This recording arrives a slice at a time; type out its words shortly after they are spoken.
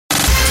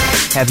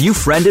Have you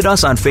friended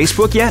us on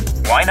Facebook yet?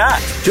 Why not?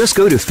 Just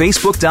go to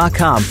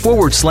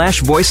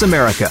facebook.com/Voice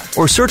America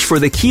or search for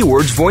the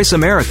keywords Voice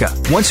America.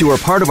 Once you are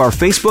part of our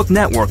Facebook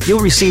network,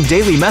 you'll receive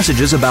daily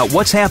messages about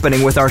what's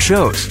happening with our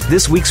shows,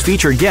 this week's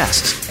featured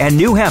guests, and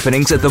new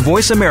happenings at the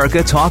Voice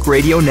America Talk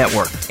Radio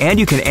Network. And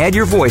you can add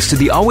your voice to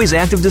the always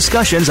active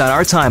discussions on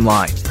our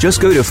timeline. Just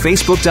go to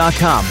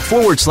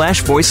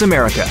facebook.com/Voice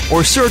America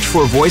or search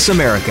for Voice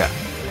America.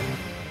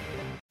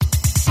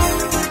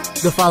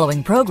 The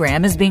following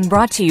program is being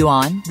brought to you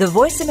on the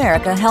Voice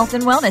America Health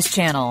and Wellness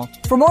Channel.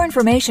 For more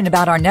information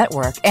about our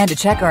network and to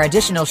check our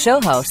additional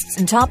show hosts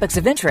and topics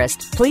of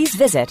interest, please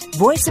visit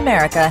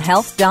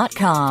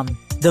voiceamericahealth.com.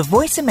 The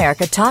Voice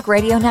America Talk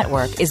Radio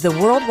Network is the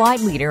worldwide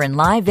leader in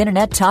live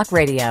Internet talk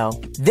radio.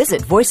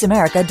 Visit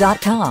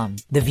voiceamerica.com.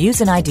 The views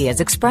and ideas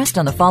expressed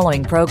on the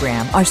following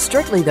program are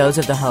strictly those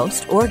of the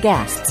host or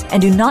guests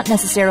and do not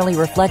necessarily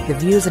reflect the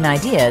views and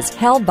ideas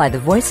held by the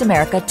Voice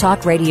America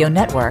Talk Radio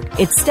Network,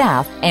 its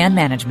staff, and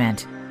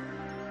management.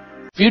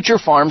 Future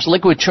Farms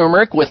liquid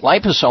turmeric with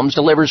liposomes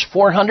delivers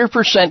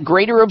 400%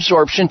 greater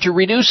absorption to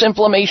reduce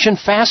inflammation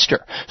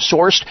faster.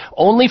 Sourced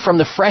only from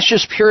the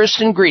freshest,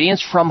 purest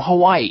ingredients from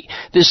Hawaii.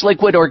 This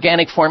liquid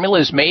organic formula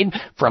is made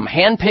from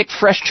hand-picked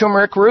fresh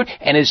turmeric root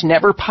and is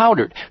never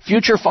powdered.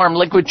 Future Farm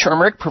liquid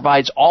turmeric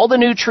provides all the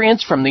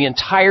nutrients from the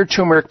entire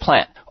turmeric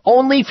plant.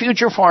 Only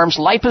Future Farms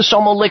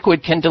liposomal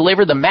liquid can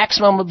deliver the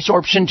maximum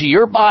absorption to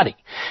your body.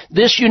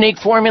 This unique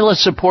formula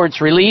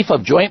supports relief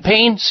of joint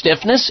pain,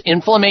 stiffness,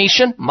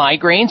 inflammation,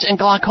 migraines, and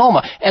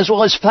glaucoma, as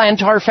well as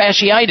plantar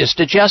fasciitis,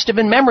 digestive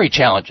and memory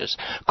challenges.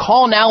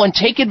 Call now and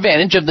take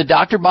advantage of the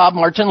Dr. Bob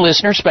Martin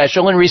listener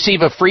special and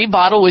receive a free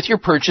bottle with your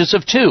purchase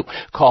of 2.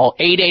 Call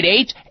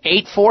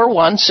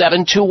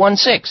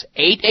 888-841-7216.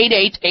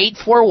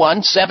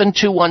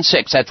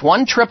 888-841-7216. That's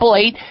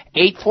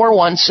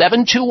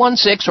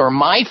 1-888-841-7216 or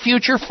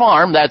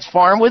MyFutureFarm, that's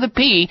farm with a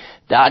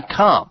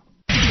P.com.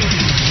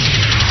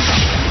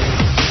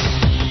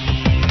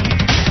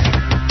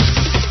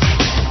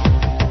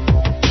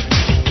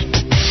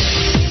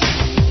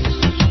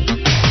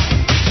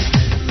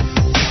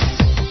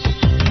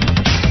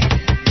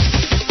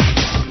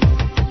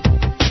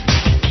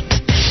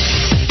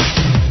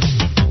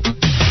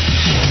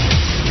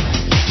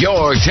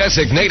 Your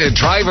designated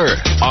driver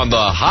on the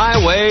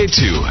highway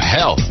to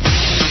health.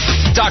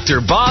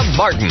 Dr. Bob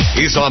Martin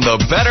is on the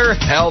Better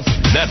Health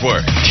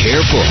Network.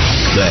 Careful.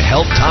 The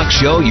health talk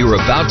show you're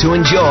about to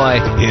enjoy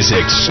is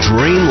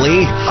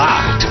extremely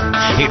hot.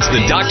 It's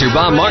the Dr.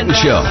 Bob Martin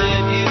Show.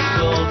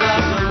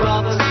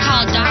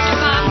 Call Dr.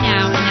 Bob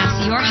now and ask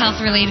your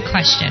health-related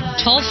question.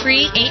 Toll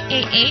free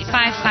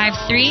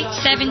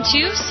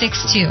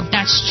 888-553-7262.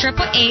 That's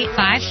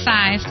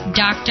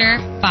 888-55-Dr.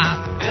 Bob.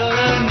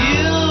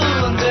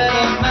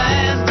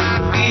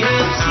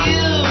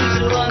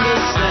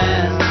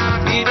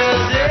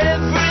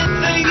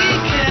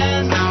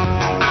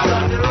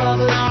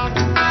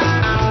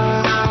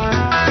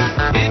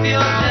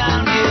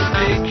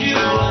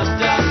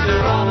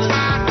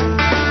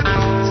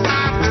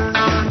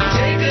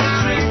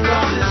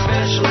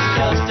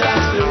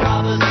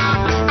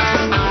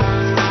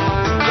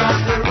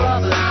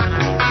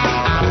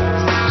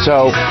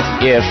 So,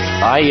 if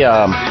I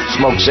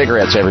smoke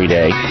cigarettes every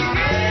day,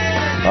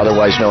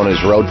 otherwise known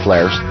as road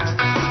flares,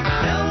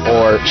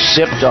 or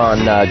sipped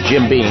on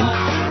Jim Beam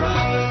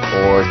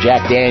or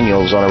Jack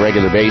Daniels on a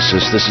regular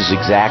basis, this is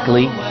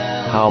exactly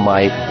how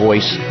my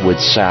voice would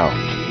sound.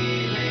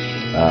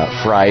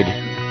 Fried.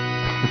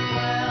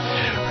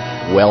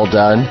 Well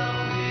done.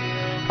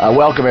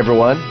 Welcome,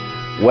 everyone.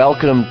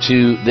 Welcome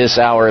to this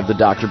hour of the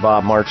Dr.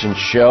 Bob Martin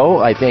Show.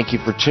 I thank you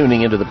for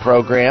tuning into the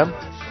program.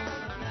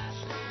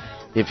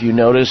 If you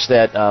notice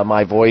that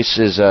my voice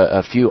is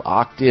a few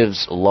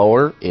octaves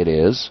lower, it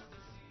is.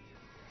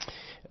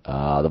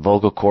 The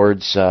vocal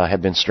cords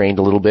have been strained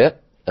a little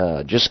bit.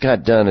 Just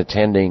got done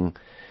attending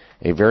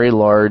a very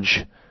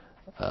large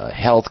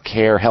health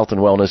and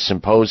wellness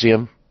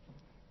symposium.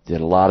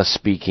 Did a lot of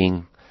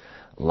speaking,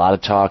 a lot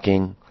of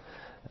talking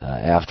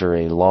after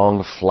a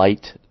long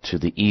flight to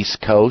the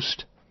East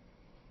Coast.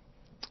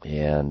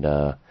 And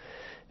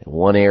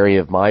one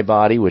area of my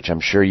body, which I'm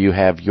sure you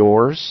have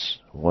yours,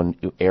 one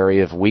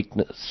area of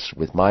weakness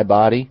with my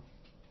body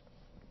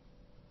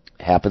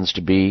happens to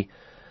be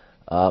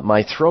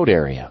my throat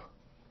area.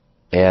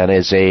 And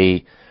as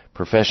a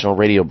professional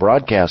radio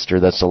broadcaster,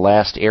 that's the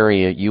last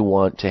area you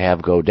want to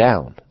have go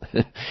down.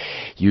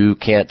 You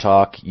can't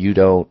talk, you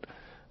don't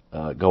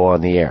go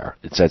on the air.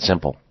 It's that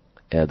simple.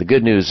 The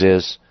good news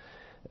is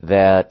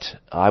that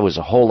I was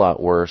a whole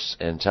lot worse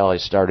until I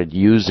started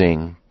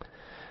using,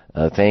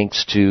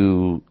 thanks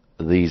to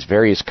these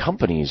various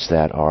companies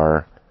that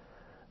are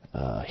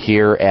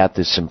here at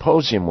the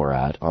symposium we're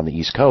at on the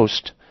East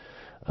Coast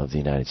of the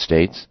United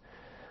States,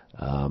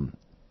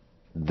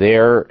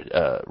 their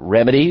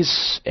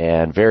remedies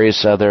and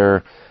various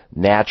other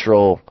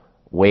natural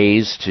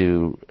ways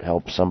to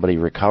help somebody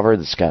recover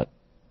that's got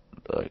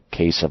a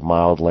case of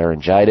mild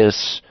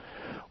laryngitis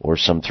or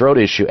some throat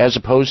issue, as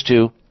opposed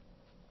to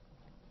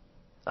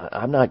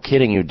I'm not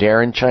kidding you.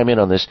 Darren, chime in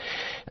on this.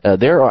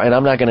 There are, and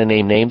I'm not going to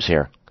name names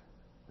here,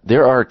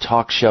 there are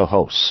talk show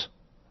hosts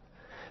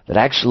that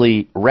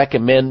actually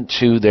recommend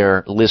to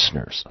their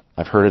listeners,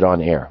 I've heard it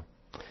on air,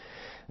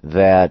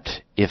 that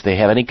if they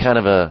have any kind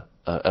of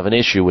an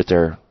issue with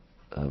their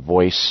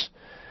voice,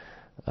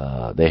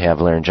 they have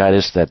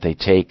laryngitis, that they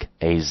take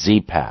a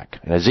Z-Pak.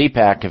 And a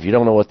Z-Pak, if you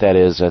don't know what that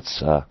is,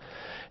 that's a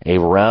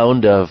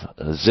round of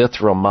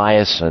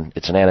zithromycin.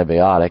 It's an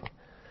antibiotic.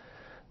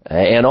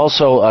 And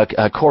also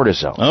a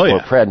cortisone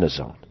or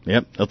prednisone.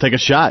 Yep, they'll take a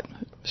shot,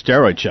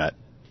 steroid shot.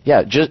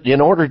 Yeah, just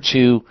in order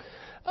to,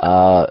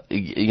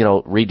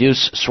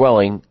 reduce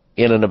swelling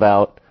in and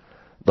about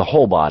the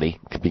whole body,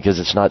 because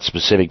it's not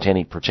specific to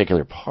any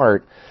particular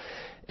part,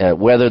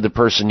 whether the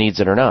person needs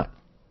it or not.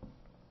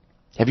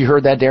 Have you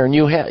heard that, Darren?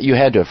 You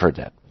had to have heard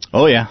that.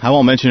 Oh yeah, I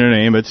won't mention her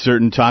name, but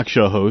certain talk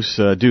show hosts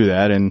do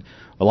that, and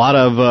a lot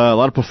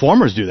of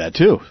performers do that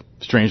too.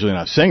 Strangely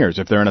enough, singers,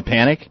 if they're in a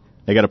panic,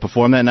 they got to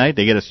perform that night,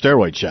 they get a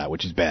steroid shot,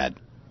 which is bad.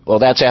 Well,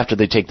 that's after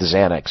they take the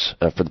Xanax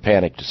for the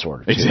panic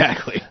disorder, too.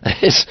 Exactly.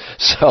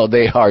 So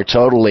they are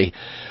totally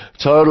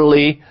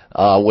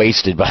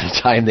wasted by the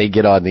time they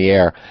get on the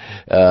air.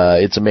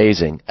 It's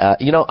amazing.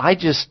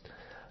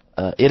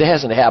 It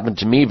hasn't happened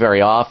to me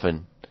very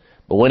often,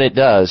 but when it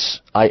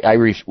does, I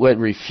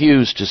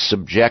refuse to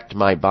subject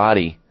my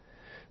body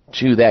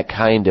to that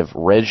kind of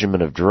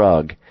regimen of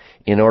drug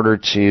in order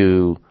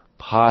to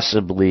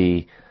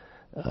possibly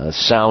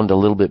sound a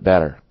little bit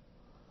better,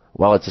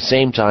 while at the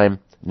same time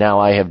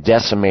now I have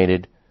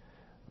decimated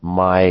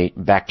my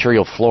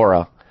bacterial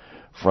flora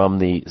from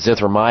the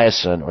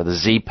zithromycin or the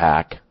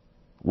Z-Pak,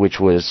 which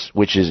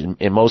is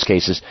in most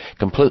cases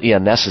completely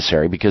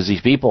unnecessary, because these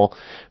people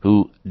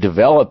who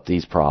develop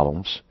these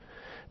problems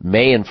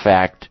may, in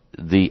fact,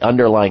 the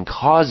underlying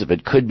cause of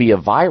it could be a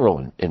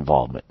viral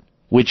involvement,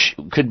 which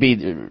could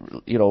be,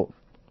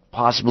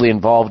 possibly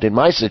involved in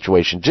my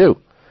situation too,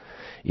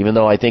 even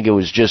though I think it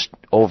was just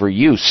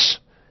overuse,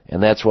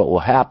 and that's what will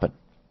happen.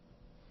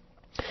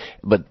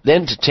 But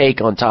then to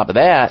take on top of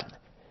that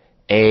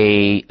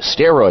a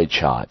steroid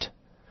shot,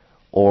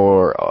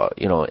 or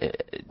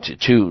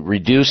to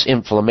reduce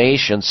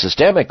inflammation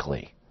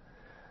systemically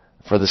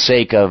for the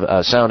sake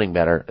of sounding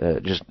better,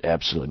 just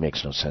absolutely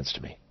makes no sense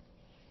to me.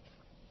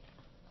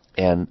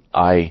 And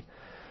I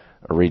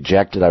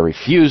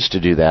refuse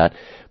to do that.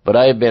 But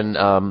I have been,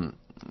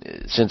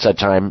 since that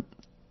time,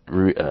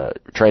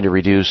 trying to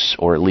reduce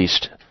or at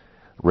least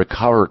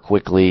recover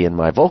quickly in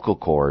my vocal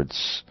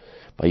cords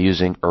by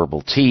using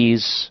herbal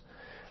teas.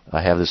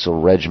 I have this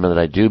little regimen that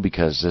I do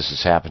because this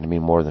has happened to me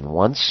more than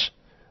once.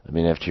 I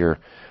mean, after you're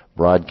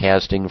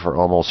broadcasting for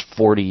almost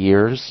 40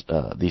 years,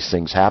 these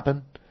things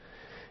happen.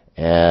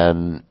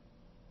 And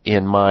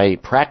in my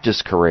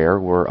practice career,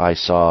 where I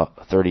saw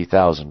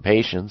 30,000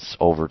 patients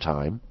over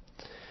time,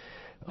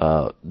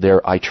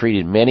 I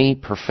treated many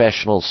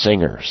professional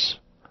singers,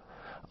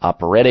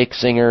 operatic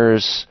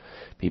singers,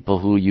 people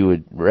who you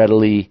would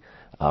readily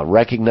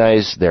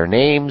recognize their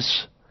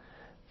names,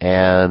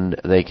 and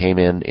they came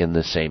in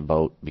the same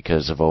boat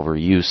because of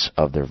overuse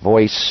of their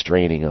voice,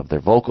 straining of their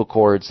vocal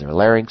cords, their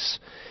larynx,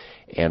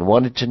 and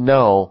wanted to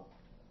know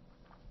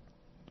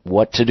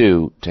what to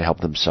do to help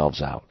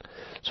themselves out.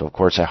 So, of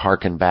course, I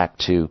hearken back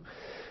to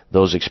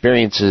those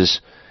experiences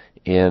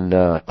in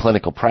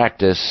clinical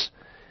practice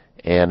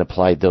and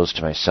applied those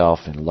to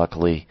myself, and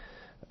luckily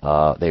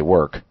they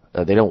work.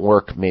 They don't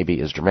work maybe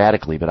as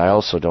dramatically, but I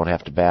also don't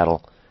have to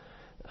battle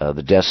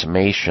the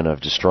decimation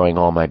of destroying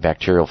all my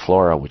bacterial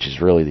flora, which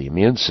is really the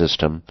immune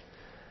system,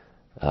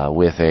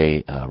 with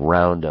a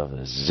round of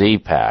a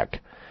Z-Pak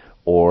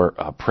or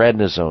a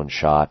prednisone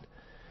shot,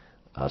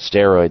 a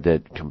steroid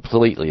that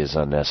completely is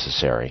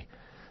unnecessary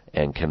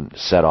and can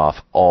set off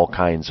all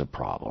kinds of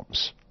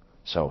problems.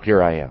 So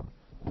here I am.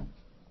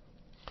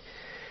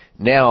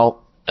 Now,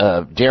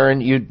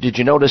 Darren, did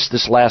you notice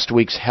this last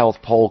week's health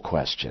poll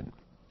question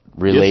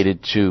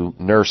related to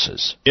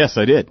nurses? Yes,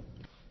 I did.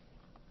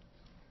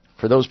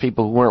 For those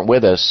people who weren't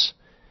with us,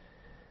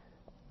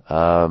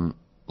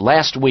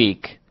 last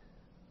week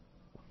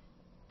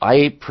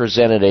I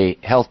presented a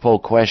health poll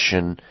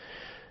question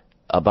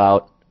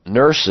about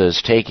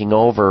nurses taking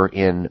over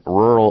in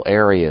rural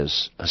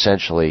areas,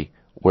 essentially,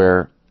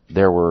 where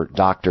there were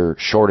doctor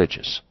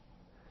shortages.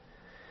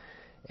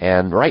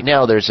 And right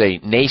now there's a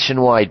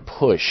nationwide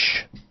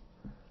push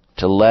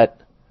to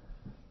let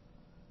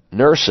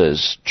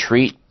nurses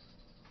treat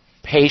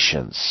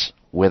patients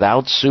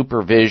without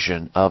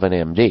supervision of an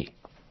MD,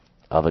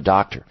 of a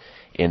doctor,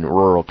 in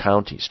rural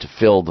counties, to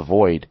fill the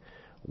void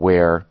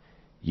where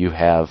you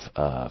have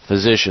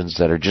physicians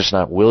that are just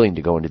not willing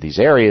to go into these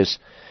areas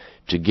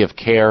to give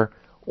care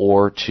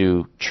or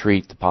to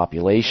treat the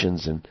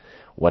populations. And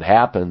what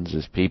happens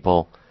is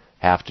people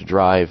have to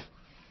drive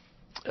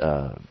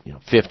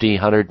 50,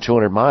 100,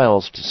 200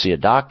 miles to see a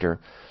doctor,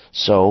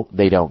 so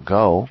they don't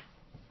go.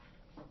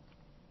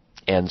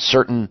 And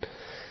certain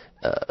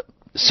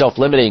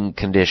self-limiting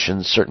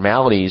conditions, certain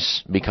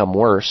maladies, become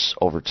worse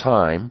over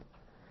time.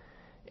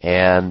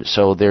 And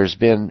so there's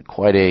been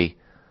quite a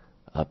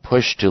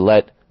push to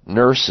let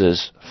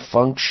nurses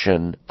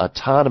function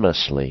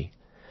autonomously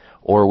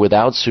or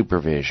without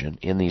supervision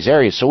in these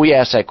areas? So we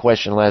asked that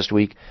question last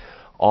week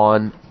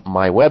on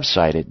my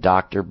website at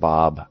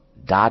drbob.com.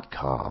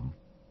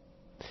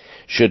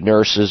 Should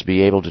nurses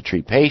be able to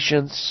treat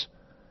patients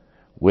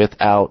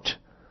without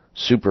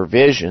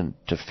supervision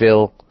to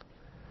fill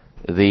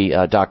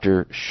the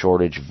doctor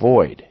shortage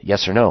void?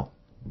 Yes or no?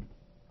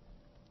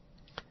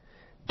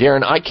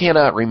 Darren, I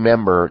cannot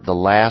remember the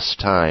last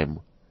time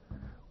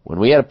when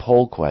we had a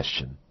poll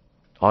question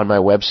on my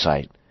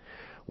website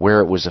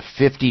where it was a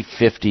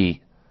 50-50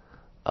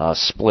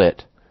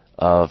 split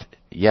of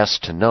yes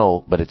to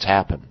no, but it's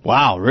happened.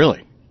 Wow,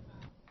 really?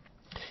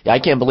 Yeah, I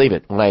can't believe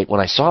it. When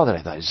I saw that,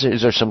 I thought,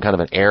 is there some kind of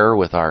an error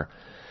with our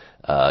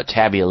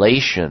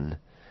tabulation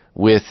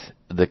with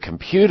the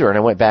computer? And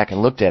I went back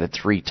and looked at it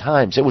 3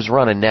 times. It was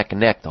running neck and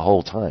neck the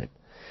whole time.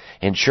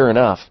 And sure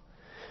enough,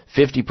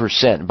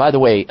 50%. And by the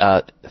way,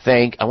 I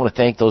want to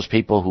thank those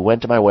people who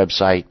went to my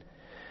website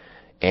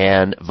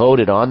and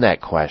voted on that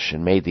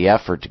question, made the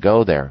effort to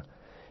go there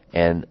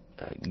and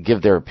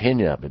give their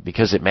opinion of it,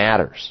 because it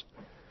matters.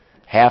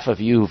 Half of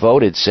you who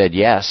voted said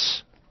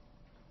yes,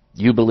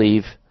 you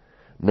believe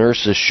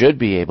nurses should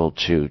be able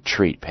to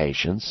treat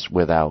patients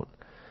without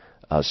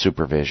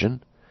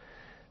supervision.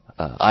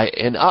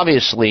 And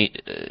obviously,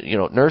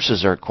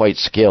 nurses are quite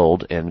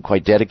skilled and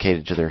quite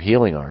dedicated to their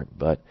healing art,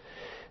 but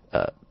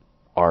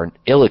are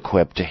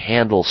ill-equipped to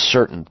handle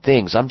certain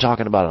things. I'm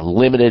talking about a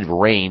limited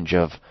range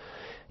of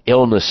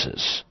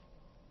illnesses.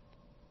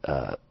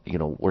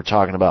 We're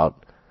talking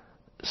about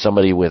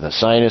somebody with a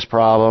sinus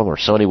problem or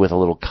somebody with a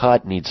little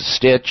cut needs a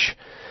stitch.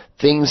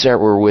 Things that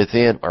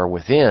are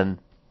within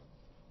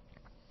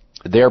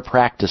their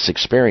practice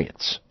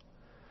experience.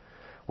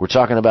 We're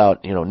talking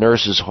about,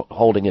 nurses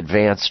holding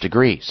advanced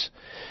degrees,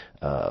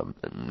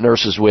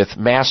 nurses with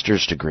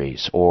master's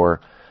degrees, or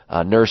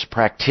nurse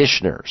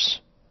practitioners.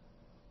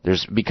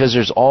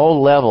 There's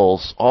all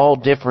levels, all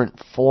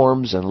different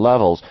forms and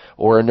levels,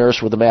 or a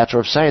nurse with a Bachelor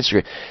of Science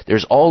degree.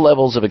 There's all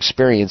levels of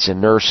experience in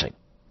nursing.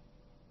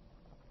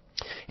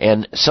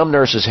 And some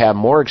nurses have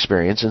more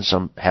experience and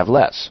some have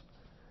less.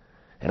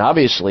 And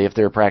obviously, if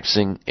they're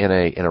practicing in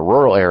a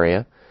rural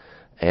area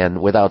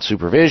and without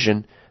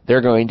supervision,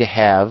 they're going to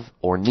have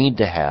or need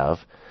to have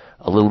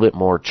a little bit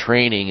more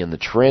training in the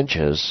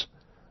trenches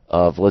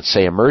of, let's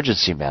say,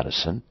 emergency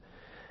medicine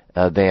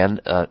than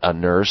a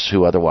nurse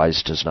who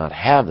otherwise does not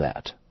have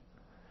that.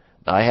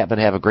 I happen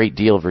to have a great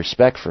deal of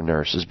respect for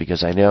nurses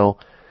because I know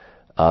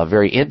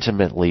very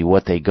intimately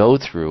what they go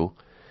through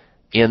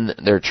in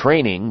their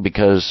training,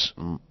 because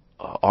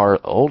our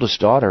oldest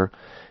daughter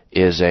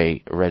is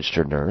a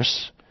registered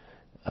nurse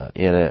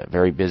in a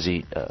very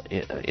busy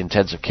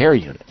intensive care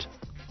unit.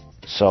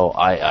 So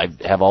I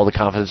have all the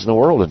confidence in the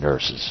world in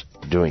nurses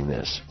doing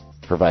this,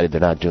 provided they're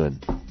not doing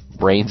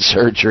brain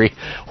surgery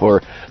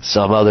or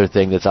some other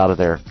thing that's out of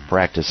their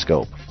practice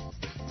scope.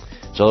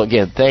 So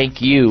again,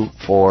 thank you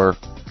for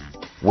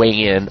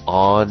weighing in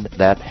on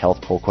that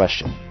health poll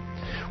question.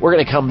 We're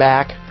going to come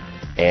back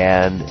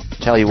and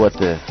tell you what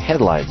the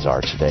headlines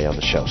are today on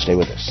the show. Stay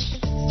with us.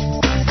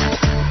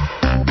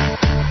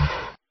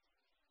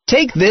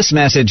 Take this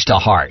message to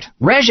heart.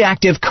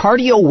 RegActive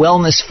Cardio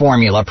Wellness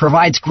Formula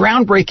provides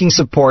groundbreaking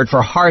support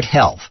for heart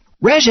health.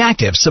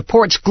 RegActive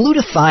supports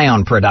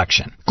glutathione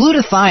production.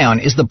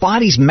 Glutathione is the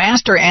body's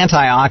master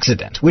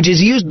antioxidant, which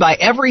is used by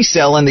every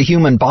cell in the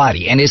human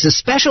body and is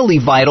especially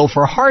vital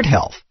for heart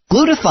health.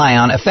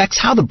 Glutathione affects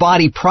how the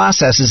body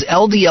processes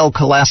LDL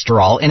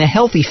cholesterol in a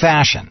healthy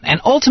fashion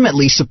and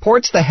ultimately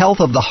supports the health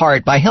of the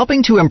heart by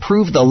helping to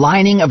improve the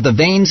lining of the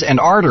veins and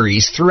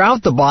arteries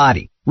throughout the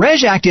body.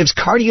 RegActive's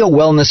Cardio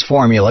Wellness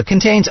Formula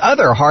contains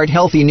other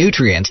heart-healthy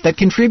nutrients that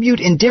contribute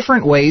in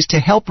different ways to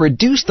help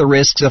reduce the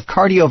risks of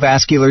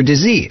cardiovascular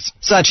disease,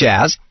 such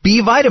as B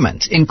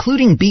vitamins,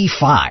 including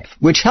B5,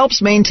 which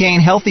helps maintain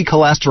healthy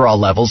cholesterol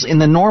levels in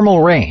the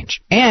normal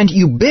range, and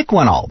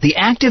ubiquinol, the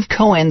active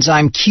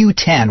coenzyme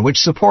Q10, which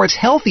supports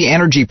healthy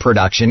energy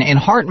production in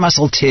heart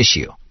muscle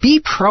tissue. Be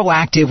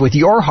proactive with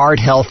your heart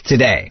health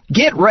today.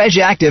 Get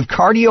RegActive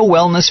Cardio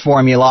Wellness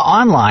Formula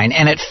online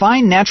and at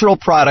fine natural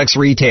products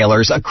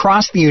retailers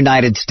across the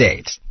United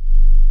States.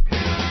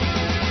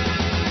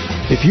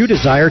 If you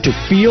desire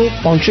to feel,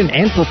 function,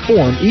 and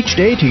perform each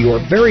day to your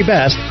very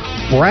best,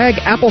 Bragg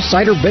apple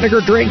cider vinegar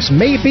drinks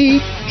may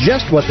be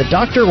just what the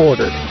doctor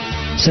ordered.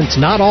 Since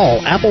not all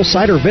apple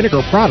cider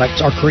vinegar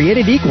products are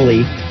created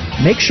equally,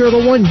 make sure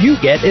the one you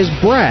get is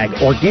Bragg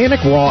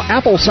Organic Raw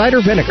Apple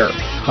Cider Vinegar,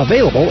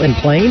 available in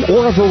plain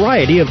or a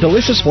variety of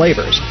delicious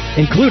flavors,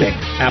 including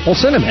apple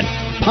cinnamon,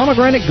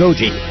 pomegranate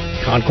goji,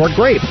 Concord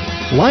grape,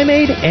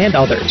 limeade, and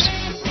others.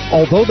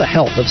 Although the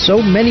health of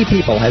so many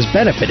people has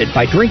benefited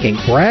by drinking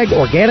Bragg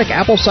Organic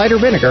Apple Cider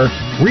Vinegar,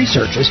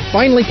 research is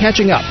finally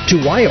catching up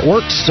to why it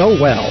works so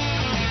well.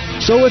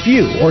 So if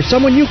you or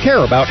someone you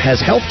care about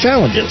has health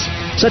challenges,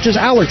 such as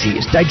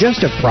allergies,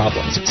 digestive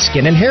problems,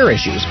 skin and hair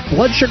issues,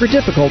 blood sugar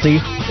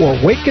difficulty, or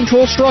weight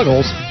control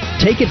struggles,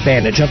 take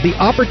advantage of the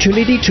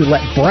opportunity to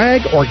let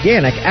Bragg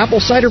Organic Apple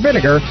Cider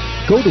Vinegar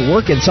go to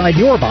work inside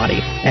your body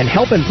and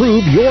help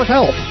improve your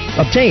health.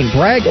 Obtain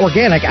Bragg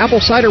Organic Apple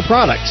Cider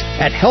products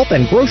at health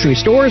and grocery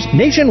stores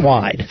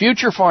nationwide.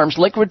 Future Farms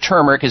liquid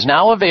turmeric is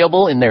now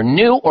available in their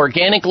new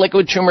organic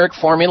liquid turmeric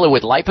formula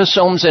with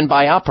liposomes and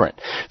BioPerine.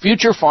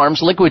 Future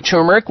Farms liquid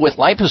turmeric with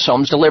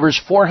liposomes delivers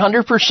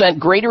 400%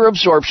 greater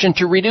absorption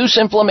to reduce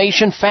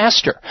inflammation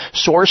faster.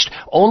 Sourced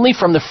only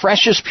from the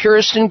freshest,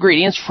 purest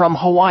ingredients from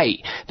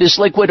Hawaii. This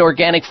liquid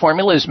organic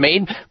formula is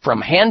made from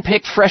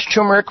hand-picked fresh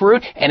turmeric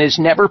root and is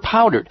never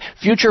powdered.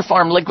 Future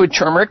Farm liquid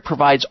turmeric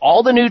provides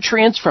all the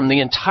nutrients from the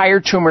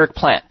entire turmeric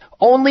plant.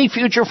 Only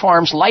Future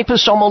Farms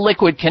liposomal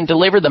liquid can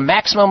deliver the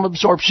maximum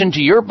absorption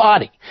to your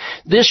body.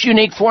 This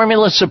unique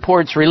formula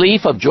supports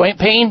relief of joint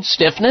pain,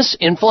 stiffness,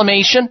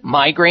 inflammation,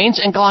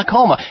 migraines, and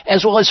glaucoma,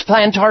 as well as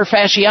plantar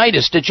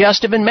fasciitis,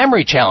 digestive and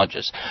memory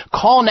challenges.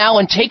 Call now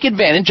and take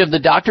advantage of the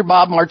Dr.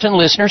 Bob Martin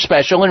listener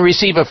special and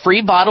receive a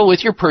free bottle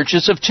with your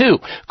purchase of 2.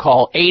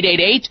 Call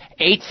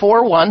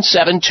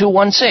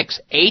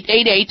 888-841-7216.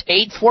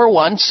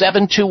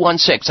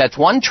 888-841-7216. That's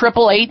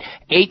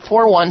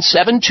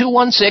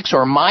 1-888-841-7216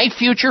 or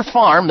Future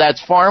Farm,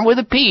 that's farm with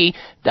a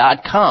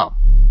P.com.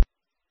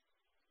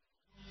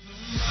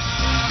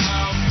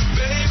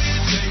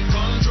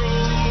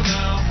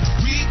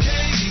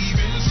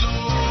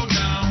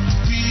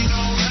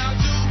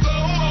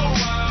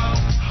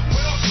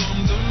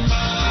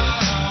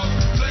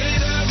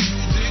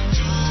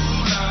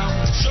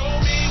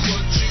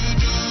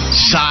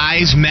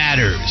 Size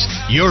matters.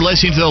 You're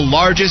listening to the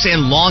largest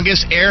and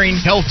longest airing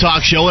health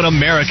talk show in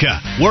America.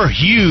 We're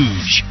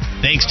huge.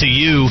 Thanks to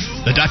you,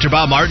 the Dr.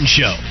 Bob Martin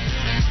Show.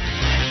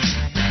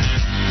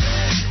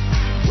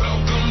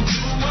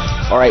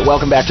 All right,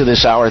 welcome back to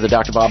this hour of the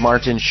Dr. Bob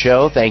Martin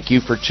Show. Thank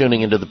you for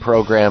tuning into the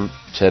program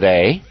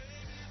today.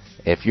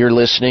 If you're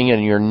listening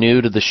and you're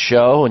new to the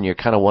show and you're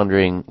kind of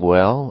wondering,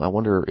 well, I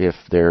wonder if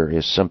there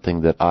is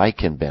something that I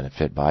can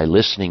benefit by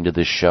listening to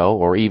this show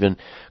or even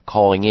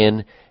calling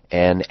in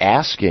and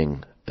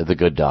asking the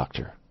good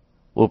doctor.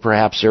 Well,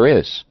 perhaps there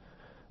is,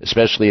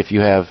 especially if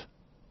you have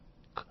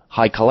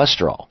high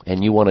cholesterol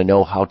and you want to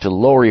know how to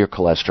lower your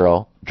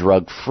cholesterol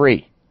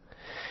drug-free.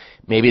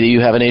 Maybe you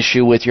have an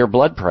issue with your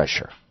blood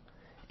pressure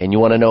and you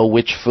want to know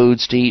which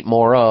foods to eat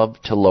more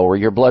of to lower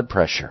your blood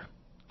pressure.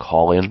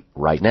 Call in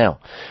right now.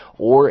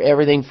 Or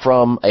everything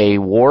from a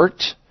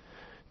wart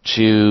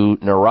to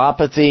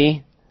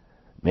neuropathy.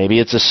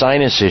 Maybe it's a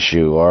sinus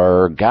issue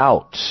or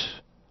gout.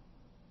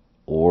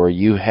 Or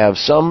you have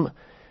some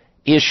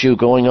issue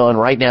going on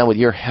right now with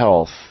your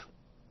health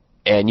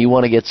and you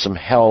want to get some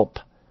help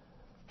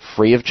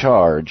free of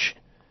charge.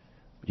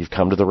 You've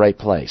come to the right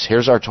place.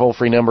 Here's our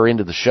toll-free number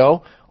into the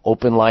show.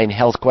 Open line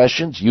health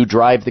questions. You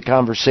drive the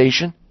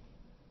conversation.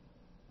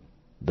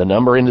 The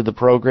number into the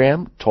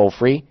program,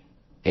 toll-free,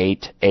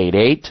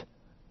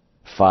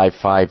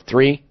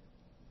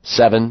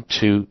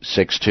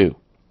 888-553-7262.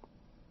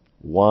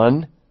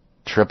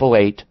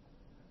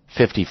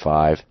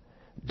 1-888-55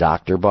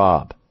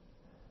 Bob.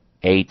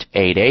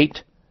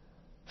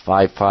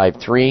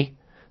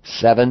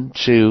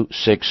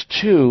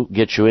 888-553-7262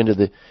 gets you into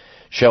the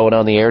show and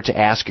on the air to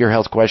ask your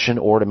health question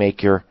or to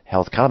make your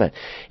health comment.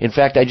 In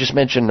fact, I just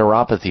mentioned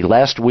neuropathy.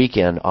 Last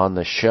weekend on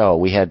the show,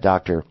 we had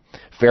Dr.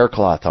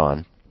 Faircloth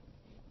on,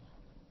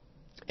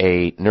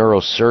 a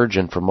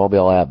neurosurgeon from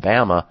Mobile,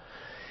 Alabama,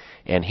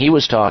 and he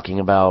was talking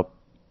about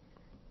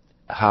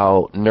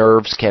how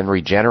nerves can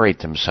regenerate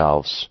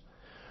themselves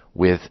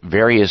with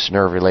various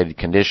nerve-related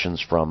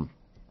conditions, from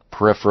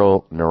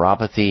peripheral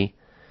neuropathy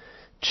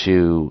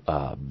to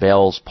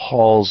Bell's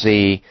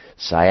palsy,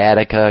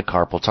 sciatica,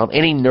 carpal tunnel,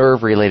 any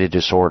nerve-related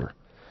disorder.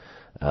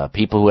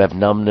 People who have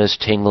numbness,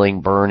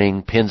 tingling,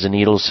 burning, pins and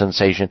needles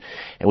sensation.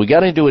 And we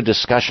got into a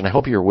discussion. I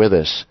hope you're with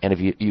us. And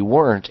if you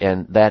weren't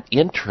and that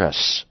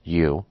interests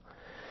you,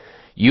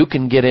 you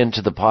can get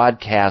into the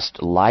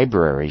podcast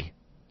library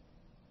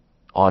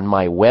on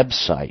my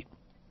website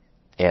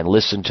and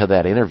listen to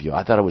that interview.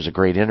 I thought it was a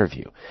great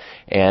interview.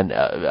 And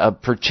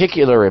of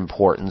particular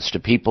importance to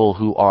people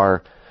who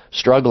are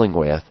struggling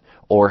with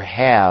or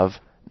have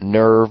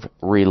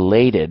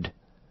nerve-related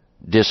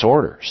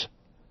disorders.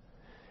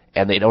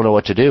 And they don't know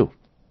what to do.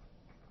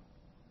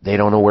 They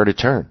don't know where to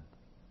turn.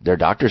 Their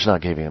doctor's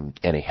not giving them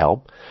any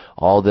help.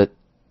 All that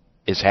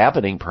is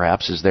happening,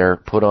 perhaps, is they're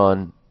put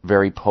on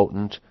very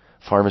potent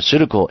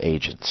pharmaceutical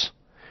agents,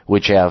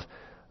 which have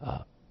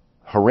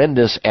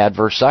horrendous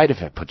adverse side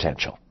effect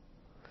potential.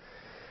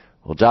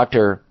 Well,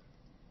 Dr.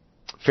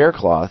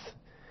 Faircloth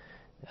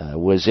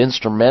was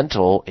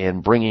instrumental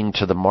in bringing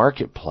to the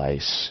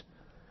marketplace,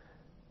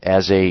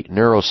 as a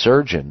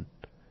neurosurgeon,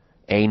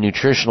 a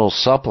nutritional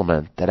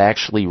supplement that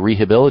actually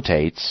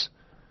rehabilitates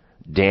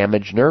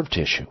damaged nerve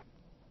tissue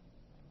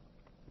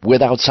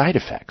without side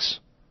effects.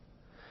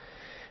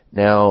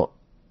 Now,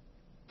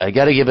 I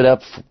got to give it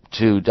up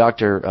to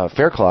Dr.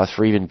 Faircloth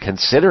for even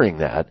considering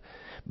that,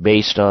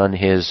 based on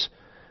his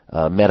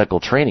medical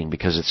training,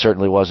 because it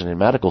certainly wasn't in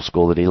medical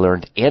school that he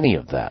learned any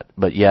of that,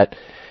 but yet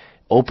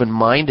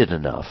open-minded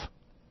enough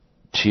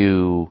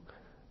to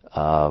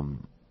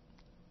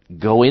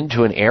go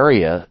into an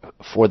area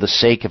for the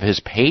sake of his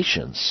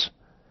patients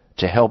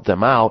to help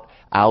them out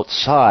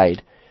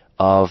outside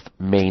of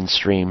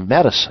mainstream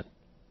medicine.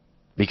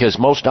 Because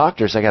most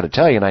doctors, I got to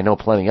tell you, and I know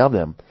plenty of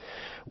them,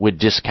 would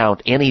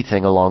discount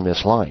anything along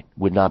this line,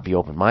 would not be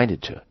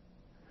open-minded to it.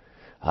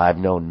 I've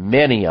known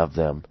many of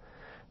them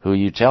who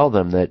you tell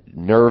them that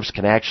nerves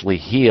can actually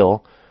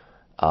heal,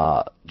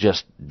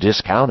 just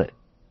discount it.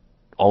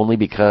 Only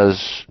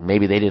because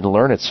maybe they didn't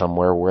learn it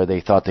somewhere where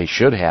they thought they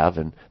should have,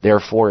 and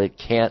therefore it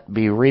can't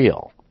be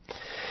real.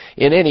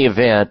 In any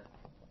event,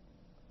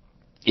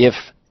 if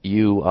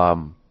you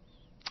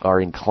are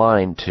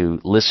inclined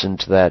to listen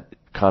to that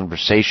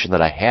conversation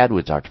that I had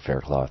with Dr.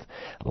 Faircloth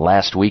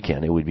last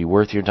weekend, it would be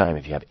worth your time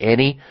if you have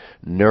any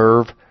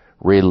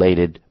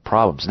nerve-related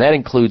problems. And that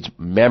includes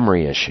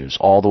memory issues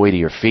all the way to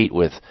your feet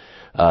with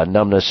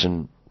numbness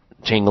and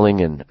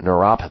tingling and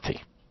neuropathy.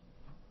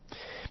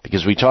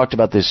 Because we talked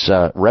about this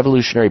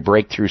revolutionary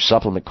breakthrough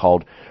supplement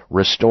called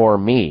Restore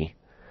Me,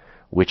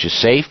 which is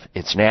safe,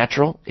 it's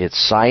natural,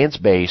 it's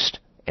science-based,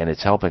 and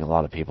it's helping a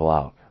lot of people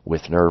out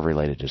with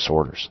nerve-related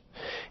disorders.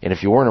 And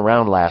if you weren't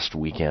around last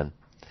weekend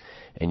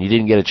and you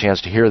didn't get a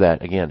chance to hear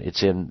that, again,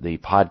 it's in the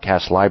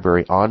podcast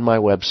library on my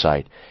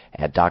website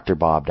at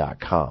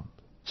drbob.com.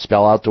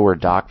 Spell out the word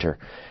doctor,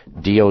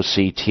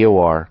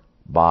 D-O-C-T-O-R,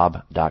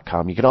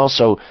 bob.com. You can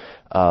also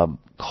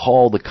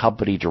call the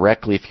company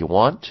directly if you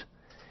want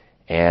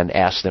and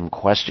ask them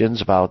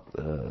questions about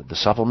the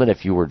supplement.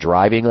 If you were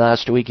driving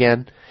last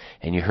weekend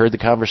and you heard the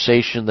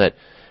conversation that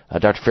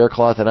Dr.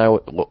 Faircloth and I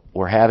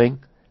were having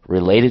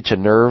related to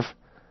nerve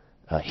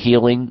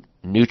healing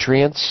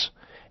nutrients,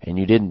 and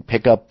you didn't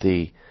pick up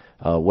the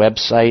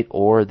website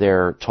or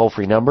their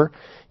toll-free number,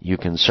 you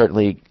can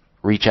certainly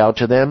reach out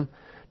to them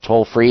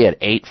toll-free at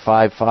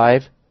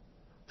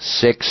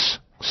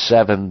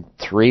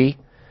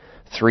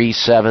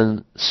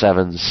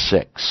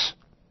 855-673-3776.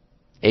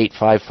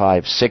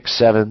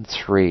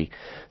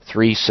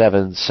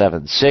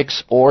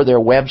 855-673-3776, or their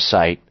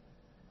website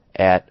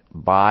at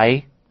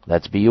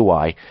that's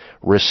B-U-I,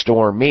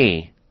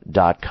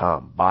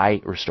 restoreme.com,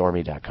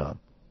 restoreme.com.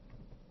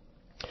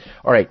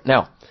 All right,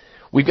 now,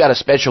 we've got a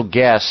special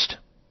guest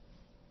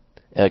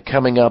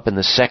coming up in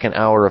the second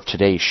hour of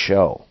today's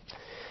show.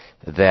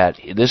 That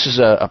this is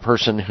a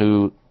person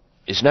who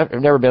has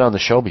never been on the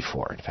show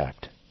before, in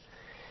fact.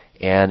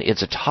 And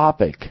it's a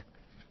topic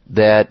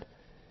that,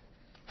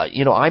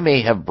 I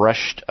may have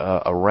brushed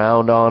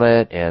around on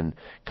it and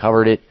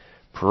covered it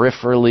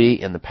peripherally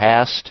in the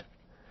past,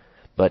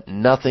 but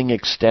nothing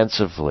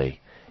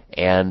extensively.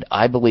 And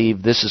I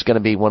believe this is going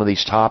to be one of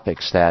these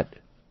topics that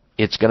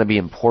it's going to be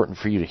important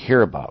for you to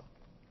hear about.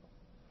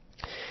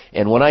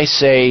 And when I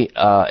say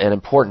an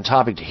important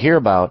topic to hear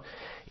about,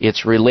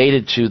 it's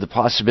related to the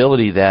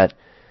possibility that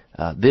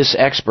this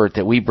expert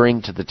that we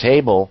bring to the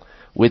table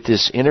with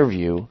this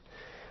interview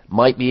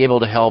might be able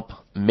to help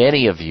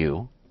many of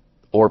you,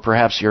 or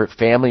perhaps your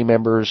family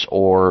members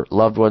or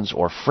loved ones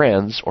or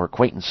friends or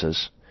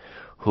acquaintances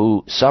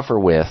who suffer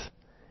with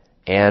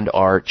and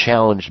are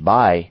challenged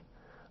by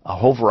a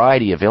whole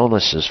variety of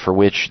illnesses for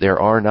which there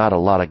are not a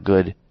lot of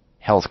good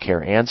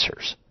healthcare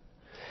answers.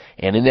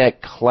 And in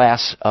that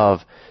class of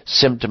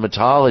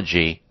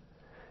symptomatology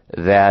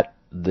that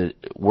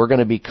we're going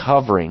to be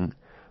covering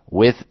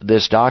with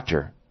this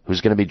doctor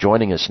who's going to be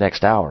joining us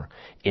next hour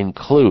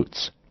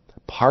includes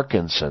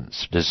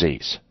Parkinson's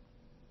disease.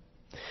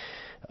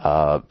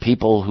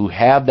 People who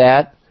have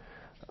that,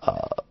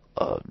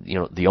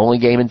 the only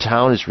game in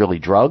town is really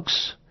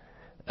drugs.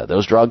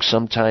 Those drugs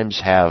sometimes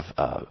have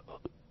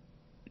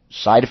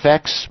side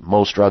effects.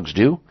 Most drugs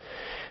do.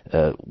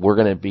 We're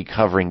going to be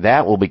covering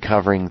that. We'll be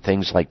covering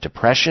things like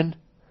depression,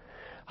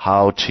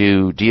 how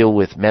to deal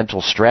with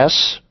mental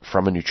stress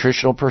from a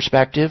nutritional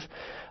perspective,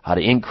 how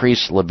to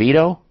increase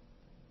libido.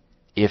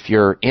 If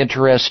you're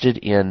interested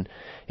in,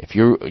 if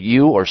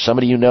you or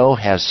somebody you know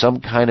has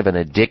some kind of an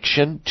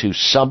addiction to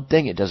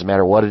something, it doesn't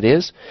matter what it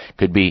is,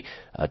 could be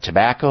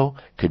tobacco,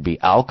 could be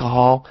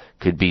alcohol,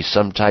 could be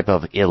some type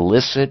of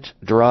illicit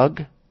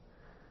drug,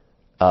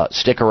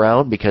 stick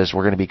around because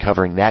we're going to be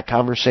covering that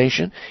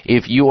conversation.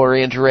 If you are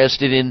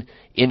interested in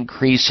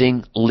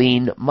increasing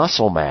lean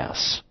muscle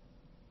mass,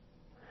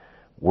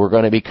 we're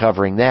going to be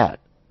covering that.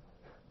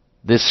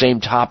 This same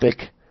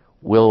topic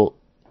will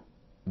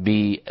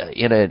be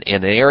in an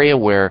area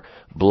where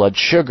blood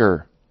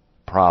sugar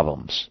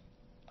problems,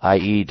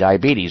 i.e.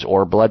 diabetes,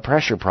 or blood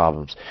pressure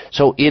problems.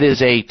 So it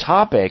is a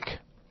topic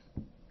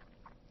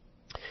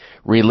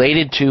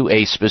related to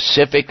a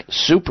specific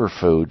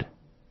superfood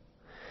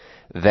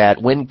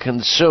that when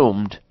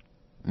consumed,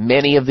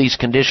 many of these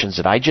conditions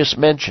that I just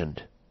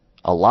mentioned,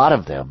 a lot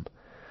of them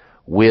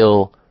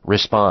will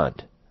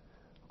respond,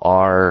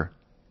 are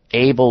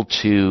able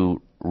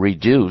to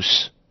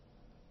reduce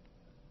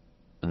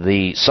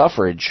the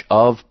suffrage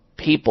of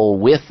people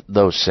with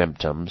those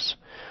symptoms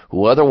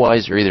who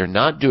otherwise are either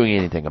not doing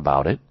anything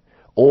about it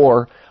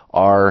or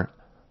are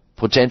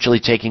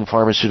potentially taking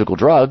pharmaceutical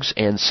drugs,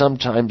 and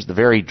sometimes the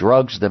very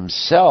drugs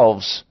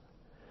themselves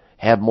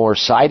have more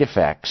side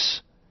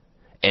effects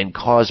and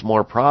cause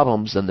more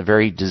problems than the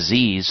very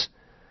disease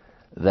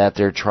that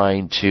they're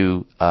trying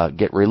to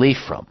get relief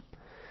from.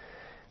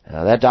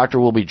 That doctor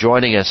will be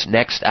joining us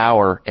next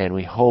hour, and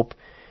we hope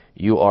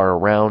you are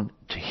around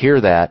to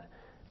hear that,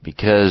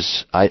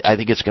 because I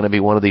think it's going to be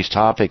one of these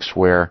topics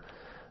where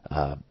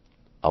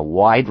a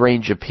wide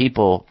range of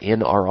people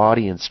in our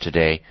audience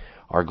today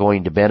are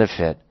going to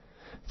benefit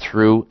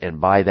through and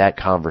by that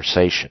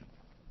conversation.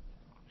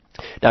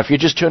 Now, if you're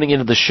just tuning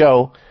into the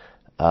show,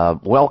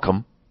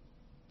 welcome.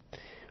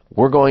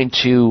 We're going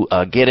to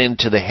get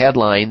into the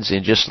headlines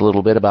in just a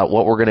little bit about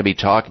what we're going to be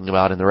talking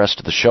about in the rest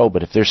of the show.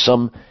 But if there's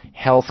some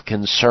health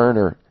concern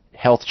or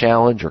health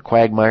challenge or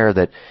quagmire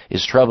that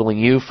is troubling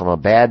you, from a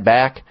bad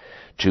back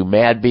to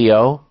mad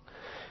BO,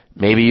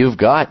 maybe you've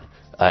got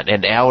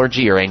an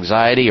allergy or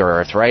anxiety or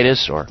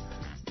arthritis, or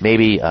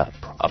maybe a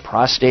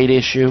prostate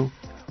issue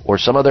or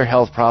some other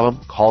health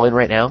problem, call in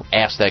right now.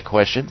 Ask that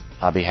question.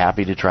 I'll be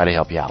happy to try to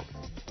help you out.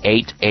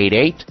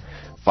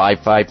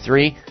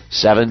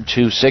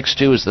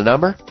 888-553-7262 is the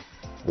number.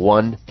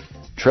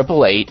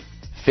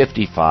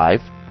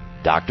 1-888-55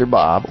 Dr.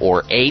 Bob,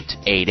 or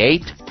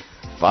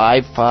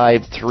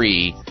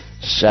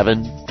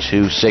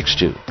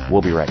 888-553-7262.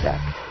 We'll be right back.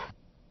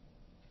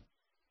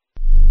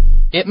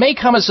 It may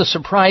come as a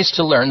surprise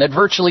to learn that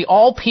virtually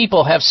all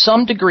people have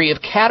some degree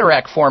of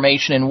cataract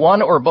formation in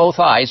one or both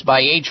eyes by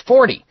age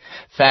 40.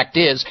 Fact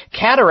is,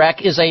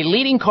 cataract is a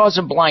leading cause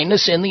of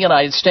blindness in the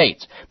United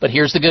States. But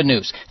here's the good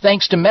news.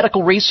 Thanks to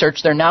medical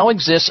research, there now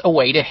exists a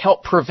way to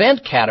help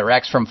prevent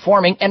cataracts from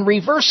forming and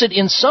reverse it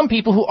in some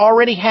people who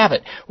already have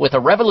it, with a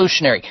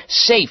revolutionary,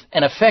 safe,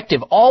 and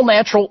effective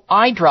all-natural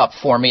eye drop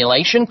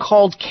formulation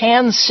called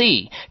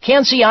Can-C.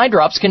 Can-C eye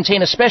drops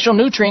contain a special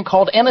nutrient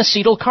called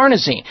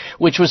N-acetylcarnosine,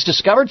 which was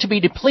discovered to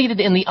be depleted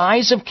in the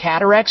eyes of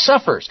cataract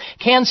sufferers.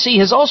 Can-C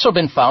has also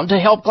been found to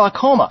help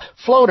glaucoma,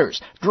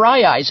 floaters,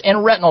 dry eyes,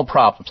 and retinal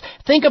problems.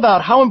 Think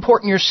about how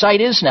important your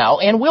sight is now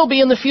and will be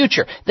in the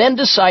future. Then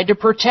decide to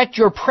protect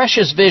your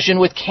precious vision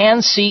with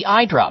Can-C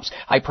eye drops.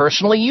 I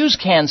personally use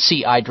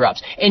Can-C eye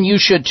drops, and you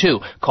should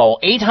too. Call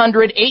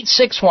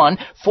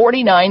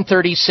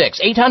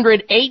 800-861-4936.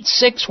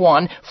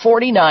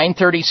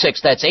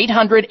 800-861-4936. That's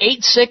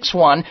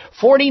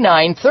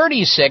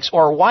 800-861-4936,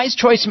 or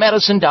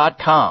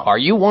wisechoicemedicine.com. Are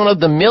you one of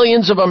the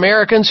millions of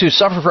Americans who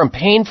suffer from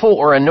painful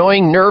or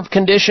annoying nerve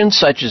conditions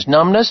such as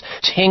numbness,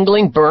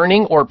 tingling,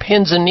 burning, or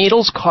pins and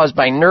needles caused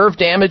by nerve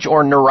damage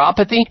or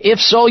neuropathy? If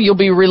so, you'll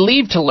be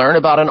relieved to learn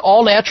about an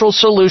all-natural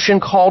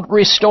solution called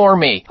Restore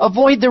Me.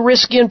 Avoid the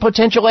risky and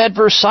potential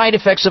adverse side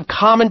effects of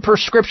common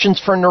prescriptions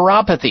for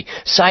neuropathy,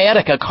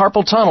 sciatica,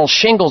 carpal tunnel,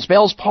 shingles,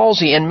 Bell's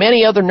palsy, and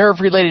many other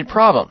nerve-related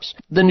problems.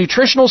 The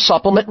nutritional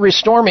supplement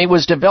Restore Me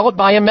was developed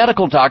by a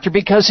medical doctor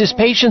because his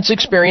patients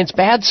experience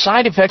bad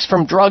side effects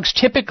from drugs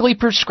typically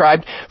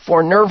prescribed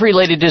for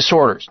nerve-related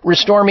disorders.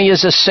 Restore Me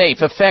is a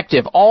safe,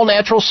 effective,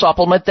 all-natural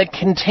supplement that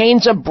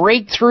contains a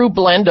breakthrough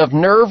blend of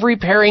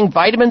nerve-repairing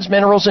vitamins,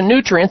 minerals, and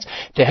nutrients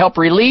to help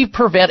relieve,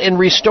 prevent, and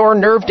restore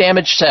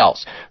nerve-damaged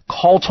cells.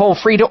 Call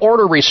toll-free to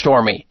order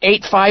Restore Me,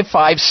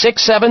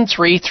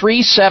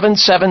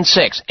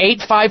 855-673-3776,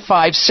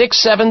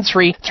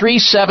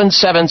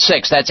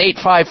 855-673-3776. That's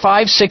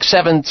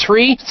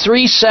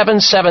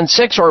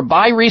 855-673-3776, or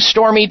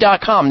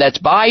buyrestoreme.com. That's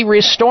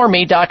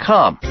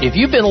buyrestoreme.com. If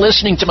you've been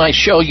listening to my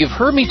show, you've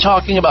heard me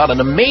talking about an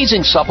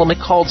amazing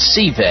supplement called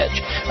C-Veg,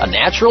 a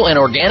natural and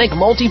organic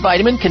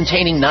multivitamin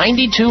containing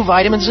 92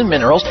 vitamins and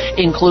minerals,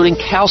 including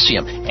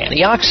calcium,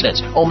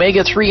 antioxidants,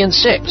 omega-3 and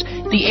 6.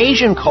 The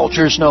Asian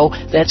cultures know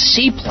that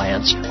sea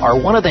plants are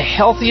one of the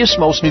healthiest,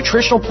 most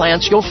nutritional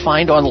plants you'll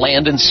find on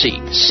land and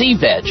sea.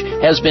 C-Veg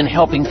has been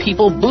helping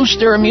people boost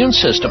their immune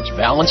systems,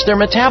 balance their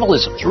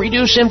metabolisms,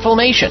 reduce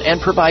inflammation,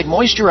 and provide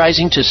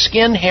moisturizing to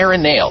skin, hair,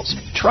 and nails.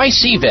 Try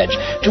C-Veg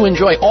to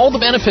enjoy all the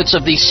benefits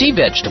of these sea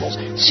vegetables.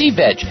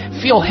 C-Veg.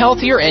 Feel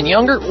healthier and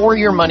younger, or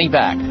your money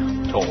back.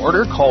 To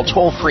order, call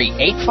toll-free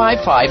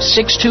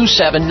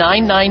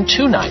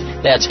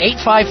 855-627-9929. That's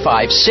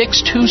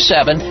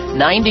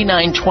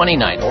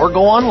 855-627-9929. Or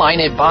go online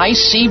at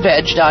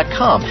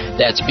buycveg.com.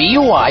 That's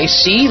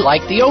B-U-I-C,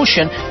 like the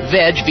ocean,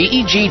 veg,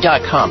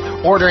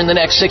 V-E-G.com. Order in the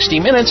next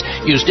 60 minutes.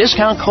 Use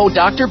discount code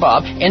Dr.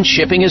 Bob, and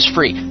shipping is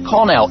free.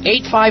 Call now,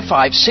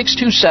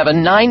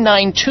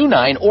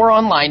 855-627-9929, or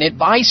online at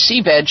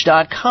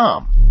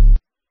buycveg.com.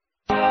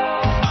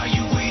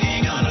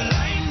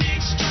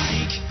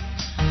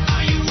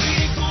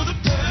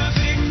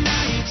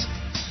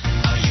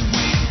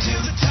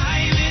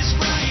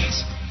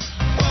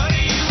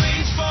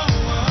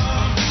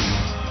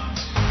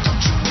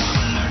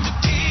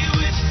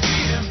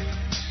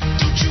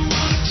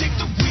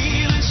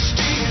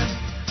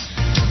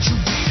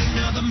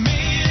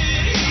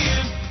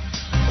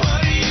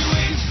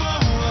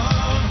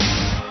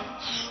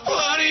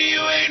 What are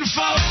you waiting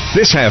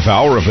This half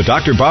hour of the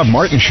Dr. Bob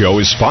Martin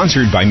Show is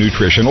sponsored by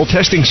Nutritional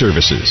Testing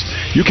Services.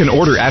 You can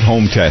order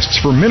at-home tests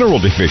for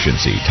mineral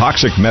deficiency,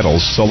 toxic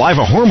metals,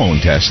 saliva hormone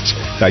tests,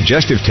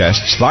 digestive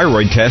tests,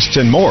 thyroid tests,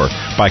 and more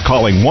by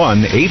calling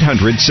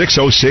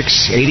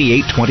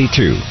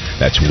 1-800-606-8822.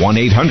 That's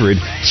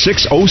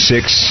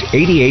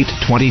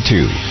 1-800-606-8822.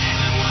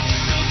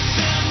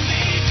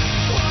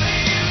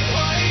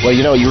 Well,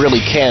 you know, you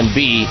really can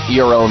be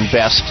your own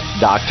best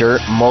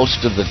doctor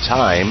most of the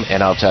time,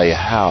 and I'll tell you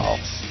how.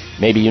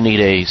 Maybe you need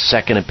a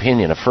second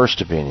opinion, a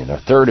first opinion, a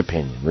third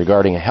opinion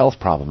regarding a health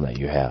problem that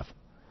you have.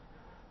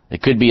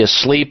 It could be a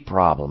sleep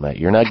problem, that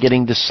you're not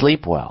getting to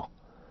sleep well.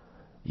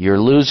 You're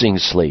losing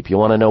sleep. You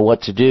want to know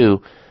what to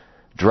do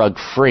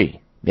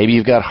drug-free. Maybe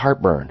you've got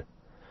heartburn,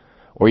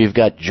 or you've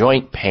got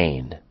joint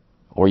pain,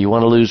 or you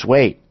want to lose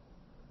weight.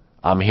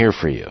 I'm here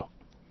for you.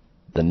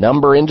 The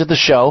number into the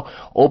show,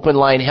 open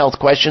line health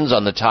questions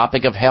on the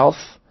topic of health,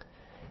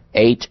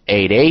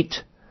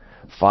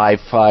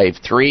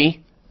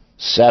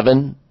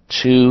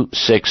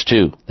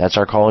 888-553-7262. That's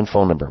our call-in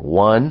phone number,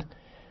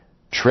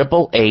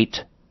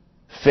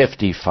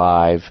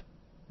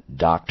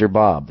 1-888-55-Dr.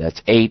 Bob. That's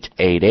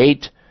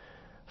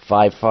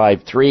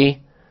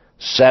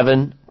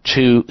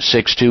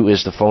 888-553-7262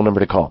 is the phone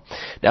number to call.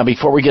 Now,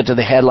 before we get to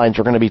the headlines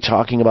we're going to be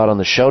talking about on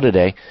the show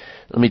today,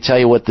 let me tell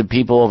you what the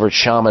people over at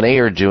Chamonix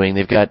are doing.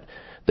 They've got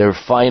their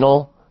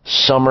final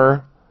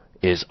summer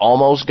is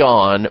almost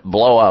gone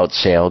blowout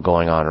sale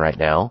going on right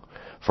now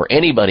for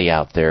anybody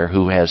out there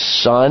who has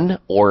sun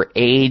or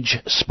age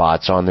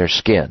spots on their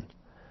skin.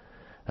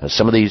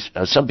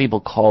 Some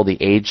people call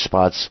the age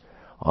spots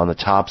on the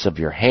tops of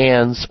your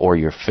hands or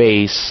your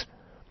face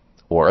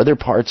or other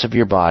parts of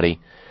your body,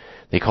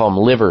 they call them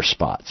liver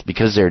spots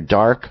because they're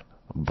dark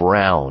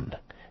brown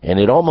and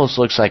it almost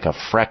looks like a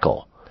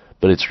freckle.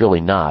 But it's really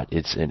not.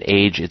 It's an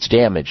age, it's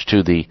damage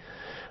to the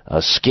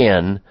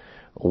skin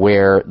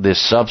where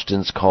this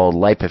substance called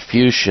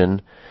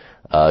lipofuscin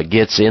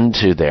gets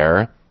into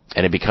there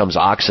and it becomes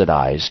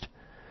oxidized.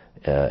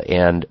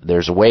 And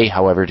there's a way,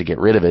 however, to get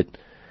rid of it,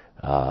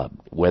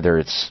 whether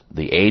it's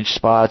the age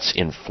spots,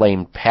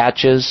 inflamed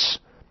patches,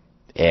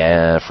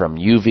 from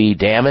UV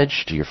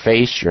damage to your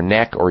face, your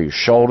neck, or your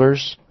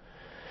shoulders.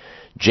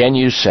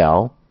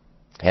 Genucell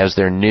has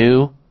their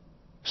new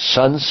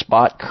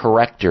sunspot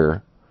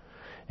corrector,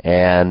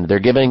 and they're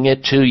giving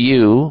it to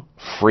you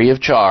free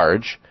of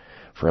charge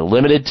for a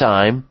limited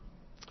time,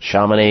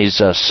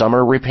 Chamonix's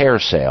summer repair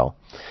sale.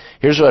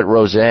 Here's what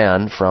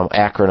Roseanne from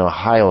Akron,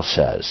 Ohio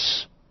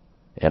says,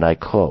 and I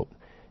quote,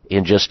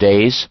 "In just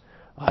days,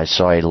 I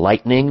saw a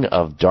lightening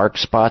of dark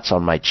spots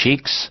on my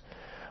cheeks.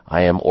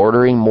 I am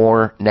ordering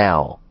more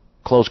now."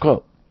 Close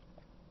quote.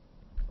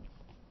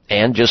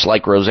 And just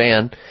like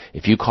Roseanne,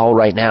 if you call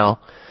right now,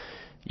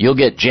 you'll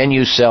get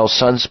Genucell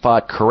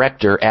Sunspot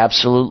Corrector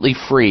absolutely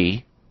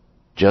free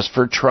just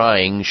for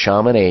trying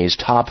Chamonix's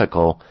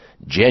topical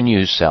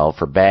Genucell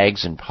for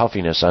bags and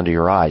puffiness under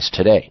your eyes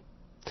today.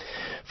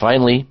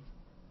 Finally,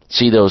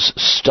 see those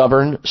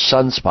stubborn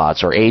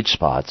sunspots or age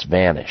spots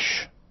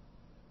vanish.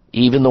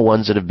 Even the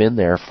ones that have been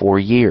there for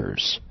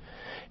years.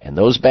 And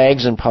those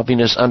bags and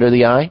puffiness under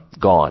the eye,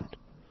 gone.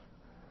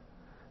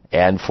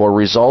 And for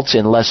results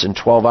in less than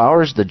 12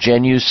 hours, the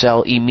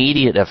Genucell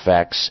Immediate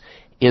Effects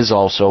is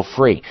also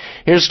free.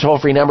 Here's a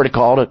toll-free number to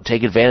call to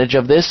take advantage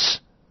of this.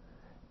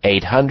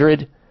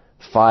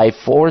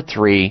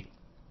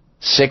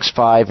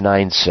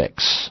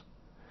 800-543-6596.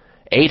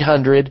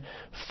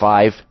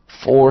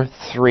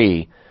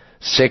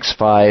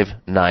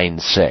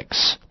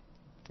 800-543-6596.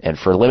 And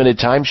for a limited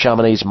time,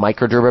 Chamonix's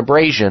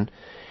Microdermabrasion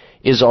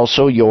is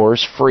also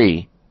yours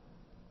free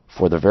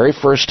for the very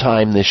first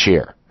time this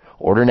year.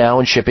 Order now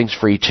and shipping's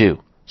free too.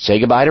 Say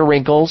goodbye to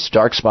wrinkles,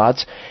 dark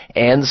spots,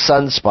 and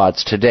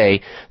sunspots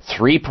today.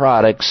 3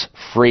 products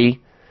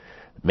free.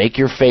 Make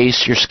your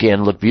face, your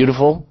skin look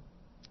beautiful.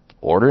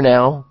 Order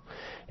now.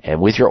 And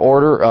with your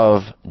order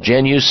of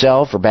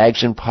Genucell for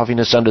bags and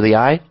puffiness under the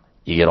eye,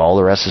 you get all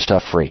the rest of the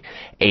stuff free.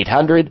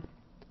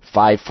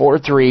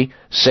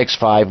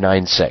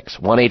 800-543-6596.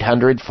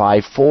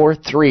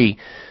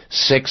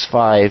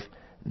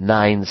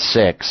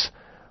 1-800-543-6596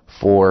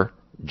 for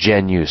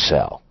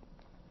Genucell.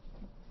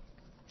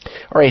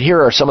 All right,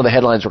 here are some of the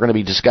headlines we're going to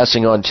be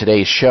discussing on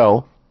today's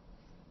show.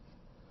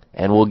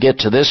 And we'll get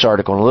to this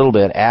article in a little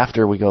bit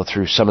after we go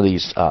through some of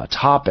these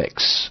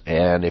topics.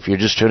 And if you're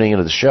just tuning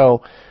into the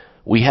show,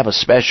 we have a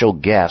special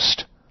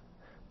guest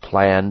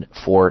planned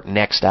for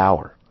next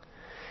hour.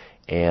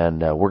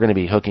 And we're going to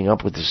be hooking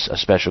up with a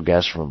special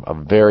guest from a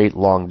very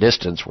long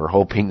distance. We're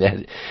hoping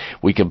that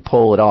we can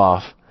pull it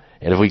off.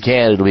 And if we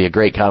can, it'll be a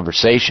great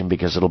conversation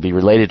because it'll be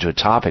related to a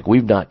topic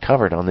we've not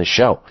covered on this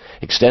show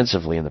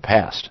extensively in the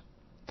past.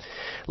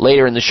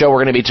 Later in the show,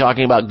 we're going to be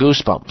talking about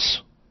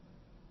goosebumps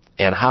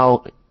and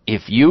how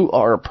if you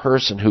are a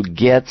person who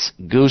gets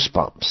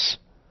goosebumps,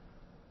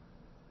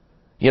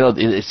 you know,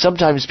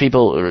 sometimes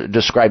people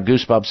describe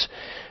goosebumps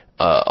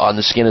on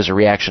the skin as a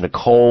reaction to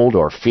cold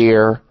or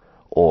fear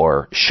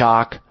or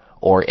shock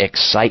or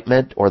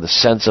excitement or the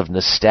sense of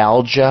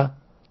nostalgia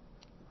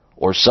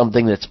or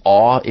something that's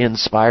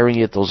awe-inspiring,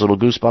 you get those little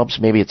goosebumps.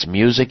 Maybe it's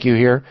music you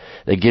hear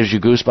that gives you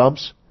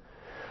goosebumps.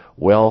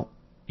 Well,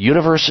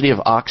 University of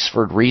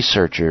Oxford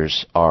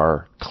researchers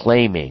are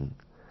claiming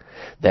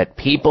that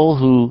people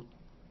who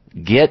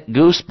get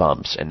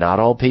goosebumps, and not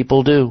all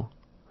people do,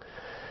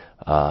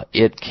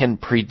 it can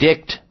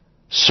predict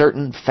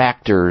certain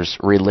factors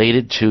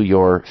related to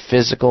your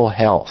physical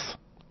health.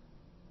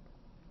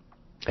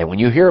 And when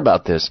you hear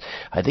about this,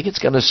 I think it's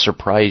going to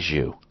surprise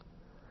you,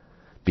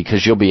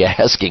 because you'll be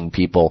asking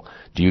people,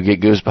 do you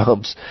get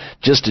goosebumps?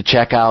 Just to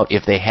check out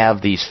if they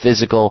have these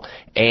physical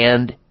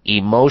and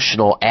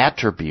emotional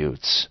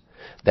attributes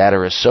that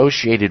are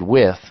associated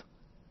with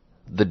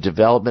the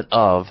development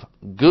of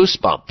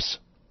goosebumps.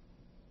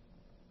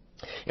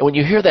 And when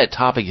you hear that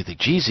topic, you think,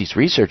 geez, these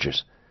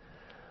researchers,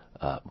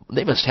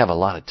 they must have a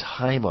lot of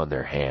time on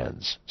their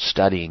hands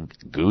studying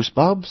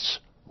goosebumps?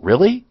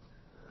 Really?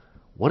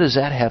 What does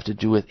that have to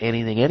do with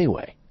anything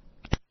anyway?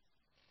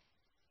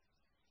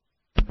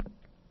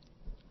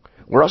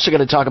 We're also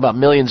going to talk about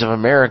millions of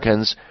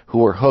Americans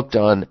who are hooked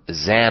on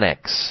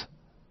Xanax.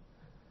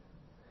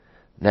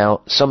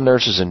 Now, some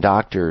nurses and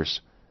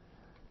doctors,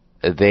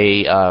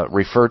 they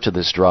refer to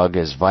this drug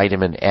as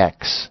vitamin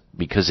X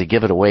because they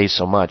give it away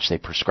so much, they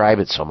prescribe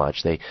it so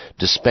much, they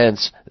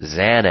dispense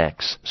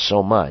Xanax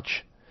so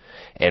much,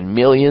 and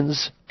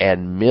millions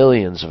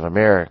of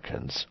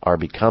Americans are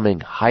becoming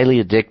highly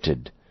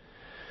addicted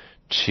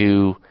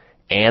to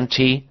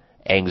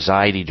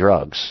anti-anxiety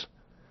drugs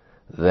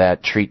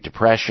that treat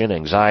depression,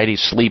 anxiety,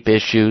 sleep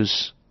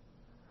issues.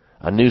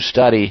 A new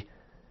study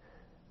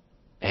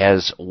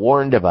has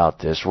warned about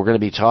this. We're going to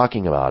be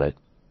talking about it.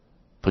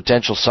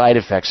 Potential side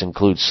effects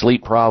include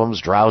sleep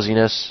problems,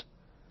 drowsiness,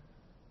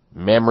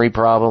 memory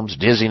problems,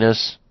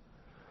 dizziness,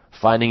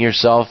 finding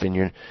yourself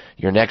in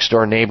your next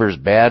door neighbor's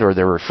bed or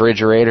their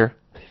refrigerator,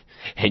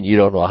 and you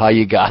don't know how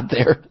you got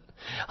there.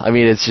 I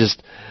mean, it's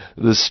just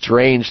the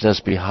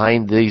strangeness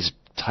behind these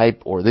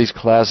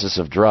classes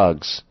of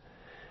drugs,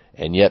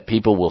 and yet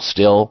people will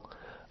still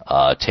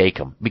take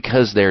them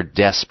because they're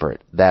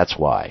desperate. That's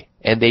why.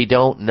 And they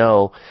don't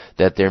know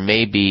that there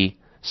may be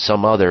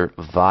some other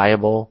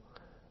viable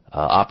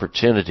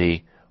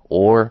opportunity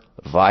or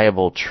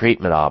viable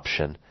treatment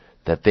option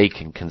that they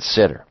can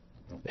consider.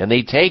 And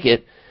they take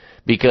it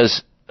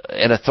because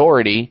an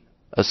authority,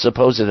 a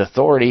supposed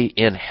authority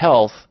in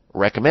health,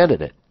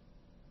 recommended it.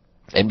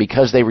 And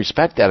because they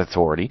respect that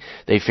authority,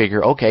 they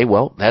figure, okay,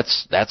 well,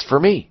 that's for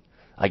me.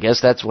 I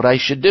guess that's what I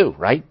should do,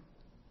 right?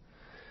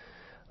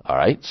 All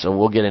right, so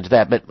we'll get into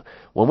that. But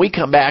when we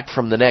come back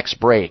from the next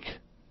break,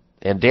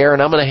 and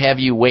Darren, I'm going to have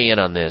you weigh in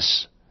on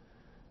this.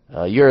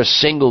 You're a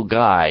single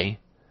guy,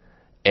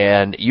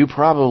 and you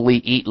probably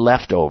eat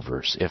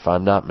leftovers, if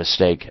I'm not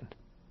mistaken.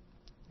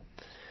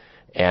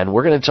 And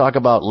we're going to talk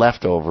about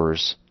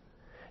leftovers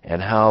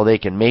and how they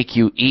can make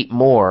you eat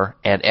more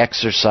and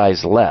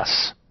exercise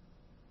less.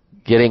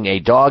 Getting a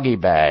doggy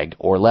bag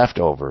or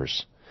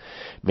leftovers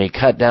may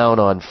cut down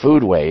on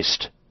food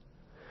waste,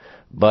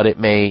 but it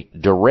may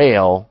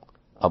derail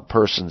a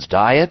person's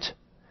diet,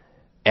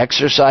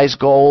 exercise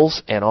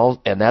goals,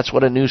 and that's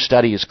what a new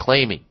study is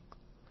claiming.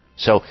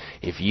 So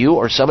if you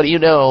or somebody you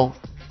know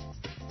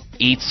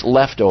eats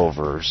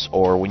leftovers,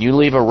 or when you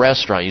leave a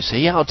restaurant, you say,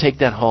 yeah, I'll take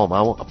that home.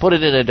 I'll put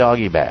it in a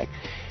doggy bag.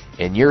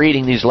 And you're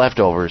eating these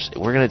leftovers,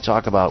 we're going to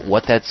talk about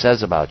what that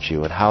says about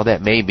you and how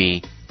that may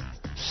be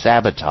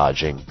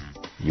sabotaging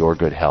your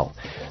good health.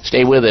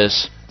 Stay with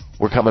us.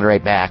 We're coming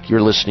right back.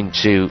 You're listening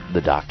to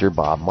The Dr.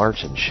 Bob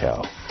Martin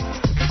Show.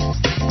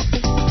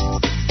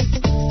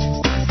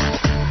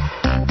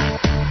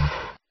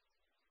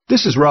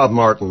 This is Rob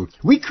Martin.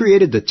 We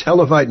created the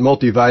Televite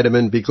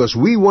multivitamin because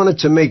we wanted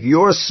to make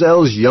your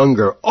cells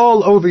younger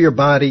all over your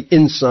body,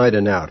 inside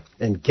and out.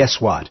 And guess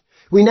what?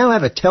 We now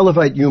have a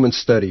Televite human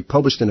study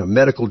published in a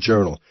medical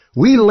journal.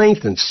 We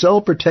lengthened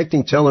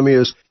cell-protecting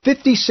telomeres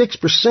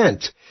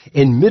 56%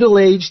 in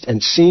middle-aged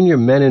and senior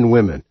men and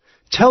women.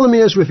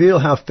 Telomeres reveal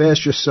how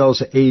fast your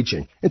cells are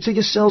aging until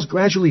your cells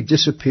gradually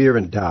disappear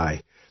and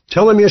die.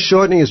 Telomere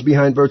shortening is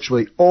behind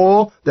virtually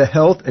all the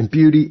health and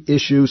beauty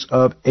issues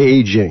of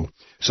aging.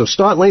 So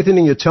start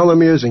lengthening your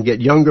telomeres and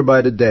get younger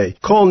by the day.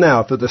 Call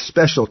now for the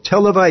special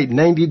Televite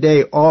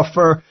 90-day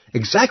offer,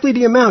 exactly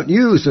the amount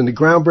used in the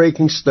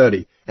groundbreaking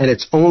study, and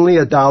it's only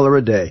 $1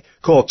 a day.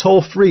 Call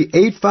toll-free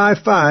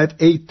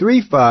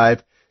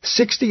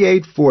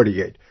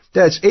 855-835-6848.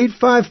 That's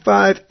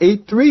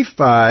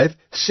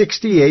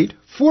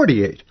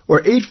 855-835-6848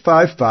 or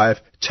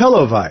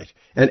 855-TELEVITE.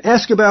 And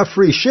ask about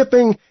free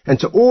shipping, and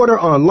to order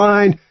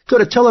online, go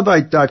to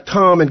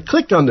televite.com and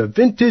click on the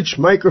vintage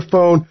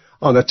microphone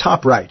on the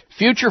top right.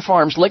 Future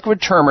Farms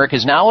liquid turmeric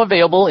is now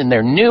available in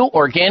their new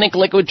organic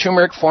liquid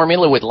turmeric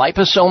formula with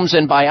liposomes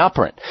and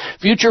BioPerine.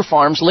 Future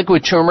Farms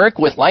liquid turmeric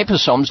with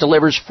liposomes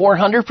delivers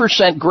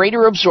 400%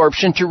 greater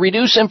absorption to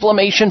reduce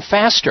inflammation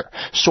faster.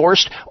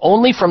 Sourced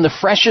only from the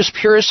freshest,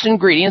 purest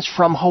ingredients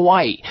from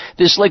Hawaii.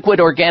 This liquid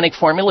organic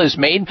formula is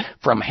made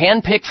from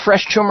hand-picked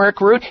fresh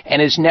turmeric root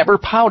and is never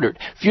powdered.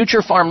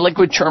 Future Farm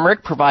liquid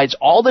turmeric provides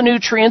all the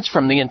nutrients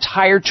from the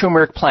entire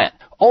turmeric plant.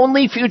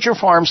 Only Future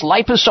Farms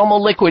liposomal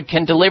liquid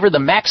can deliver the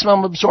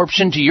maximum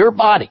absorption to your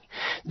body.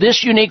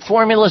 This unique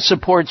formula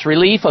supports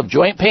relief of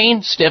joint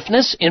pain,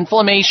 stiffness,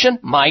 inflammation,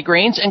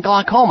 migraines, and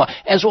glaucoma,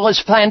 as well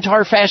as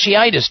plantar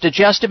fasciitis,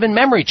 digestive and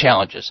memory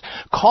challenges.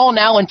 Call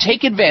now and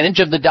take advantage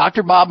of the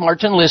Dr. Bob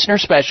Martin listener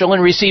special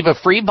and receive a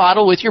free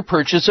bottle with your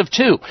purchase of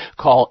 2.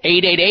 Call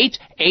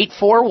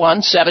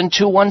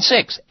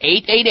 888-841-7216.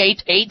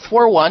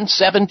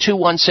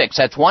 888-841-7216.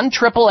 That's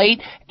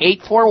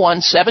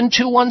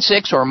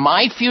 1-888-841-7216 or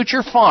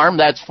MyFutureFarm,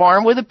 that's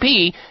farm with a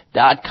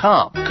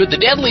P.com. Could the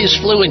deadliest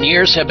flu in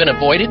years have been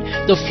avoided?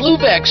 The flu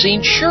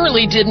vaccine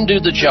surely didn't do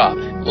the job.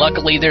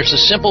 Luckily, there's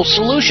a simple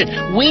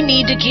solution. We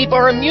need to keep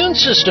our immune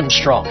system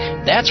strong.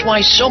 That's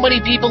why so many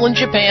people in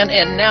Japan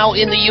and now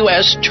in the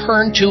U.S.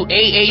 turn to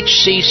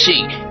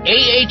AHCC.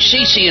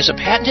 AHCC is a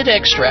patented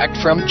extract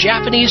from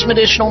Japanese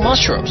medicinal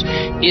mushrooms.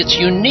 It's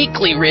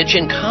uniquely rich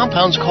in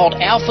compounds called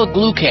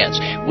alpha-glucans,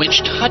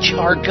 which touch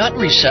our gut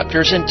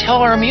receptors and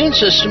tell our immune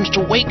systems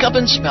to wake up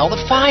and smell the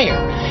fire.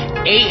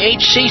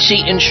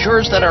 AHCC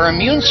ensures that our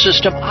immune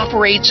system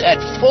operates at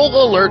full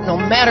alert no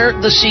matter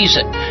the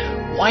season.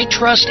 Why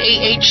trust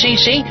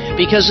AHCC?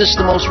 Because it's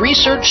the most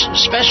researched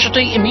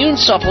specialty immune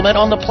supplement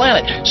on the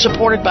planet,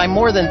 supported by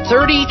more than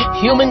 30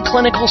 human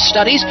clinical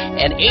studies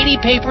and 80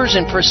 papers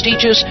in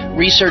prestigious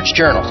research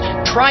journals.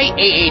 Try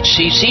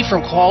AHCC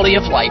from Quality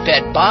of Life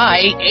at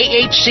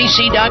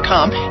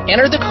buyahcc.com.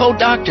 Enter the code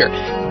DOCTOR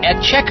at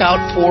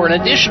checkout for an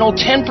additional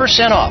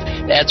 10% off.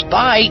 That's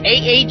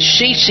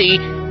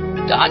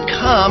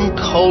buyahcc.com,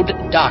 code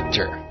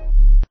DOCTOR.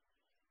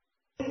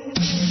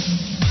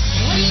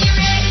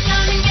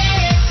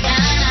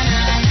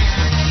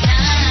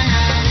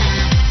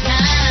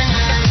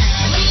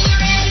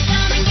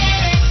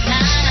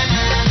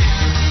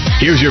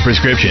 Here's your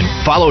prescription.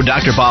 Follow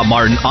Dr. Bob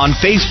Martin on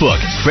Facebook.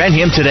 Friend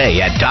him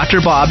today at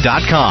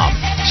drbob.com.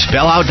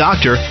 Spell out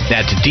doctor,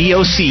 that's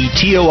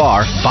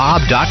DOCTOR,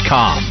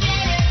 bob.com.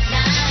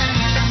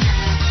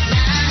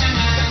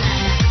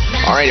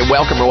 All right, and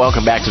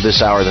welcome back to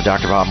this hour of the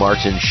Dr. Bob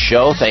Martin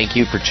Show. Thank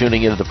you for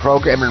tuning into the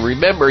program. And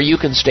remember, you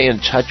can stay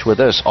in touch with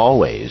us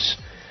always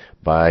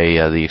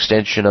by the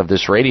extension of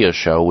this radio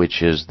show,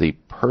 which is the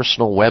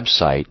personal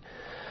website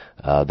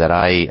that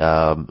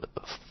I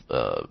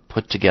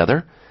put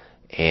together.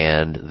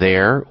 And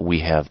there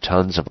we have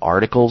tons of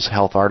articles,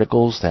 health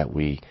articles that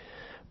we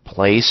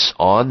place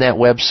on that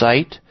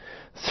website.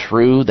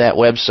 Through that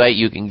website,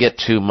 you can get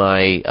to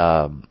my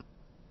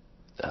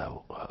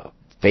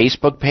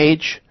Facebook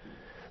page.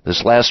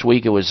 This last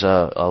week it was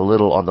a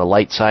little on the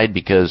light side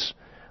because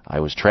I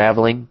was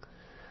traveling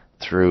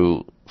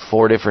through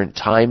 4 different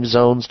time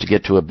zones to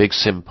get to a big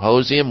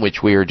symposium,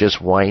 which we are just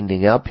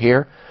winding up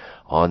here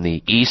on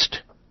the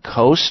East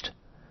Coast.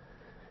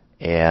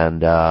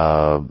 And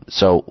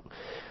so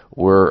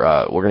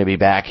we're going to be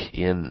back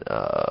in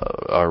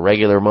our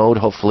regular mode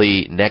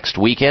hopefully next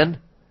weekend.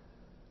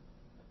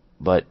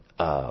 But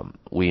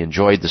we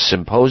enjoyed the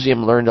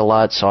symposium, learned a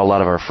lot, saw a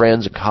lot of our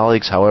friends and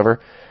colleagues. However,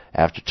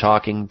 after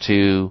talking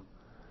to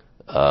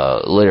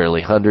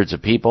literally hundreds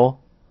of people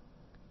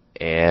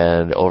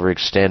and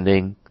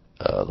overextending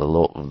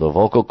the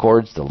vocal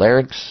cords, the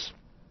larynx,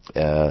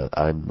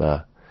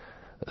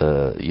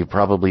 you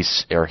probably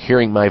are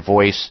hearing my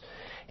voice.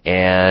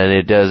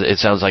 And it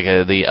sounds like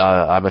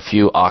I'm a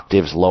few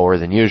octaves lower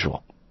than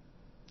usual.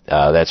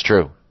 That's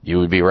true. You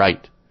would be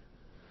right.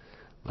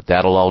 But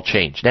that'll all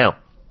change. Now,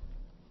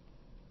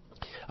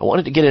 I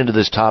wanted to get into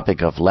this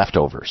topic of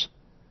leftovers.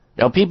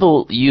 Now,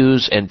 people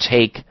use and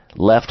take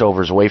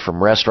leftovers away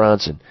from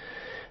restaurants and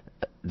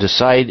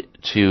decide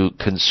to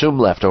consume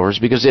leftovers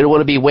because they don't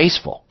want to be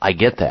wasteful. I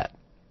get that.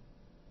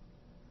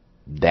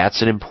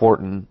 That's an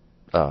important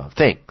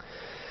thing.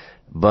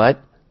 But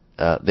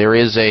there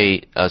is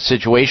a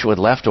situation with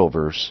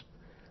leftovers,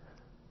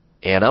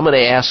 and I'm going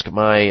to ask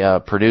my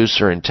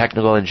producer and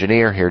technical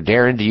engineer here,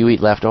 Darren, do you eat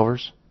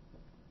leftovers?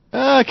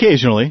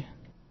 Occasionally.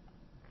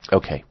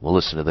 Okay, well,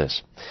 listen to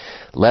this.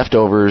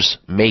 Leftovers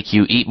make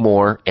you eat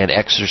more and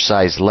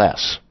exercise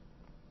less.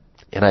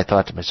 And I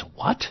thought to myself,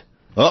 what?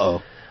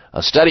 Uh-oh.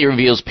 A study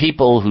reveals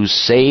people who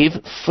save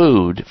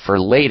food for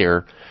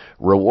later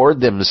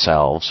reward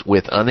themselves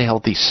with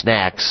unhealthy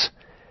snacks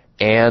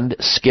and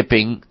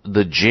skipping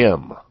the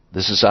gym.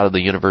 This is out of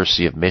the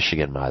University of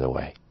Michigan, by the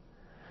way.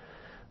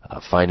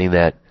 Finding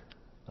that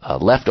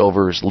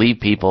leftovers leave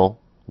people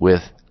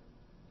with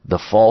the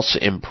false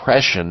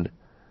impression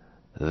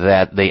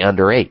that they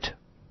underate.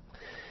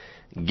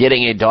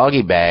 Getting a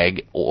doggy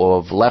bag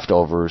of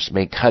leftovers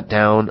may cut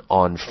down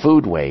on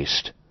food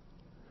waste,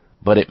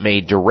 but it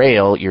may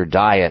derail your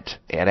diet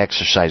and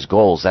exercise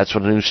goals. That's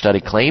what a new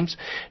study claims.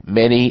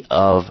 Many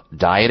of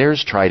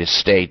dieters try to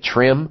stay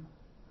trim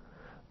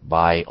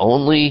by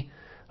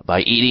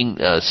eating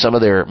some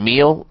of their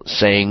meal,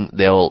 saying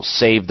they'll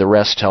save the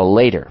rest till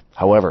later.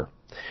 However,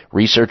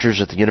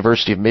 researchers at the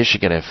University of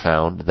Michigan have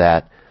found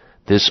that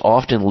this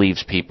often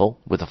leaves people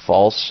with a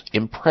false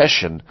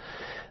impression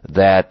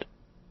that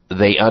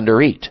they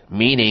undereat,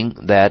 meaning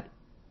that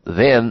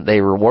then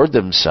they reward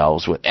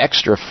themselves with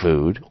extra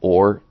food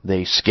or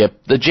they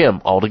skip the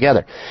gym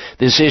altogether.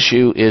 This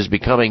issue is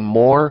becoming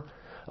more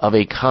of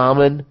a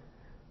common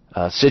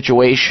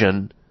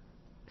situation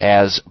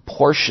as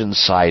portion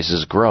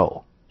sizes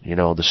grow. You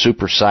know, the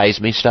super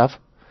size me stuff.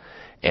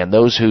 And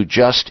those who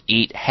just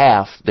eat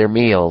half their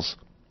meals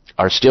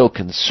are still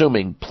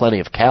consuming plenty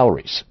of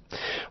calories.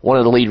 One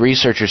of the lead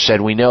researchers said,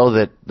 we know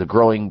that the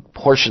growing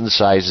portion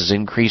sizes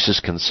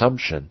increases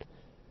consumption,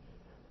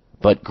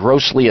 but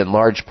grossly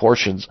enlarged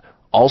portions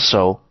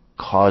also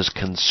cause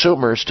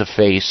consumers to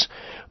face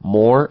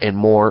more and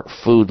more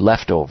food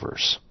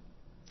leftovers.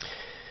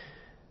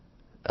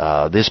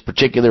 This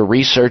particular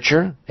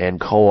researcher and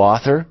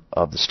co-author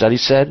of the study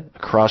said,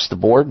 across the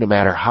board, no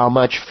matter how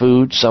much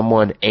food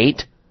someone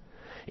ate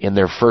in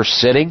their first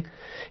sitting,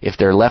 if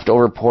their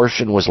leftover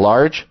portion was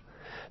large,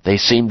 they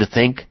seemed to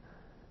think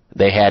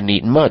they hadn't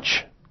eaten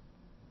much.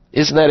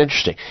 Isn't that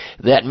interesting?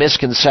 That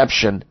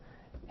misconception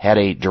had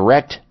a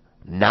direct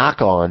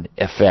knock-on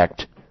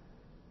effect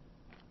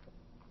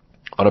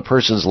on a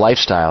person's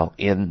lifestyle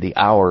in the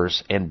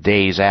hours and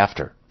days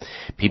after.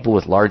 People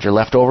with larger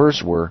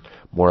leftovers were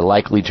more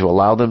likely to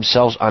allow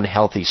themselves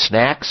unhealthy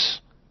snacks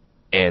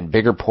and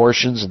bigger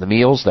portions in the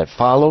meals that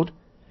followed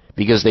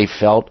because they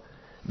felt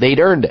they'd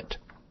earned it.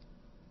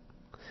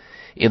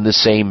 In the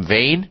same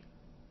vein,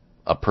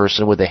 a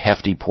person with a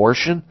hefty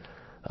portion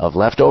of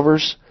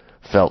leftovers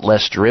felt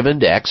less driven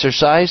to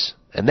exercise,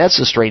 and that's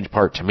the strange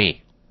part to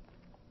me.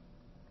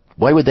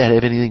 Why would that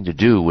have anything to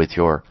do with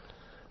your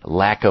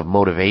lack of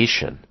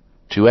motivation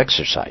to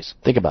exercise?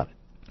 Think about it.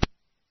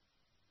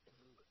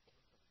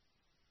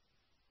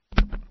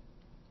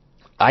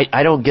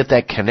 I don't get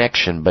that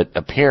connection, but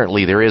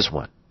apparently there is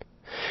one.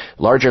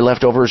 Larger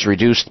leftovers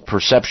reduce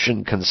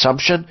perception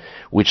consumption,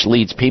 which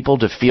leads people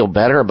to feel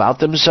better about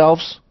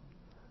themselves,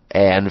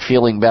 and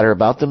feeling better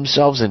about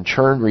themselves in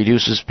turn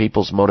reduces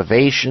people's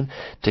motivation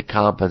to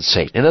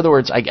compensate. In other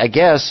words, I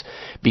guess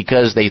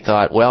because they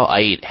thought, well,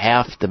 I ate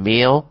half the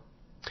meal,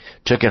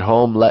 took it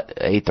home,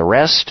 ate the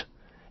rest,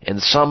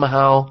 and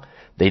somehow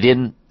they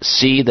didn't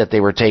see that they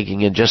were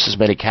taking in just as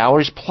many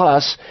calories,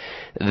 plus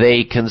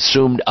they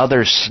consumed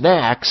other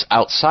snacks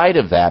outside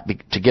of that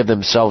to give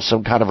themselves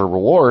some kind of a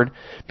reward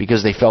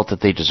because they felt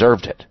that they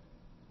deserved it.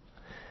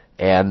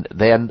 And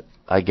then,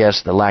 I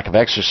guess, the lack of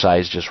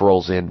exercise just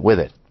rolls in with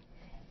it.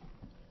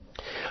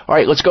 All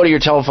right, let's go to your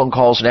telephone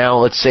calls now.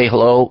 Let's say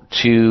hello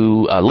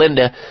to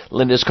Linda.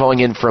 Linda's calling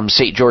in from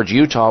St. George,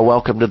 Utah.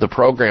 Welcome to the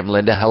program,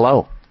 Linda.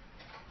 Hello.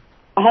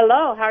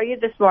 Hello. How are you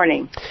this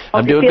morning?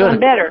 I'm doing feeling good.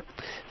 Better.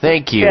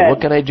 Thank you. Good.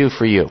 What can I do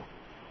for you?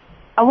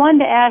 I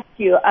wanted to ask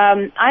you,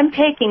 I'm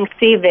taking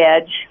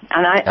C-Veg,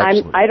 and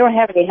I don't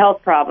have any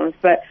health problems,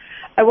 but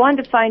I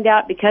wanted to find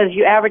out because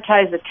you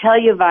advertise the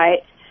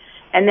Telluvite,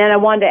 and then I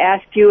wanted to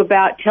ask you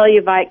about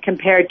Telluvite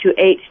compared to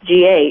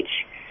HGH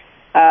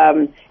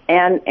and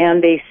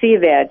the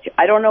C-Veg.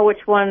 I don't know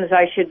which ones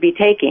I should be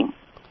taking.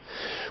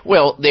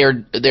 Well,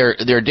 they're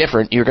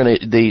different.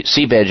 The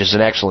C-Veg is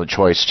an excellent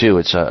choice too.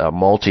 It's a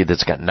multi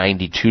that's got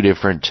 92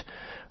 different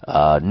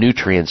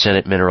nutrients in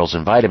it, minerals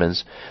and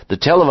vitamins. The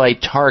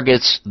Telluvite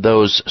targets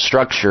those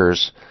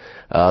structures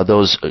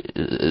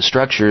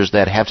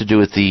that have to do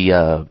with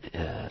the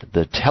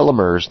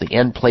telomeres, the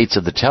end plates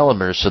of the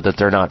telomeres, so that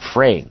they're not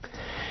fraying.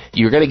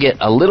 You're going to get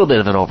a little bit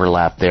of an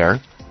overlap there,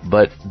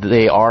 but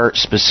they are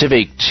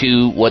specific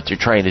to what they're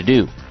trying to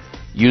do.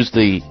 Use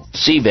the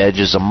C-Veg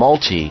as a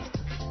multi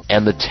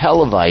and the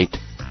Telluvite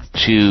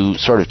to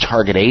sort of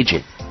target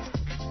aging.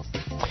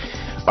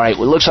 All right,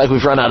 well, it looks like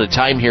we've run out of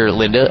time here,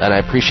 Linda, and I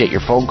appreciate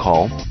your phone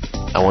call.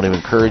 I want to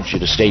encourage you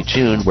to stay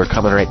tuned. We're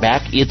coming right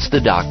back. It's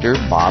the Dr.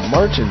 Bob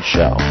Martin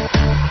Show.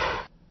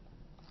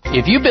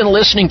 If you've been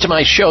listening to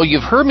my show,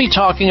 you've heard me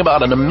talking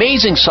about an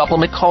amazing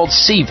supplement called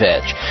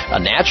C-Veg, a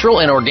natural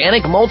and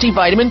organic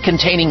multivitamin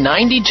containing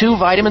 92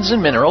 vitamins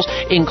and minerals,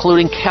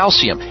 including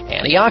calcium,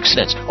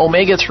 antioxidants,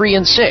 omega-3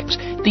 and 6.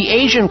 The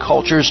Asian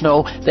cultures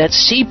know that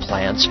sea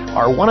plants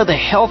are one of the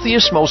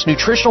healthiest, most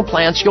nutritional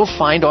plants you'll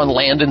find on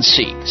land and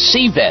sea.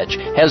 C-Veg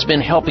has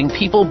been helping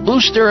people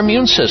boost their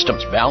immune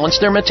systems, balance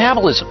their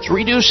metabolisms,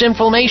 reduce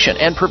inflammation,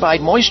 and provide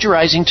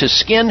moisturizing to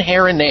skin,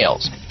 hair, and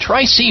nails.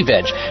 Try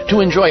C-Veg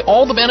to enjoy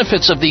all the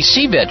benefits of these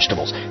sea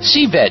vegetables.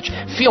 C-Veg,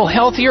 feel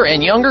healthier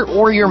and younger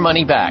or your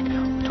money back.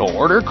 To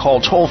order,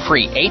 call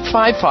toll-free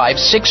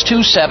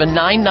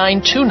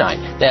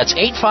 855-627-9929. That's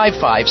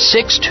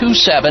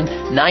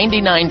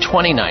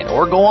 855-627-9929.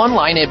 Or go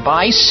online at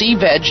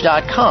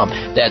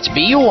buycveg.com. That's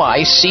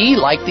B-U-I-C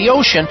like the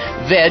ocean,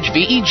 veg,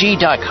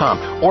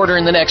 V-E-G.com. Order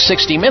in the next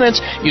 60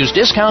 minutes. Use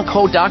discount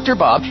code Dr.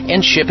 Bob,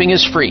 and shipping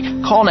is free.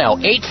 Call now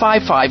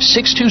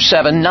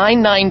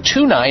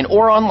 855-627-9929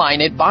 or online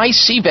at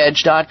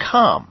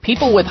buycveg.com.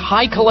 People with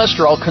high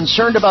cholesterol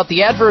concerned about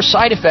the adverse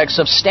side effects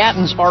of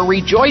statins are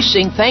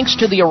rejoicing thanks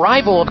to the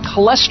arrival of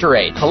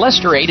Cholesterate.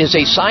 Cholesterate is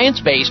a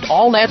science-based,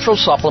 all-natural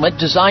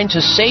supplement designed to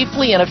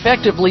safely and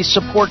effectively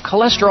support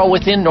cholesterol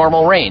within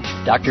normal range.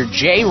 Dr.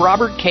 J.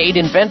 Robert Cade,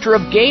 inventor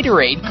of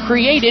Gatorade,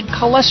 created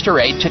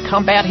Cholesterate to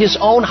combat his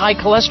own high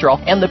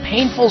cholesterol and the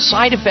painful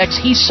side effects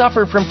he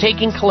suffered from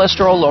taking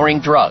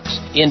cholesterol-lowering drugs.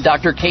 In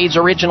Dr. Cade's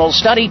original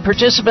study,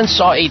 participants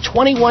saw a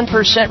 21%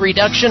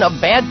 reduction of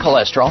bad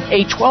cholesterol,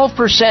 a 12%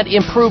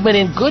 improvement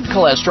in good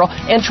cholesterol,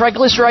 and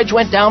triglycerides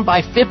went down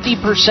by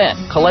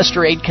 50%.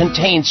 Cholesterate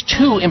contains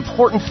 2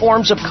 important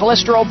forms of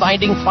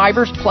cholesterol-binding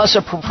fibers plus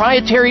a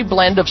proprietary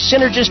blend of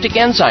synergistic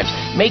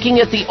enzymes, making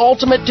it the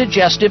ultimate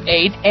digestive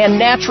aid and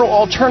natural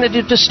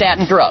alternative to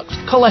statin drugs.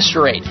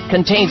 Cholesterate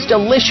contains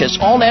delicious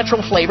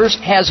all-natural flavors,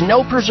 has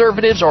no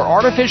preservatives or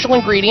artificial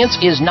ingredients,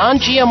 is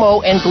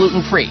non-GMO and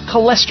gluten-free.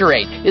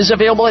 Cholesterate is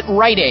available at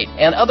Rite Aid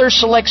and other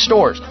select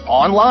stores,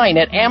 online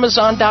at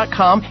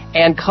Amazon.com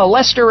and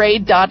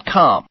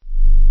Cholesterate.com.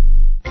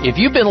 If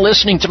you've been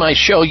listening to my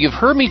show, you've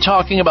heard me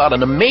talking about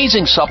an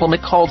amazing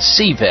supplement called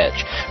C-Veg,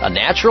 a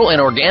natural and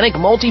organic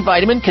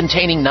multivitamin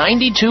containing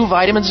 92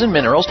 vitamins and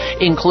minerals,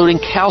 including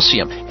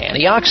calcium,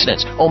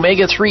 antioxidants,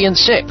 omega-3 and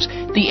 6.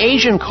 The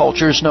Asian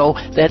cultures know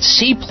that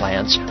sea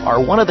plants are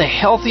one of the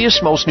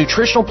healthiest, most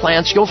nutritional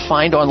plants you'll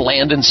find on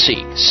land and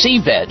sea.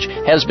 C-Veg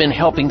has been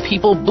helping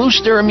people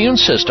boost their immune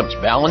systems,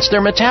 balance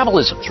their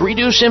metabolisms,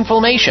 reduce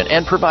inflammation,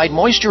 and provide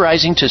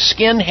moisturizing to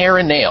skin, hair,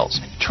 and nails.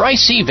 Try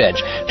C-Veg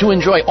to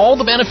enjoy all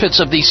the benefits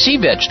of these sea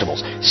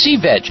vegetables.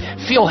 C-Veg,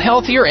 feel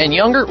healthier and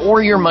younger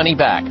or your money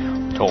back.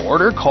 To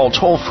order, call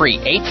toll-free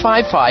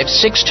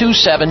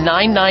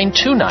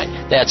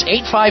 855-627-9929. That's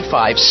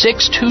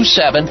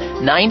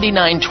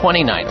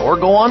 855-627-9929. Or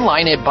go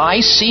online at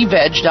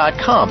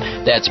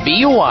buycveg.com. That's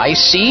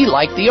B-U-I-C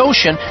like the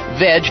ocean,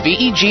 veg,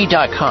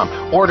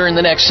 V-E-G.com. Order in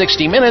the next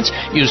 60 minutes.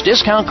 Use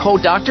discount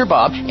code Dr.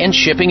 Bob, and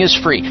shipping is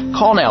free.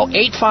 Call now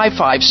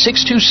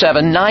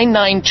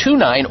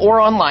 855-627-9929 or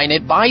online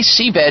at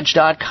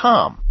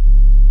buycveg.com.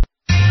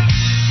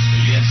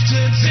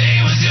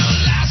 Yesterday was your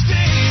last day.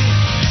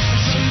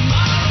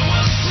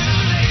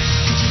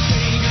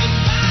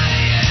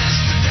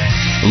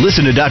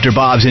 Listen to Dr.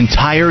 Bob's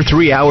entire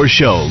 3-hour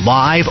show,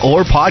 live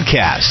or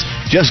podcast.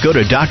 Just go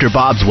to Dr.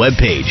 Bob's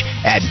webpage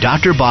at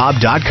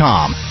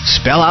drbob.com.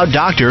 Spell out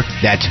doctor,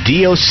 that's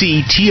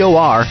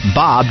D-O-C-T-O-R,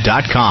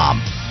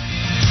 bob.com.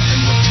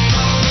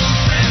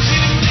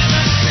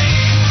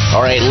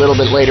 All right, a little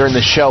bit later in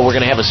the show, we're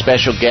going to have a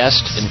special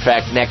guest. In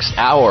fact, next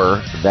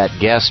hour, that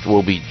guest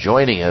will be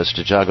joining us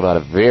to talk about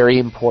a very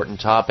important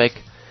topic,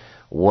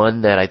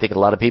 one that I think a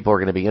lot of people are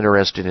going to be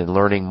interested in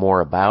learning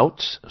more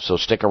about. So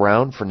stick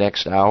around for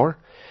next hour,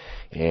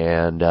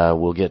 and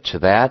we'll get to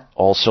that.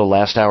 Also,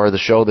 last hour of the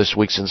show, this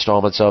week's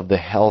installments of the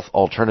Health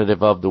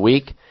Alternative of the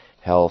Week,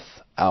 Health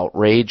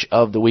Outrage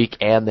of the Week,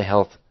 and the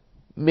Health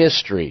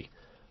Mystery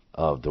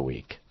of the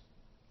Week.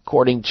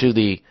 According to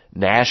the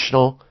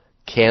National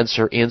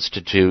Cancer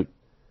Institute,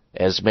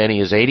 as many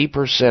as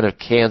 80% of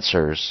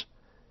cancers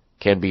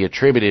can be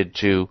attributed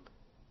to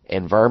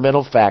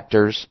environmental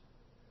factors,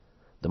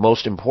 the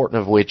most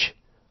important of which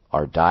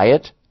are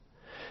diet,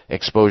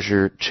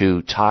 exposure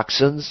to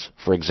toxins,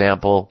 for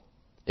example,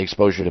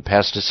 exposure to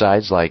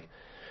pesticides like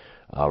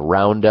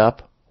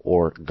Roundup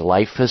or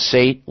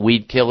glyphosate,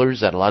 weed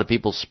killers that a lot of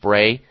people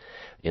spray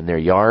in their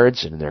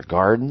yards and in their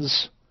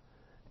gardens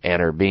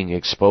and are being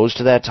exposed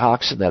to that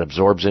toxin that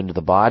absorbs into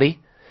the body.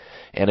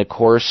 And, of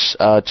course,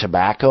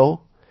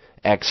 tobacco,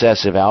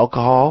 excessive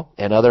alcohol,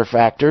 and other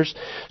factors.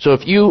 So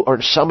if you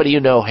or somebody you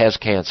know has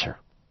cancer,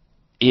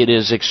 it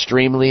is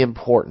extremely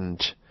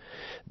important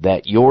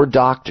that your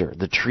doctor,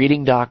 the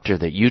treating doctor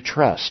that you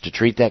trust to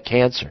treat that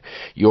cancer,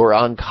 your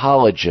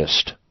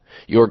oncologist,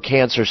 your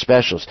cancer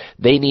specialist,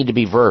 they need to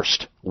be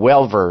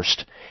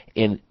well-versed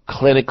in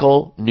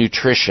clinical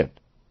nutrition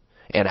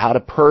and how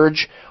to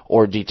purge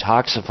or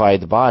detoxify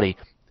the body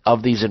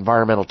of these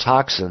environmental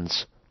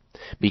toxins,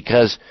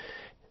 because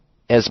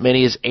as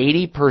many as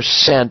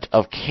 80%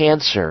 of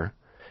cancer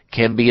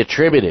can be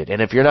attributed.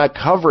 And if you're not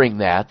covering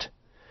that,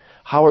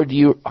 how are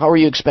you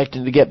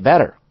expecting to get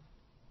better?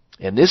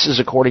 And this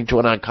is according to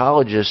an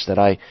oncologist that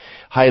I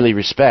highly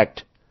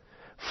respect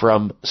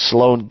from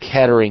Sloan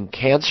Kettering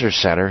Cancer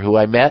Center, who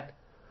I met,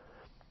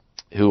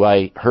 who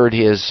I heard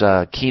his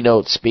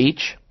keynote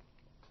speech.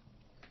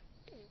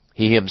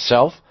 He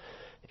himself,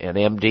 an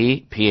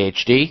MD,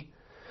 PhD.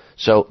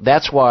 So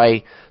that's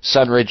why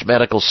Sunridge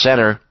Medical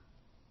Center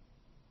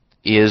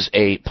is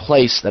a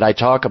place that I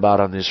talk about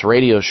on this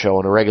radio show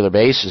on a regular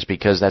basis,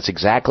 because that's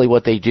exactly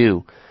what they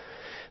do.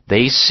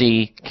 They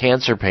see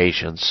cancer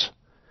patients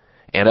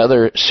and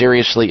other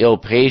seriously ill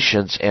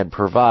patients and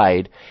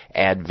provide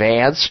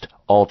advanced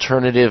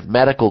alternative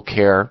medical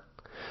care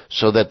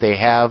so that they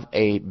have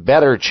a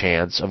better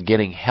chance of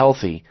getting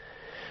healthy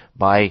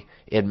by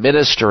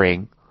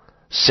administering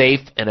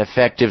safe and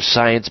effective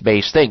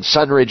science-based things.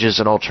 Sunridge is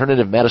an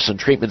alternative medicine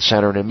treatment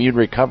center and immune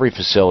recovery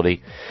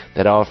facility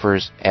that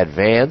offers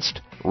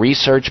advanced,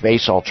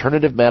 research-based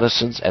alternative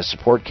medicines as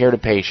support care to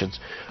patients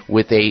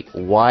with a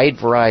wide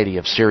variety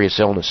of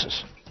serious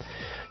illnesses.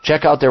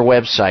 Check out their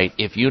website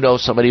if you know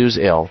somebody who's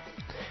ill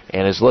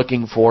and is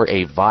looking for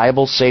a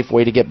viable, safe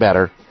way to get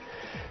better.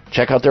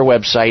 Check out their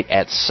website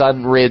at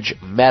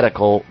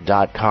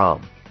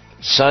sunridgemedical.com.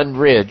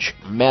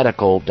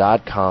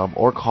 sunridgemedical.com,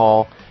 or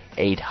call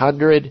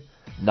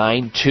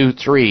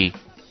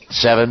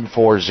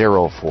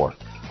 800-923-7404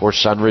 for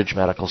Sunridge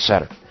Medical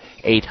Center.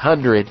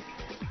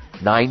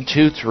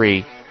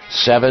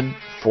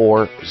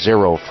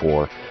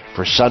 800-923-7404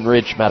 for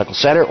Sunridge Medical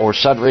Center, or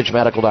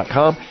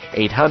sunridgemedical.com,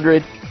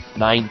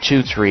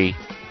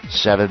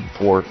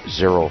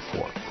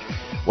 800-923-7404.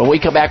 When we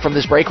come back from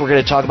this break, we're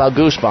going to talk about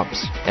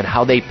goosebumps and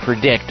how they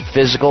predict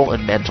physical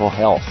and mental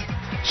health.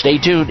 Stay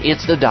tuned.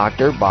 It's the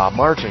Dr. Bob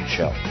Martin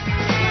Show.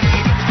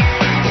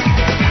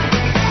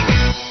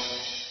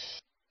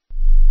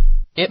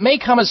 It may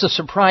come as a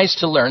surprise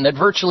to learn that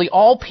virtually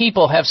all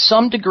people have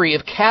some degree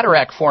of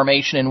cataract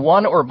formation in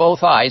one or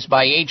both eyes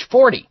by age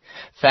 40.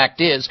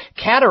 Fact is,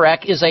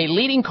 cataract is a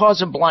leading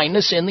cause of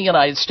blindness in the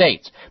United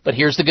States. But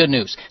here's the good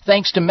news.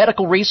 Thanks to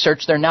medical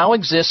research, there now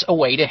exists a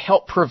way to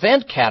help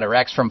prevent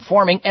cataracts from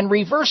forming and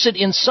reverse it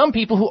in some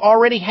people who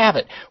already have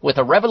it with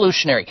a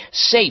revolutionary,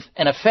 safe,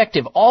 and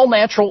effective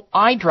all-natural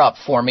eye drop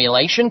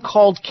formulation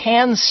called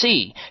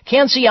Can-C.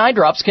 Can-C eye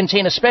drops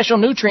contain a special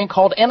nutrient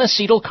called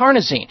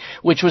N-acetylcarnosine,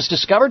 which was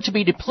discovered to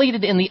be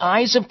depleted in the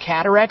eyes of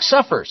cataract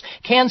sufferers.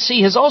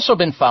 Can-C has also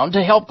been found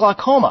to help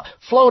glaucoma,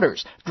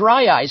 floaters,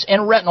 dry eyes,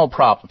 and retinal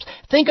problems.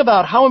 Think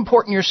about how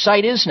important your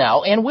sight is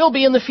now and will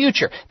be in the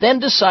future. Then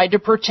decide to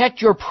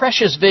protect your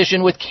precious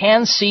vision with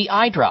Can-C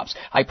eye drops.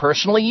 I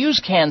personally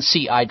use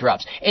Can-C eye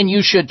drops, and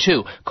you should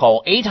too.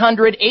 Call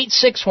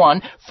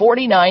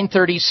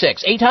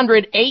 800-861-4936.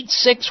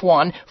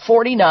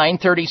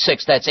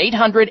 800-861-4936. That's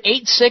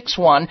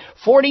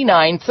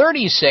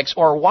 800-861-4936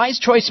 or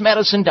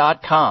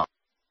wisechoicemedicine.com.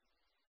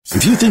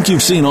 If you think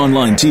you've seen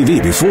online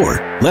TV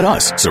before, let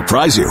us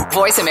surprise you.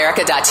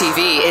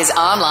 VoiceAmerica.tv is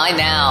online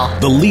now.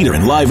 The leader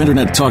in live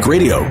Internet talk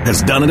radio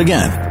has done it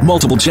again.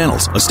 Multiple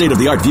channels, a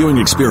state-of-the-art viewing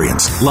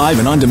experience, live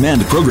and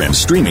on-demand programs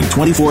streaming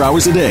 24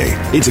 hours a day.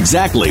 It's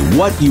exactly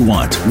what you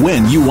want,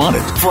 when you want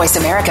it.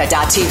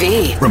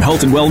 VoiceAmerica.tv. From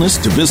health and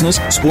wellness to business,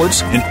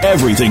 sports, and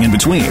everything in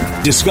between.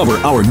 Discover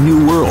our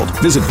new world.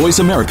 Visit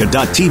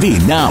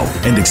VoiceAmerica.tv now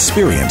and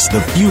experience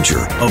the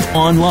future of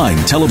online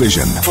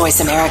television.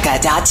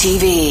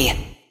 VoiceAmerica.tv.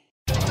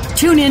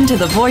 Tune in to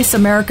the Voice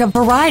America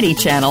Variety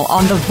channel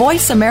on the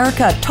Voice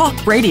America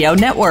Talk Radio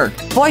Network.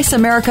 Voice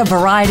America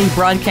Variety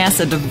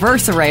broadcasts a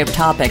diverse array of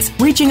topics,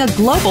 reaching a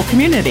global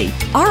community.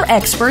 Our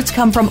experts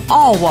come from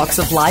all walks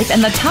of life,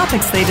 and the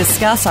topics they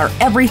discuss are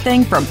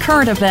everything from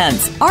current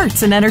events,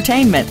 arts and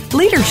entertainment,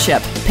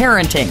 leadership,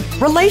 parenting,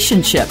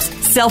 relationships,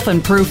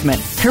 self-improvement,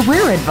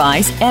 career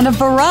advice, and a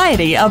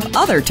variety of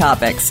other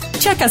topics.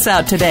 Check us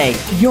out today.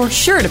 You're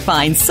sure to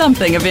find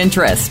something of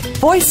interest.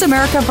 Voice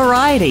America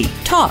Variety.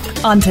 Talk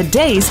on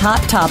today's hot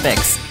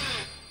topics.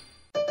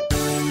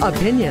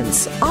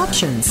 Opinions,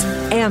 options,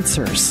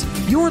 answers.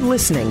 You're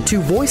listening to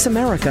Voice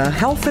America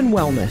Health and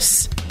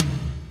Wellness.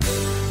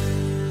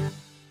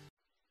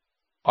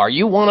 Are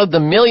you one of the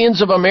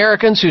millions of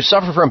Americans who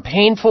suffer from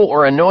painful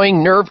or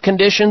annoying nerve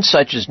conditions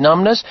such as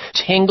numbness,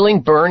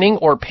 tingling, burning,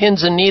 or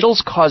pins and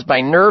needles caused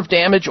by nerve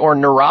damage or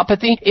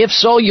neuropathy? If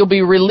so, you'll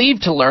be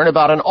relieved to learn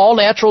about an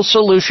all-natural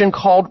solution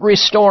called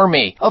Restore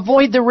Me.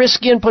 Avoid the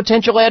risky and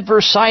potential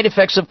adverse side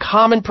effects of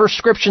common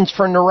prescriptions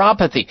for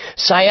neuropathy,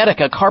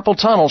 sciatica, carpal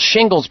tunnel,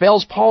 shingles,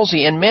 Bell's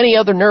palsy, and many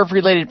other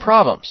nerve-related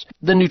problems.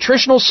 The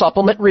nutritional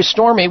supplement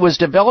Restore Me was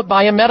developed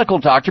by a medical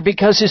doctor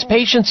because his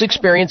patients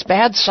experience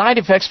bad side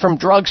effects from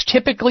drugs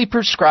typically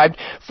prescribed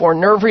for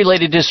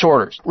nerve-related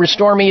disorders.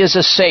 Restore Me is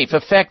a safe,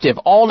 effective,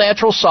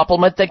 all-natural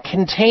supplement that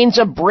contains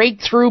a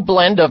breakthrough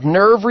blend of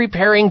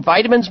nerve-repairing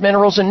vitamins,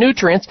 minerals, and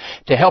nutrients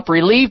to help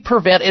relieve,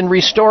 prevent, and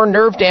restore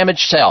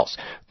nerve-damaged cells.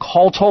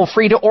 Call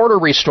toll-free to order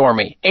Restore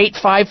Me,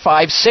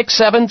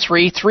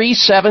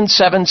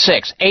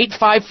 855-673-3776,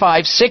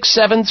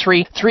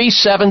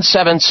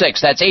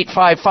 855-673-3776. That's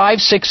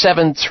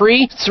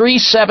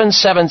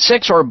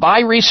 855-673-3776, or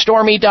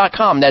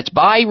buyrestoreme.com. That's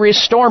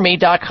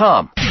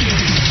buyrestoreme.com.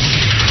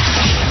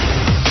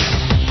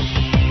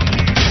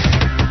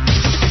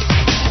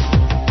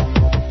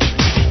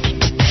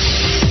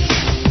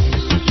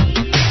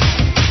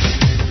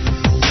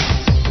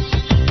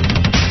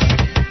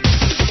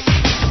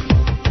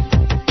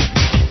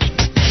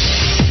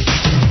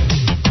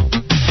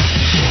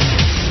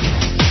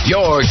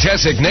 Your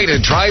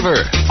designated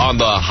driver on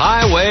the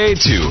highway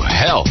to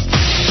health.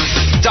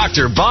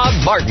 Dr. Bob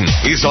Martin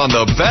is on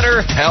the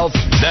Better Health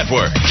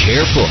Network.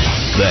 Careful.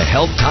 The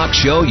health talk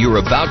show you're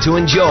about to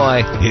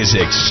enjoy is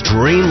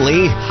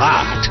extremely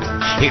hot.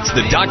 It's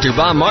the Dr.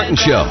 Bob Martin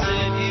Show.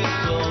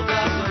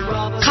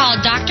 Call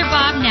Dr.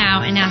 Bob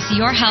now and ask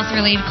your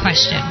health-related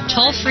question.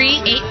 Toll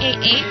free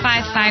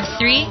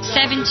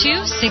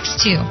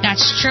 888-553-7262.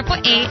 That's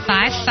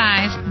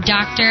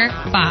 888-55-Dr.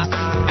 Bob.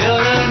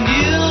 You're a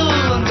new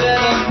and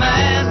better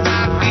man.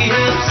 He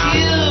helps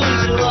you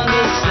to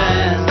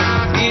understand.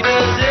 He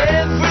does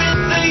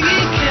everything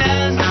he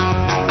can.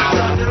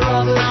 Dr.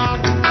 Robert.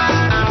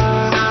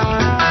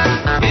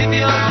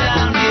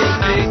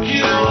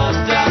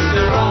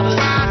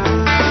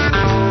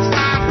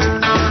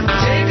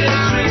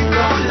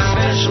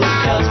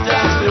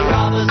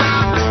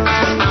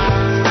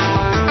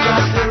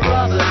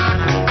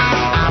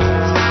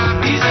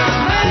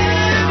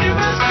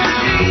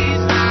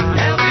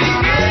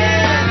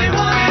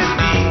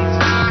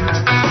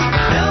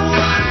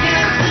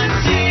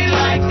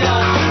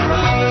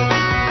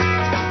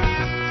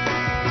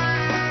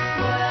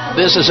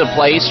 This is a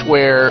place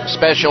where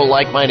special,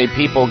 like-minded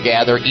people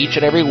gather each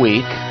and every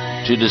week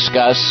to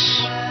discuss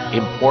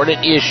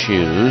important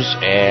issues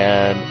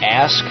and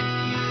ask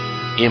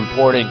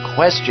important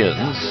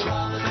questions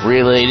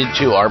related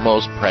to our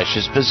most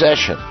precious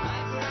possession.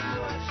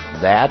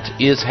 That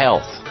is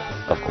health,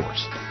 of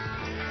course.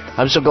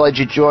 I'm so glad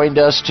you joined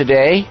us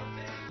today.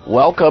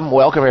 Welcome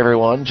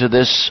everyone to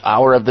this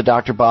hour of the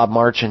Dr. Bob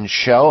Martin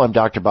Show. I'm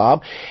Dr.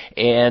 Bob,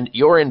 and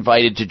you're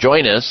invited to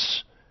join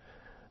us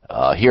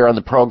here on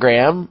the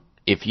program.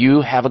 If you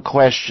have a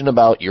question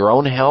about your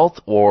own health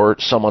or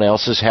someone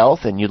else's health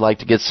and you'd like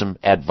to get some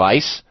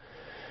advice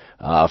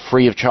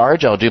free of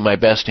charge, I'll do my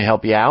best to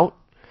help you out.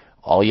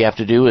 All you have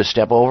to do is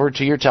step over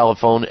to your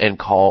telephone and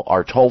call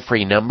our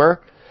toll-free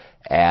number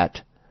at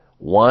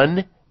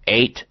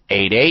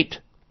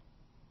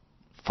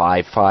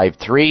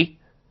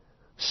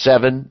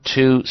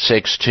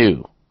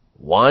 1-888-553-7262.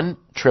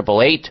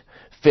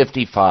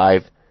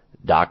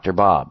 1-888-55-Dr.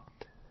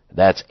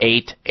 That's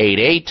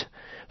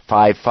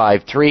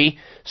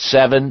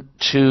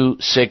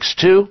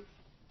 888-553-7262.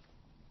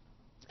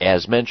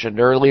 As mentioned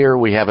earlier,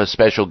 we have a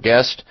special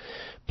guest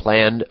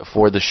planned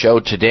for the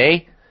show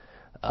today.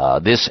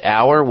 This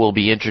hour, we'll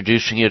be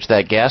introducing you to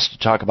that guest to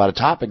talk about a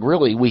topic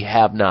really we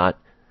have not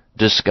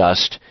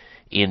discussed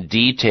in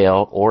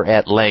detail or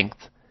at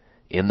length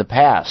in the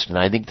past. And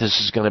I think this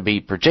is going to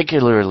be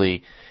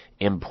particularly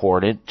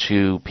important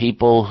to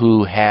people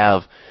who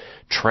have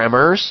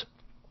tremors,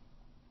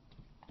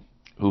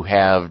 who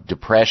have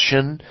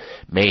depression,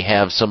 may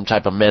have some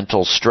type of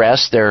mental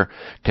stress they're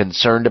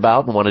concerned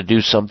about and want to do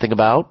something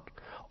about,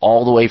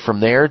 all the way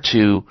from there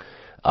to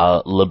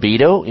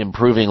libido,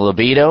 improving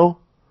libido,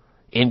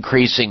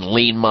 increasing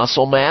lean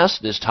muscle mass.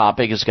 This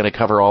topic is going to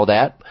cover all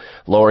that,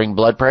 lowering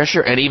blood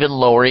pressure, and even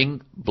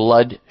lowering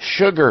blood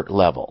sugar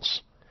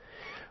levels,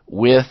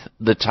 with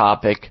the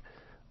topic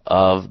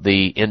of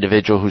the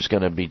individual who's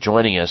going to be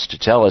joining us to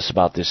tell us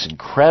about this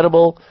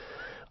incredible,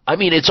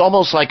 it's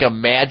almost like a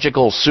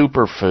magical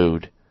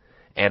superfood,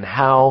 and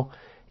how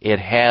it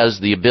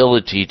has the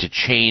ability to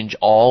change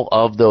all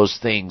of those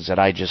things that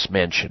I just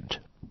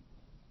mentioned.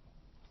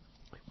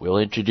 We'll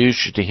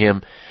introduce you to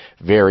him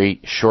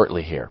very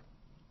shortly here.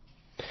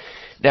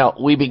 Now,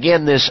 we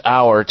begin this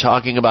hour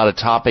talking about a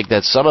topic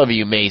that some of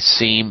you may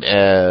seem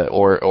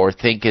or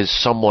think is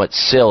somewhat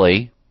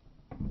silly,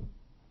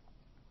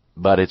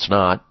 but it's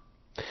not.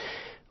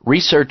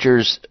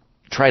 Researchers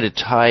try to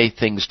tie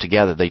things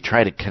together. They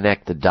try to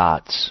connect the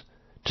dots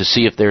to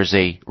see if there's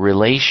a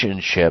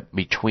relationship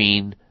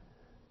between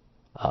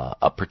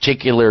a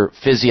particular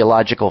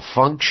physiological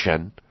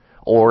function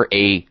or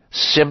a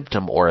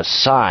symptom or a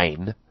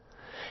sign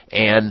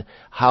and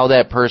how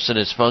that person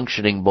is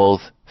functioning both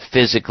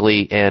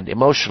physically and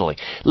emotionally.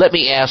 Let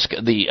me ask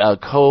the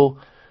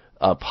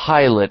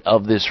co-pilot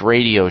of this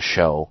radio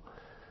show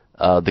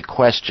the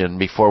question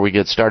before we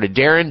get started.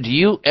 Darren, do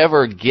you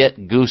ever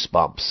get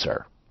goosebumps,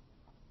 sir?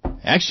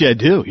 Actually, I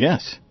do,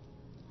 yes.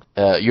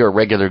 You're a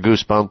regular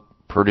goosebump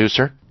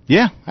producer?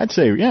 Yeah, I'd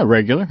say,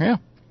 regular, yeah.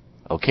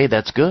 Okay,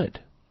 that's good,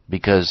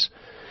 because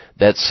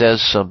that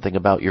says something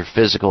about your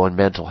physical and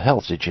mental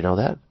health. Did you know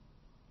that?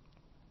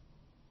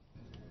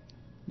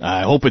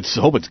 I hope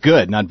it's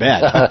good, not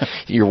bad.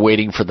 You're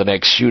waiting for the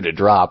next shoe to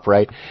drop,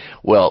 right?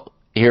 Well,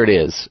 here it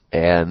is,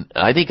 and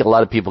I think a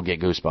lot of people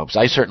get goosebumps.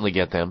 I certainly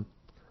get them.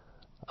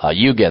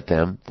 You get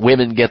them.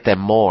 Women get them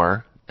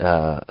more,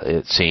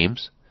 it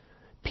seems.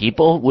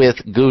 People with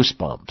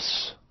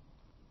goosebumps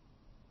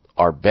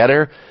are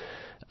better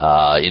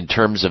in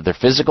terms of their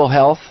physical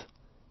health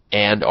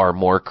and are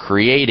more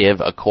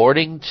creative,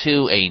 according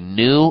to a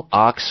new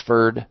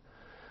Oxford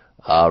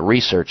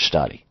research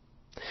study.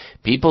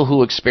 People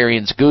who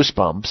experience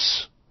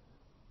goosebumps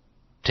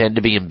tend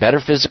to be in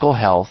better physical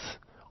health,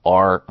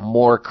 are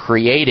more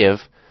creative,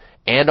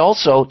 and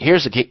also,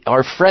 here's the key,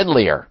 are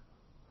friendlier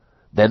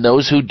than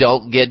those who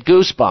don't get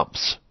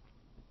goosebumps.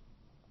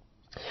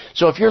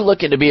 So if you're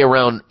looking to be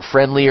around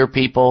friendlier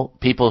people,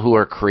 people who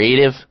are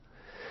creative,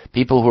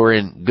 people who are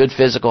in good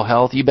physical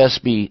health, you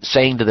best be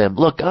saying to them,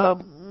 look,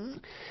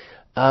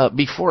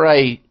 before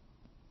I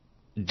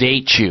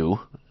date you,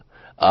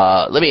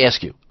 let me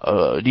ask you,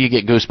 do you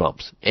get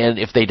goosebumps? And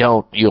if they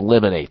don't, you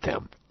eliminate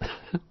them.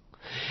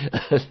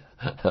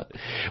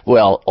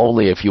 Well,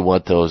 only if you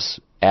want those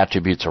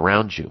attributes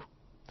around you.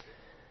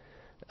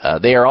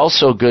 They are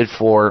also good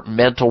for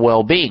mental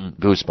well-being,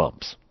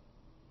 goosebumps.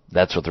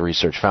 That's what the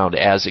research found,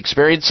 as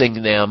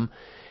experiencing them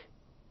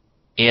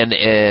in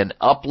an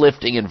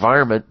uplifting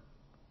environment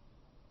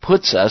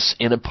puts us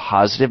in a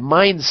positive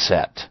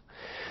mindset.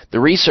 The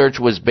research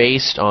was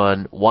based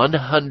on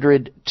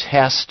 100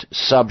 test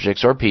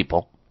subjects or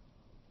people,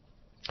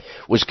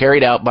 was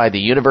carried out by the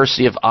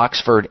University of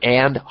Oxford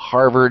and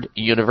Harvard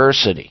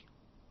University.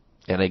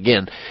 And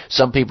again,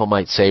 some people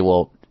might say,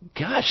 well,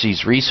 gosh,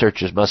 these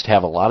researchers must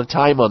have a lot of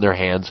time on their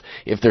hands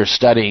if they're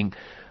studying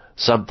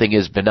something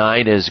as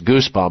benign as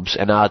goosebumps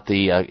and not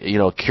the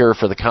cure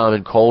for the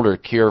common cold or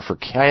cure for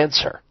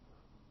cancer.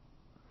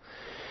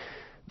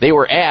 They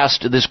were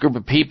asked, this group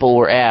of people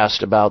were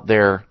asked about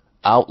their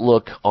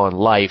outlook on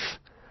life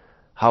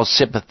how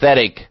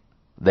sympathetic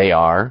they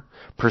are,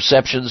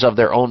 perceptions of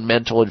their own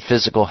mental and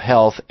physical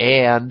health,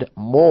 and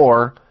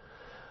more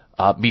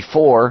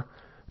before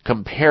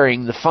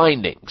comparing the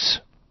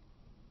findings.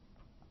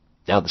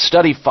 Now, the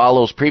study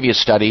follows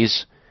previous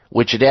studies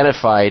which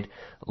identified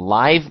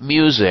live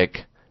music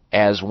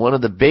as one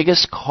of the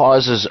biggest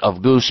causes of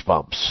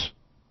goosebumps.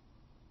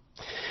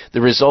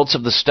 The results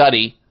of the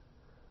study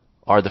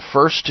are the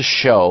first to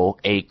show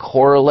a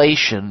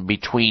correlation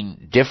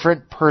between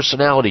different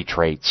personality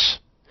traits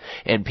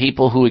and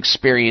people who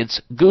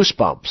experience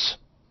goosebumps.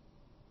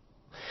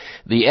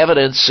 The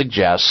evidence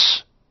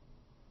suggests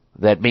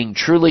that being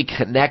truly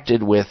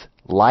connected with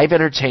live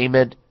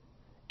entertainment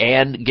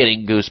and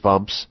getting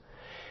goosebumps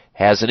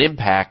has an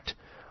impact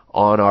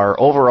on our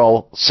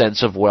overall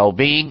sense of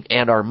well-being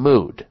and our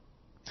mood.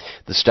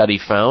 The study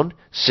found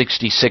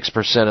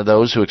 66% of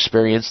those who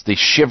experienced the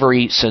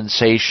shivery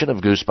sensation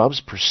of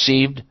goosebumps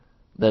perceived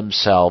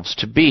themselves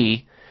to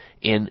be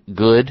in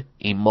good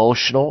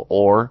emotional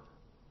or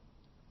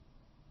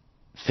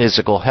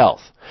physical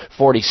health.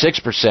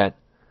 46%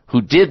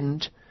 who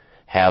didn't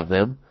have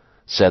them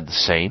said the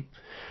same,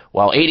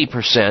 while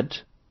 80%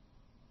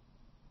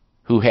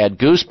 who had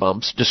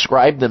goosebumps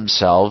described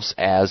themselves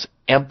as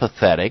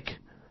empathetic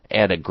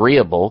and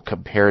agreeable,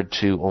 compared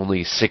to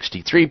only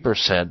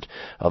 63%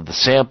 of the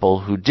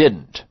sample who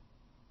didn't.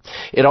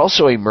 It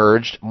also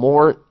emerged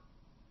more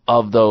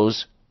of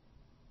those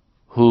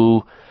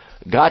who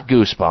got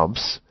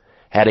goosebumps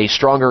had a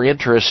stronger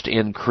interest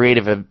in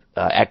creative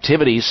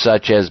activities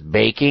such as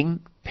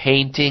baking,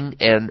 painting,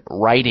 and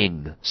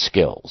writing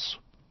skills.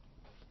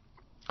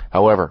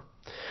 However,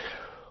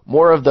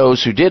 more of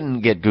those who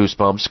didn't get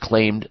goosebumps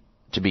claimed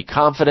to be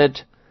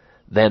confident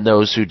than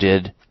those who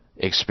did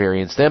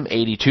experience them,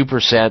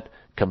 82%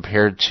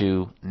 compared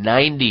to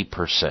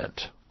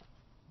 90%.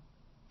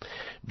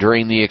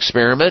 During the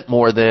experiment,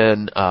 more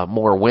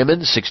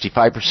women,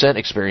 65%,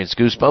 experienced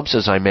goosebumps,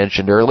 as I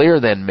mentioned earlier,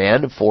 than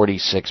men,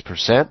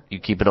 46%. You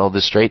keeping all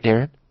this straight,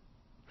 Darren?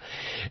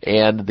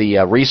 And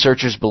the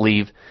researchers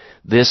believe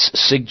this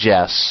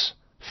suggests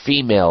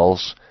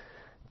females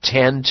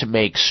tend to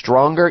make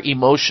stronger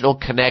emotional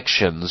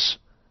connections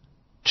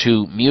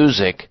to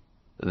music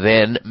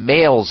than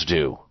males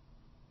do.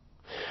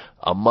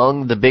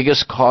 Among the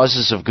biggest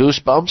causes of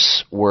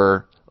goosebumps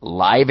were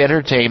live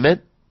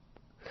entertainment,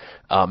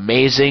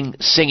 amazing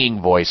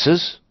singing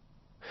voices,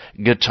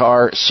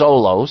 guitar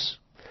solos,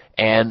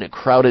 and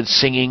crowded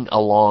singing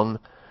along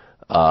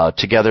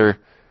together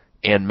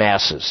in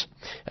masses.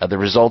 The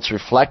results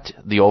reflect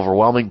the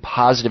overwhelming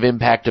positive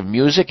impact of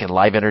music and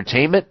live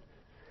entertainment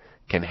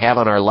can have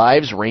on our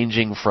lives,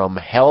 ranging from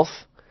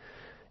health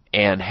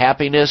and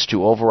happiness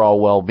to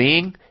overall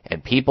well-being,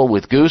 and people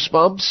with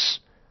goosebumps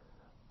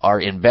are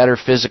in better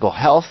physical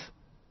health,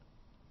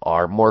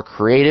 are more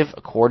creative,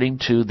 according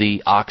to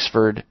the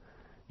Oxford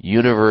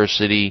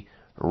University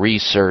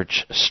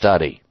research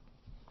study.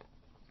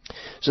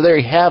 So there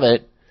you have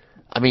it.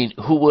 I mean,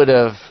 who would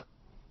have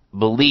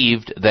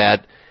believed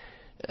that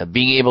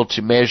being able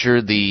to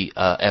measure the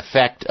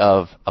effect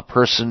of a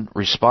person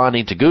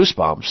responding to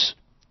goosebumps,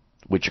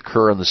 which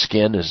occur on the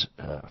skin, is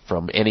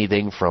from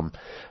anything from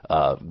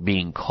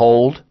being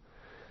cold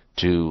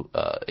to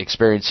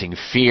experiencing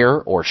fear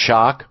or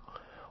shock,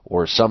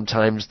 or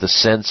sometimes the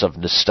sense of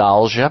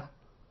nostalgia,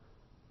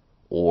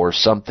 or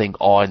something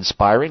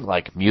awe-inspiring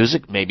like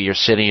music. Maybe you're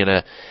sitting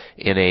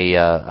in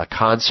a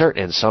concert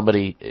and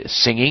somebody is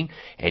singing,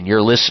 and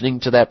you're listening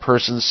to that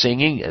person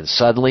singing, and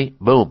suddenly,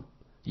 boom,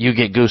 you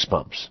get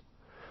goosebumps.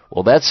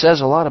 Well, that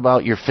says a lot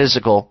about your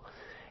physical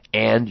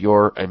and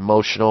your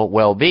emotional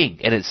well-being,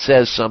 and it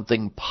says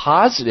something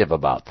positive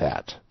about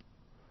that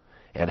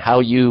and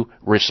how you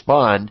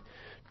respond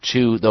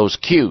to those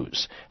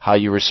cues, how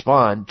you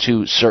respond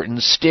to certain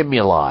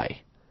stimuli.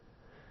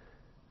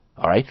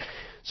 All right?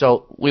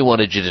 So we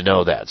wanted you to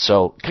know that.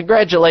 So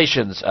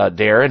congratulations,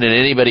 Darren, and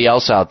anybody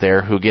else out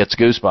there who gets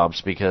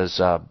goosebumps,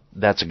 because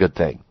that's a good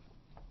thing.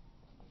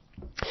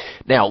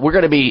 Now, we're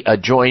going to be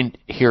joined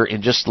here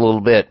in just a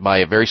little bit by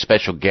a very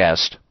special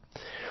guest.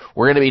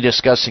 We're going to be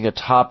discussing a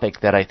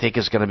topic that I think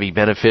is going to be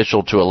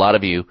beneficial to a lot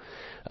of you.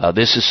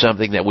 This is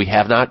something that we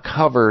have not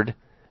covered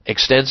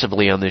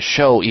extensively on this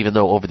show, even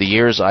though over the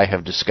years I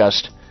have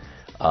discussed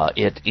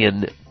it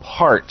in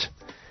part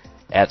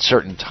at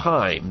certain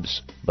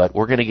times. But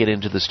we're going to get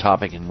into this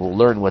topic, and we'll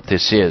learn what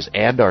this is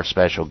and our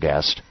special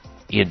guest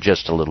in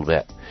just a little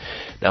bit.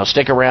 Now,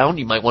 stick around.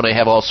 You might want to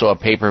have also a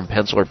paper and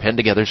pencil or pen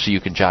together so you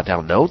can jot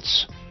down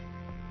notes.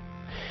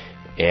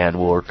 And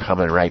we're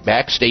coming right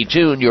back. Stay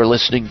tuned. You're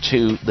listening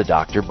to The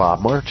Dr.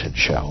 Bob Martin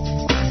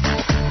Show.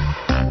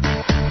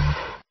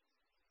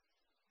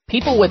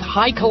 People with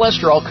high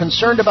cholesterol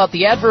concerned about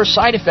the adverse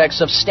side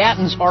effects of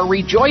statins are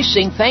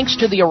rejoicing thanks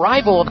to the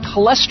arrival of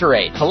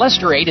Cholesterate.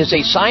 Cholesterate is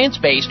a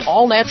science-based,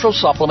 all-natural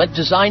supplement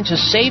designed to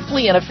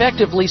safely and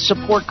effectively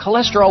support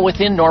cholesterol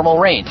within normal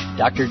range.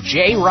 Dr.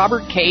 J.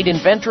 Robert Cade,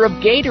 inventor of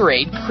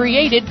Gatorade,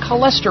 created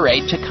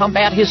Cholesterate to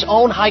combat his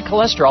own high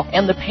cholesterol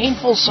and the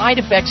painful side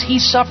effects he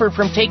suffered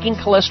from taking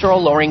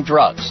cholesterol-lowering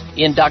drugs.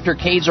 In Dr.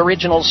 Cade's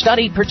original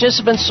study,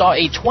 participants saw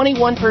a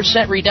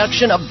 21%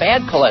 reduction of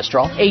bad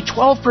cholesterol, a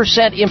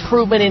 12%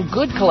 improvement in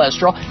good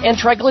cholesterol, and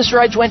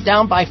triglycerides went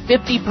down by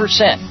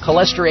 50%.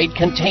 Cholesterate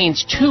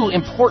contains 2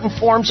 important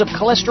forms of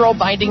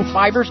cholesterol-binding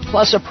fibers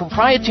plus a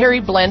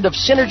proprietary blend of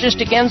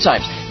synergistic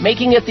enzymes,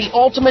 making it the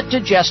ultimate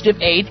digestive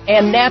aid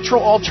and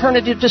natural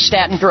alternative to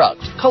statin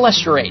drugs.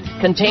 Cholesterate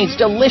contains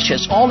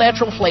delicious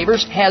all-natural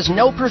flavors, has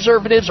no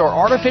preservatives or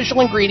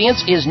artificial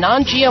ingredients, is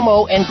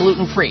non-GMO and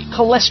gluten-free.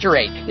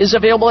 Cholesterate is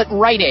available at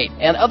Rite Aid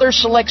and other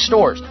select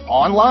stores,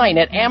 online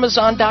at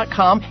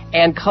Amazon.com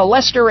and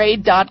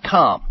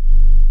Cholesterate.com.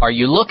 Are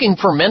you looking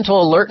for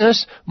mental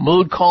alertness,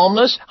 mood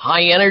calmness,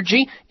 high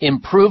energy,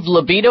 improved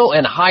libido,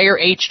 and higher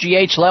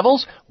HGH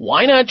levels?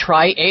 Why not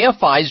try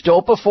AFI's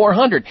Dopa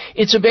 400?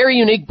 It's a very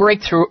unique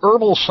breakthrough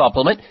herbal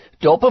supplement.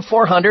 Dopa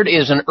 400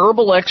 is an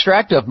herbal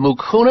extract of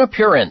Mucuna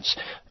purins,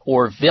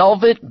 or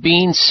velvet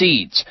bean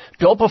seeds.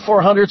 Dopa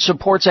 400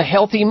 supports a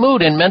healthy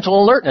mood and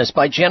mental alertness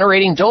by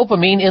generating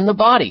dopamine in the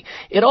body.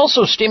 It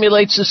also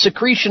stimulates the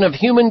secretion of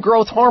human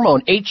growth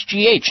hormone,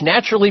 HGH,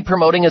 naturally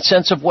promoting a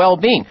sense of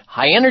well-being,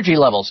 high energy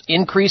levels,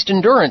 increased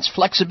endurance,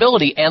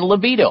 flexibility, and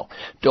libido.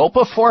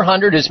 Dopa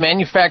 400 is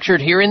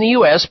manufactured here in the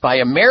U.S. by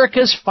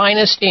America's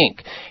Finest Inc.,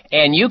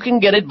 and you can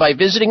get it by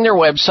visiting their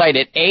website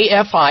at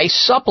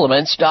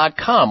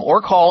afisupplements.com or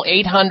call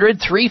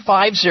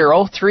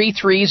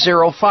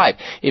 800-350-3305.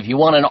 If you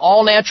want an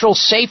all-natural,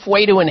 safe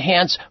way to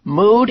enhance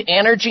mood,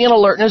 energy, and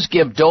alertness,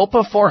 give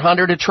Dopa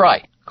 400 a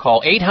try.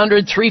 Call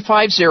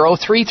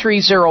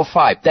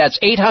 800-350-3305. That's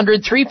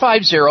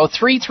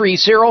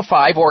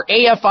 800-350-3305 or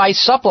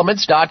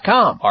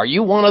AFIsupplements.com. Are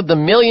you one of the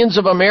millions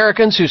of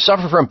Americans who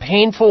suffer from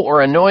painful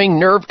or annoying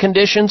nerve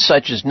conditions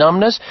such as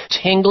numbness,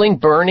 tingling,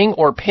 burning,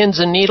 or pins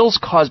and needles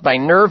caused by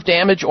nerve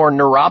damage or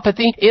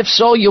neuropathy? If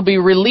so, you'll be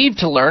relieved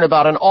to learn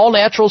about an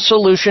all-natural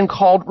solution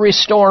called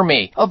Restore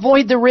Me.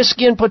 Avoid the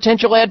risky and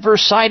potential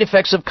adverse side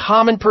effects of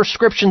common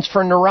prescriptions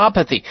for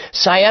neuropathy,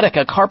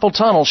 sciatica, carpal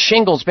tunnel,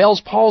 shingles,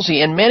 Bell's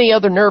palsy, and many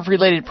other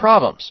nerve-related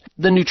problems.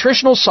 The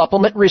nutritional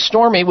supplement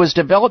Restore Me was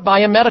developed by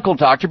a medical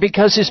doctor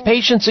because his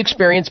patients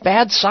experience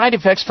bad side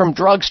effects from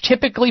drugs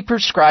typically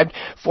prescribed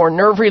for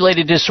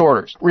nerve-related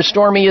disorders.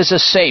 Restore Me is a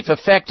safe,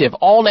 effective,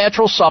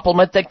 all-natural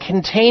supplement that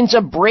contains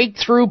a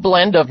breakthrough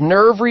blend of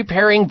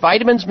nerve-repairing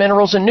vitamins,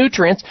 minerals, and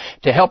nutrients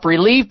to help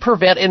relieve,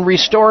 prevent, and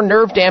restore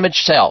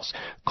nerve-damaged cells.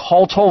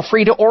 Call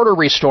toll-free to order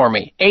Restore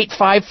Me,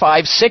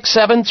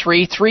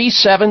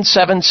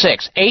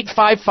 855-673-3776,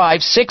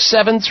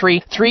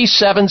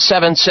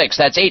 855-673-3776.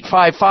 That's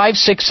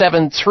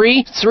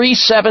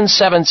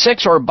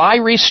 855-673-3776, or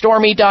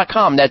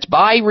buyrestoreme.com. That's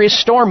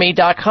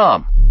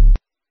buyrestoreme.com.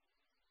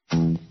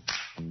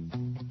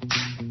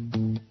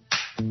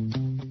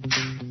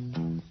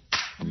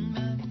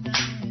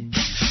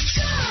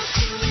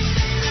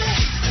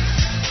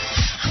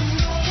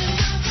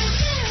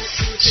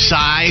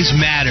 Size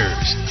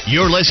matters.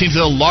 You're listening to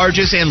the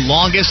largest and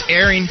longest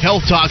airing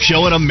health talk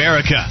show in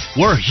America.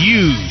 We're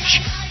huge.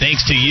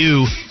 Thanks to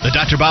you, the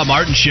Dr. Bob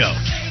Martin Show.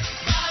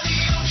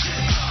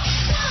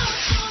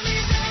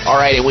 All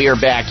right, and we are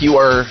back. You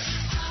are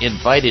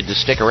invited to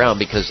stick around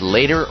because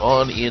later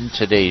on in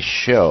today's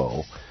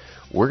show,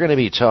 we're going to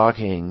be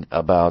talking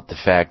about the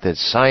fact that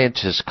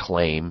scientists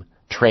claim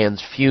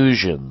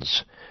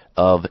transfusions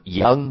of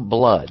young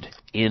blood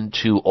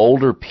into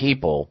older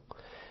people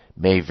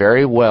may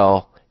very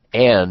well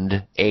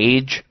end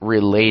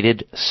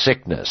age-related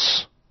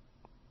sickness.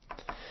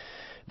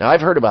 Now,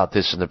 I've heard about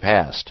this in the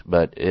past,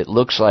 but it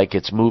looks like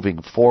it's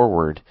moving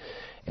forward,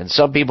 and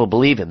some people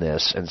believe in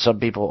this, and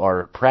some people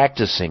are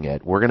practicing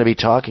it. We're going to be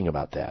talking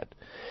about that.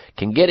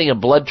 Can getting a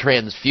blood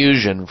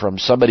transfusion from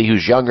somebody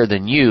who's younger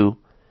than you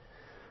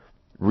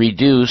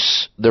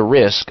reduce the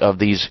risk of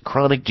these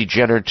chronic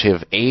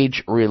degenerative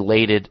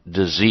age-related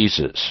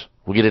diseases?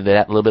 We'll get into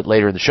that a little bit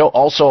later in the show.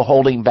 Also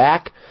holding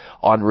back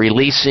on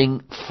releasing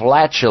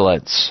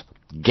flatulence,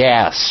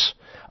 gas,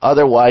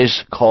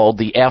 otherwise called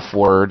the F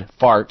word,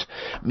 fart,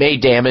 may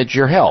damage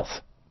your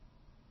health.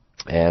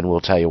 And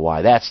we'll tell you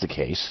why that's the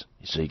case.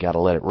 So you got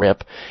to let it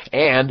rip.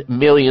 And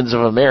millions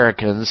of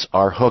Americans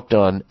are hooked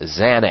on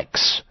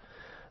Xanax,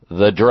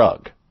 the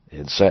drug.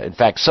 In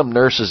fact, some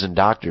nurses and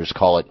doctors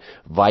call it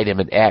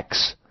vitamin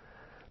X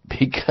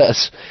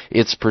because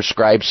it's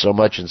prescribed so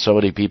much and so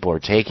many people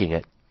are taking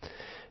it.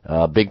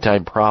 Big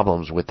time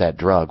problems with that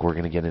drug. We're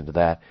going to get into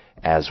that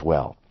as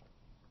well.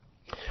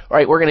 All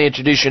right, we're going to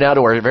introduce you now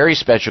to our very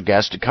special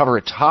guest to cover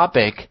a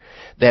topic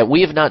that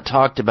we have not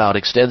talked about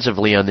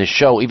extensively on this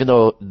show, even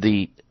though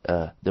the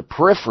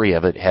periphery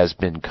of it has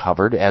been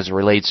covered as it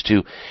relates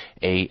to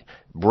a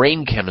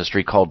brain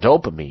chemistry called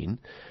dopamine.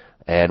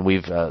 And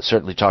we've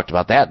certainly talked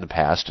about that in the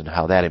past and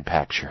how that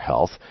impacts your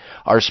health.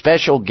 Our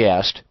special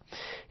guest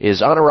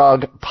is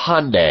Anurag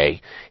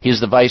Pandey.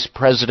 He's the Vice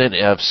President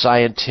of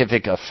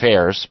Scientific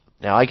Affairs.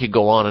 Now, I could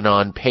go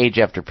on, page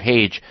after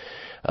page,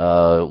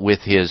 with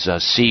his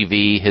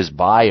CV, his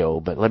bio,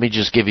 but let me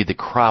just give you the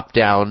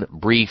cropped-down,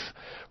 brief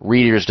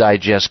Reader's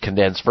Digest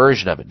condensed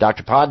version of it.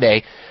 Dr.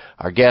 Pandey,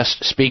 our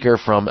guest speaker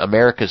from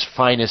America's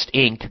Finest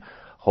Inc.,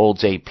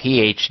 holds a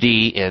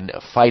Ph.D. in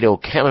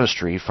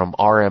phytochemistry from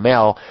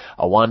RML,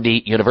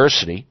 Awandi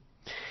University.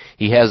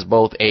 He has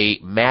both a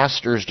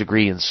master's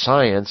degree in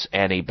science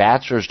and a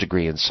bachelor's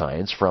degree in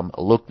science from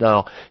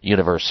Lucknow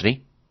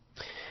University.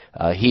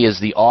 He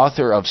is the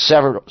author of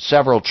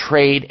several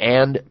trade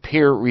and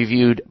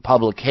peer-reviewed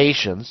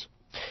publications,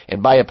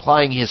 and by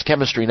applying his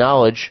chemistry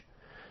knowledge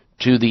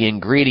to the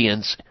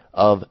ingredients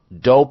of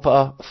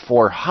DOPA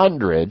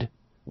 400,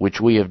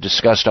 which we have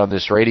discussed on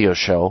this radio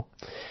show,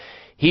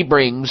 he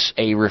brings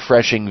a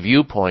refreshing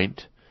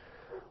viewpoint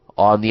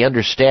on the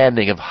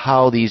understanding of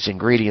how these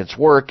ingredients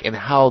work and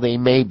how they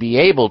may be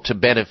able to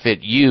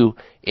benefit you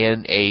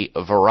in a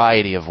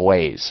variety of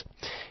ways.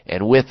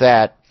 And with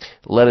that,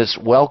 let us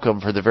welcome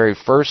for the very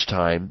first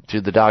time to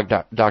the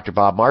Dr.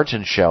 Bob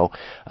Martin Show,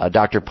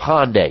 Dr.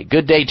 Pandey.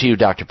 Good day to you,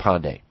 Dr.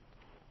 Pandey.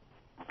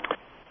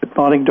 Good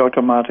morning,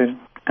 Dr. Martin,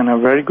 and a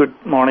very good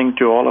morning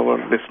to all our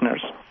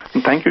listeners.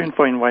 And thank you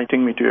for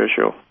inviting me to your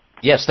show.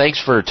 Yes,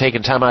 thanks for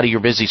taking time out of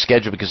your busy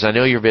schedule, because I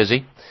know you're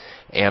busy,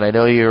 and I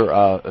know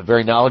you're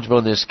very knowledgeable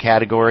in this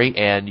category,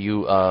 and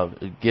you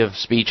give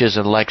speeches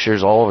and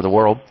lectures all over the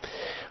world.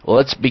 Well,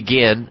 let's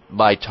begin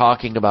by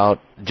talking about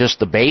just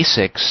the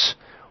basics.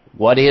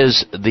 What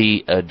is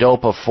the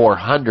DOPA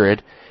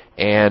 400,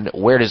 and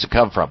where does it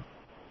come from?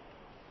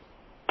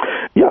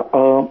 Yeah,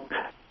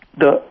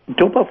 the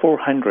DOPA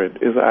 400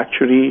 is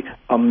actually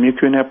a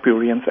Mucuna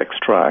pruriens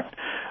extract,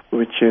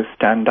 which is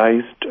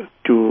standardized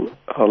to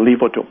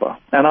levodopa.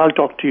 And I'll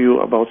talk to you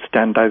about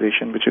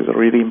standardization, which is a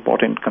really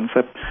important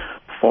concept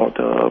for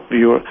the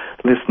viewer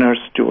listeners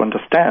to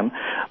understand.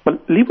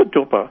 But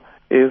levodopa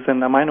is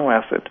an amino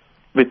acid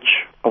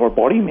which our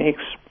body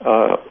makes.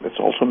 It's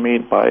also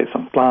made by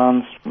some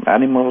plants,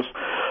 animals,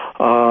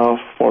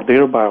 for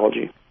their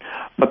biology.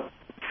 But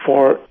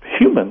for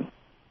human,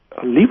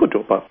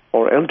 levodopa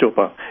or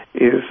L-dopa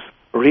is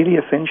really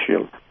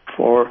essential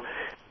for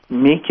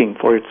making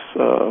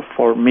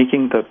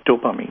the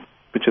dopamine,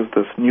 which is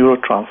this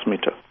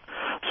neurotransmitter.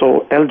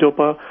 So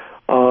L-dopa,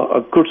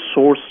 a good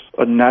source,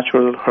 a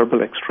natural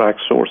herbal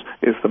extract source,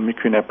 is the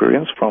Mucuna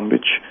pruriens, from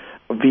which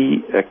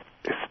we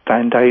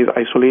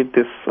isolate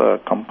this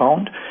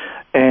compound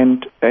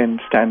and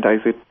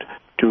standardize it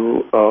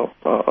to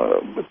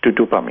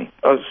dopamine,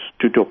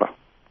 to DOPA.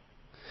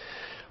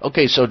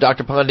 Okay, so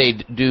Dr.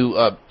 Pandey, do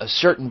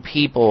certain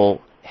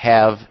people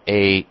have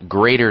a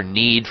greater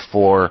need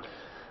for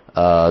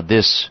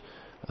this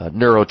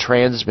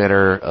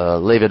neurotransmitter,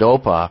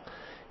 levodopa,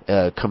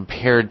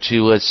 compared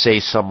to, let's say,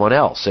 someone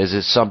else? Is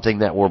it something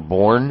that we're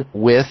born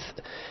with,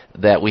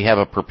 that we have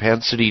a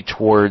propensity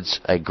towards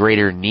a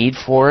greater need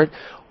for it,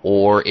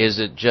 or is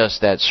it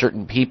just that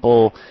certain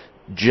people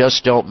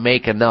just don't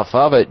make enough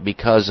of it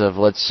because of,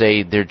 let's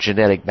say, their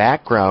genetic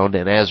background,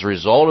 and as a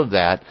result of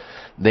that,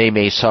 they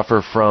may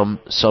suffer from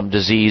some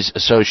disease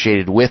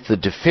associated with the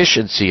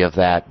deficiency of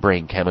that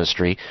brain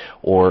chemistry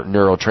or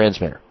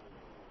neurotransmitter?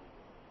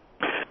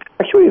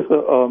 Actually, it's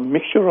a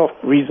mixture of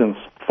reasons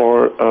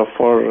for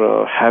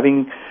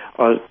having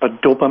a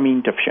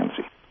dopamine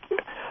deficiency.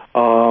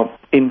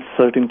 In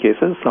certain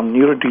cases, some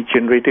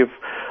neurodegenerative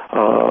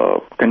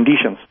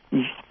conditions,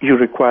 you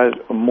require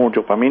more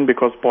dopamine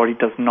because body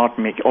does not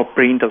make or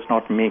brain does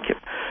not make it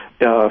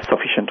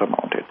sufficient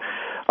amount.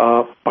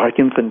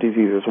 Parkinson's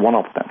disease is one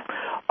of them.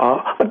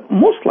 But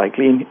most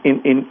likely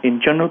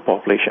in general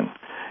population,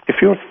 if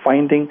you're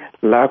finding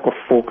lack of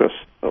focus,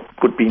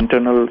 could be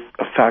internal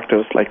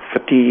factors like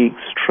fatigue,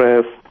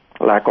 stress,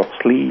 lack of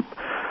sleep,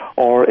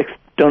 or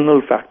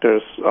external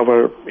factors,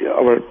 our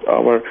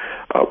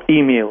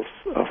emails,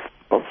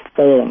 of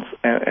phones,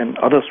 and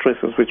other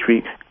stresses which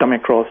we come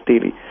across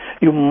daily,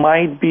 you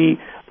might be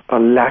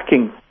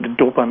lacking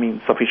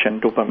the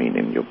sufficient dopamine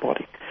in your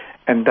body.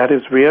 And that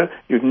is where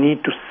you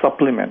need to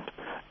supplement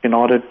in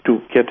order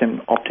to get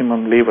an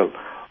optimum level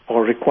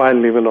or required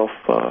level of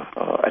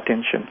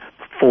attention,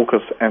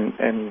 focus, and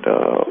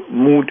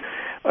mood,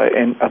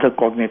 and other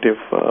cognitive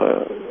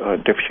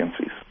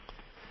deficiencies.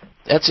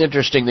 That's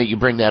interesting that you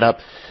bring that up,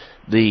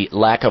 the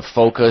lack of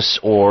focus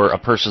or a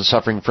person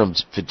suffering from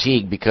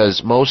fatigue,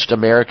 because most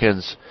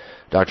Americans,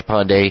 Dr.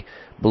 Pandey,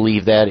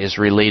 believe that is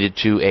related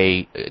to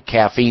a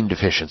caffeine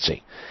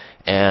deficiency,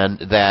 and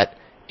that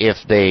if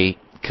they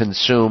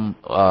consume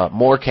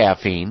more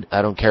caffeine,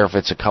 I don't care if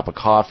it's a cup of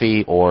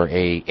coffee or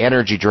a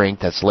energy drink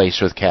that's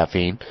laced with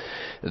caffeine,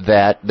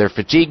 that their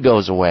fatigue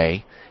goes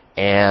away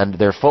and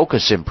their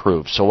focus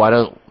improves. So why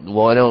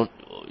don't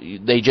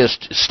they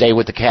just stay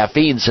with the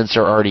caffeine since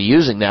they're already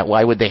using that?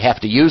 Why would they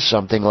have to use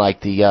something like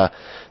the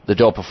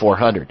DOPA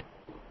 400?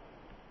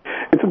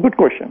 It's a good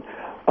question.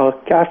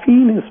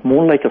 Caffeine is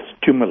more like a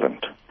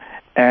stimulant,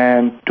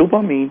 And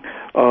dopamine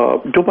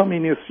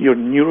is your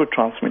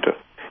neurotransmitter.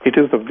 It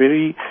is the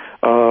very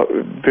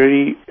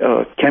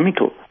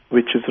chemical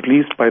which is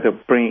released by the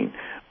brain,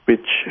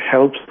 which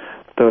helps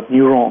the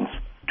neurons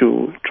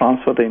to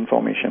transfer the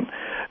information.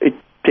 It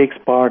takes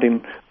part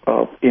in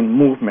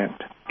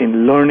movement,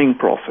 in learning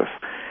process,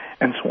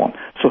 and so on.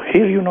 So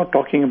here you're not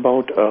talking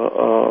about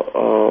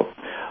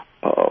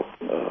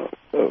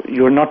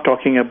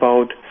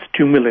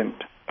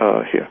stimulant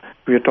here.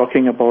 We are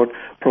talking about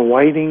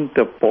providing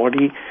the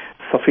body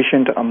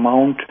sufficient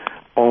amount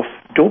of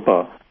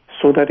dopa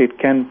so that it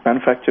can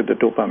manufacture the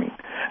dopamine.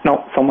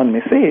 Now, someone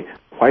may say,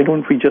 why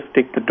don't we just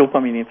take the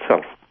dopamine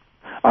itself?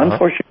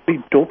 Unfortunately,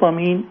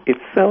 dopamine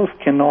itself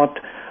cannot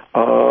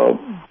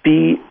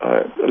be,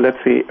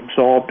 let's say,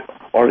 absorbed,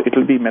 or it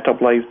will be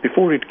metabolized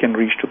before it can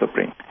reach to the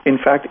brain. In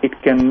fact,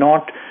 it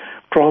cannot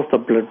cross the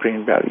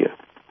blood-brain barrier.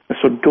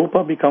 So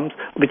dopa becomes,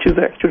 which is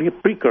actually a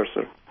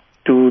precursor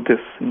to this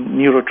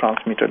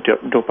neurotransmitter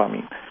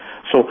dopamine.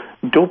 So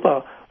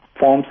dopa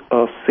forms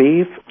a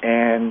safe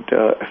and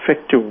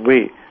effective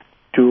way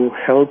to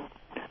help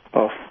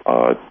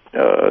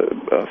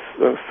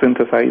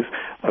synthesize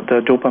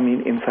the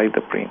dopamine inside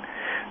the brain.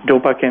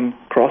 Dopa can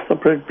cross the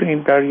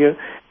blood-brain barrier.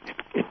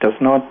 It does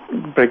not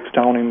break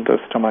down in the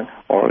stomach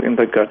or in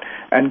the gut,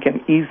 and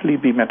can easily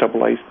be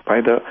metabolized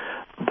by the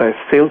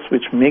cells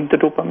which make the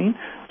dopamine,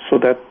 so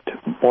that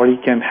body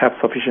can have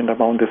sufficient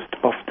amount of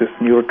this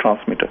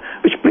neurotransmitter,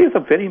 which plays a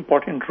very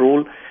important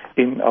role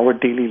in our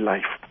daily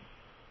life.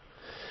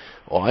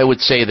 Well, I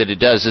would say that it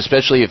does,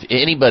 especially if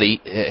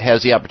anybody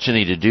has the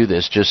opportunity to do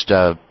this. Just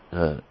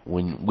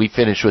when we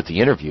finish with the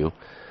interview,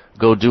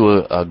 go do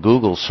a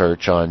Google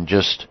search on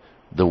just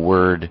the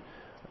word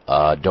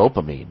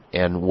dopamine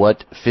and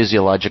what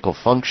physiological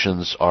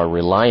functions are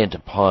reliant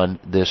upon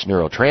this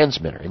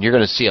neurotransmitter. And you're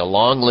going to see a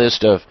long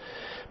list of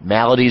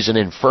maladies and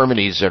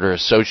infirmities that are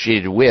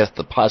associated with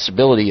the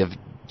possibility of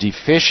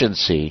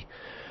deficiency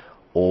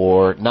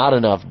or not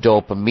enough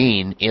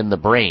dopamine in the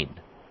brain.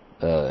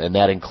 And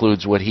that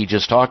includes what he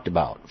just talked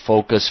about,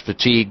 focus,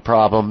 fatigue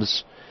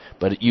problems.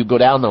 But you go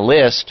down the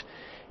list,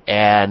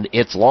 and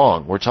it's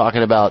long. We're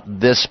talking about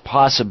this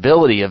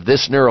possibility of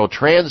this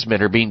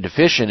neurotransmitter being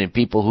deficient in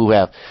people who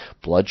have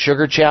blood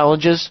sugar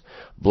challenges,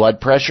 blood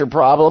pressure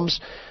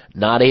problems,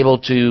 not able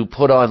to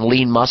put on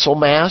lean muscle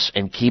mass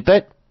and keep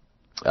it,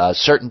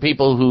 certain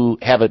people who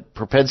have a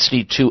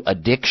propensity to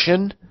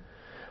addiction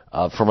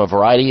from a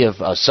variety of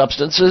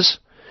substances,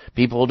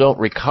 people who don't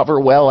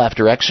recover well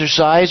after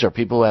exercise, or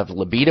people who have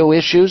libido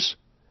issues,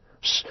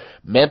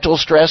 mental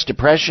stress,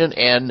 depression,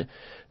 and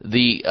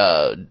the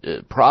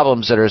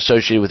problems that are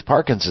associated with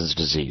Parkinson's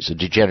disease, a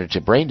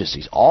degenerative brain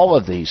disease. All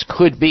of these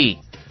could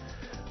be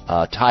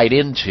tied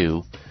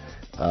into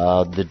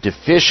the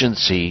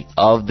deficiency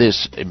of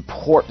this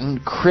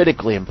important,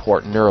 critically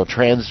important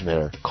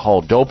neurotransmitter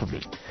called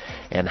dopamine,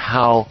 and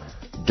how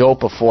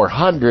Dopa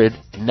 400,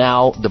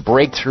 now the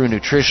breakthrough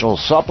nutritional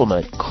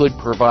supplement, could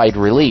provide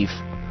relief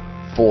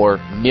for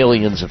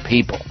millions of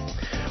people.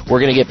 We're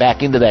going to get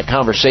back into that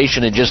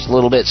conversation in just a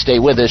little bit. Stay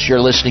with us. You're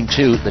listening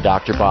to The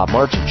Dr. Bob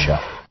Martin Show.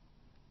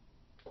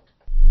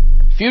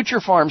 Future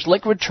Farms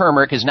liquid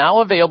turmeric is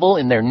now available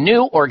in their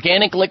new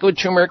organic liquid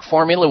turmeric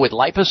formula with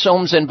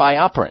liposomes and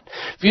bioperine.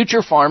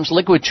 Future Farms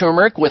liquid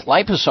turmeric with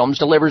liposomes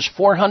delivers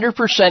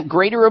 400%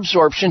 greater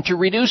absorption to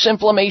reduce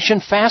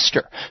inflammation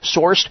faster.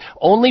 Sourced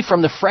only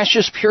from the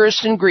freshest,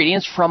 purest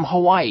ingredients from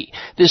Hawaii.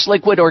 This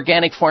liquid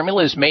organic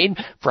formula is made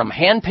from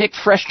hand-picked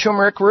fresh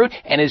turmeric root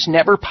and is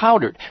never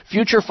powdered.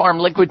 Future Farm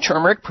liquid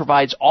turmeric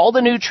provides all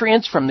the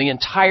nutrients from the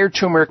entire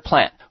turmeric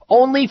plant.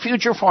 Only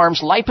Future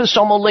Farms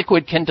liposomal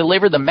liquid can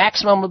deliver the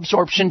maximum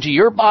absorption to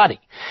your body.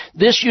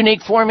 This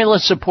unique formula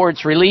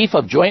supports relief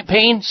of joint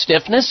pain,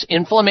 stiffness,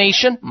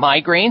 inflammation,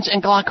 migraines,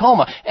 and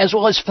glaucoma, as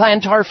well as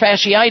plantar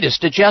fasciitis,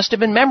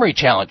 digestive and memory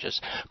challenges.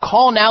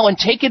 Call now and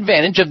take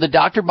advantage of the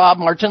Dr. Bob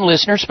Martin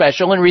listener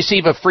special and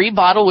receive a free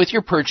bottle with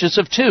your purchase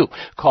of 2.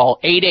 Call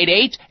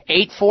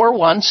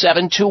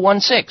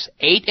 888-841-7216.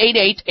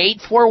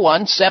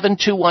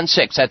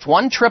 888-841-7216. That's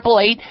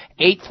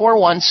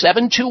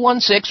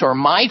 1-888-841-7216, or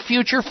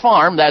MyFuture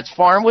Farm, that's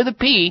farm with a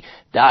P,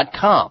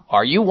 .com.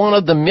 Are you one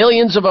of the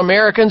millions of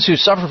Americans who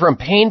suffer from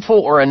painful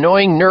or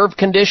annoying nerve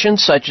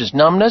conditions such as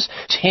numbness,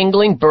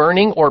 tingling,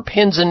 burning, or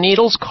pins and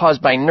needles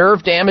caused by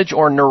nerve damage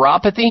or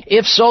neuropathy?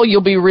 If so,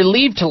 you'll be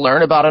relieved to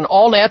learn about an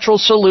all-natural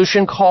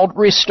solution called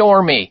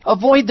Restore Me.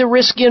 Avoid the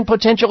risky and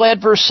potential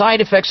adverse side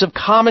effects of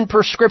common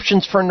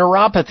prescriptions for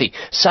neuropathy,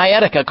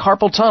 sciatica,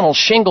 carpal tunnel,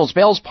 shingles,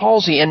 Bell's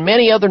palsy, and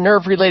many other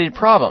nerve-related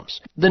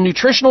problems. The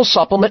nutritional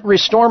supplement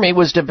Restore Me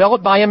was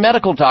developed by a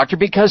medical doctor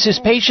because his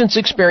patients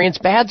experience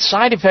bad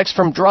side effects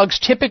from drugs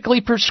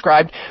typically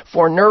prescribed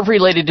for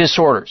nerve-related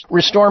disorders.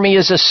 Restore Me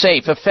is a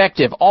safe,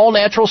 effective,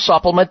 all-natural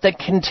supplement that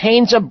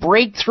contains a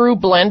breakthrough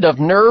blend of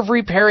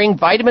nerve-repairing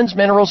vitamins,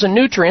 minerals, and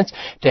nutrients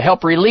to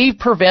help relieve,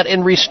 prevent,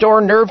 and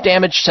restore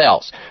nerve-damaged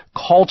cells.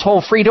 Call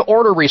toll-free to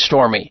order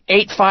Restore Me,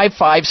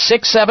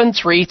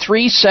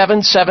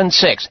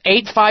 855-673-3776,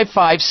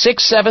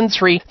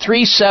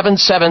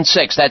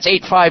 855-673-3776. That's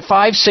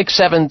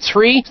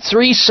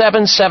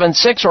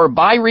 855-673-3776, or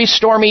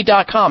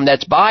buyrestoreme.com.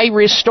 That's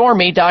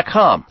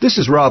buyrestoreme.com. This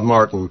is Rob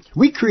Martin.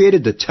 We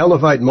created the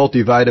Televite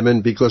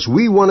multivitamin because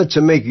we wanted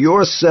to make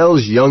your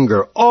cells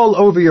younger all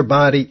over your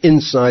body,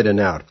 inside and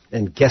out.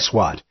 And guess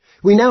what?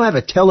 We now have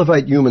a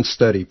Televite human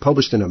study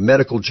published in a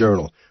medical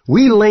journal.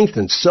 We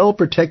lengthen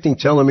cell-protecting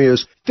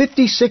telomeres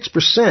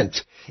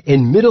 56%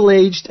 in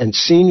middle-aged and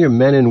senior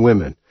men and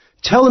women.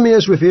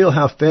 Telomeres reveal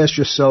how fast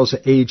your cells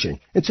are aging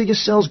until your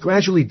cells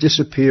gradually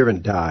disappear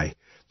and die.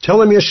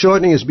 Telomere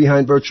shortening is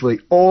behind virtually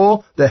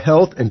all the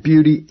health and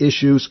beauty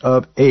issues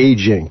of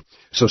aging.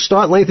 So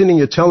start lengthening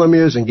your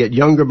telomeres and get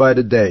younger by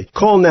the day.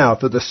 Call now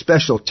for the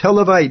special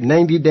Televite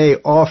 90-day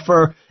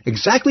offer,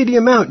 exactly the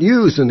amount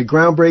used in the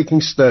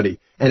groundbreaking study.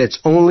 And it's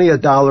only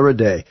 $1 a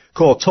day.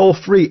 Call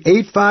toll-free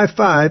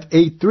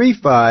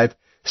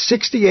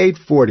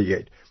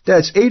 855-835-6848.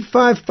 That's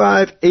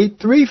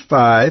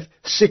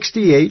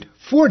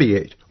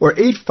 855-835-6848 or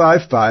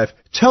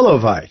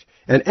 855-TELEVITE.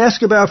 And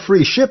ask about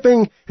free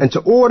shipping, and to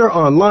order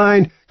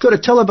online, go to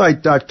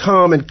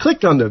televite.com and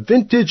click on the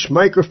vintage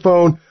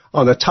microphone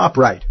on the top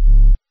right.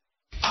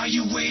 Are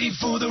you waiting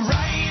for the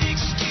right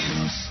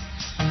excuse?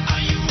 Are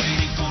you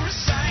waiting for a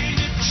sign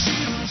to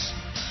choose?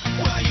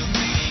 While you're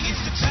waiting,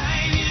 it's the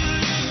time you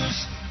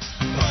lose.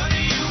 What are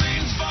you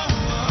waiting for?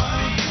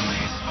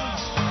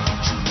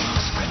 Don't you want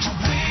to spread your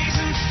wings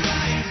and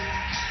fly?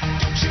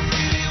 Don't you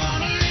really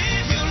want to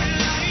live your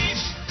life?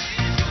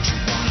 Don't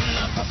you want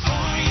to love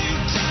before you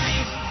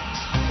die?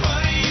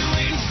 What are you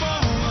waiting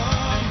for?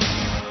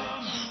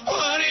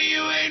 What are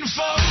you waiting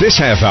for? This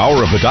half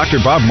hour of the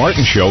Dr. Bob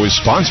Martin Show is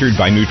sponsored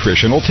by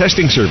Nutritional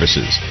Testing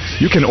Services.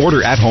 You can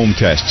order at-home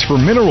tests for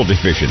mineral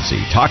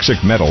deficiency, toxic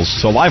metals,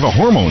 saliva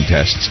hormone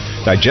tests,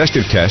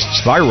 digestive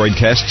tests,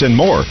 thyroid tests, and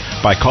more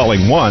by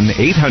calling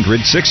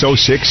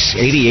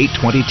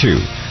 1-800-606-8822.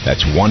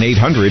 That's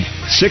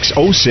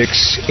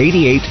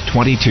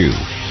 1-800-606-8822.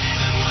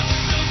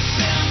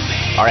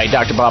 All right,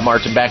 Dr. Bob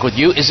Martin back with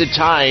you. Is it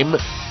time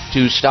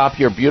to stop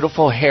your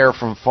beautiful hair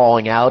from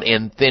falling out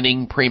and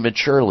thinning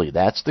prematurely?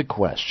 That's the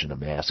question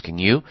I'm asking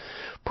you.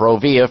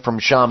 Provia from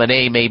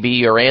Chamonix may be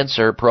your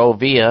answer.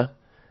 Provia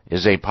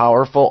is a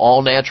powerful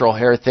all-natural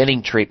hair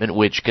thinning treatment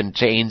which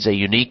contains a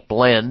unique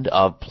blend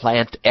of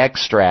plant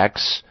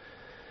extracts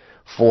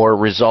for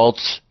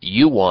results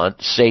you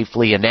want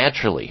safely and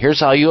naturally. Here's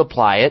how you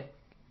apply it.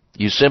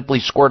 You simply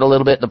squirt a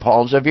little bit in the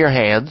palms of your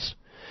hands.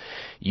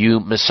 You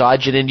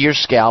massage it into your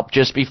scalp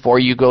just before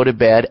you go to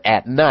bed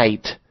at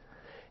night.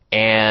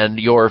 And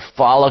your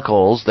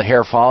follicles, the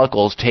hair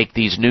follicles, take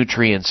these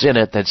nutrients in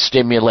it that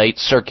stimulate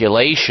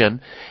circulation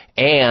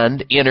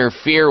and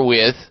interfere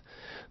with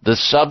the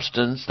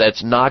substance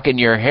that's knocking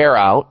your hair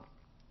out,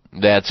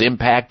 that's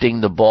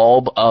impacting the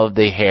bulb of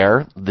the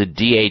hair, the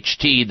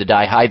DHT, the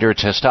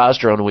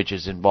dihydrotestosterone, which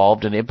is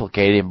involved and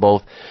implicated in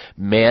both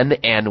men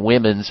and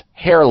women's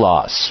hair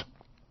loss.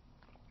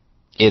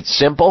 It's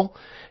simple,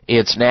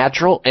 it's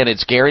natural, and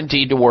it's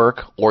guaranteed to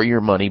work or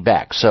your money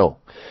back. So,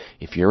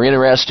 if you're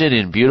interested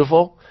in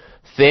beautiful,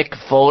 thick,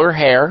 fuller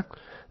hair,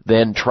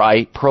 then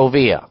try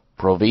Provia.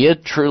 Provia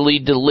truly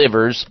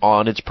delivers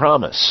on its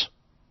promise.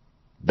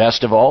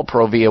 Best of all,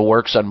 Provia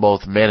works on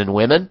both men and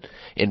women.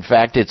 In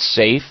fact, it's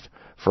safe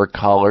for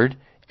colored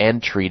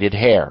and treated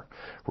hair.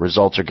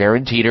 Results are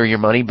guaranteed or your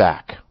money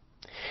back.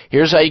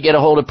 Here's how you get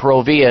a hold of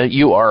Provia.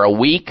 You are a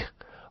week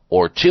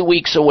or 2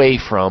 weeks away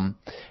from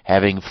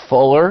having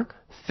fuller,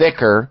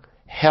 thicker,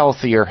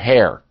 healthier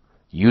hair.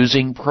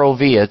 Using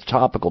Provia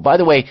topical. By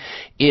the way,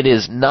 it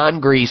is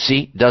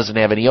non-greasy, doesn't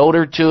have any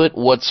odor to it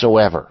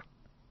whatsoever.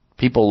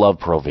 People love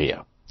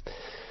Provia.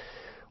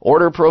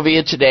 Order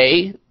Provia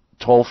today,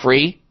 toll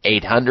free,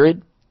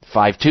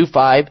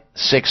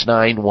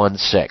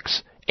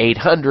 800-525-6916.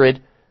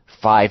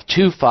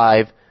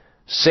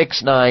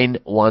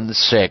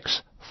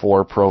 800-525-6916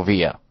 for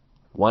Provia.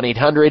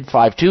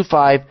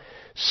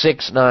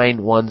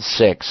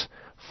 1-800-525-6916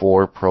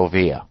 for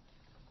Provia.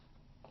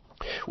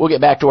 We'll get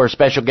back to our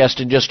special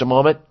guest in just a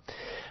moment,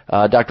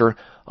 Dr.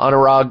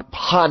 Anurag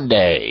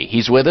Pandey.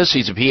 He's with us.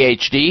 He's a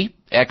PhD,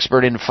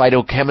 expert in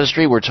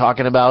phytochemistry. We're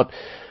talking about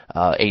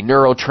a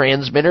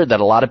neurotransmitter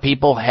that a lot of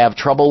people have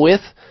trouble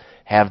with,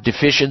 have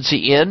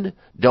deficiency in,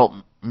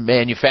 don't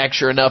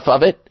manufacture enough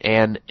of it,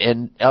 and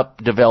end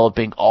up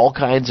developing all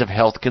kinds of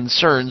health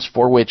concerns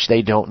for which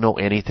they don't know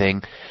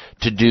anything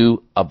to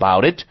do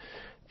about it,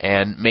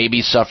 and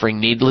maybe suffering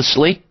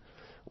needlessly.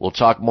 We'll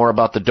talk more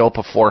about the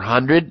DOPA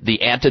 400,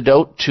 the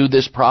antidote to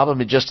this problem,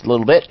 in just a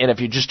little bit. And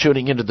if you're just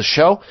tuning into the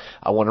show,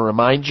 I want to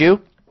remind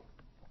you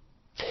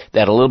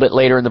that a little bit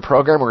later in the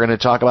program, we're going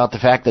to talk about the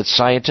fact that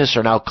scientists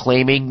are now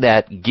claiming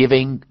that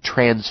giving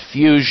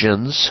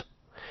transfusions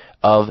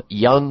of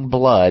young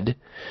blood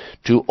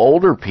to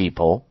older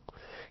people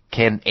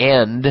can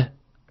end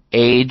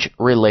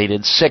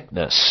age-related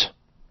sickness.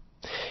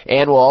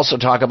 And we'll also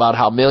talk about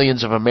how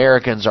millions of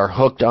Americans are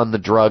hooked on the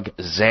drug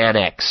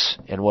Xanax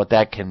and what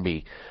that can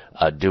be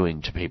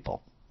doing to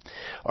people.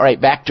 All right,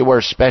 back to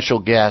our special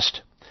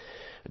guest,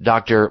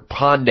 Dr.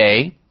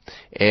 Pandey,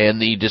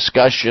 and the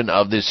discussion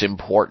of this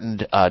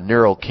important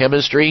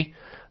neurochemistry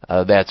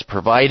that's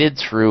provided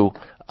through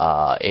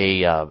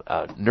a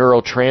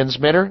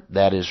neurotransmitter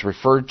that is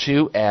referred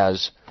to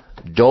as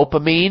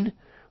dopamine,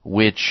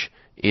 which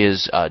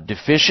is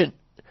deficient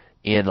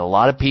in a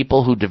lot of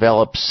people who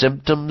develop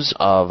symptoms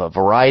of a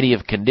variety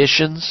of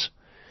conditions.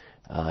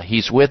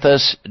 He's with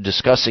us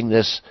discussing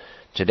this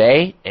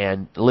today,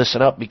 and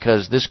listen up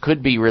because this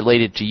could be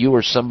related to you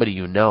or somebody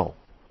you know.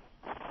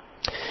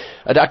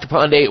 Dr.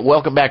 Pandey,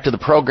 welcome back to the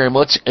program.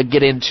 Let's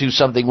get into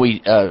something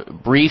we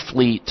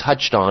briefly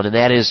touched on, and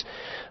that is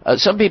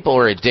some people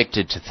are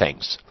addicted to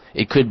things.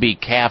 It could be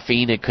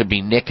caffeine, it could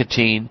be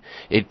nicotine,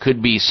 it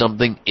could be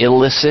something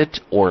illicit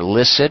or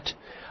licit.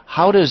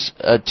 How does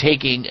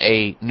taking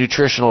a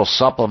nutritional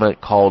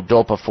supplement called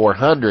Dopa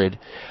 400,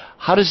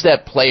 how does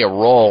that play a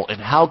role, and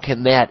how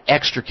can that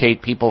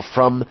extricate people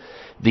from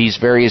these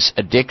various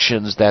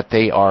addictions that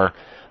they are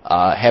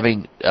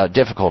having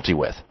difficulty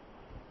with?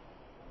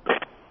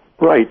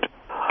 Right.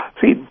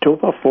 See,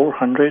 Dopa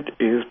 400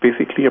 is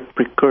basically a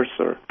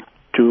precursor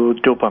to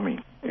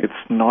dopamine. It's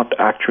not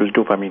actual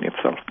dopamine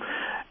itself.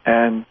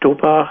 And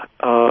Dopa,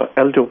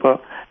 L-Dopa,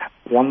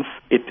 once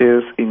it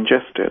is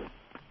ingested,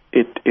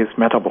 it is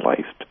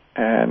metabolized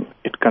and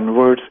it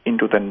converts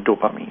into then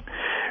dopamine.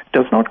 It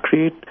does not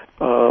create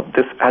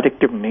this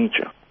addictive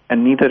nature,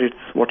 and neither it's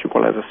what you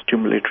call as a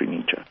stimulatory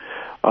nature.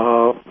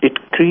 It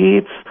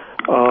creates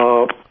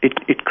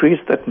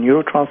that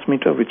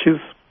neurotransmitter which is,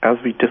 as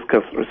we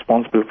discussed,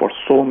 responsible for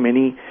so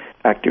many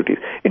activities.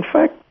 In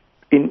fact,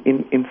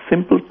 in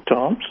simple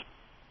terms,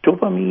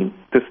 dopamine,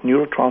 this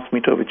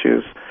neurotransmitter which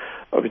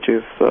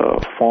is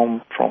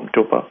formed from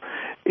Dopa,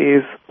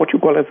 is what you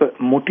call as a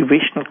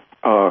motivational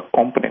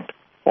component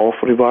of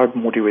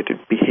reward-motivated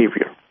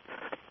behavior.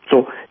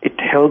 So it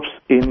helps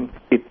in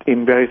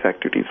various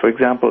activities. For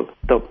example,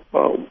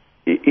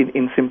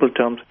 in simple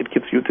terms, it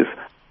gives you this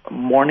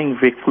morning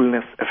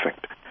wakefulness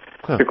effect.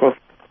 Huh. Because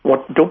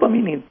what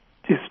dopamine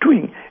is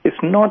doing is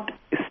not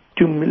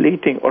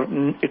stimulating, or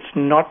it's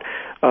not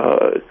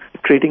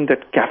creating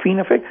that caffeine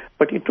effect,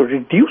 but it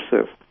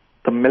reduces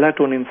the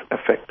melatonin's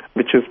effect,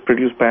 which is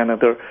produced by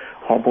another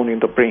hormone in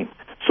the brain.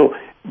 So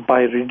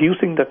by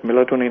reducing that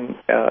melatonin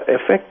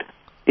effect,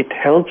 it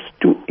helps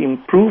to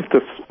improve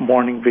this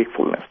morning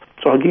wakefulness.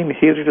 So again,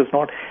 here it is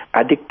not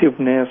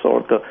addictiveness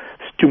or the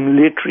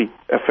stimulatory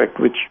effect,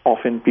 which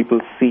often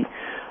people see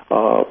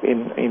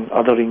in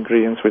other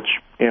ingredients, which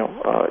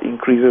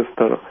increases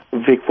the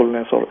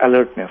wakefulness or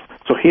alertness.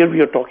 So here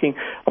we are talking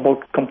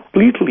about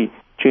completely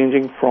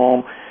changing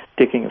from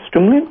taking a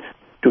stimulant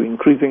to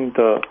increasing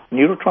the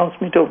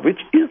neurotransmitter,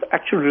 which is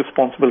actually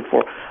responsible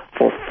for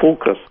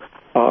focus,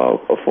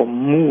 for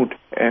mood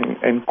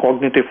and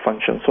cognitive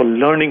function, so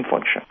learning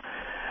function.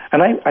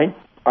 And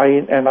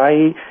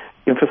I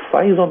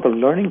emphasize on the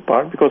learning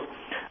part because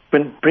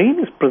when brain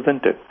is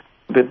presented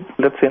with,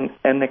 let's say, an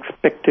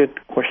unexpected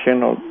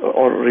question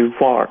or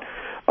reward,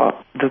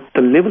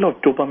 the level of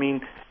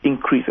dopamine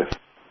increases,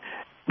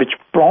 which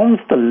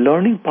prompts the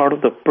learning part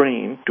of the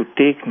brain to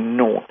take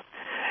note,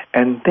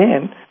 and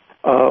then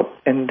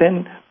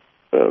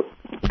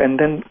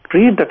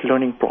create that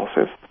learning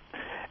process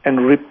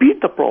and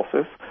repeat the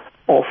process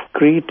of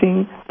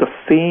creating the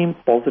same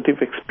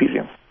positive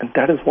experience. And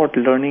that is what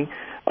learning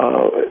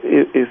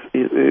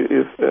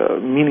is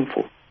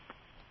meaningful.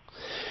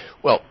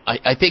 Well,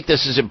 I think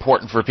this is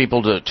important for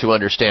people to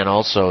understand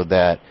also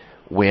that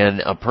when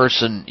a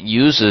person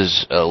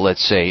uses,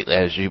 let's say,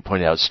 as you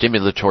pointed out,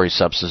 stimulatory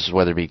substances,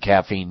 whether it be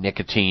caffeine,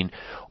 nicotine,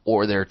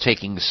 or they're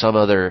taking some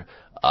other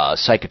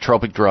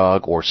psychotropic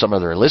drug or some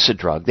other illicit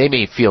drug, they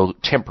may feel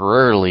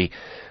temporarily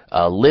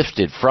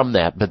lifted from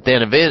that, but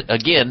then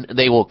again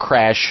they will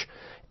crash.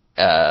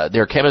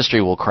 Their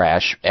chemistry will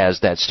crash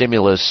as that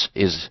stimulus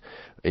is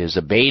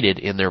abated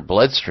in their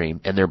bloodstream,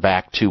 and they're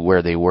back to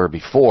where they were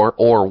before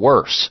or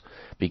worse,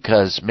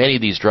 because many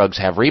of these drugs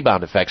have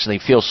rebound effects, and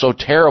they feel so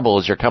terrible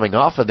as they're coming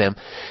off of them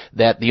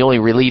that the only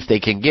relief they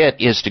can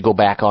get is to go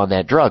back on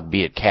that drug,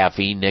 be it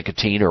caffeine,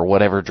 nicotine, or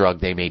whatever drug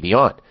they may be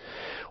on.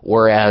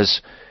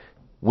 Whereas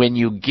when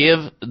you give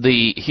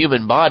the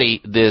human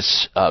body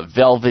this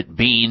velvet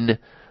bean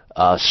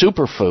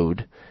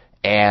superfood,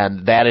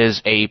 and that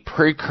is a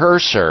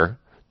precursor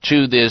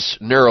to this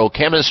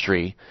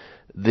neurochemistry,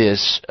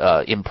 this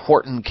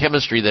important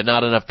chemistry that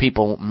not enough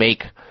people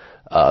make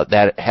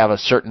that have a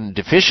certain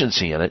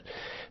deficiency in it,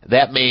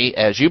 that may,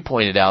 as you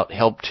pointed out,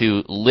 help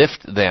to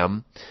lift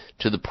them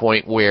to the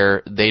point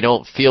where they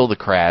don't feel the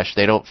crash,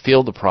 they don't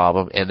feel the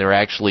problem, and they're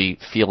actually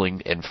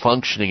feeling and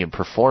functioning and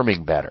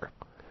performing better,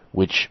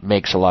 which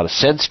makes a lot of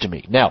sense to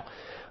me. Now,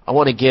 I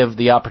want to give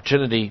the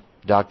opportunity,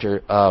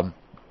 Dr.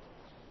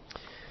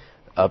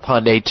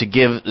 Pandey, to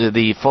give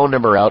the phone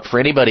number out for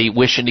anybody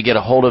wishing to get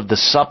a hold of the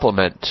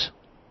supplement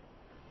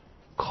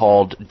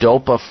called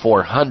Dopa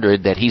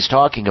 400 that he's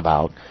talking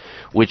about,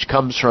 which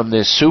comes from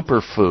this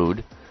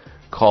superfood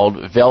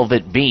called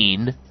Velvet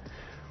Bean,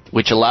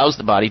 which allows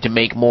the body to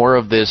make more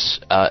of this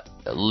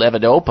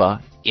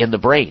levodopa in the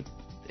brain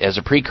as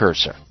a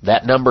precursor.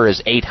 That number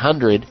is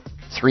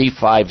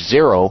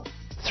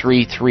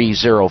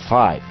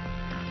 800-350-3305.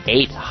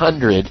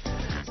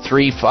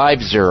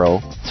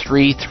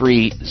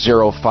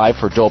 800-350-3305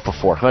 for Dopa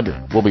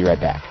 400. We'll be right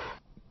back.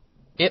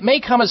 It may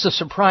come as a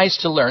surprise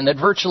to learn that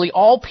virtually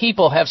all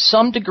people have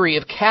some degree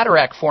of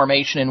cataract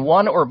formation in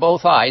one or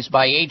both eyes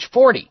by age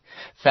 40.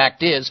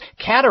 Fact is,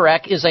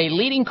 cataract is a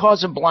leading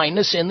cause of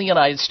blindness in the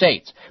United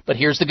States. But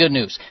here's the good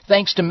news.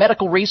 Thanks to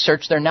medical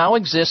research, there now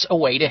exists a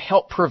way to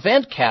help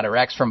prevent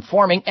cataracts from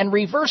forming and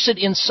reverse it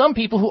in some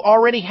people who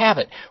already have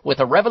it with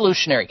a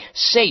revolutionary,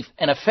 safe,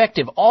 and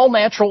effective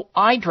all-natural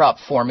eye drop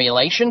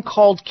formulation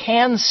called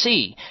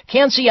Can-C.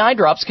 Can-C eye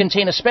drops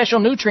contain a special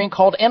nutrient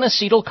called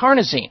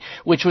N-acetylcarnosine,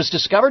 which was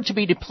discovered to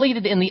be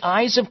depleted in the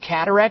eyes of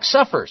cataract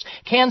sufferers.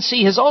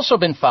 Can-C has also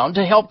been found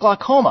to help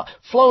glaucoma,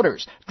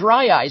 floaters,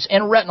 dry eyes,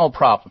 and retinal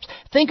problems.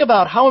 Think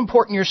about how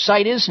important your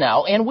sight is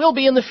now and will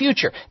be in the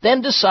future.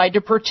 Then decide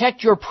to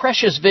protect your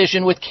precious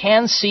vision with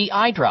Can-C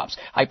eye drops.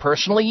 I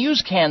personally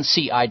use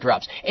Can-C eye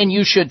drops, and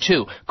you should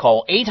too.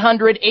 Call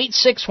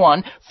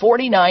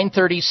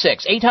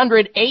 800-861-4936.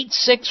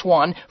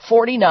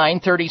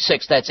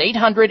 800-861-4936. That's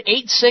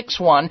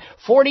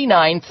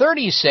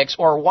 800-861-4936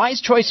 or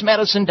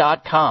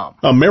wisechoicemedicine.com.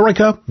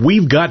 America,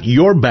 we've got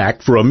your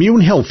back for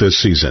immune health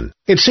this season.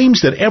 It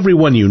seems that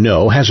everyone you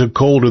know has a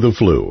cold or the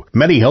flu.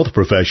 Many health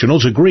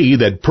professionals agree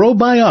that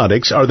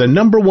probiotics are the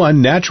 #1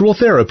 natural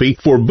therapy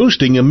for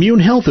boosting immune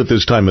health at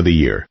this time of the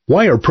year.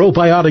 Why are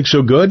probiotics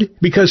so good?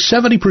 Because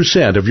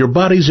 70% of your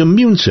body's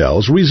immune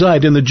cells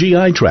reside in the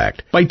GI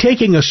tract. By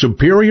taking a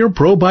superior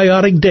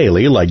probiotic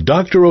daily like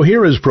Dr.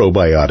 Ohhira's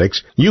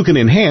probiotics, you can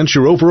enhance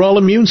your overall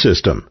immune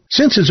system.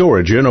 Since its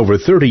origin over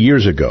 30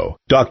 years ago,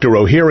 Dr.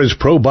 Ohhira's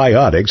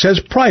probiotics has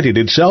prided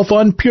itself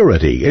on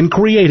purity in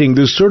creating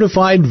the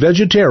certified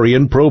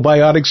vegetarian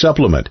probiotic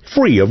supplement,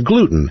 free of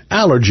gluten,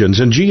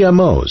 allergens, and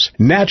GMOs.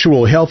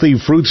 Natural healthy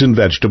fruits and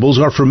vegetables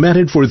are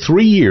fermented for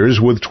 3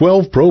 years with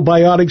 12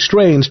 probiotic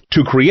strains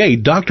to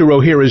create Dr.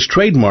 Ohhira's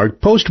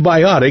trademark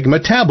postbiotic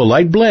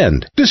metabolite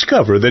blend.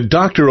 Discover the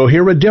Dr.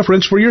 Ohhira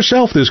difference for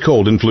yourself this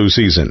cold and flu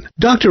season.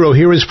 Dr.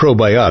 Ohhira's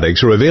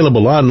probiotics are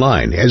available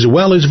online as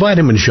well as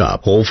Vitamin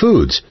Shop, Whole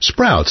Foods,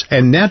 Sprouts,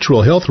 and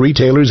natural health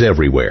retailers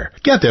everywhere.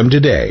 Get them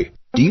today.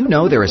 Do you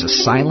know there is a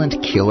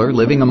silent killer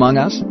living among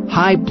us?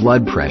 High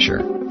blood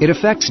pressure. It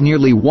affects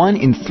nearly 1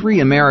 in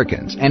 3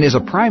 Americans and is a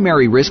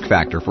primary risk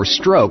factor for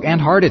stroke and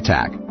heart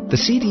attack. The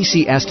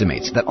CDC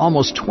estimates that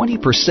almost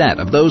 20%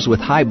 of those with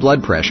high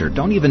blood pressure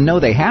don't even know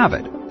they have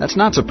it. That's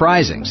not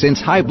surprising,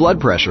 since high blood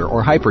pressure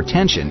or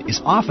hypertension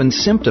is often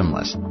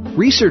symptomless.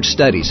 Research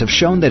studies have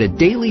shown that a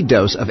daily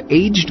dose of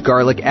aged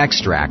garlic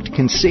extract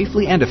can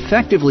safely and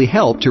effectively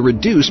help to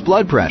reduce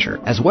blood pressure,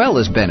 as well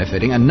as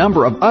benefiting a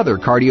number of other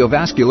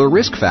cardiovascular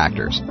risk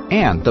factors.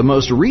 And the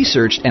most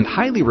researched and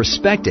highly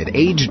respected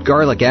aged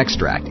garlic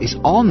extract is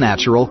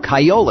all-natural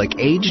Kyolic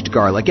aged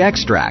garlic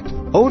extract.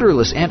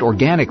 Odorless and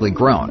organically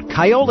grown,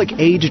 Kyolic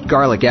aged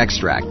garlic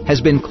extract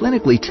has been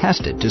clinically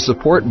tested to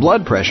support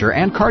blood pressure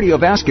and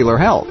cardiovascular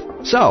health.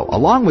 So,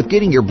 along with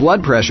getting your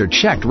blood pressure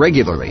checked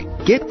regularly,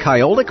 get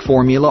Kyolic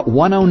Formula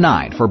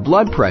 109 for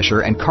blood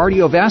pressure and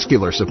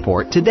cardiovascular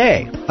support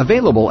today.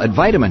 Available at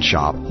Vitamin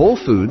Shop, Whole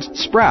Foods,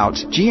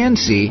 Sprouts,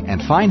 GNC,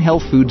 and fine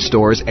health food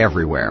stores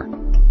everywhere.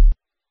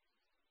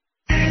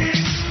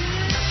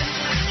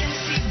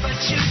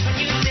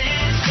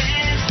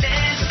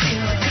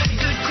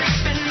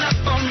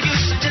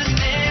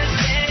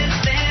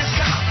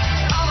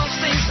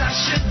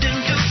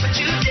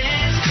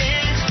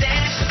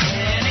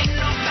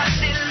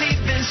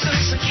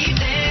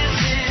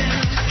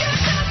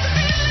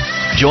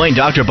 Join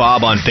Dr.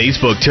 Bob on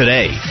Facebook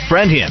today.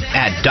 Friend him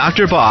at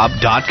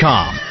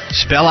drbob.com.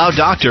 Spell out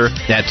doctor,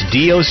 that's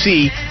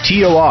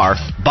DOCTOR,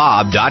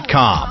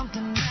 Bob.com.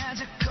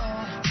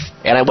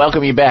 And I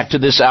welcome you back to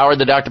this hour of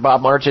the Dr.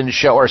 Bob Martin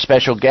Show. Our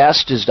special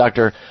guest is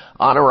Dr.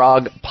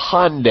 Anurag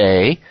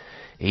Pandey.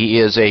 He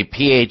is a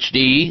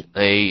PhD,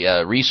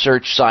 a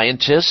research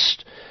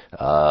scientist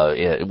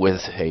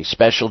with a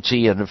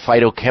specialty in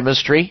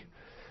phytochemistry.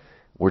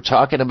 We're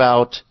talking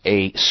about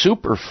a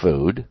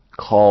superfood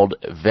called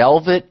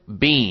velvet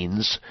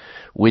beans,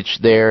 which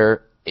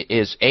there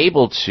is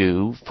able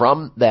to,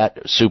 from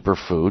that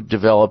superfood,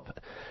 develop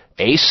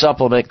a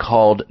supplement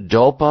called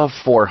Dopa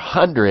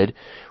 400,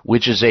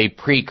 which is a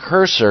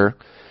precursor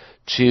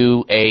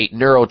to a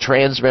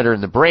neurotransmitter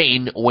in the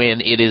brain when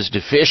it is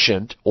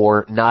deficient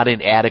or not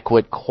in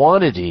adequate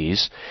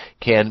quantities,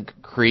 can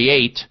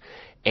create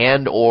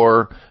and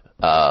or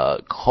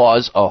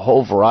cause a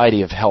whole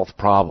variety of health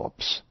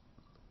problems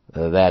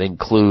that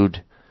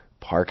include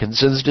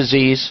Parkinson's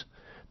disease,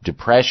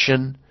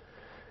 depression,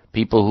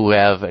 people who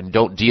have and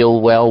don't deal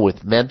well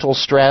with mental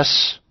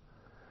stress,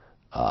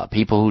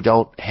 people who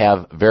don't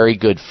have very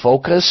good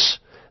focus,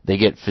 they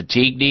get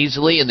fatigued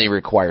easily and they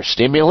require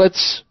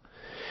stimulants,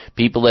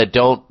 people that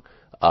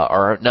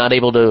are not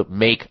able to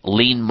make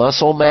lean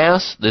muscle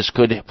mass, this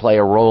could play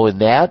a role in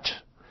that,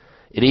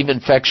 It even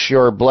affects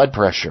your blood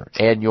pressure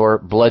and your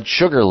blood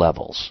sugar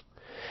levels.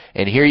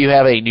 And here you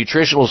have a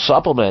nutritional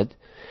supplement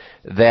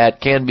that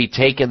can be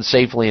taken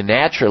safely and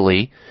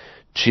naturally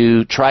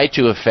to try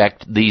to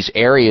affect these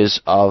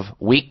areas of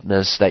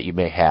weakness that you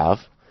may have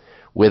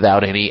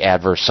without any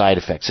adverse side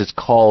effects. It's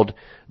called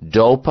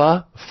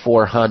DOPA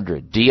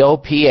 400,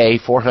 DOPA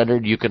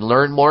 400. You can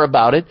learn more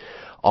about it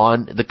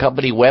on the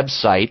company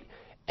website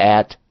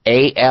at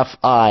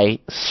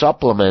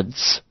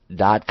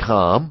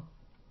AFIsupplements.com.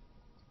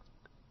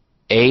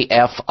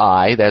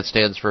 AFI, that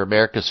stands for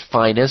America's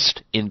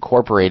Finest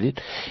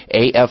Incorporated,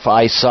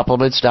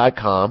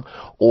 AFIsupplements.com,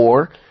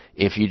 or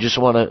if you just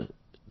want to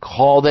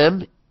call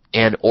them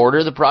and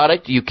order the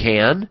product, you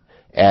can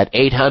at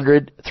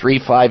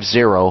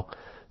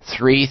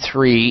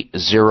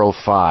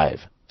 800-350-3305.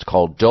 It's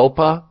called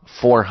DOPA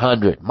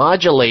 400,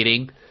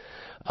 modulating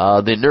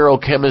the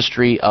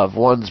neurochemistry of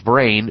one's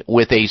brain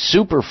with a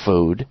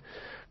superfood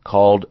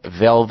called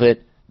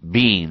velvet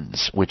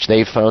beans, which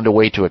they've found a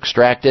way to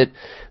extract it,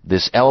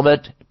 this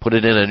element, put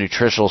it in a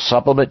nutritional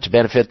supplement to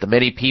benefit the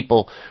many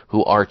people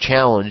who are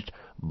challenged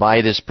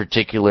by this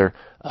particular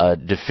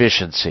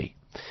deficiency.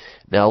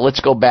 Now,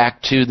 let's go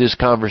back to this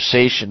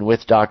conversation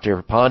with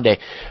Dr. Pandey.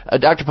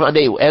 Dr.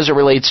 Pandey, as it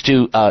relates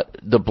to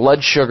the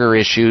blood sugar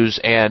issues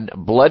and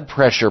blood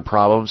pressure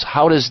problems,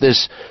 how does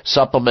this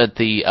supplement,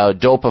 the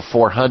DOPA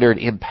 400,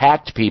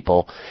 impact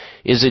people?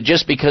 Is it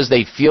just because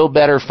they feel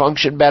better,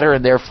 function better,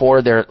 and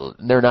therefore they're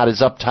not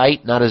as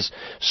uptight, not as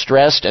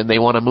stressed, and they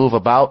want to move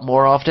about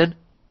more often?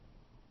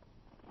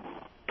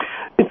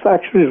 It's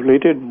actually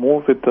related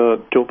more with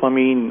the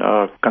dopamine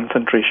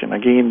concentration.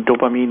 Again,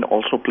 dopamine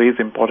also plays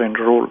an important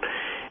role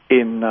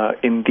in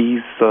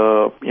these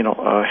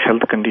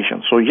health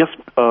conditions. So yes,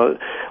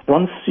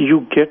 once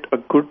you get a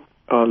good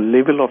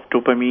level of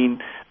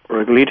dopamine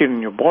regulated in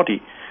your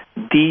body,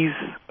 these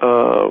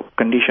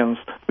conditions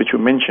which you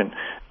mentioned,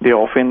 they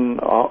often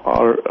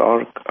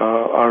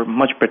are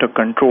much better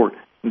controlled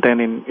than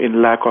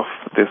in lack of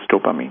this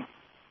dopamine.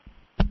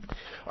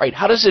 All right,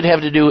 how does it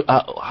have to do,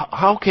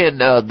 how can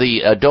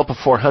the DOPA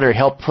 400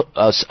 help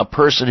a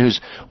person who's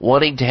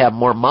wanting to have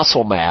more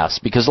muscle mass?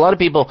 Because a lot of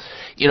people,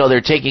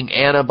 they're taking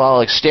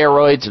anabolic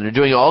steroids and they're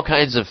doing all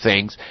kinds of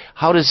things.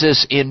 How does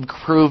this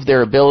improve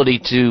their ability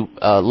to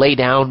lay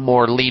down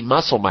more lean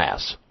muscle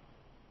mass?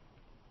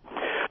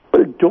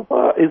 Well,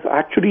 DOPA is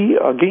actually,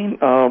 again,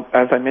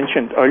 as I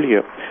mentioned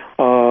earlier,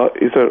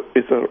 is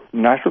a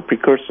natural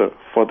precursor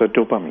for the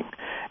dopamine.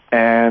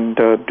 And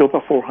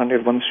DOPA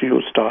 400, once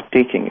you start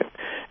taking it,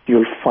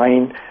 you'll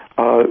find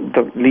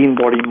the lean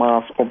body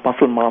mass or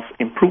muscle mass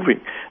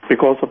improving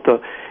because of the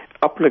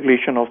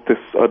upregulation of this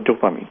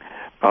dopamine.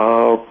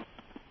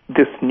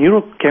 This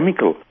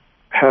neurochemical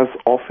has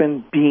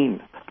often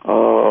been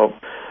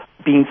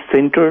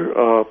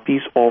center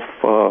piece of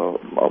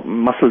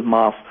muscle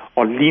mass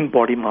or lean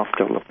body mass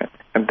development,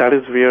 and that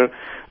is where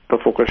the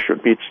focus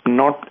should be. It's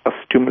not a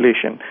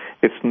stimulation.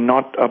 It's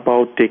not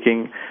about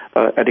taking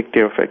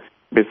addictive effects.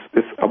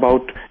 It's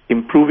about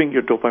improving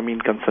your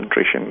dopamine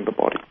concentration in the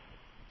body.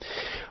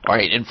 All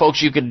right, and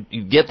folks, you can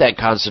get that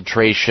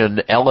concentration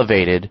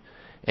elevated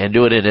and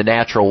do it in a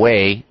natural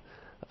way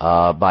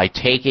by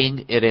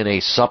taking it in a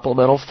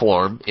supplemental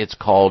form. It's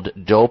called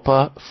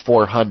DOPA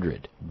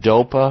 400.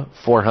 DOPA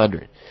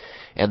 400.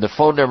 And the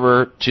phone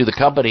number to the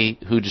company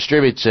who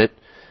distributes it,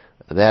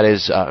 that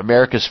is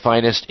America's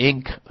Finest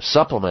Inc.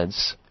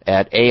 Supplements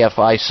at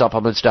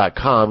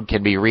AFIsupplements.com,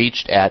 can be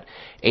reached at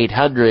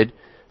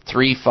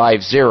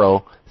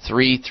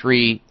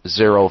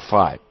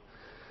 800-350-3305.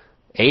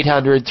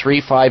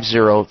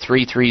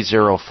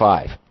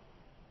 800-350-3305.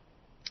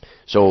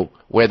 So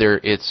whether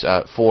it's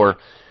for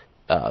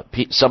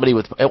somebody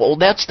with... Well,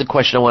 that's the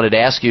question I wanted to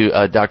ask you,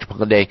 Dr.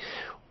 Pandey.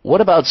 What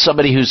about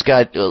somebody who's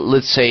got,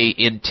 let's say,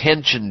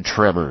 intention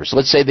tremors?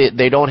 Let's say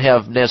they don't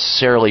have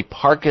necessarily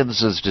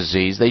Parkinson's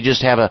disease. They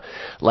just have a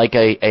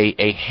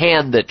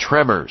hand that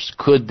tremors.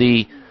 Could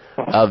the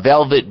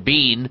velvet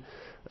bean...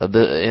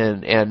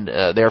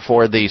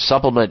 therefore the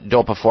supplement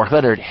DOPA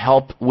 400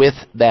 help with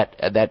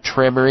that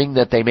tremoring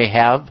that they may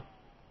have?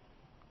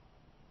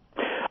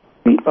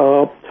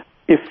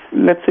 If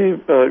let's say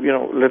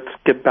let's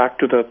get back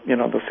to the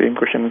the same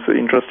question. It's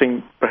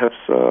interesting. Perhaps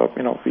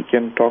we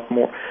can talk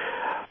more.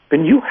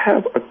 When you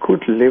have a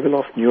good level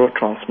of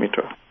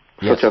neurotransmitter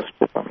such as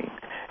dopamine,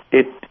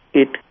 it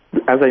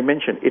as I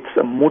mentioned, it's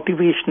a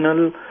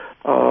motivational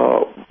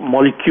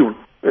molecule.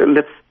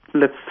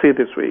 Let's say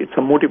this way, it's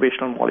a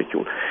motivational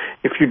molecule.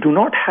 If you do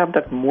not have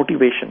that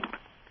motivation,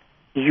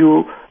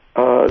 you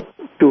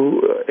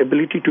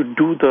ability to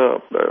do the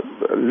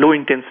low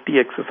intensity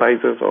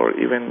exercises or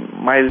even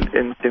mild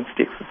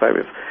intensity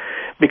exercises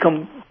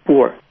become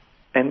poor,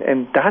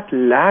 and that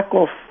lack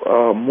of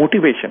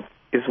motivation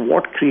is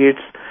what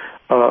creates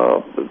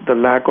the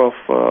lack of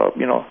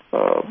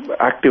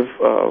active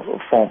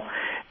form.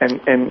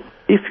 And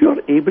if you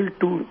are able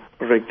to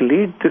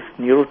regulate this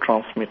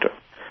neurotransmitter,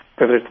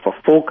 whether it's for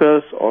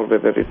focus or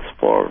whether it's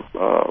for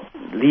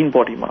lean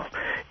body mass,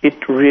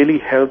 it really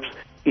helps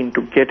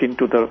get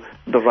into the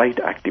right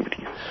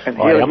activities. And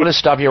all right, I'm going to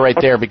stop you right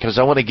there because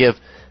I want to give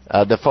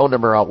the phone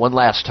number out one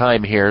last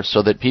time here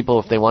so that people,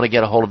 if they want to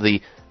get a hold of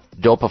the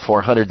Dopa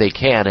 400, they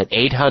can at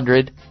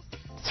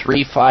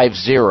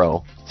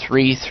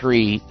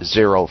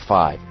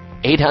 800-350-3305.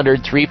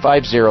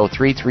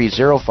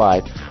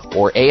 800-350-3305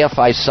 or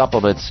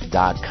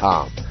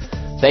AFIsupplements.com.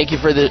 Thank you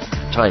for the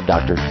time,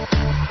 Doctor.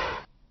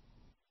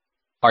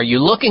 Are you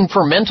looking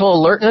for mental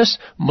alertness,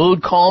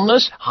 mood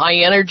calmness, high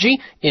energy,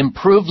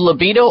 improved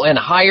libido, and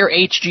higher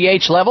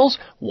HGH levels?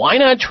 Why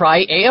not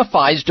try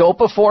AFI's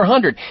Dopa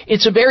 400?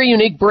 It's a very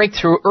unique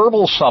breakthrough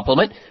herbal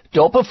supplement.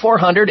 Dopa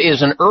 400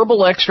 is an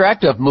herbal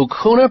extract of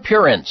Mucuna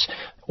purins,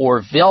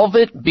 or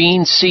velvet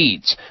bean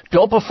seeds.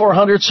 Dopa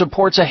 400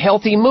 supports a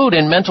healthy mood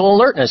and mental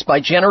alertness by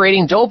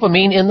generating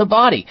dopamine in the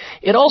body.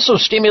 It also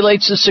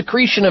stimulates the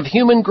secretion of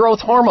human growth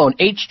hormone,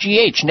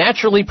 HGH,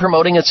 naturally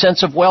promoting a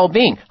sense of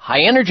well-being,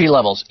 high energy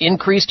levels,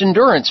 increased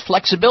endurance,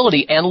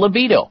 flexibility, and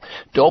libido.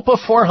 Dopa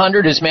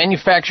 400 is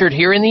manufactured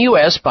here in the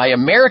U.S. by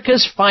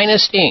America's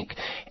Finest Inc.,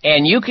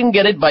 and you can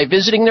get it by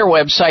visiting their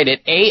website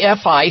at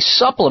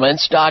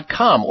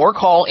AFIsupplements.com or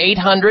call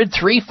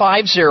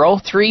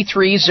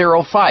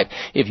 800-350-3305.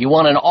 If you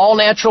want an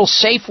all-natural,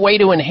 safe way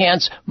to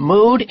enhance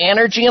mood,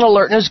 energy, and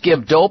alertness,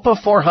 give Dopa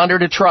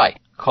 400 a try.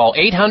 Call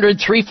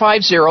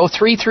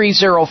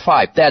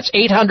 800-350-3305. That's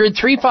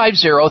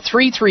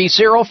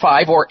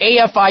 800-350-3305 or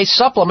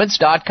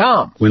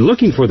AFIsupplements.com. When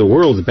looking for the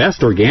world's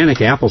best organic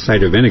apple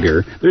cider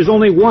vinegar, there's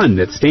only one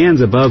that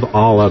stands above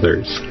all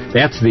others.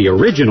 That's the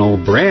original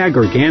Bragg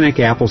Organic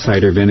Apple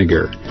Cider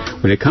Vinegar.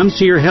 When it comes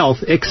to your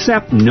health,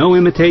 accept no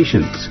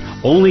imitations.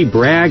 Only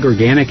Bragg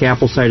Organic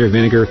Apple Cider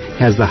Vinegar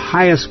has the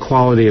highest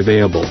quality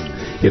available.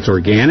 It's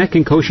organic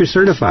and kosher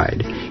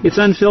certified. It's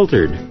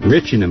unfiltered,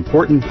 rich in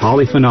important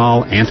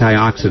polyphenol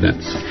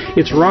antioxidants.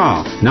 It's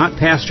raw, not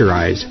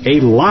pasteurized,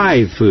 a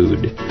live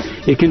food.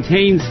 It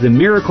contains the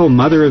miracle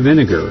mother of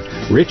vinegar,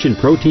 rich in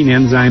protein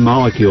enzyme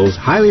molecules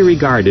highly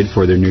regarded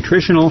for their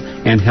nutritional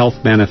and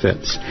health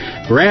benefits.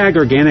 Bragg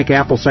Organic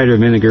Apple Cider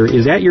Vinegar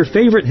is at your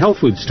favorite health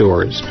food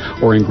stores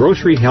or in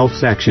grocery health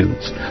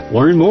sections.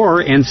 Learn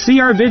more and see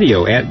our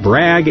video at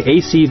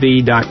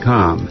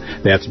braggacv.com.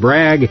 That's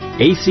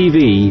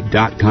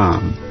braggacv.com.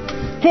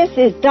 This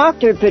is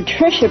Dr.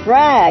 Patricia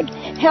Bragg,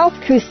 health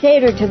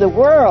crusader to the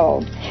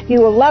world.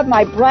 You will love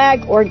my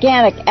Bragg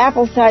Organic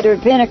Apple Cider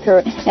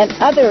Vinegar and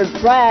other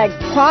Bragg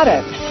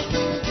products.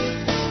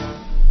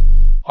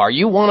 Are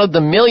you one of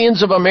the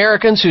millions of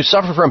Americans who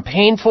suffer from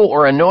painful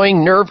or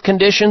annoying nerve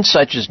conditions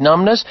such as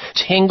numbness,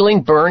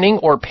 tingling, burning,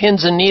 or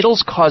pins and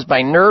needles caused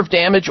by nerve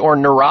damage or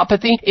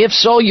neuropathy? If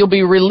so, you'll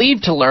be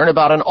relieved to learn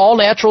about an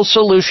all-natural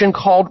solution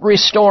called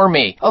Restore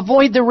Me.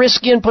 Avoid the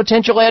risky and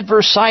potential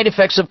adverse side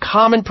effects of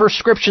common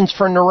prescriptions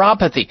for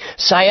neuropathy,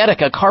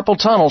 sciatica, carpal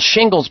tunnel,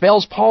 shingles,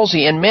 Bell's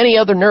palsy, and many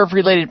other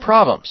nerve-related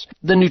problems.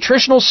 The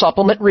nutritional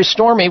supplement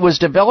Restore Me was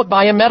developed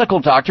by a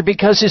medical doctor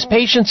because his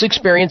patients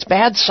experience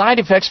bad side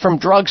effects from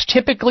drugs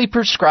typically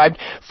prescribed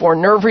for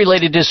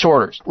nerve-related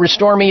disorders.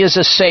 Restore Me is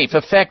a safe,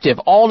 effective,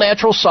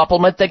 all-natural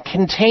supplement that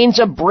contains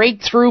a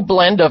breakthrough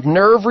blend of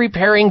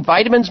nerve-repairing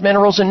vitamins,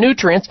 minerals, and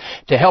nutrients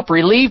to help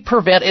relieve,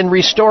 prevent, and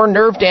restore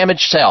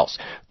nerve-damaged cells.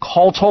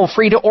 Call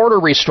toll-free to order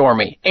Restore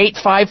Me,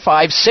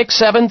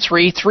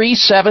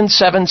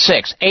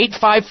 855-673-3776,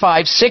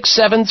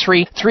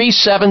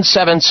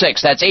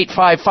 855-673-3776. That's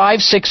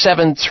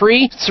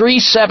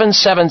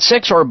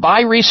 855-673-3776 or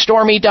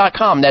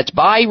buyrestoreme.com. That's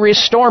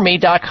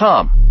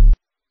buyrestoreme.com.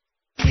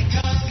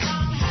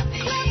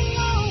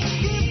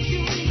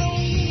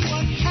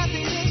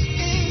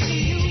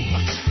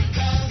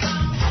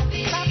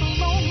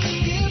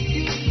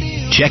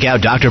 Check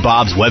out Dr.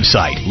 Bob's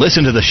website.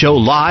 Listen to the show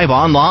live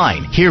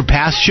online. Hear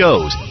past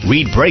shows.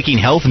 Read breaking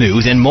health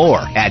news and more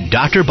at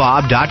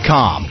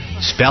drbob.com.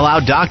 Spell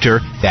out doctor,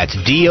 that's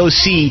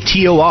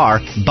D-O-C-T-O-R,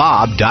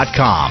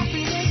 bob.com.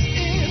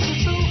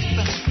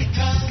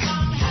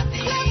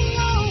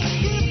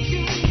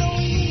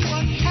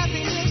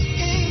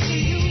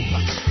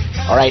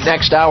 All right,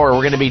 next hour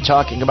we're going to be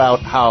talking about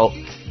how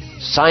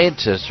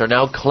scientists are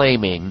now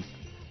claiming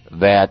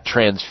that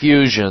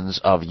transfusions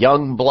of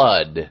young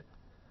blood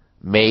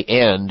may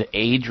end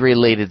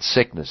age-related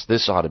sickness.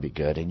 This ought to be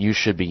good, and you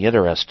should be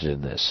interested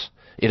in this.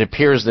 It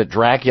appears that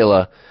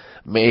Dracula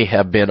may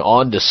have been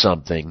onto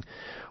something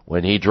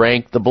when he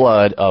drank the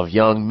blood of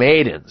young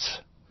maidens.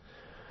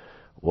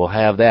 We'll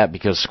have that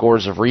because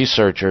scores of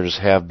researchers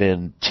have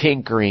been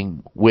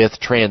tinkering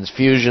with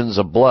transfusions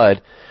of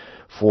blood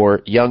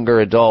for younger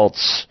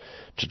adults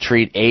to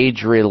treat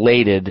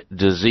age-related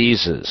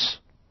diseases.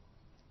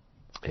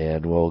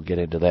 And we'll get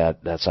into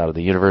that. That's out of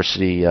the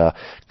University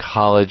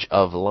College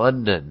of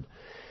London.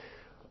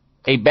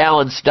 A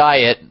balanced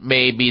diet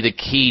may be the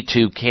key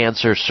to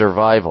cancer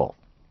survival.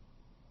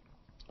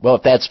 Well,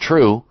 if that's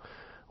true,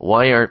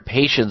 why aren't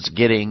patients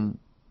getting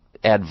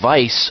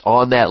advice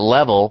on that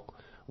level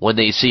when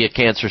they see a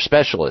cancer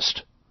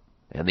specialist?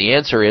 And the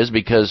answer is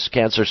because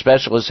cancer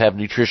specialists have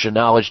nutrition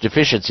knowledge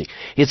deficiency.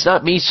 It's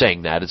not me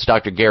saying that. It's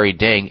Dr. Gary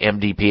Deng,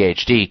 MD,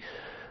 PhD,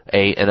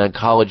 an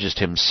oncologist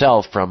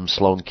himself from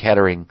Sloan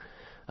Kettering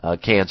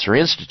Cancer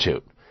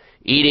Institute.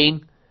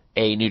 Eating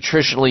a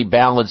nutritionally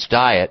balanced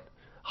diet,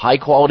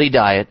 high-quality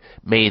diet,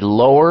 may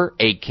lower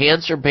a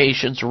cancer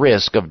patient's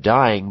risk of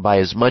dying by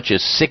as much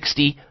as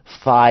 65%.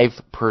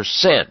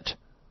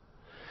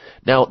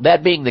 Now,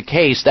 that being the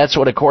case, that's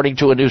what according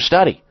to a new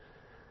study.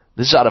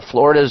 This is out of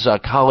Florida's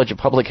College of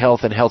Public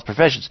Health and Health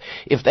Professions.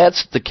 If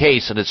that's the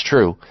case, and it's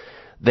true,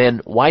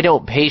 then why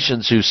don't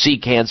patients who see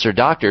cancer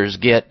doctors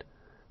get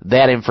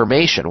that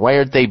information? Why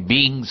aren't they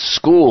being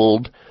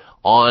schooled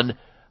on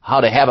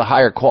how to have a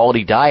higher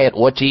quality diet,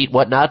 what to eat,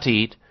 what not to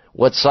eat,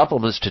 what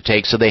supplements to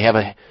take, so they have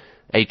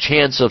a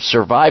chance of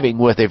surviving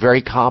with a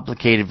very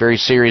complicated, very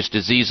serious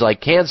disease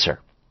like cancer?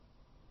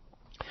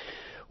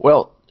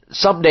 Well,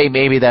 someday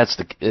maybe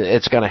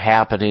it's going to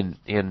happen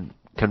in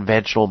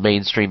conventional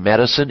mainstream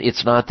medicine.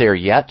 It's not there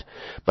yet,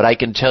 but I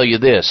can tell you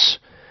this.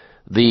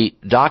 The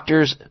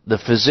doctors, the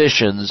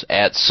physicians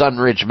at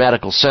Sunridge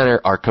Medical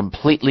Center are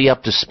completely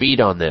up to speed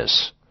on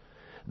this.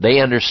 They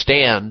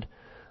understand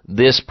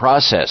this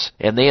process,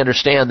 and they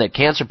understand that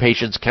cancer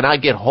patients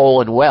cannot get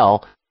whole and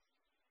well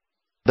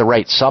the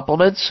right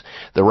supplements,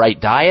 the right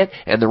diet,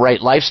 and the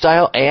right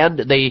lifestyle, and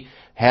they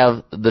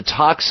have the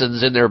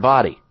toxins in their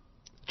body.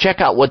 Check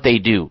out what they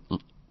do.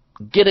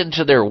 Get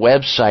into their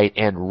website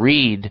and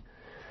read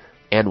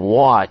and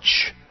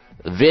watch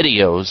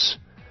videos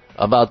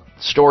about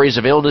stories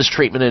of illness,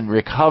 treatment, and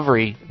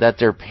recovery that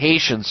their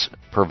patients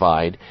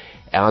provide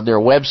on their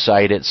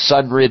website at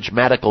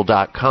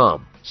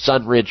sunridgemedical.com.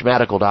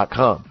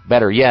 sunridgemedical.com.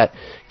 Better yet,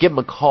 give them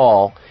a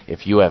call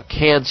if you have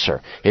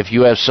cancer, if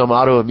you have some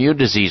autoimmune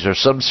disease or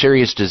some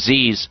serious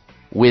disease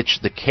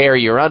which the care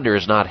you're under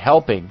is not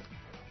helping,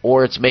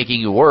 or it's making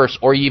you worse,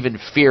 or you even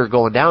fear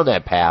going down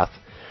that path.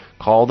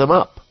 Call them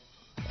up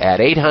at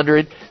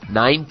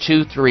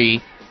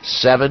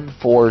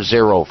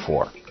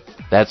 800-923-7404.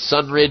 That's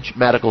Sunridge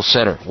Medical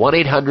Center,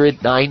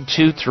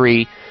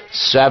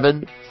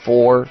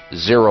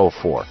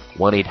 1-800-923-7404.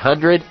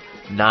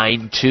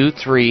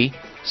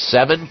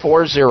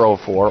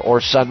 1-800-923-7404 or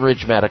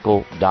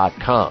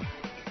sunridgemedical.com.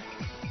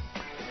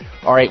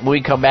 All right, when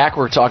we come back,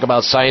 we're talking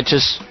about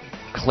scientists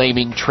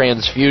claiming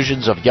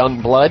transfusions of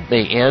young blood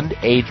may end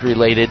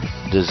age-related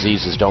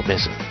diseases. Don't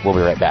miss it. We'll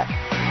be right back.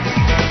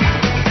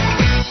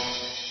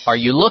 Are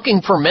you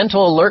looking for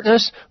mental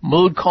alertness,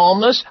 mood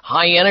calmness,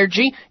 high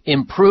energy,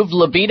 improved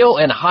libido,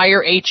 and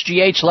higher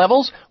HGH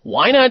levels?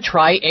 Why not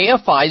try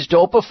AFI's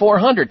Dopa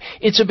 400?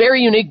 It's a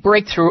very unique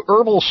breakthrough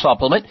herbal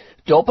supplement.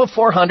 Dopa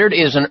 400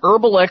 is an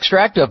herbal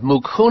extract of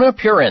Mucuna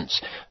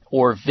purins,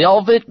 or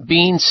velvet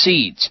bean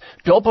seeds.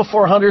 Dopa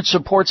 400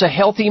 supports a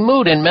healthy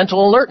mood and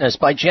mental alertness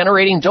by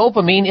generating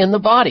dopamine in the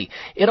body.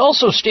 It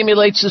also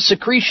stimulates the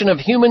secretion of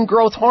human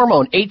growth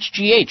hormone,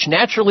 HGH,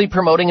 naturally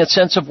promoting a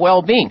sense of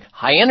well-being,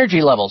 high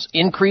energy levels,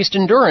 increased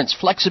endurance,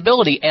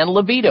 flexibility, and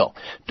libido.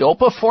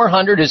 Dopa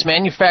 400 is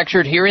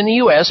manufactured here in the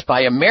U.S.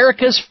 by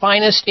America's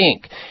Finest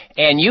Inc.,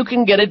 and you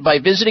can get it by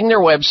visiting their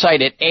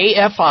website at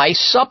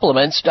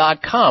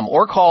afisupplements.com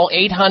or call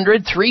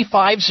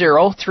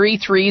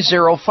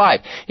 800-350-3305.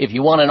 If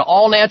you want an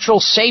all-natural,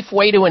 safe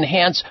way to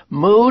enhance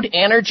mood,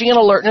 energy, and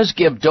alertness,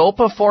 give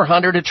Dopa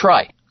 400 a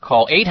try.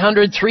 Call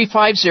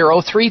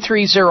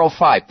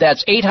 800-350-3305.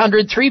 That's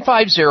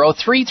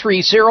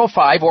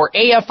 800-350-3305 or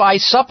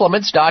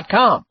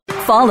afisupplements.com.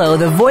 Follow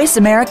the Voice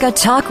America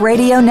Talk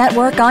Radio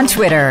Network on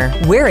Twitter.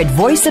 We're at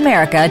Voice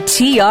America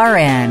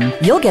TRN.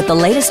 You'll get the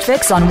latest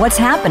fix on what's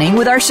happening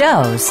with our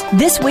shows,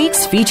 this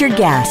week's featured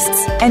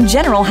guests, and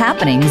general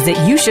happenings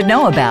that you should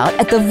know about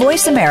at the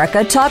Voice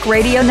America Talk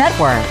Radio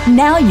Network.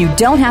 Now you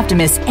don't have to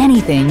miss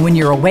anything when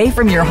you're away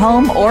from your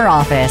home or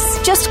office.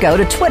 Just go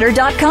to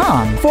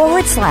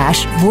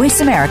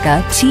twitter.com/Voice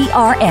America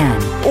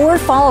TRN or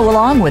follow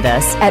along with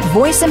us at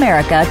Voice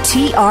America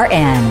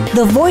TRN,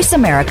 the Voice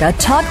America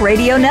Talk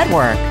Radio Network.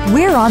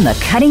 We're on the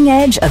cutting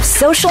edge of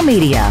social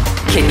media.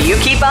 Can you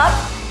keep up?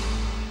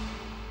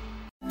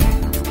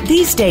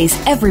 These days,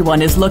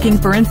 everyone is looking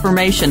for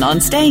information on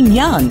staying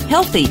young,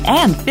 healthy,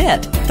 and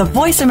fit. The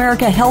Voice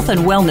America Health and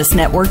Wellness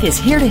Network is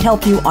here to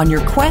help you on your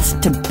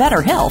quest to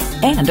better health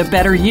and a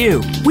better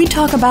you. We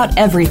talk about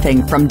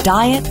everything from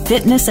diet,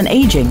 fitness, and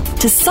aging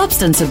to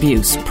substance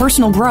abuse,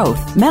 personal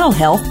growth, mental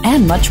health,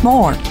 and much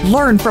more.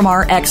 Learn from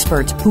our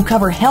experts who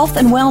cover health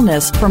and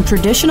wellness from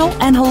traditional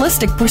and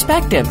holistic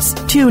perspectives.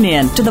 Tune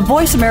in to the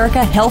Voice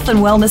America Health and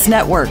Wellness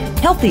Network.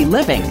 Healthy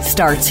living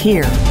starts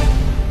here.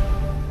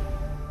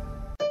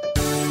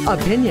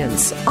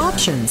 Opinions,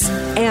 options,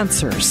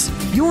 answers.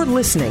 You're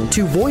listening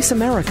to Voice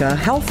America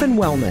Health and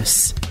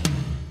Wellness.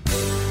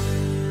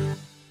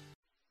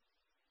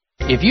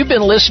 If you've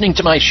been listening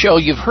to my show,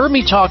 you've heard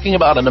me talking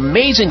about an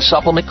amazing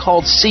supplement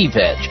called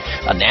C-Veg,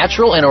 a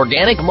natural and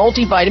organic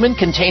multivitamin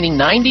containing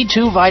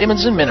 92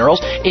 vitamins and minerals,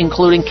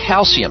 including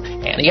calcium,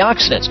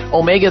 antioxidants,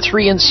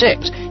 omega-3 and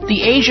 6.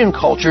 The Asian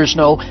cultures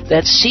know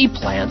that sea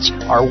plants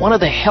are one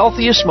of the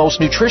healthiest, most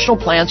nutritional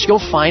plants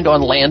you'll find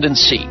on land and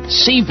sea.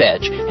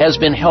 C-Veg has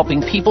been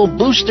helping people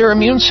boost their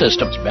immune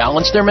systems,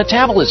 balance their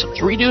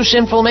metabolisms, reduce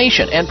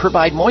inflammation, and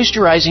provide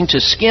moisturizing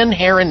to skin,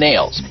 hair, and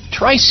nails.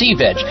 Try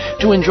C-Veg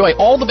to enjoy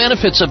all the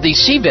benefits of these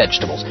sea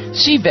vegetables.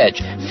 C-Veg,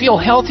 feel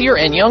healthier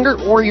and younger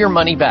or your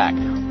money back.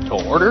 To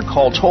order,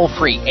 call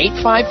toll-free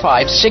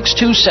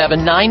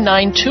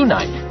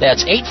 855-627-9929.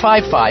 That's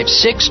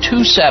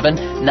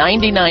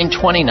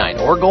 855-627-9929.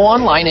 Or go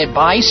online at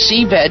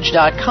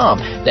buycveg.com.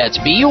 That's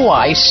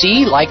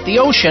B-U-I-C like the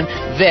ocean,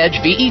 veg,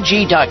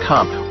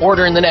 V-E-G.com.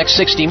 Order in the next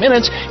 60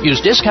 minutes. Use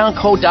discount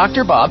code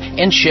Dr. Bob,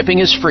 and shipping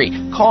is free.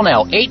 Call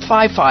now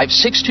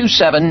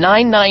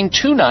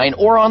 855-627-9929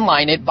 or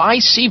online at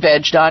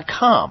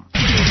buycveg.com.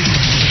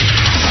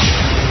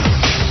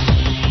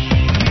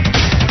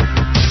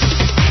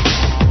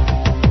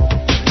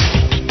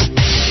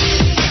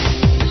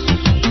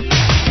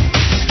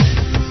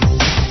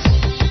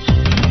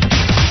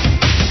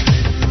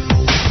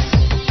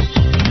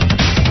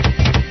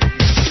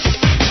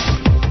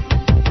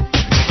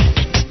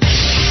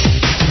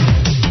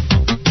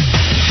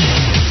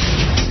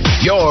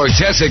 Your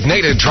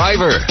designated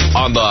driver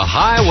on the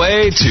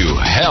highway to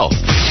health.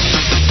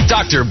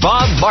 Dr.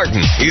 Bob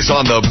Martin is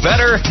on the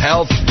Better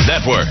Health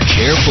Network.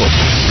 Careful.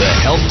 The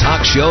Health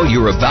Talk show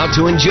you're about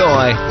to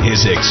enjoy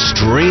is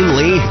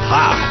extremely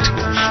hot.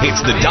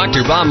 It's the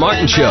Dr. Bob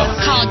Martin Show.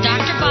 Call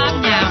Dr. Bob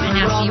now and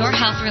ask your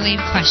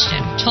health-related question.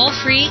 Toll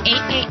free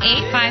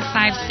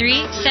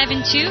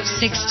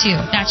 888-553-7262.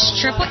 That's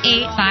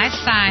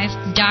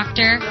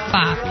 888-55-Dr.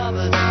 Bob.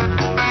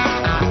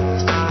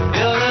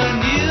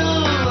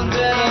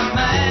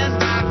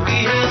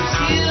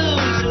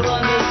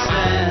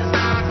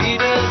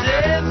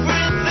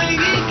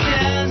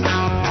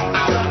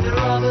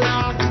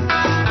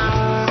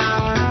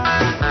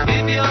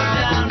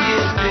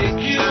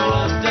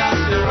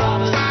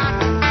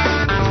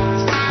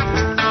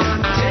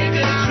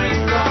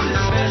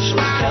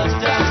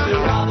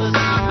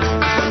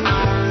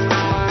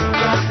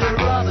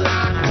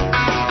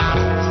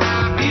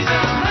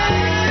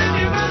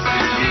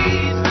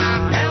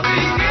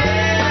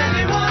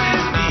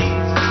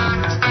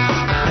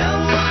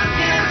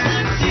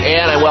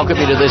 And I welcome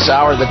you to this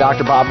hour of the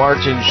Dr. Bob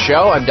Martin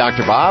Show. I'm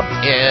Dr. Bob,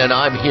 and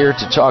I'm here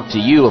to talk to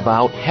you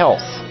about health.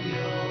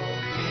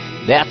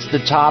 That's the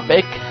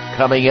topic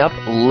coming up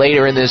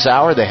later in this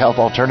hour, the health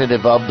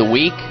alternative of the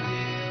week,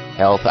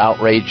 health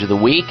outrage of the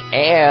week,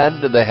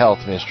 and the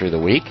health mystery of the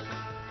week.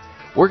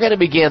 We're going to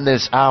begin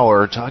this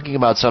hour talking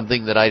about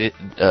something that I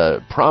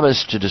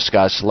promised to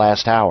discuss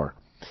last hour.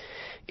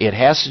 It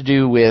has to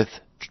do with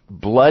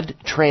blood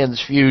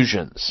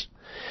transfusions.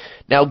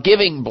 Now,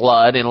 giving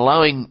blood and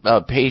allowing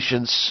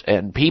patients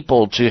and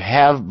people to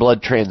have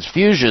blood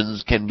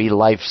transfusions can be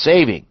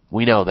life-saving.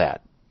 We know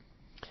that.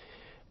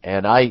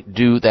 And I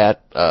do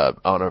that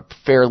on a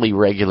fairly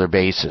regular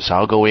basis.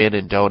 I'll go in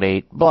and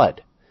donate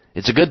blood.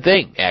 It's a good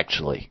thing,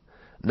 actually.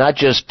 Not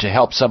just to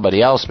help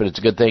somebody else, but it's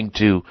a good thing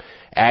to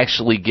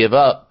actually give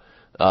up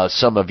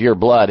some of your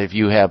blood if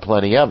you have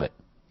plenty of it.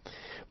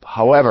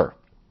 However,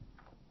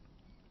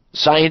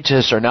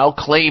 scientists are now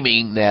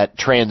claiming that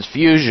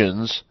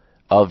transfusions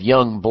of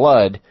young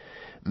blood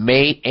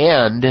may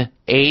end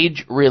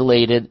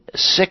age-related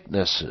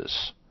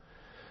sicknesses.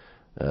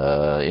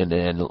 And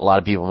a lot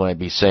of people might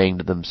be saying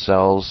to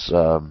themselves,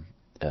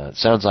 it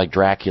sounds like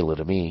Dracula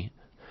to me.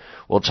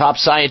 Well, top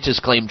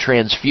scientists claim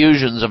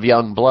transfusions of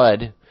young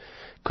blood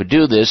could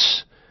do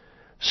this.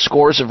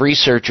 Scores of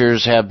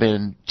researchers have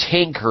been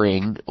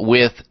tinkering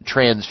with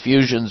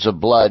transfusions of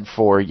blood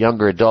for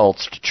younger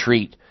adults to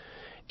treat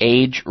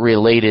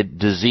age-related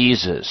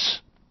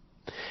diseases.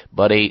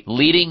 But a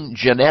leading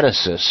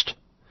geneticist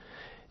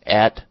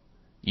at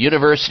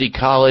University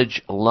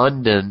College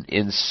London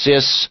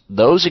insists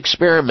those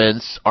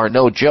experiments are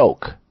no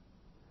joke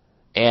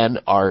and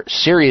are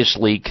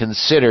seriously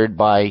considered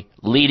by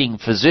leading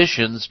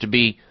physicians to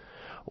be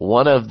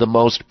one of the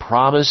most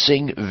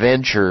promising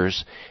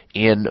ventures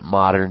in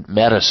modern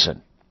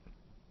medicine.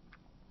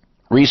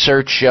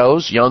 Research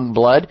shows young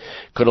blood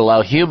could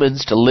allow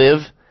humans to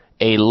live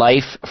a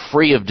life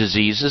free of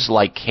diseases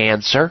like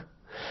cancer,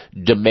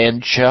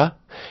 dementia,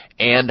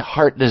 and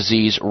heart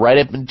disease right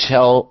up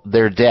until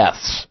their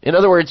deaths. In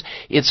other words,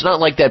 it's not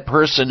like that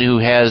person who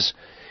has,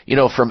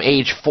 from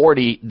age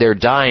 40, they're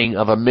dying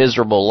of a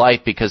miserable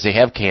life because they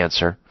have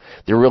cancer.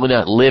 They're really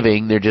not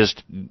living. They're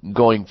just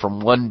going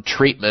from one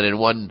treatment and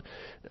one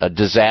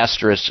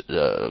disastrous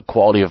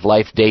quality of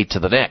life day to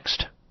the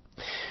next.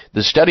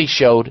 The study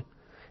showed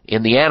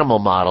in the animal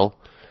model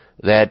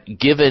that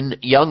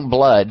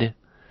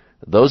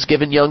those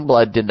given young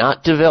blood did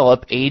not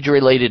develop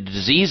age-related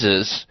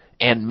diseases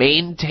and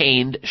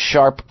maintained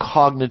sharp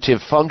cognitive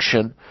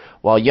function,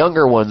 while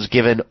younger ones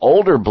given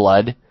older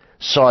blood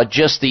saw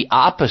just the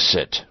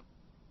opposite.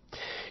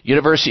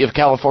 University of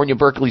California,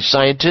 Berkeley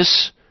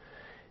scientists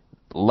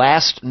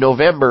last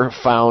November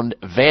found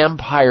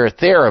vampire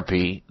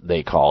therapy,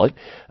 they call it,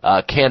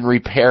 can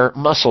repair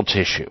muscle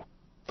tissue.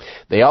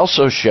 They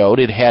also showed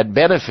it had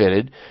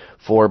benefited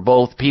for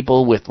both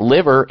people with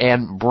liver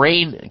and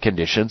brain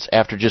conditions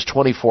after just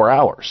 24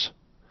 hours.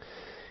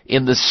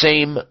 In the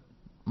same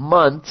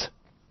month,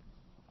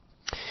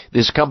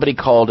 this company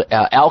called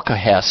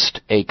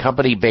Alkahest, a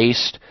company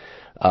based,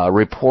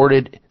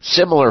 reported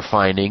similar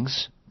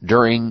findings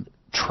during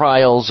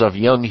trials of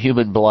young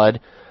human blood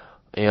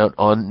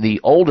on the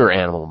older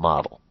animal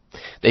model.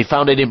 They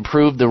found it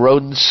improved the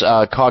rodents'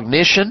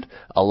 cognition,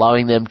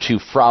 allowing them to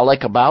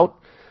frolic about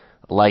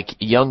like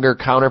younger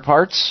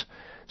counterparts.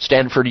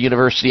 Stanford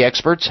University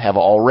experts have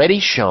already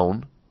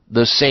shown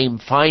the same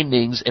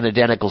findings in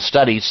identical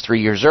studies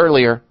 3 years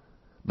earlier,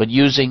 but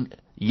using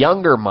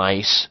younger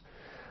mice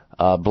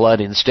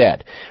blood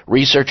instead.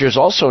 Researchers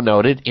also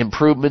noted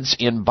improvements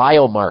in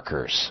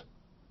biomarkers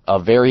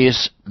of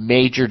various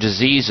major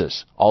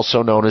diseases,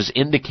 also known as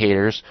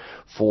indicators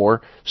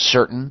for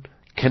certain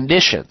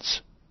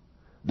conditions.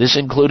 This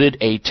included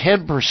a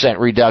 10%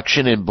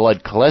 reduction in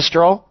blood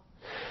cholesterol,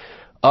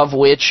 of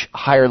which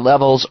higher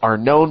levels are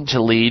known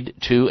to lead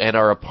to and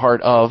are a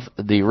part of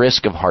the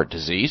risk of heart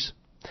disease.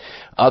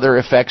 Other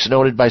effects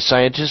noted by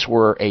scientists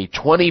were a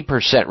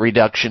 20%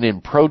 reduction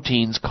in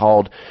proteins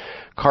called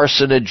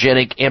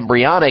carcinogenic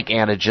embryonic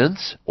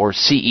antigens, or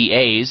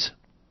CEAs.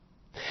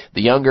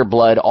 The younger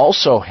blood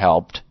also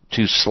helped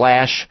to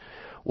slash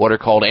what are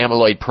called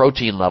amyloid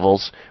protein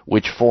levels,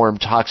 which form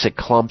toxic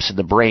clumps in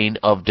the brain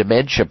of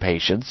dementia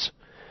patients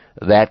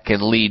that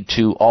can lead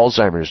to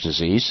Alzheimer's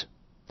disease.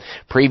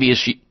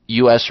 Previous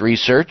U.S.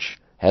 research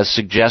has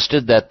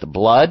suggested that the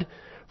blood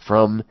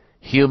from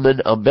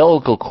human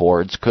umbilical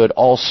cords could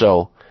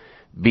also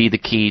be the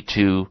key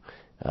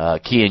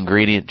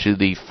ingredient to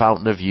the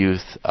fountain of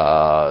youth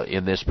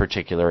in this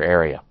particular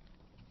area.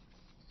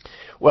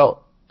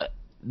 Well,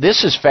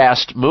 this is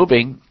fast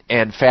moving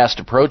and fast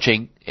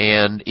approaching,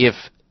 and if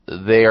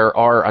there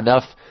are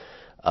enough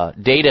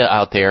data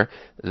out there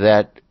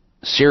that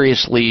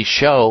seriously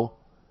show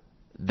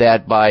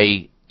that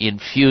by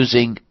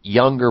infusing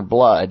younger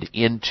blood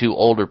into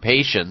older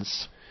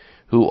patients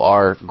who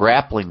are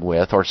grappling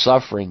with or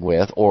suffering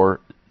with or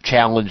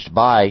challenged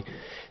by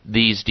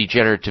these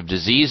degenerative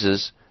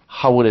diseases,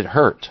 how would it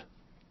hurt?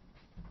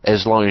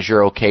 As long as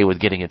you're okay with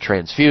getting a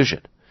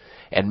transfusion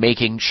and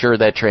making sure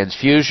that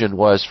transfusion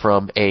was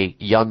from a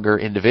younger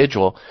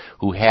individual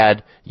who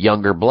had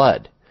younger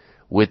blood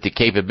with the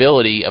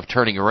capability of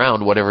turning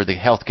around whatever the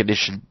health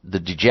condition, the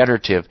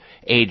degenerative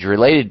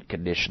age-related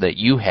condition that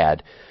you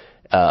had,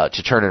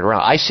 to turn it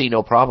around. I see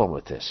no problem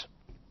with this.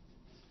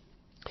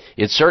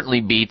 It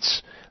certainly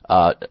beats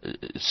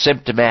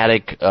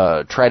symptomatic,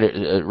 try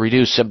to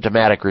reduce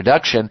symptomatic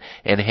reduction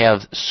and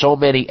have so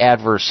many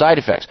adverse side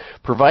effects,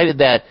 provided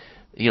that,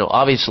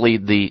 obviously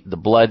the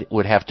blood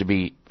would have to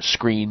be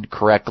screened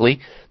correctly.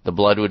 The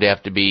blood would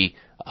have to be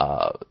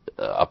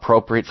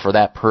appropriate for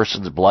that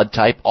person's blood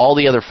type. All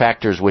the other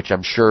factors which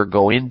I'm sure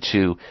go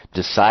into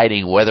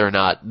deciding whether or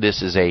not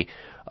this is a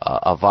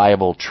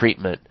viable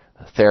treatment,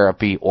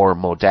 therapy, or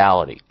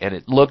modality. And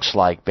it looks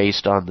like,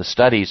 based on the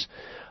studies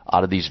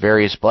out of these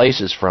various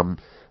places from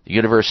the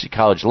University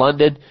College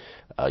London,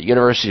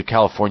 University of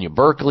California,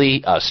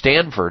 Berkeley,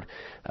 Stanford,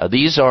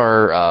 these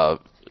are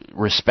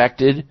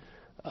respected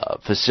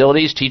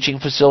facilities, teaching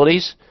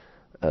facilities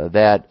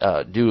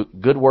that do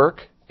good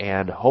work,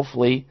 and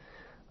hopefully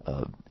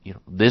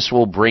this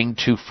will bring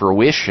to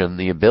fruition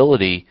the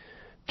ability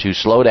to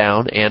slow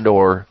down and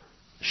or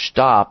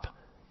stop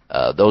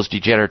those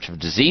degenerative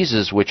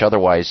diseases which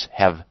otherwise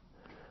have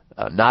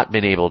not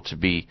been able to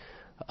be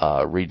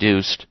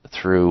reduced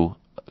through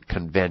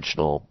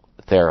conventional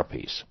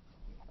therapies.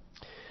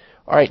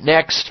 All right,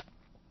 next,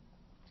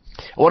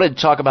 I wanted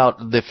to talk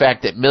about the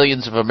fact that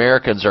millions of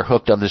Americans are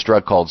hooked on this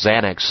drug called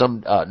Xanax.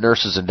 Some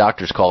nurses and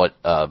doctors call it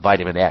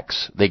vitamin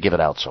X. They give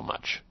it out so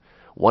much.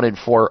 1 in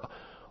 4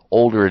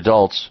 older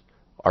adults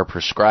are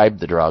prescribed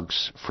the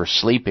drugs for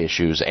sleep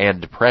issues and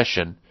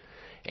depression,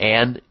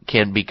 and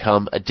can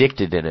become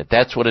addicted in it.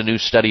 That's what a new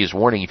study is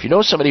warning. If you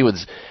know somebody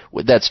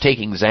that's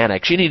taking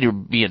Xanax, you need to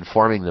be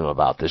informing them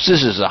about this.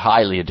 This is a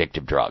highly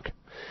addictive drug.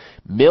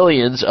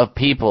 Millions of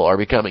people are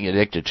becoming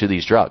addicted to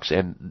these drugs,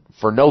 and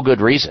for no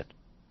good reason.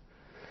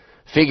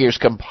 Figures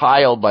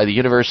compiled by the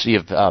University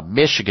of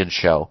Michigan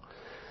show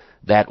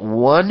that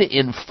 1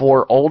 in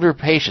 4 older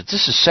patients,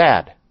 this is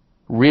sad,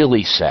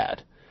 really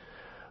sad,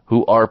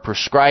 who are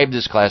prescribed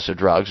this class of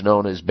drugs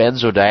known as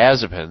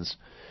benzodiazepines,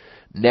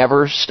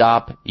 never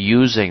stop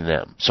using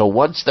them. So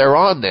once they're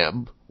on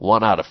them,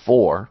 1 out of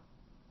 4,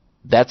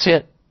 that's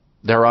it.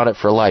 They're on it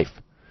for life,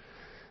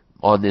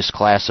 on this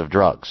class of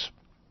drugs.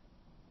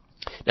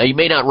 Now, you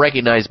may not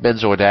recognize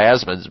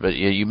benzodiazepines, but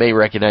you may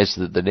recognize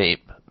the name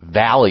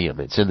Valium.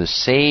 It's in the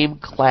same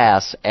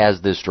class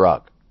as this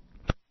drug.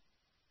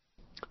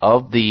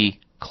 Of the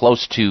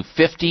close to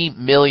 50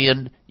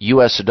 million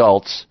U.S.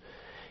 adults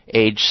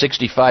age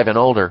 65 and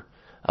older,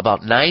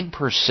 about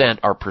 9%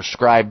 are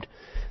prescribed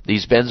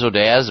These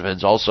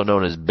benzodiazepines, also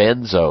known as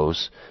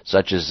benzos,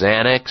 such as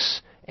Xanax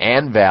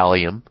and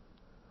Valium,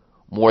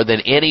 more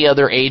than any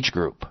other age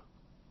group.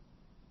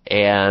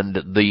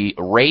 And the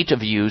rate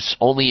of use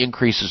only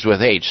increases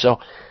with age.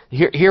 So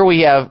here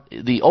we have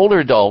the older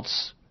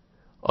adults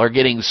are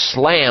getting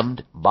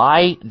slammed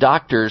by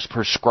doctors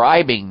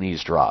prescribing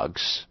these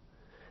drugs.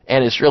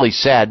 And it's really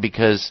sad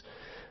because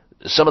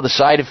some of the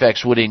side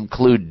effects would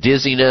include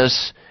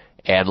dizziness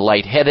and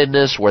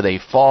lightheadedness where they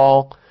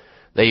fall.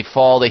 They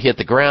fall, they hit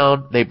the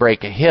ground, they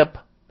break a hip,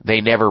 they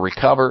never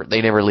recover,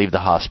 they never leave the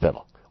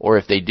hospital. Or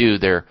if they do,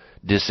 they're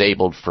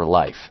disabled for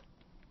life.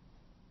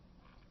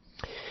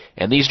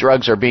 And these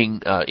drugs are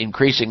being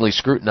increasingly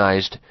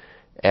scrutinized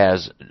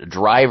as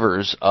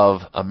drivers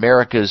of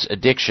America's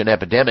addiction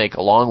epidemic,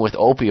 along with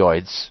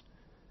opioids,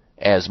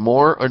 as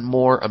more and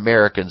more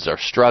Americans are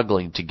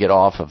struggling to get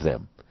off of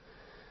them.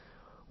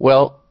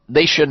 Well,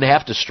 they shouldn't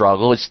have to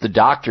struggle. It's the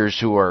doctors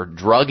who are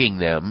drugging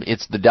them.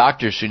 It's the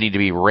doctors who need to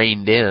be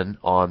reined in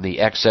on the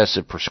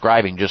excessive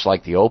prescribing, just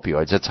like the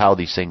opioids. That's how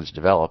these things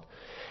develop.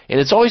 And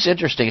it's always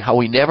interesting how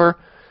we never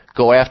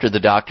go after the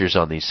doctors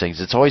on these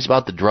things. It's always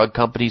about the drug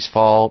company's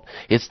fault.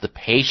 It's the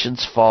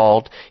patient's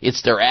fault.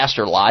 It's their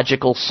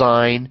astrological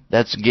sign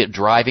that's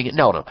driving it.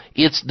 No.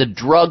 It's the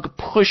drug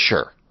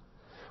pusher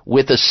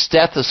with a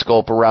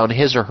stethoscope around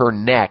his or her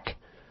neck.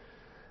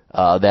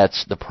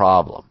 That's the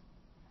problem.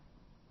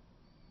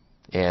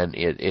 And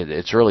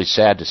it's really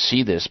sad to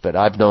see this, but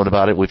I've known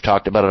about it. We've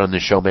talked about it on the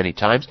show many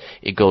times.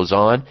 It goes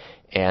on,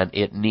 and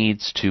it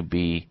needs to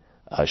be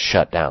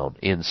shut down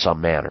in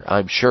some manner.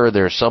 I'm sure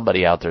there's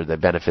somebody out there that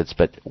benefits,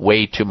 but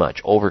way too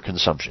much.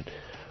 Overconsumption.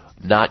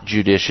 Not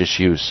judicious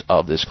use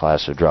of this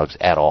class of drugs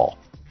at all,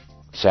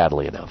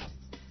 sadly enough.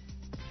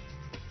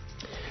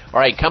 All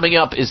right, coming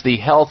up is the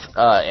health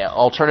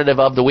alternative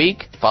of the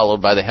week,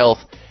 followed by the health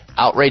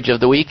outrage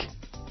of the week.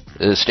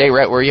 Stay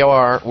right where you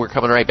are. We're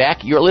coming right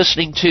back. You're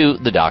listening to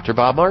The Dr.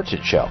 Bob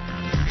Martin Show.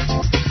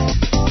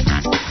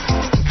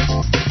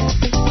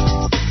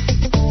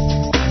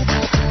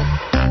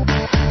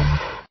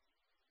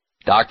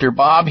 Dr.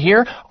 Bob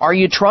here. Are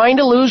you trying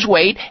to lose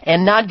weight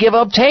and not give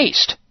up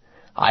taste?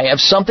 I have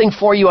something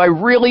for you I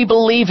really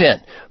believe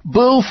in.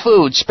 Boo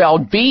Foods,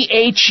 spelled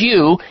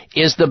B-H-U,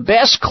 is the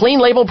best clean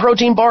label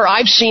protein bar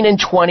I've seen in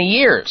 20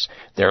 years.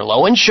 They're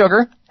low in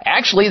sugar.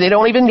 Actually, they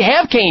don't even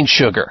have cane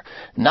sugar.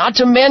 Not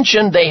to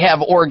mention, they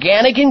have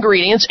organic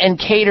ingredients and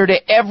cater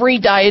to every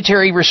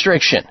dietary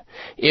restriction.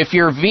 If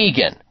you're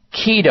vegan,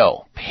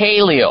 keto,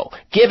 paleo,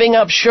 giving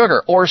up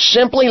sugar, or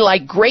simply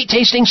like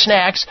great-tasting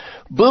snacks,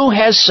 Boo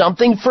has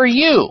something for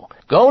you.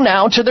 Go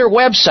now to their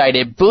website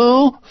at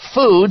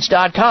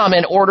boofoods.com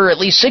and order at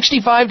least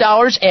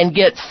 $65 and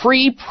get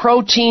free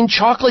protein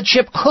chocolate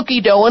chip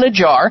cookie dough in a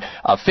jar,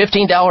 a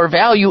 $15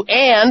 value,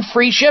 and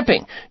free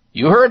shipping.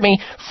 You heard me.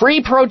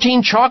 Free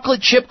protein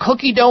chocolate chip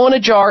cookie dough in a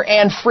jar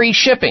and free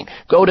shipping.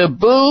 Go to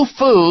Boo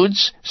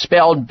Foods,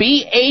 spelled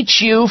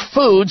B-H-U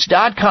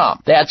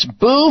Foods.com. That's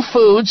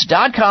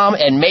boofoods.com,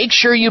 and make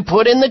sure you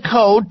put in the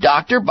code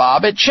Dr.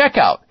 Bob at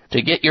checkout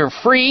to get your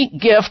free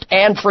gift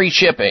and free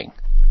shipping.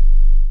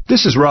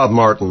 This is Rob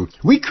Martin.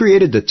 We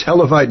created the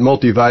Televite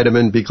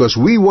multivitamin because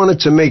we wanted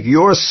to make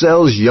your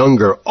cells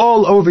younger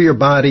all over your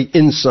body,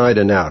 inside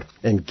and out.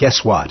 And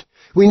guess what?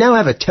 We now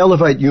have a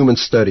Televite human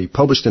study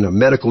published in a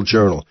medical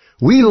journal.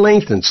 We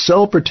lengthened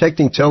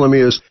cell-protecting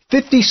telomeres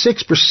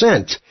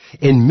 56%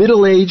 in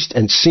middle-aged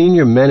and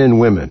senior men and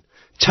women.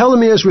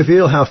 Telomeres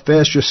reveal how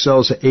fast your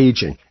cells are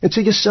aging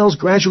until your cells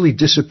gradually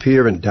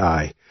disappear and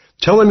die.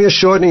 Telomere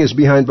shortening is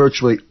behind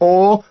virtually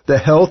all the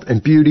health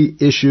and beauty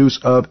issues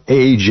of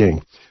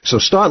aging. So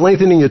start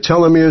lengthening your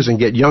telomeres and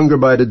get younger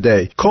by the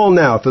day. Call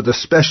now for the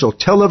special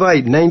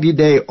Televite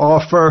 90-day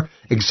offer,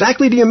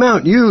 exactly the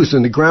amount used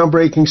in the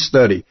groundbreaking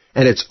study,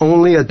 and it's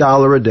only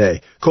 $1 a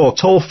day. Call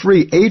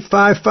toll-free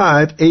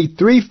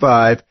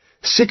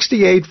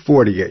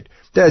 855-835-6848.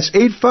 That's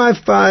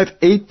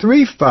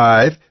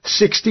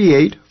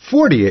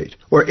 855-835-6848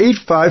 or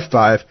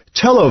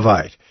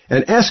 855-TELEVITE.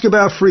 And ask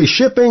about free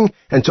shipping,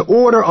 and to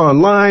order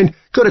online,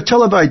 go to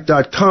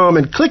televite.com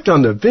and click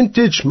on the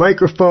vintage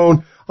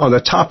microphone on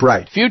the top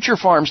right. Future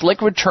Farms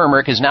liquid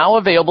turmeric is now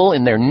available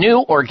in their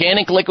new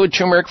organic liquid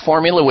turmeric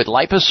formula with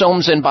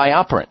liposomes and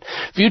BioPerine.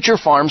 Future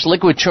Farms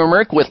liquid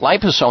turmeric with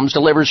liposomes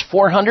delivers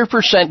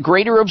 400%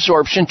 greater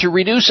absorption to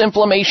reduce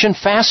inflammation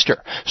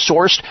faster.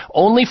 Sourced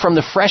only from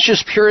the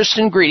freshest, purest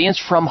ingredients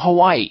from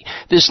Hawaii.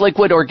 This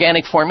liquid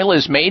organic formula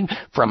is made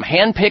from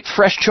hand-picked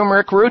fresh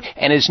turmeric root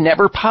and is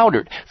never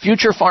powdered.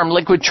 Future Farm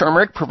liquid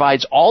turmeric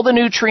provides all the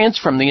nutrients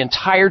from the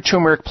entire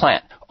turmeric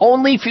plant.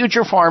 Only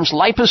Future Farms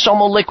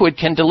liposomal liquid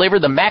can deliver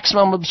the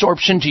maximum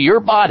absorption to your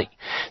body.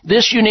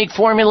 This unique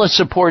formula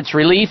supports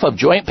relief of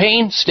joint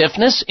pain,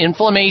 stiffness,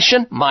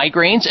 inflammation,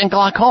 migraines, and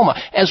glaucoma,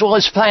 as well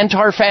as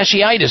plantar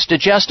fasciitis,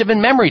 digestive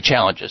and memory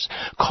challenges.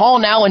 Call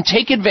now and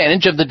take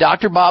advantage of the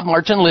Dr. Bob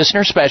Martin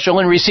listener special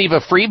and receive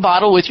a free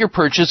bottle with your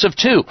purchase of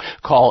 2.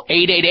 Call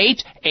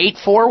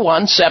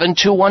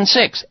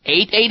 888-841-7216.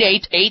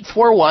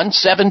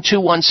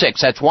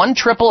 888-841-7216. That's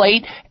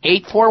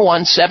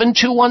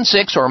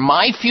 1-888-841-7216 or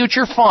my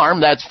Future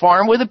Farm, that's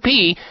farm with a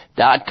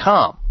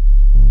P.com.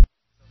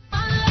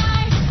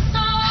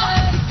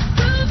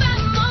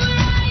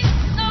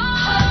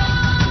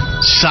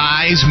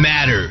 Size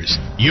matters.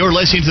 You're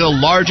listening to the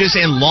largest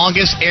and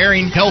longest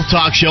airing health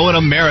talk show in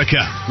America.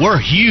 We're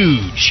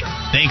huge.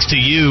 Thanks to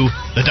you,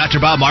 the Dr.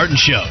 Bob Martin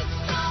Show.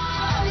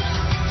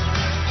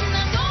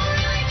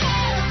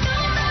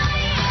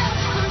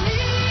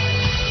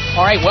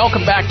 All right,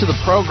 welcome back to the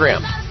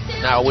program.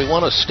 Now, we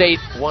want to state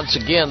once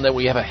again that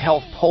we have a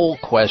health poll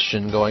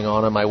question going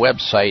on my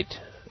website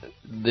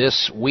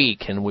this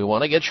week, and we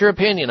want to get your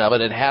opinion of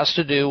it. It has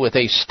to do with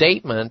a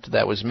statement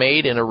that was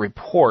made in a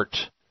report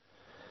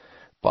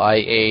by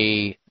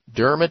a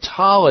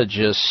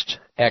dermatologist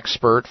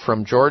expert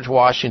from George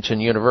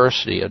Washington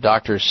University, a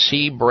Dr.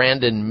 C.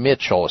 Brandon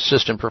Mitchell,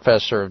 assistant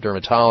professor of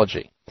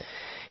dermatology.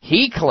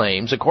 He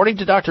claims, according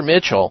to Dr.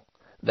 Mitchell,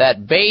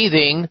 that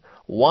bathing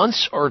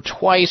once or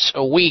twice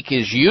a week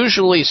is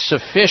usually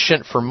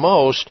sufficient for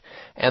most,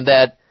 and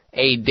that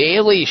a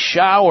daily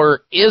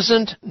shower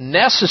isn't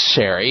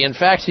necessary. In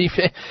fact,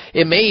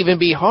 it may even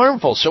be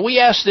harmful. So we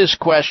ask this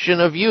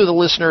question of you, the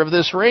listener of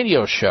this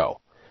radio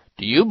show.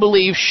 Do you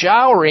believe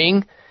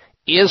showering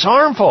is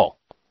harmful?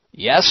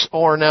 Yes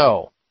or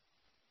no?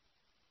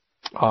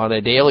 On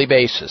a daily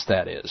basis,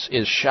 that is.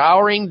 Is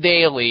showering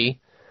daily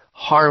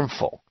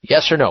harmful?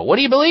 Yes or no? What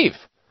do you believe?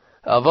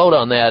 Vote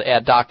on that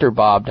at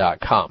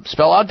drbob.com.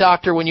 Spell out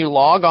doctor when you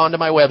log on to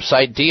my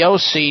website,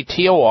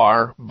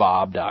 DOCTOR,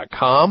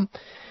 bob.com.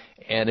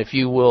 And if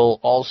you will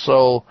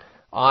also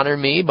honor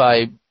me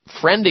by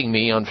friending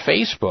me on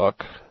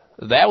Facebook,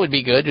 that would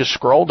be good. Just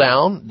scroll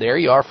down. There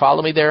you are.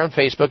 Follow me there on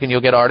Facebook, and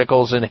you'll get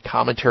articles and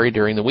commentary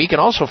during the week,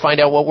 and also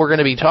find out what we're going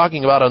to be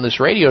talking about on this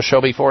radio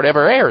show before it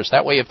ever airs.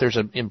 That way, if there's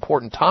an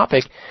important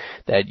topic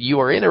that you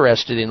are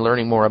interested in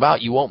learning more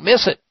about, you won't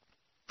miss it.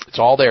 It's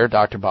all there at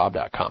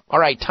drbob.com. All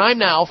right, time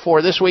now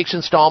for this week's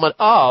installment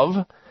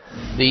of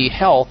the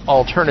Health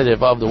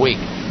Alternative of the Week.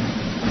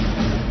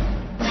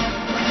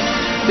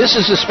 This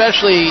is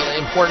especially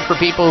important for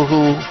people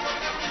who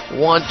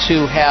want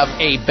to have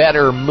a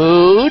better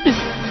mood,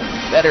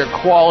 better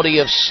quality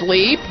of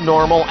sleep,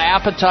 normal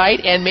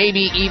appetite, and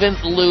maybe even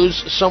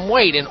lose some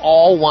weight in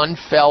all one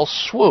fell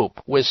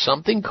swoop with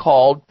something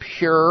called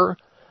Pure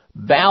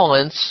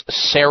Balance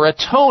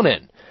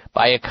Serotonin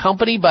by a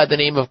company by the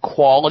name of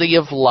Quality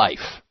of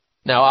Life.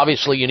 Now,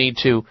 obviously, you need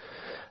to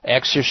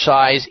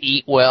exercise,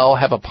 eat well,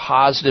 have a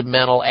positive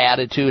mental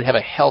attitude, have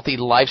a healthy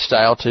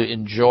lifestyle to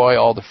enjoy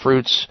all the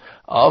fruits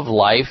of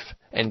life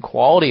and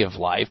quality of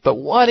life. But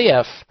what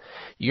if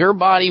your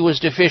body was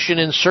deficient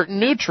in certain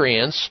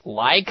nutrients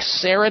like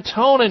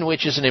serotonin,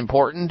 which is an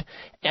important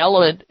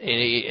element,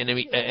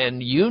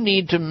 and you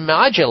need to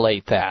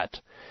modulate that?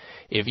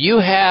 If you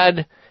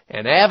had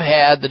and have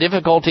had the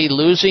difficulty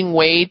losing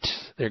weight,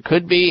 there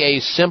could be a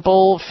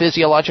simple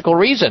physiological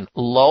reason: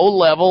 low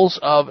levels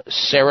of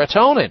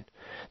serotonin.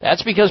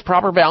 That's because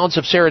proper balance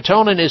of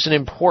serotonin is an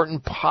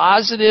important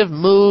positive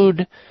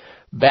mood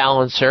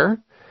balancer.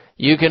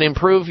 You can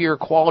improve your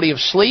quality of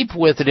sleep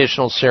with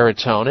additional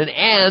serotonin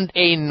and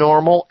a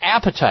normal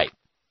appetite.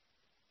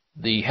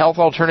 The health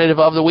alternative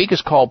of the week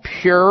is called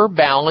Pure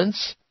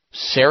Balance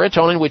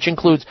Serotonin, which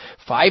includes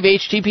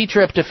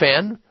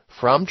 5-HTP-tryptophan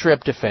from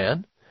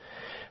tryptophan,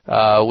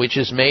 which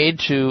is made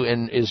to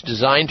and is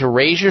designed to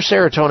raise your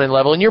serotonin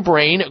level in your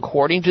brain,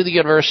 according to the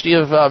University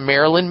of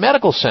Maryland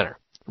Medical Center.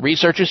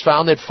 Researchers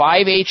found that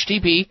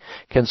 5-HTP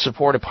can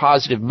support a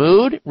positive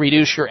mood,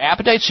 reduce your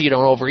appetite so you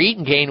don't overeat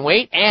and gain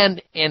weight,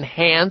 and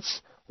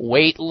enhance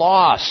weight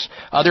loss.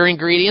 Other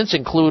ingredients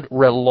include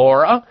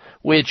Relora,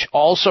 which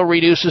also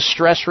reduces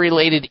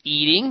stress-related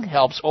eating,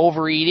 helps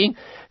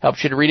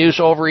you to reduce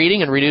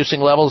overeating and reducing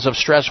levels of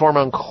stress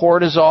hormone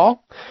cortisol.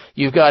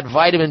 You've got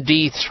vitamin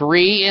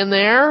D3 in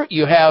there.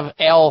 You have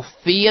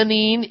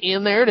L-theanine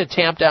in there to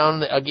tamp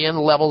down, again,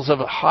 levels of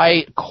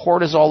high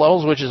cortisol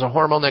levels, which is a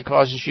hormone that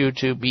causes you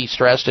to be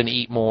stressed and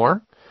eat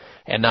more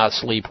and not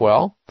sleep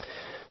well.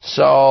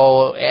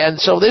 So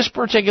this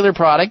particular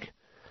product,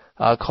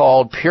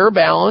 called Pure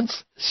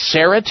Balance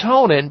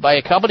Serotonin by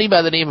a company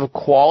by the name of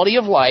Quality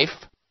of Life,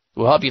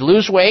 will help you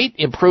lose weight,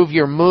 improve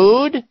your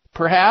mood,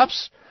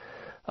 perhaps,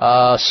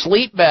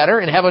 sleep better,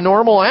 and have a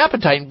normal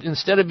appetite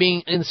instead of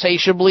being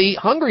insatiably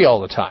hungry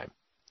all the time.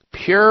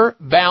 Pure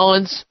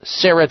Balance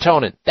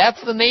Serotonin.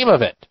 That's the name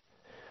of it,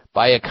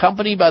 by a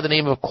company by the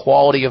name of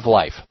Quality of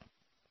Life.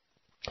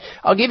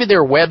 I'll give you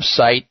their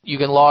website. You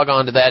can log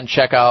on to that and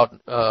check out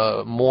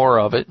more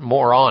on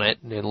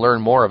it, and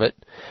learn more of it.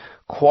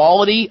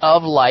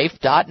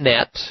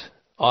 QualityOfLife.net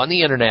on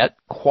the internet.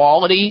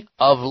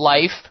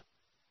 QualityOfLife,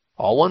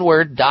 all one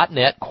word,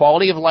 .net,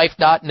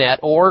 QualityOfLife.net,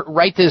 or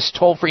write this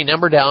toll-free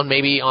number down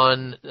maybe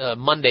on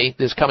Monday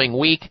this coming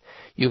week.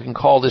 You can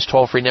call this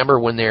toll-free number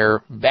when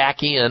they're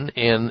back in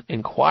and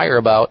inquire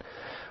about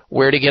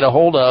where to get a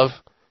hold of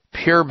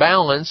Pure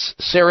Balance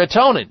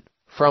Serotonin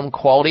from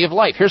Quality of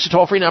Life. Here's the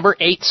toll-free number,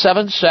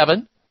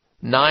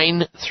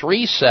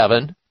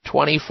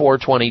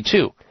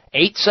 877-937-2422.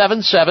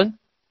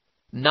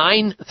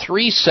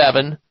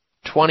 877-937-2422.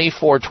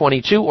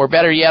 2422, or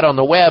better yet, on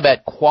the web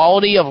at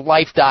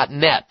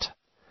qualityoflife.net.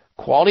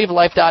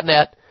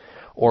 Qualityoflife.net,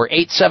 or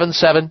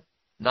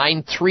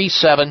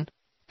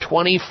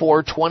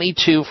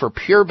 877-937-2422 for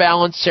Pure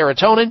Balance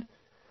Serotonin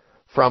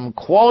from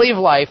Quality of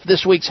Life,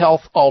 this week's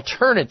health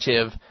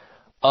alternative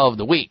of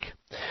the week.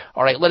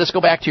 All right, let us go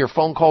back to your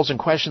phone calls and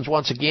questions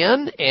once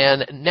again.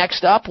 And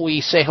next up,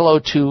 we say hello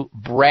to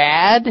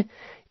Brad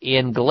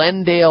in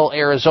Glendale,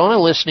 Arizona,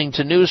 listening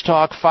to News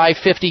Talk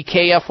 550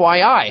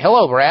 KFYI.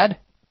 Hello, Brad.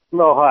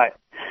 Hello, hi.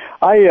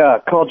 I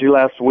called you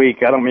last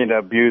week. I don't mean to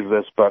abuse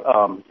this, but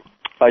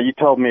you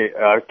told me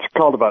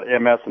called about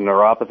MS and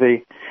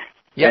neuropathy.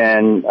 Yep.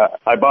 And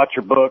I bought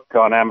your book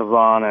on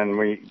Amazon, and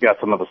we got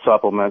some of the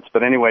supplements.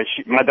 But anyway,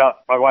 my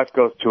wife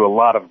goes to a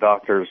lot of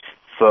doctors,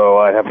 so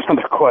I have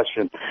another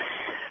question.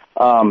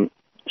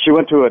 She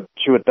went to a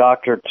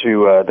doctor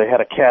they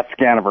had a CAT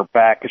scan of her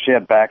back because she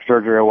had back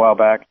surgery a while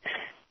back.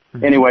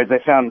 Mm-hmm. Anyways, they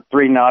found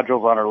 3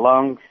 nodules on her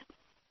lungs,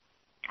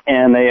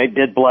 and they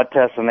did blood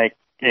tests, and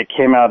it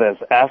came out as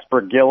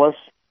aspergillus,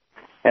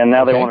 and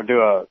now they want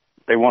to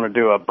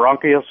do a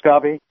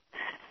bronchioscopy.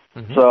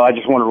 Mm-hmm. So I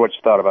just wondered what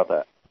you thought about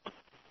that.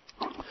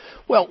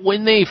 Well,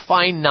 when they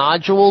find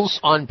nodules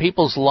on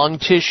people's lung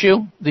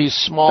tissue, these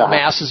small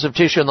masses of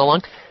tissue in the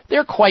lung,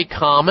 they're quite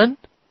common.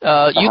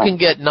 You can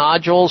get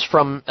nodules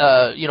from,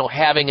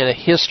 having a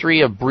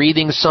history of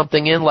breathing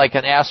something in, like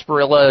an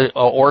Aspergillus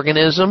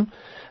organism,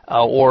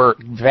 or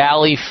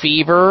valley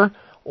fever,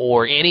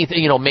 or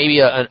anything, maybe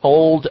an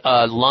old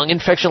lung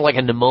infection like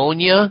a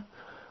pneumonia,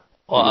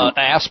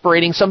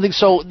 aspirating something.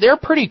 So they're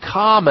pretty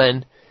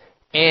common,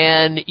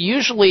 and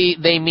usually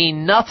they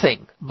mean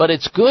nothing. But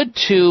it's good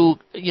to,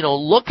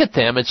 look at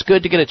them. It's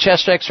good to get a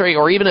chest X-ray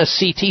or even a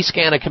CT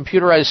scan, a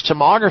computerized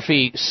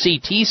tomography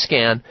CT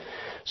scan,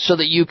 so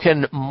that you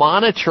can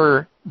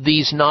monitor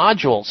these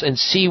nodules and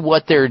see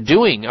what they're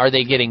doing. Are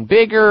they getting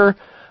bigger?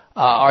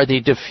 Are they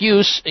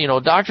diffuse?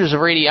 Doctors of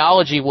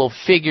radiology will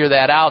figure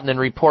that out and then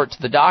report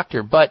to the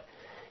doctor. But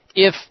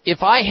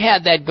if I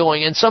had that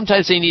going, and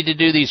sometimes they need to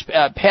do these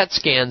PET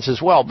scans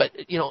as well, but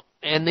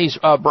and these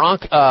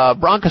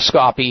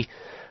bronchoscopy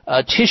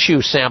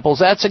tissue samples,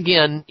 that's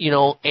again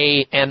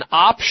an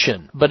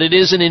option, but it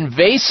is an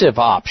invasive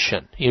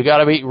option. You got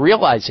to be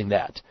realizing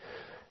that.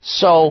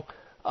 So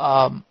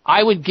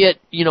I would get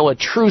a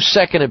true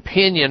second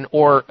opinion,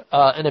 or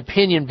an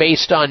opinion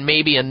based on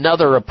maybe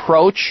another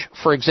approach.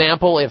 For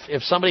example,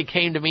 if somebody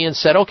came to me and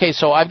said, okay,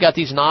 so I've got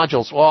these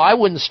nodules, well, I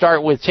wouldn't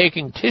start with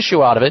taking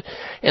tissue out of it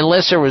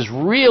unless there was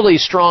really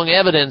strong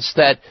evidence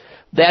that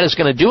is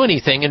going to do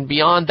anything. And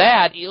beyond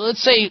that,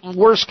 let's say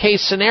worst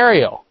case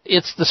scenario,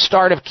 it's the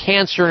start of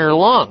cancer in her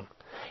lung,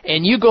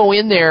 and you go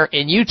in there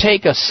and you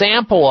take a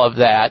sample of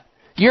that,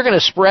 you're going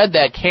to spread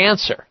that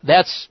cancer.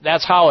 That's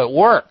how it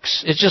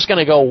works. It's just going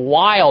to go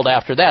wild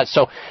after that.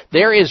 So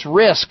there is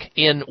risk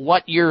in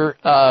what you're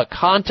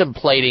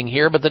contemplating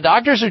here, but the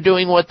doctors are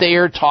doing what they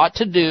are taught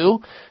to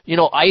do.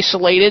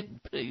 Isolate it,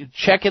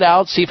 check it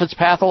out, see if it's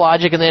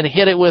pathologic, and then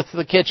hit it with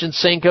the kitchen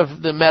sink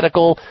of the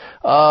medical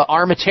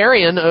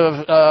armamentarium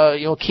of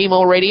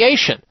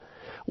chemoradiation,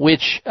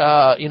 which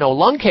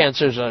lung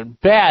cancer is a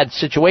bad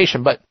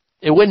situation, but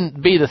it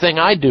wouldn't be the thing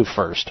I'd do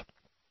first.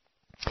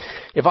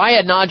 If I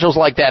had nodules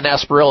like that in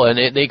Aspergillus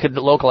and they could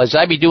localize,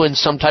 I'd be doing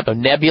some type of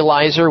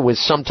nebulizer with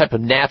some type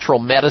of natural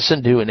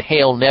medicine to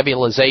inhale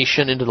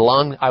nebulization into the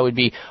lung. I would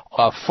be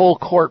full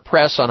court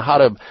press on how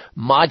to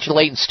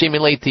modulate and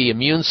stimulate the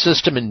immune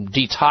system and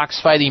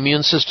detoxify the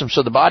immune system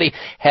so the body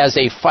has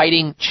a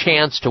fighting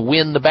chance to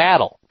win the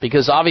battle,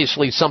 because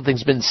obviously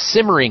something's been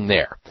simmering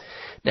there.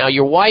 Now,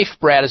 your wife,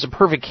 Brad, is a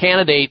perfect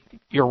candidate.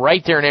 You're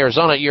right there in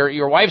Arizona.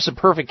 Your wife's a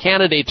perfect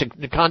candidate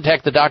to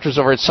contact the doctors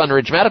over at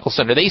Sunridge Medical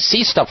Center. They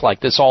see stuff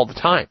like this all the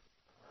time.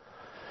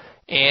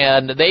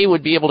 And they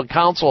would be able to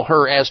counsel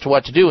her as to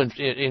what to do,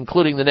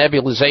 including the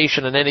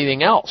nebulization and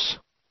anything else.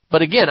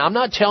 But again, I'm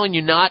not telling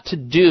you not to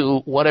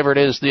do whatever it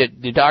is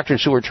the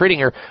doctors who are treating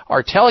her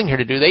are telling her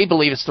to do. They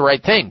believe it's the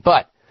right thing.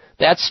 But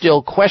that's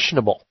still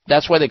questionable.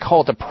 That's why they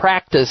call it the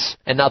practice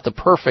and not the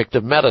perfect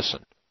of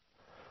medicine.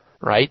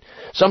 Right?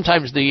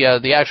 Sometimes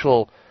the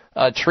actual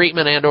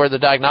treatment and or the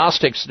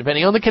diagnostics,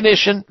 depending on the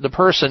condition, the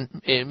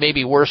person, it may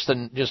be worse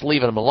than just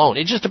leaving them alone.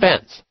 It just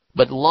depends.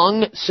 But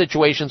lung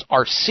situations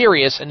are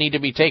serious and need to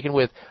be taken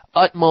with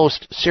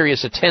utmost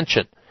serious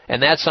attention.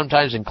 And that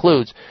sometimes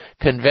includes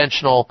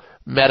conventional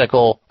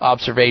medical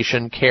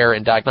observation, care,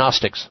 and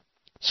diagnostics.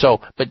 So,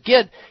 but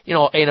get,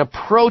 an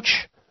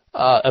approach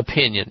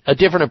opinion, a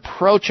different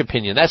approach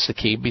opinion. That's the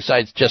key,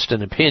 besides just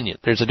an opinion.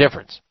 There's a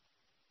difference.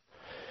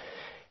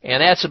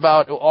 And that's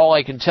about all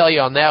I can tell you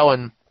on that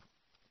one.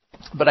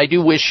 But I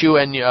do wish you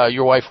and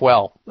your wife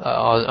well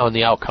on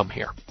the outcome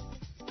here.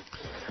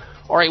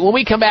 All right, when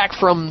we come back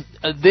from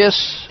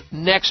this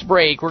next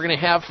break, we're going to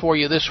have for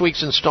you this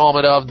week's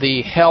installment of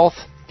the Health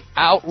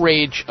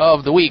Outrage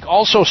of the Week.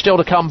 Also still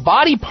to come,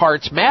 body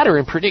parts matter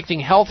in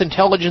predicting health,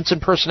 intelligence,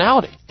 and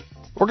personality.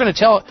 We're going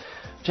to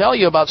tell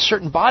you about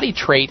certain body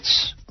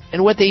traits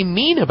and what they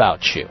mean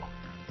about you.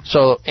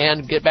 So,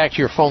 and get back to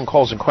your phone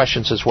calls and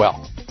questions as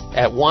well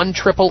at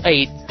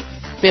 1-888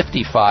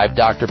 55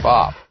 Dr.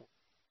 Bob.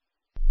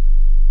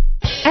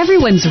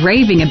 Everyone's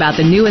raving about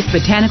the newest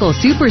botanical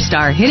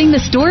superstar hitting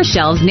the store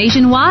shelves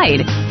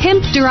nationwide.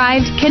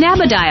 Hemp-derived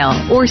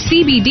cannabidiol, or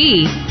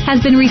CBD, has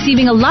been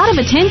receiving a lot of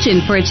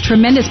attention for its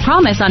tremendous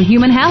promise on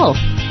human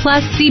health. Plus,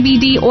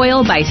 CBD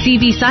Oil by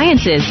CV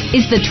Sciences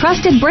is the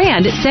trusted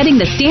brand setting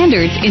the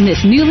standards in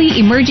this newly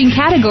emerging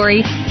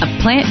category of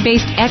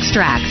plant-based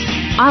extracts,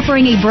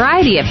 offering a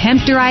variety of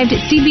hemp-derived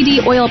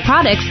CBD oil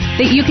products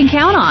that you can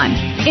count on.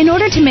 In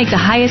order to make the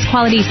highest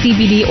quality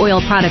CBD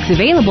oil products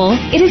available,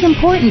 it is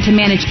important to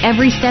manage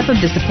every step of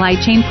the supply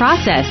chain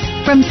process,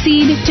 from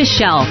seed to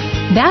shelf.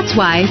 That's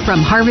why, from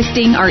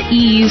harvesting our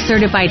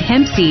EU-certified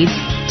hemp seeds,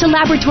 to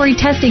laboratory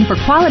testing for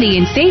quality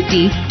and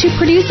safety, to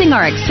producing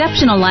our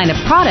exceptional line of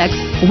products,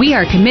 we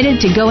are committed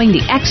to going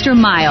the extra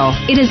mile.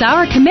 It is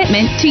our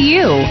commitment to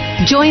you.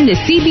 Join the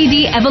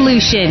CBD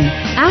evolution.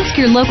 Ask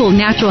your local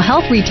natural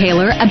health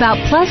retailer about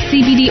Plus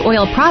CBD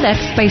oil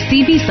products by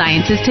CV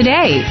Sciences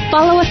today.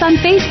 Follow us on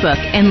Facebook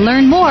and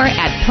learn more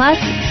at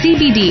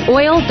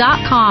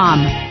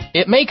pluscbdoil.com.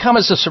 It may come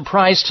as a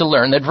surprise to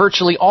learn that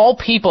virtually all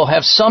people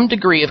have some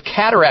degree of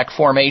cataract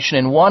formation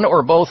in one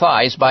or both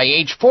eyes by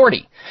age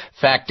 40.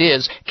 Fact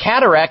is,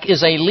 cataract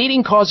is a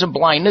leading cause of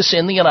blindness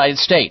in the United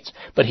States.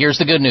 But here's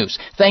the good news.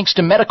 Thanks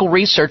to medical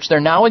research, there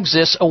now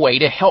exists a way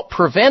to help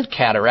prevent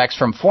cataracts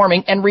from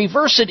forming and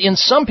reverse it in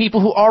some people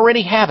who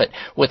already have it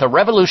with a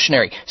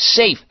revolutionary,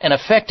 safe, and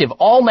effective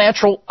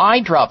all-natural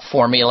eye drop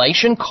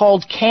formulation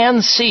called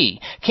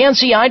Can-C.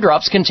 Can-C eye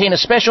drops contain a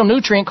special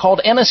nutrient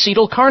called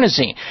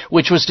N-acetylcarnosine,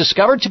 which was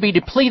discovered to be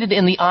depleted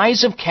in the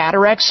eyes of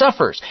cataract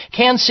sufferers.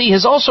 Can-C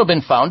has also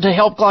been found to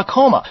help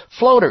glaucoma,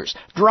 floaters,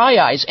 dry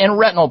eyes, and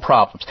retinal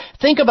problems.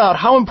 Think about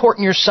how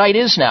important your sight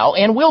is now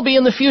and will be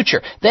in the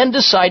future. Then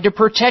decide to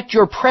protect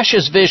your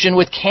precious vision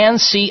with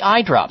Can-C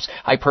eye drops.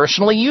 I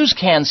personally use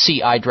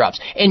Can-C eye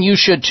drops, and you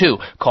should too.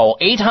 Call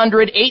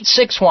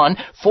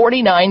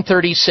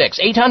 800-861-4936.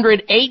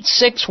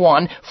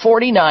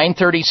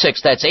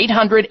 800-861-4936. That's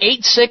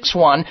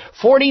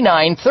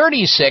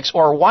 800-861-4936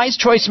 or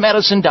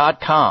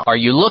wisechoicemedicine.com. Are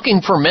you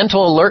looking for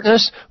mental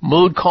alertness,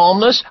 mood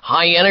calmness,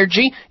 high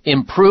energy,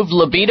 improved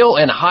libido,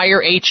 and higher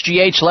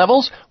HGH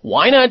levels?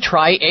 Why not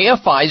try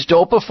AFI's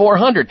Dopa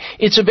 400?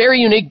 It's a very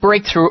unique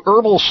breakthrough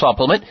herbal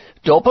supplement.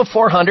 Dopa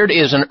 400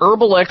 is an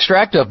herbal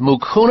extract of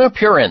Mucuna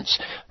purins,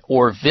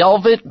 or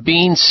velvet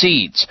bean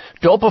seeds.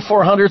 Dopa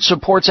 400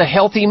 supports a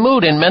healthy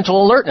mood and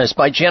mental alertness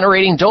by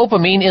generating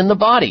dopamine in the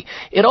body.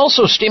 It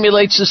also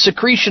stimulates the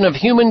secretion of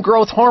human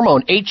growth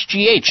hormone,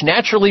 HGH,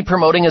 naturally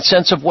promoting a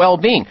sense of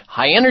well-being,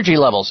 high energy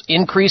levels,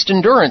 increased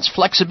endurance,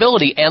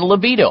 flexibility, and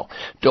libido.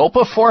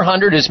 Dopa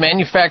 400 is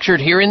manufactured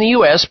here in the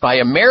U.S. by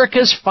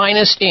America's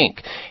Finest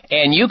Inc.,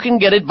 and you can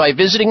get it by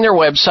visiting their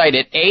website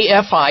at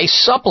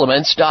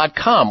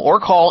afisupplements.com or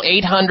call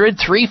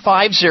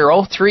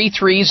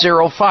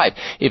 800-350-3305.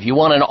 If you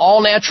want an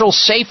all-natural,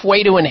 safe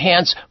way to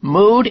enhance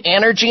mood,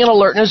 energy, and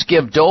alertness,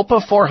 give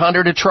Dopa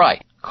 400 a try.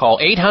 Call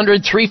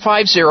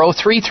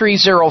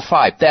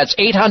 800-350-3305. That's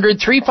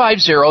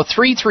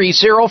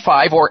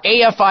 800-350-3305 or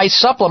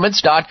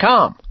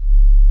afisupplements.com.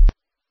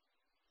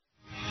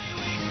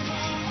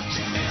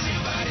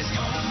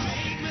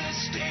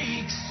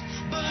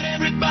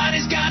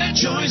 Everybody's got a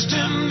choice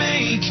to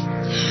make.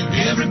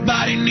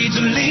 Everybody needs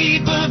a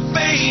leap of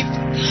faith.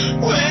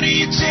 When are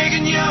you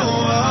taking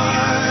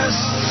yours?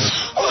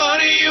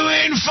 What are you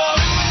waiting for?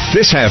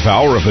 This half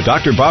hour of the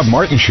Dr. Bob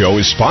Martin Show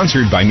is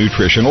sponsored by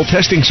Nutritional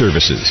Testing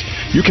Services.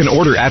 You can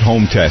order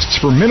at-home tests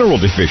for mineral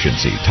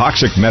deficiency,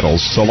 toxic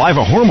metals,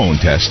 saliva hormone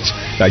tests,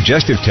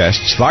 digestive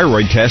tests,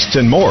 thyroid tests,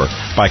 and more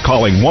by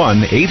calling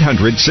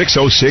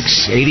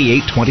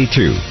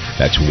 1-800-606-8822.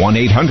 That's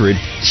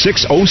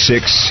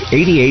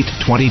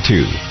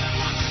 1-800-606-8822.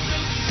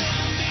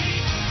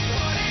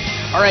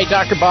 All right,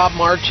 Dr. Bob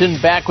Martin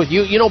back with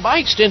you. You know, by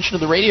extension of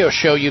the radio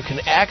show, you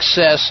can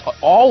access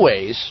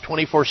always,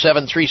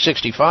 24/7,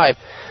 365,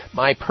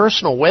 my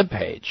personal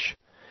webpage.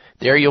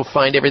 There you'll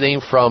find everything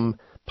from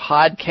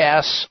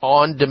podcasts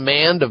on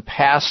demand of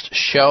past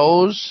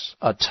shows,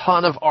 a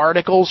ton of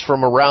articles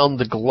from around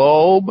the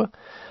globe,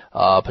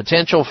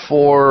 potential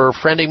for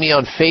friending me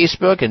on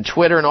Facebook and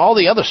Twitter and all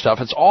the other stuff.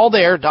 It's all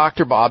there,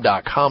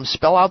 drbob.com.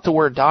 Spell out the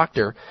word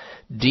doctor,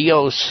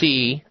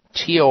 D-O-C-T-O-R,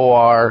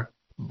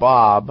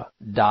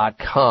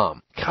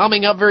 Bob.com.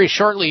 Coming up very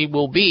shortly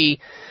will be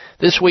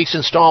this week's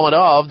installment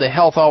of the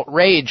Health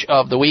Outrage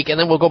of the Week, and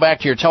then we'll go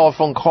back to your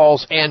telephone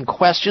calls and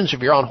questions.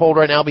 If you're on hold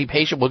right now, be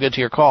patient. We'll get to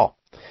your call.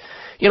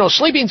 You know,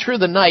 sleeping through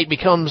the night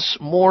becomes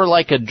more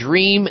like a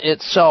dream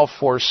itself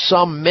for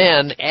some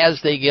men as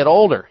they get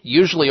older,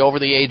 usually over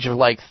the age of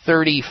like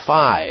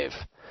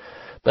 35.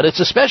 But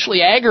it's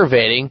especially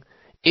aggravating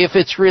if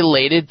it's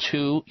related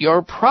to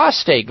your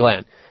prostate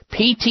gland.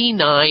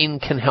 PT9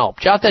 can help.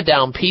 Jot that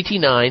down,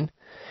 PT9.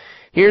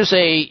 Here's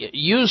a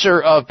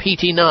user of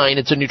PT9.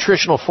 It's a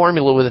nutritional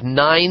formula with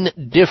 9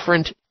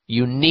 different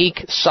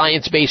unique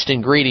science-based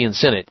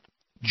ingredients in it.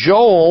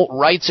 Joel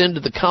writes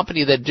into the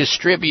company that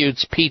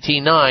distributes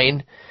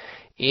PT9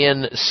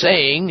 in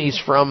saying, he's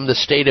from the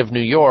state of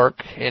New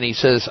York, and he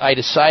says, I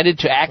decided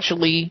to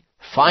actually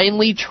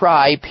finally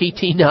try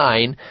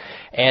PT9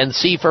 and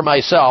see for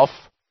myself.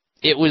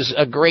 It was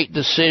a great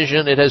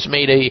decision. It has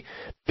made a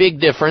big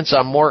difference.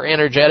 I'm more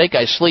energetic.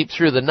 I sleep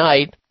through the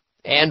night.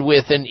 And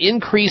with an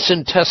increase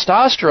in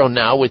testosterone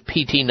now with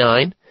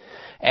PT9,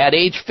 at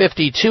age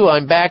 52,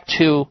 I'm back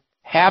to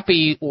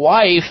happy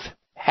wife,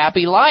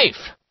 happy life.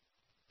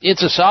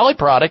 It's a solid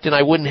product, and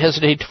I wouldn't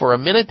hesitate for a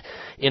minute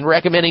in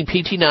recommending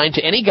PT9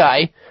 to any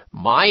guy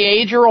my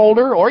age or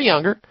older or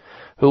younger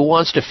who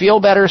wants to feel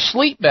better,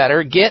 sleep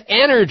better, get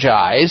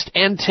energized,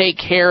 and take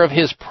care of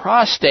his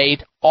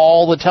prostate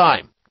all the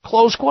time.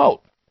 Close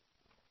quote.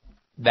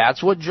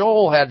 That's what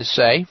Joel had to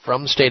say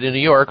from the state of New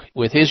York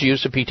with his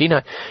use of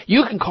PT9.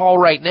 You can call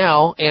right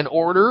now and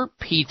order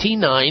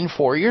PT9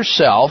 for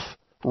yourself,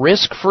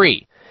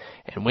 risk-free.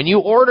 And when you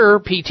order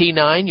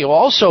PT9, you'll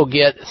also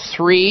get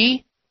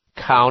 3,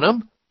 count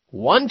them,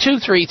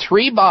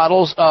 3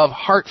 bottles of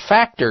Heart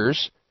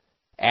Factors,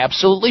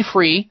 absolutely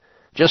free,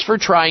 just for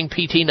trying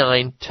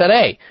PT9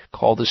 today.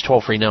 Call this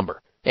toll-free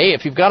number. Hey,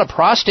 if you've got a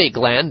prostate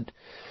gland,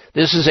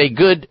 this is a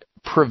good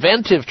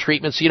preventive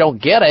treatment so you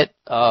don't get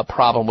a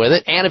problem with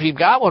it. And if you've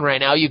got one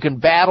right now, you can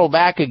battle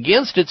back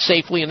against it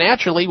safely and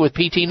naturally with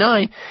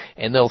PT9,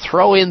 and they'll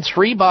throw in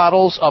 3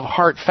 bottles of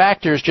Heart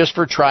Factors just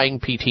for trying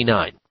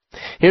PT9.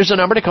 Here's the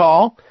number to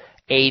call,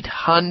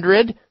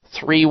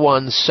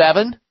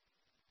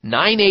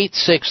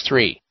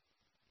 800-317-9863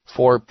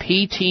 for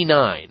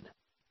PT9.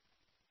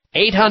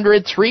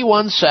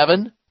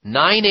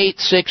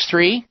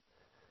 800-317-9863.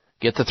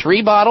 Get the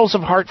 3 bottles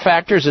of Heart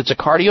Factors. It's a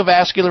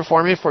cardiovascular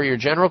formula for your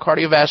general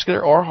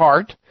cardiovascular or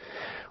heart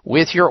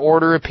with your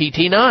order of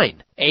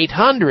PT9.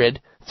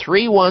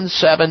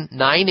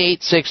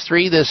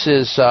 800-317-9863. This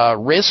is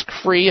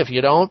risk-free. If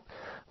you don't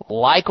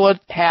like what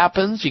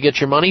happens, you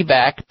get your money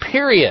back,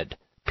 period.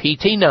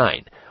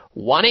 PT9.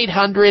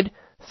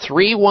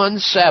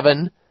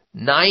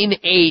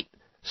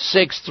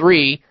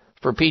 1-800-317-9863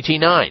 for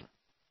PT9.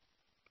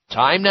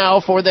 Time now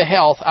for the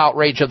health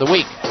outrage of the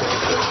week.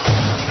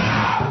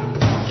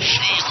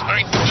 Jeez,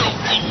 I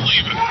don't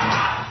believe it.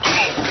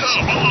 Oh,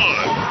 come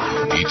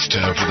on. It's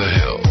time for the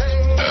health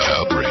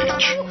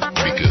outrage,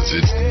 because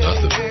it's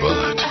nothing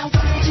but.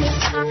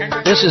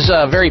 This is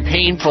very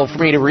painful for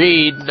me to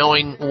read,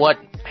 knowing what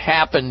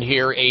happened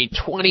here. A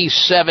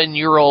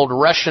 27-year-old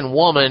Russian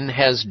woman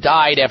has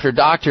died after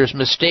doctors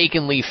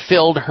mistakenly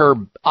filled her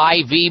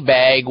IV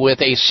bag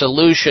with a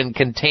solution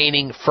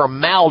containing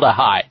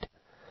formaldehyde.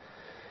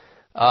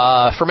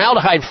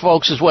 Formaldehyde,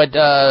 folks, is what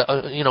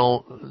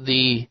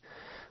the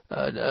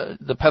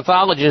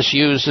pathologist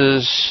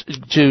uses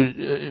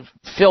to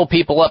fill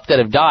people up that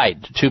have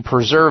died, to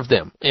preserve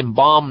them,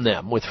 embalm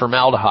them with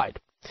formaldehyde.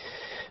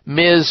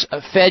 Ms.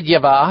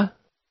 Fedeva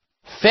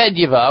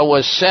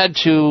was said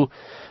to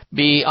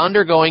be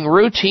undergoing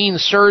routine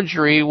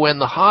surgery when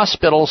the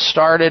hospital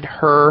started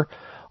her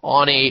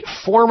on a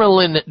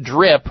formalin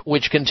drip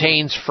which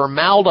contains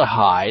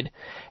formaldehyde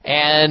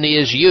and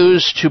is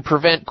used to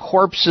prevent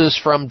corpses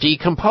from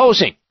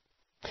decomposing.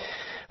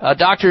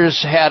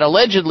 Doctors had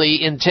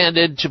allegedly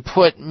intended to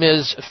put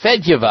Ms.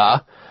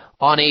 Fedeva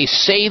on a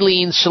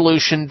saline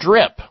solution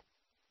drip.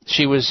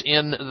 She was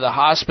in the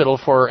hospital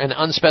for an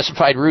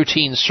unspecified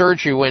routine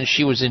surgery when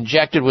she was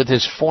injected with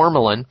this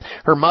formalin.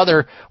 Her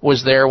mother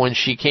was there when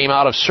she came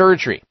out of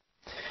surgery.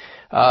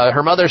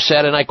 Her mother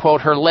said, and I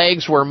quote, her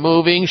legs were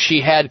moving,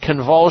 she had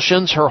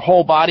convulsions, her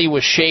whole body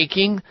was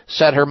shaking,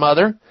 said her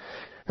mother.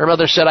 Her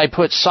mother said, I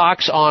put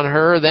socks on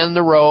her, then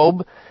the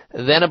robe,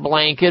 then a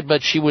blanket,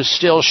 but she was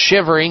still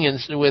shivering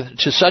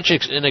to such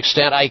an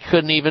extent I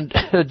couldn't even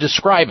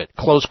describe it,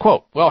 close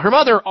quote. Well, her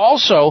mother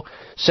also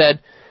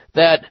said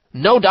that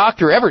no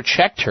doctor ever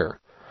checked her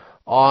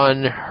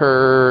on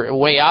her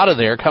way out of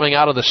there, coming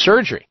out of the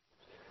surgery.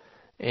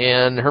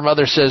 And her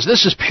mother says,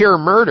 this is pure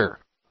murder.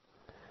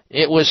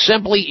 It was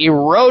simply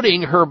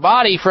eroding her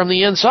body from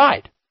the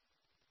inside.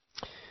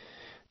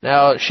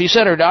 Now, she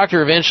said her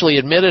doctor eventually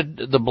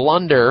admitted the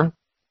blunder.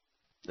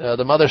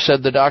 The mother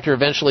said the doctor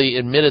eventually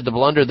admitted the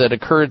blunder that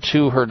occurred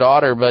to her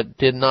daughter, but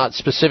did not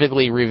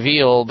specifically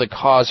reveal the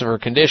cause of her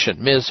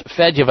condition. Ms.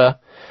 Fedeva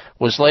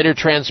was later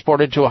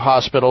transported to a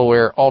hospital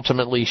where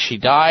ultimately she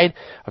died.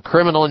 A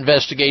criminal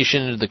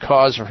investigation into the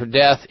cause of her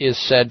death is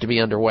said to be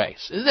underway.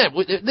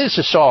 This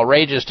is so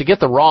outrageous, to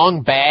get the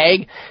wrong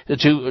bag,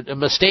 to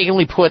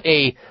mistakenly put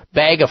a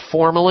bag of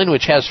formalin,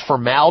 which has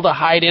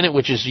formaldehyde in it,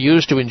 which is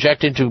used to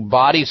inject into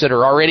bodies that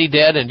are already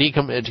dead and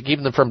to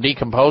keep them from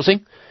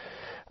decomposing,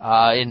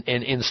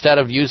 instead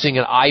of using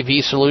an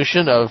IV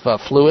solution of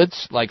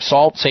fluids like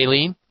salt,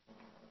 saline.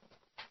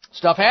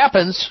 Stuff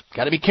happens.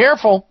 Got to be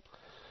careful.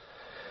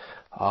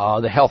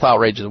 The health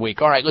outrage of the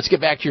week. All right, let's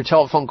get back to your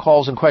telephone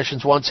calls and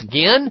questions once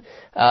again.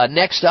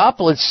 Next up,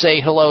 let's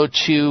say hello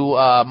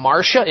to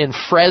Marcia in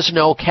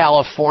Fresno,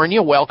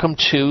 California. Welcome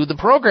to the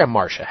program,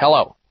 Marcia.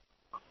 Hello.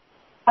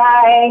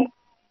 Hi.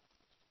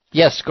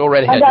 Yes, go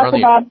right ahead. Hi,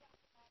 Dr. Bob.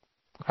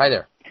 Hi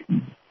there.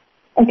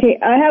 Okay,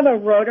 I have a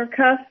rotor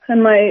cuff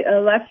on my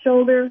left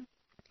shoulder,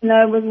 And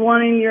I was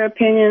wanting your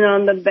opinion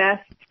on the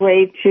best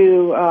way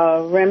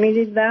to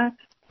remedy that.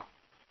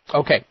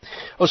 Okay.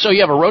 Oh, so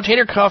you have a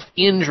rotator cuff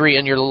injury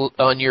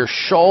on your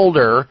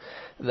shoulder.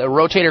 The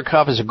rotator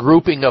cuff is a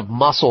grouping of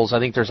muscles. I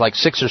think there's like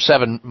 6 or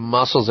 7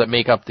 muscles that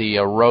make up the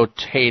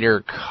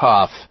rotator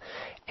cuff.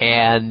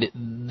 And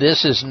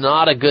this is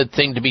not a good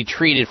thing to be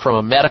treated from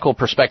a medical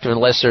perspective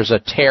unless there's a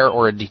tear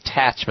or a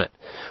detachment.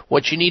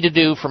 What you need to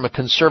do from a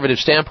conservative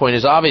standpoint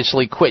is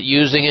obviously quit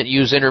using it,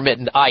 use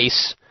intermittent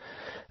ice.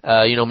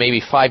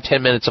 Maybe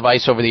 5-10 minutes of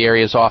ice over the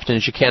area as often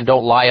as you can.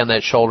 Don't lie on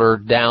that shoulder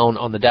down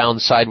on the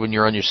downside when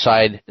you're on your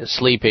side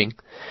sleeping.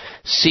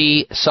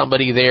 See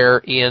somebody there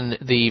in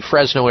the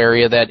Fresno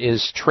area that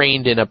is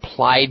trained in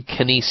applied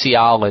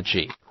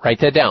kinesiology. Write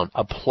that down.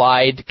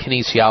 Applied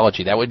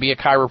kinesiology. That would be a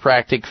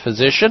chiropractic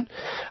physician.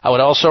 I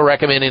would also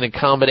recommend in a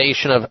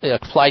combination of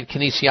applied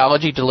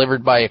kinesiology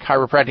delivered by a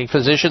chiropractic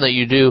physician that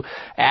you do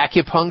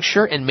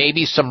acupuncture and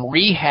maybe some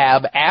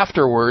rehab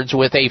afterwards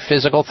with a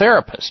physical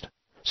therapist.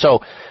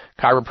 So,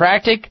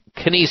 chiropractic,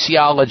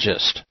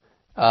 kinesiologist,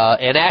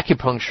 an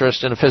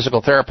acupuncturist, and a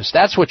physical therapist.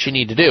 That's what you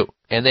need to do.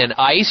 And then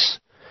ice,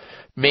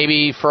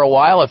 maybe for a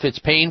while if it's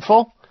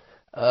painful,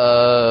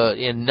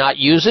 and not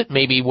use it.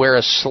 Maybe wear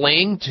a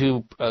sling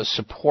to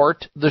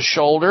support the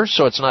shoulder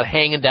so it's not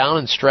hanging down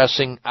and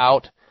stressing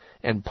out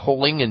and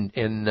pulling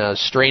and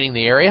straining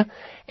the area.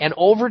 And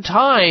over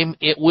time,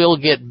 it will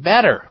get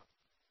better.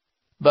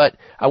 But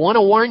I want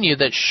to warn you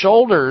that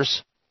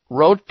shoulders,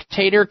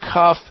 rotator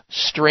cuff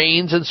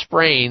strains and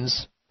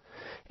sprains,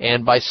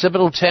 and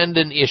bicipital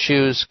tendon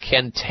issues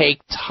can take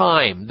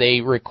time.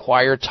 They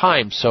require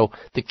time. So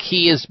the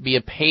key is be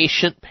a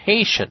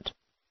patient.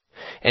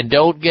 And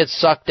don't get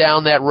sucked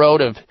down that road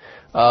of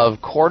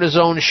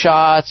cortisone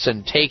shots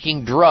and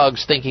taking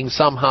drugs thinking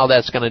somehow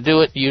that's going to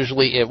do it.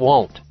 Usually it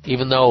won't.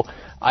 Even though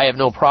I have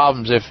no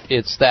problems if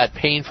it's that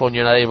painful and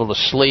you're not able to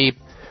sleep.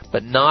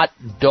 But not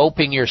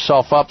doping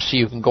yourself up so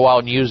you can go out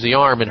and use the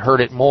arm and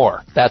hurt it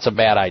more. That's a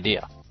bad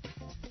idea.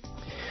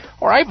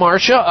 All right,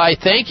 Marcia, I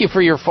thank you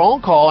for your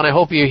phone call, and I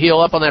hope you heal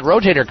up on that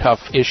rotator cuff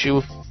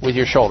issue with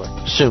your shoulder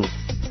soon.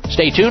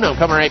 Stay tuned. I'm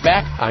coming right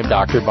back. I'm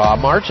Dr. Bob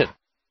Martin.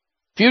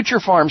 Future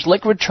Farms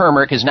liquid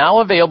turmeric is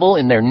now available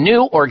in their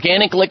new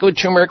organic liquid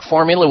turmeric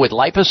formula with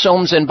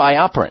liposomes and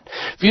bioperine.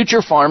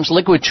 Future Farms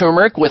liquid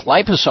turmeric with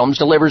liposomes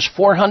delivers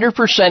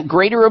 400%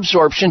 greater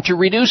absorption to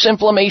reduce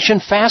inflammation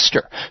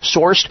faster.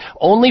 Sourced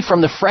only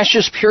from the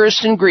freshest,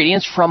 purest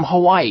ingredients from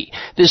Hawaii.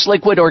 This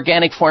liquid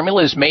organic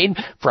formula is made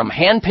from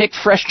hand-picked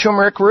fresh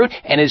turmeric root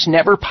and is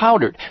never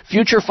powdered.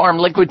 Future Farm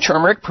liquid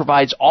turmeric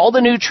provides all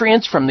the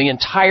nutrients from the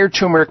entire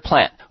turmeric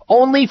plant.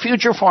 Only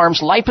Future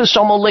Farms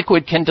liposomal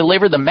liquid can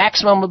deliver the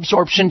maximum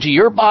absorption to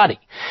your body.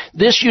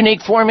 This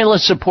unique formula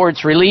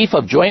supports relief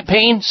of joint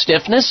pain,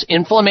 stiffness,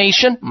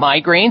 inflammation,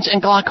 migraines,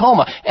 and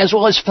glaucoma, as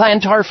well as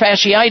plantar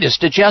fasciitis,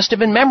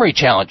 digestive and memory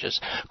challenges.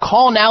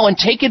 Call now and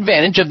take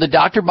advantage of the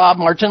Dr. Bob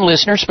Martin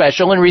listener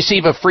special and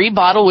receive a free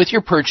bottle with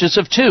your purchase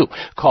of 2.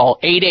 Call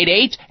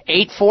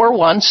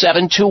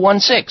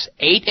 888-841-7216.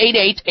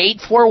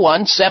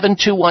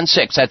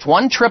 888-841-7216. That's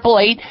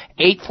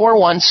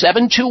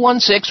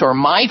 1-888-841-7216 or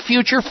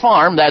MyFuture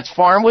Farm, that's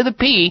farm with a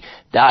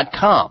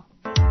P.com.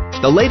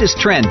 The latest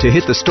trend to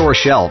hit the store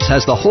shelves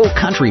has the whole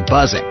country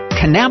buzzing.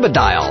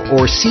 Cannabidiol,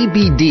 or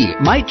CBD,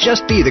 might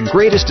just be the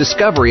greatest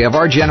discovery of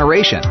our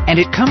generation, and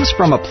it comes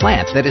from a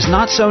plant that is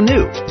not so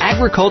new,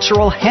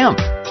 agricultural hemp.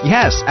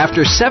 Yes,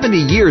 after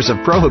 70 years of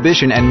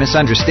prohibition and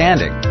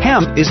misunderstanding,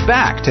 hemp is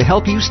back to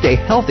help you stay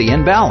healthy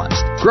and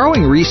balanced.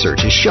 Growing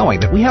research is showing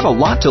that we have a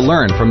lot to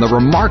learn from the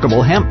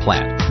remarkable hemp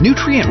plant.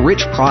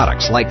 Nutrient-rich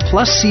products like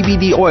Plus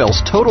CBD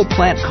Oil's Total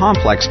Plant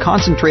Complex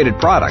concentrated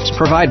products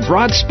provide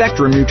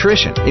broad-spectrum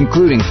nutrition,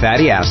 including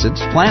fatty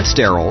acids, plant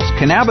sterols,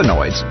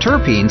 cannabinoids,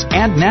 terpenes,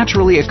 and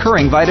naturally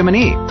occurring vitamin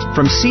E.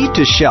 From seed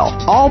to shelf,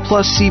 all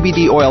Plus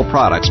CBD Oil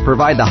products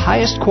provide the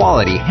highest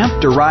quality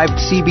hemp-derived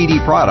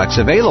CBD products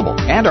available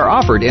and are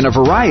offered in a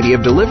variety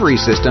of delivery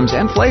systems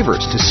and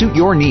flavors to suit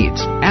your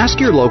needs. Ask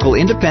your local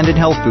independent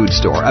health food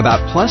store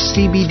about Plus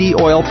CBD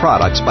Oil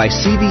products by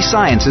CV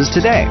Sciences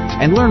today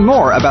and learn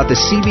more about the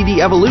CBD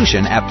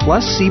evolution at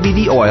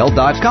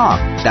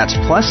pluscbdoil.com. That's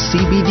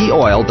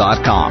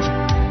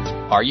pluscbdoil.com.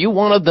 Are you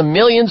one of the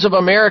millions of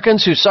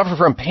Americans who suffer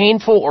from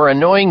painful or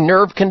annoying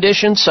nerve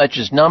conditions such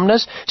as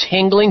numbness,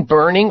 tingling,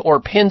 burning, or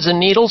pins and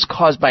needles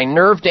caused by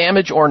nerve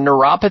damage or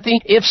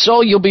neuropathy? If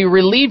so, you'll be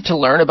relieved to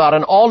learn about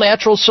an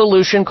all-natural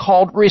solution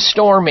called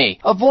Restore Me.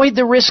 Avoid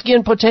the risky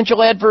and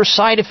potential adverse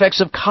side effects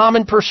of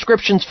common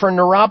prescriptions for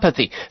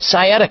neuropathy,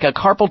 sciatica,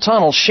 carpal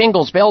tunnel,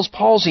 shingles, Bell's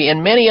palsy,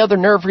 and many other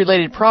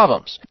nerve-related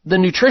problems. The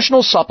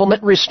nutritional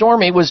supplement Restore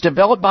Me was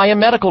developed by a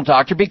medical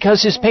doctor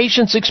because his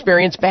patients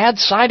experience bad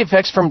side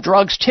effects from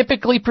drugs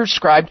typically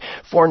prescribed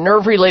for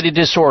nerve-related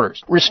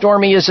disorders. Restore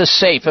Me is a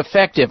safe,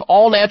 effective,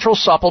 all-natural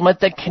supplement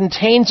that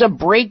contains a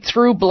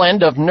breakthrough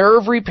blend of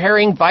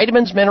nerve-repairing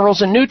vitamins,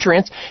 minerals, and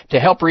nutrients to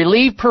help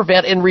relieve,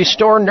 prevent, and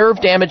restore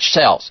nerve-damaged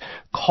cells.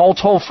 Call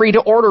toll-free to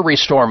order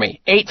Restore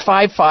Me,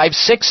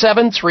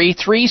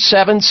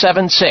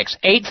 855-673-3776,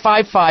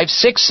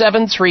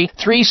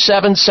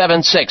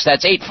 855-673-3776.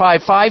 That's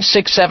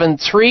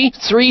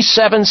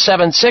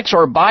 855-673-3776,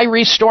 or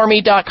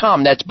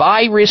buyrestoreme.com. That's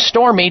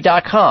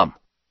buyrestoreme.com.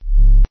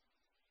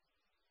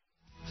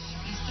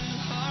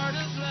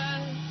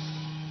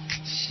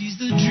 She's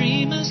the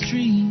dreamer's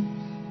dream.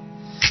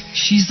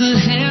 She's the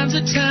hands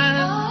of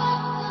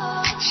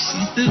time.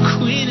 She's the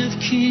queen of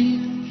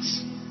kings.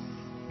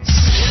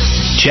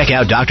 Check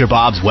out Dr.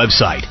 Bob's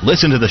website.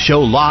 Listen to the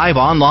show live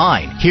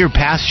online. Hear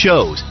past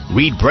shows.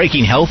 Read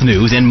breaking health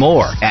news and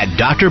more at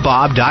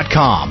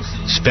drbob.com.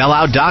 Spell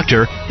out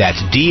doctor,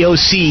 that's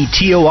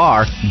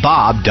DOCTOR,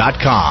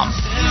 Bob.com.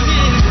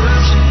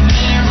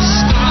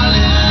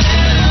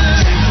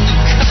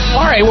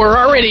 All right, we're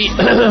already,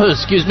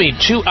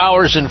 2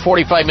 hours and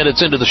 45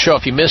 minutes into the show.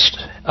 If you missed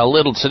a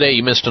little today,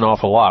 you missed an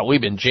awful lot. We've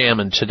been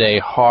jamming today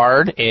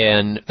hard,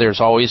 and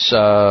there's always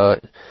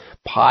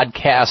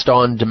podcast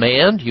on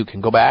demand. You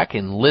can go back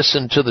and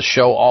listen to the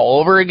show all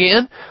over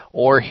again,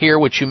 or hear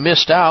what you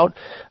missed out.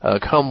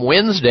 Come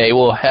Wednesday,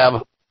 we'll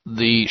have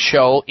the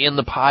show in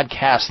the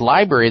podcast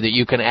library that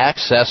you can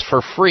access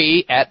for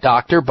free at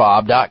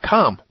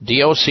drbob.com,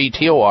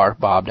 DOCTOR,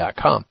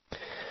 Bob.com.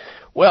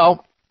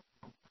 Well,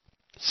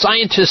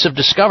 scientists have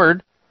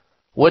discovered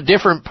what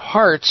different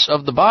parts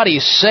of the body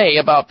say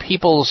about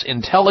people's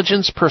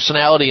intelligence,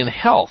 personality, and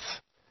health.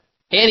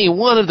 Any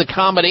one of the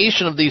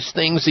combination of these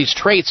things, these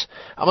traits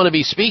I'm going to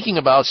be speaking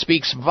about,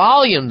 speaks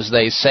volumes,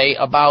 they say,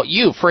 about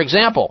you. For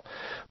example,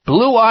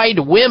 blue-eyed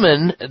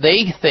women,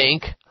 they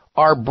think,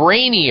 are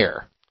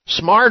brainier,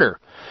 smarter.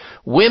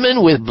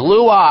 Women with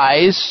blue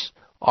eyes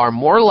are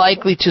more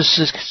likely to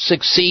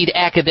succeed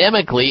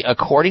academically,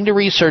 according to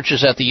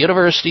researchers at the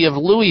University of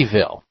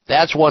Louisville.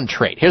 That's one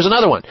trait. Here's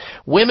another one.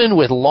 Women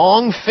with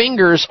long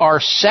fingers are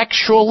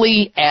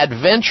sexually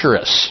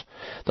adventurous.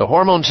 The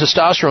hormone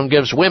testosterone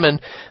gives women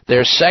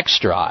their sex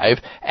drive,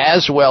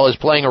 as well as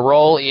playing a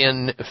role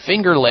in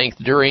finger length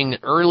during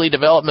early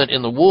development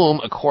in the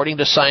womb, according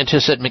to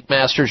scientists at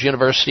McMaster's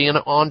University in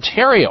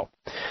Ontario.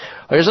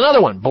 There's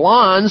another one.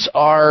 Blondes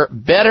are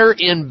better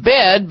in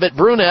bed, but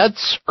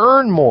brunettes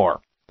earn more.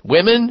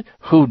 Women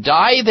who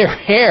dye their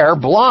hair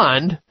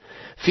blonde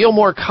feel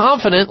more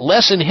confident,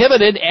 less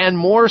inhibited, and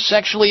more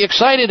sexually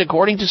excited,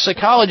 according to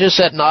psychologists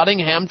at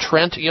Nottingham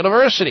Trent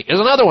University. Here's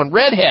another one.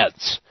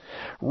 Redheads.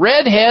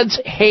 Redheads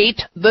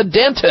hate the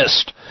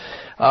dentist.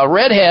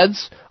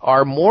 Redheads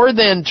are more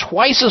than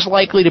twice as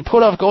likely to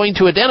put off going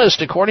to a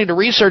dentist, according to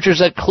researchers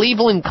at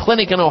Cleveland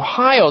Clinic in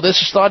Ohio. This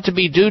is thought to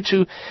be due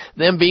to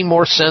them being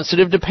more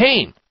sensitive to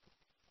pain.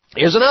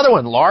 Here's another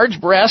one.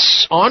 Large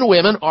breasts on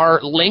women are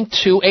linked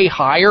to a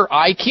higher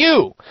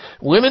IQ.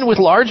 Women with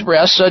large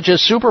breasts, such as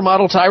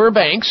supermodel Tyra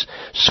Banks,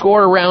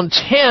 score around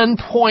 10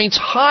 points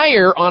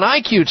higher on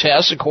IQ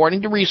tests,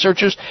 according to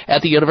researchers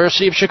at the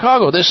University of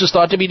Chicago. This is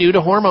thought to be due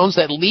to hormones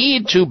that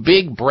lead to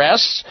big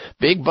breasts,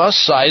 big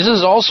bust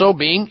sizes, also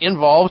being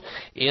involved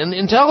in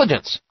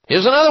intelligence.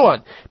 Here's another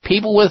one.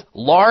 People with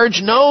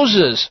large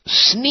noses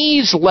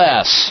sneeze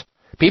less.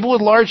 People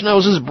with large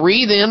noses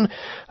breathe in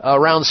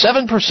around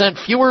 7%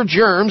 fewer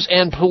germs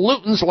and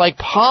pollutants like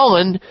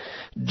pollen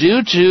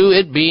due to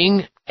it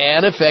being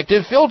an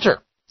effective filter.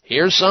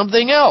 Here's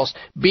something else.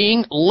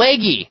 Being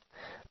leggy,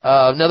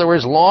 in other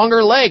words,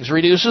 longer legs,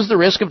 reduces the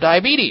risk of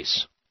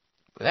diabetes.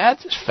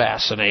 That's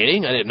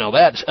fascinating. I didn't know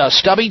that.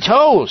 Stubby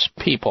toes,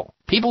 people.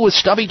 People with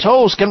stubby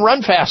toes can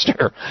run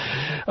faster.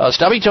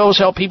 Stubby toes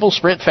help people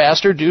sprint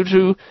faster due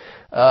to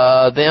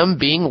them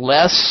being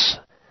less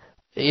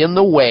in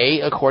the way,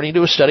 according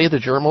to a study of the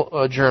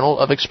Journal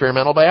of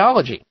Experimental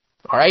Biology.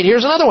 All right,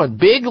 here's another one.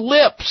 Big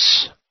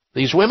lips.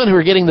 These women who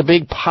are getting the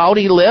big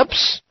pouty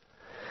lips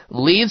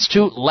leads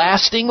to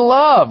lasting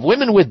love.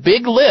 Women with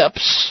big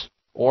lips,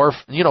 or,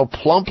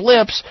 plump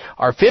lips,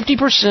 are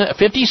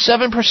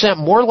 57%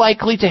 more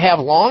likely to have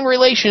long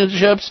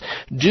relationships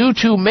due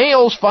to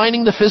males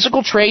finding the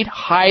physical trait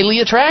highly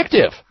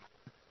attractive.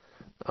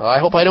 I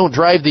hope I don't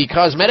drive the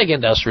cosmetic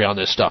industry on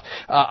this stuff.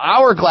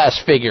 Hourglass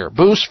figure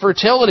boosts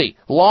fertility.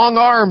 Long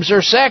arms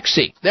are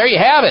sexy. There you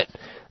have it.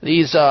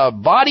 These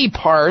body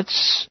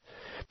parts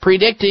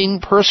predicting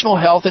personal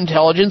health,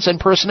 intelligence, and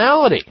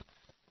personality.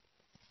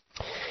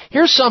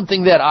 Here's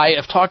something that I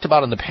have talked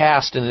about in the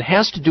past, and it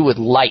has to do with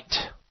light.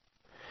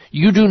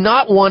 You do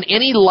not want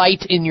any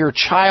light in your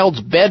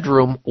child's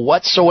bedroom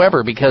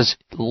whatsoever, because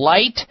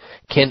light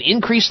can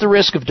increase the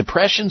risk of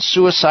depression,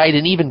 suicide,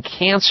 and even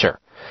cancer.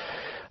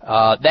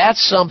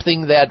 That's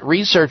something that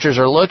researchers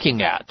are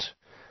looking at.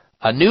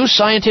 A new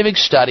scientific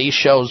study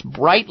shows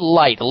bright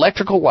light,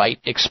 electrical light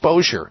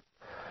exposure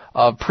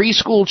of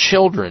preschool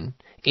children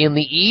in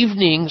the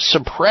evening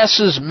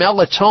suppresses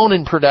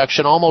melatonin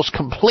production almost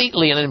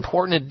completely, an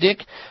important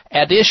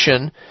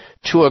addition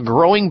to a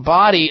growing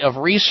body of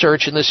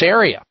research in this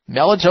area.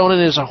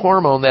 Melatonin is a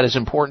hormone that is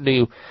important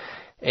to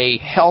a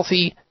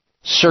healthy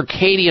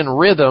circadian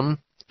rhythm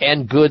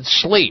and good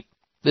sleep.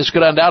 This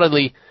could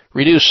undoubtedly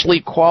reduce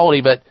sleep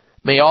quality, but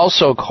may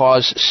also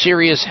cause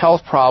serious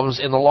health problems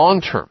in the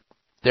long term.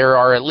 There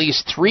are at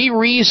least 3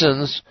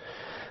 reasons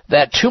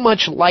that too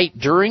much light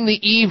during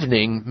the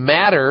evening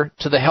matter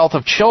to the health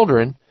of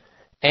children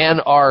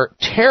and are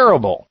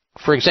terrible.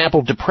 For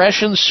example,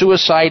 depression,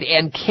 suicide,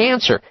 and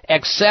cancer.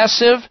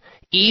 Excessive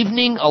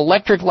evening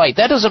electric light.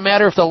 That doesn't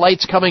matter if the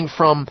light's coming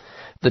from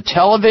the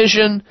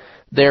television,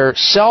 their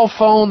cell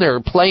phone,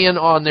 they're playing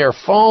on their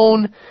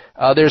phone,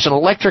 there's an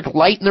electric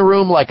light in the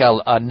room like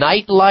a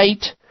night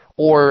light,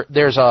 or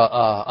there's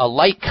a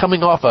light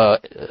coming off, a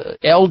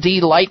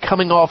LD light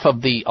coming off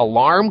of the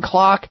alarm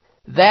clock.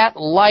 That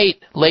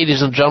light,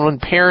 ladies and gentlemen,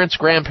 parents,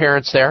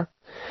 grandparents there,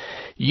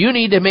 you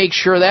need to make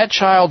sure that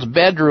child's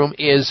bedroom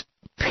is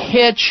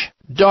pitch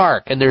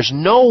dark, and there's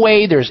no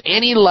way there's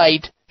any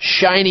light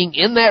shining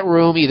in that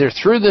room, either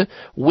through the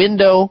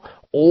window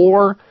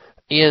or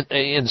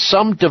in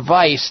some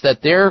device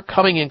that they're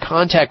coming in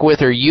contact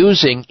with or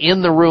using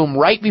in the room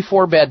right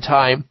before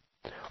bedtime,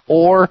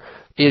 or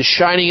is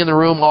shining in the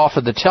room off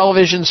of the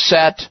television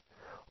set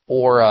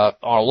or an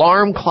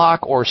alarm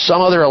clock or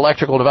some other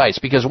electrical device.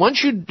 Because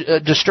once you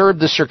disturb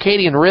the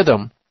circadian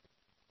rhythm,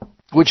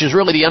 which is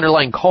really the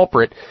underlying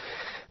culprit,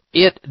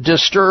 it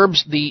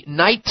disturbs the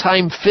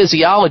nighttime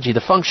physiology, the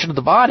function of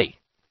the body.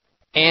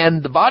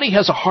 And the body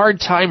has a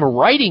hard time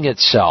righting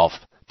itself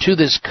to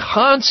this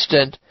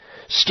constant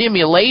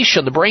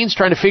stimulation. The brain's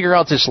trying to figure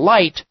out this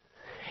light,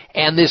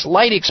 and this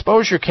light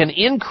exposure can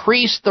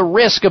increase the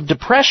risk of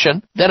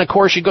depression. Then, of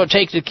course, you go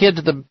take the kid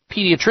to the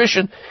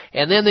pediatrician,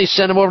 and then they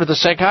send him over to the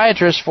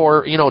psychiatrist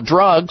for,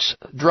 drugs,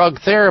 drug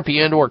therapy,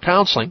 and or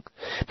counseling.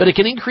 But it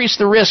can increase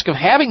the risk of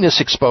having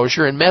this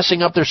exposure and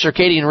messing up their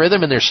circadian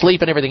rhythm and their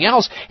sleep and everything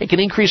else. It can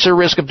increase their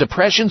risk of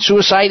depression,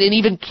 suicide, and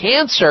even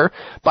cancer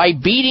by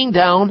beating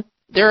down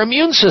their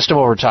immune system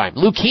over time.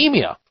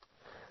 Leukemia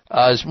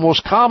is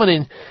most common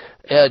in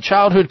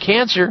childhood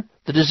cancer.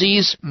 The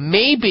disease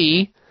may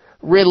be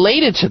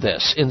related to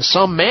this in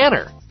some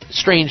manner,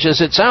 strange as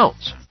it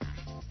sounds.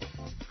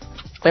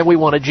 And we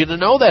wanted you to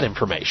know that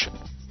information.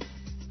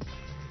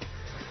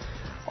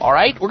 All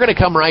right, we're going to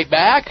come right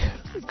back.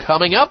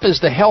 Coming up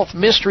is the health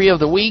mystery of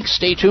the week.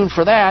 Stay tuned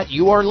for that.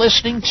 You are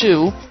listening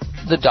to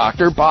the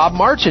Dr. Bob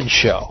Martin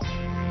Show.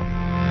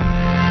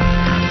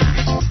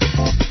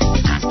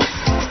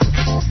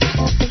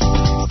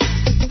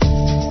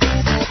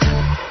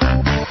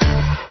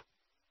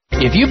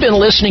 If you've been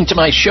listening to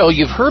my show,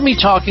 you've heard me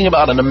talking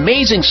about an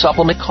amazing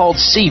supplement called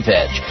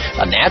C-Veg,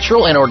 a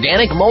natural and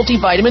organic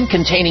multivitamin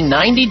containing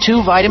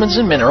 92 vitamins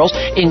and minerals,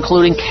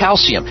 including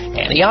calcium,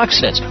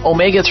 antioxidants,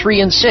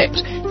 omega-3 and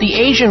 6. The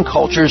Asian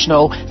cultures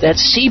know that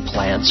sea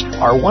plants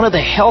are one of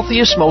the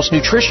healthiest, most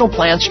nutritional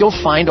plants you'll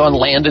find on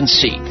land and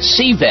sea.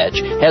 C-Veg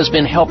has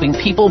been helping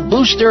people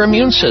boost their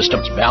immune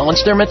systems,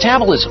 balance their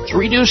metabolisms,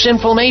 reduce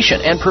inflammation,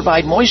 and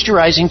provide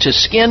moisturizing to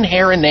skin,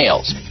 hair, and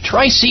nails.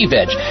 Try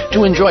C-Veg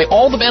to enjoy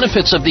all the benefits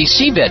of these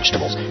sea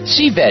vegetables.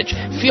 C-Veg.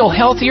 Feel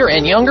healthier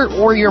and younger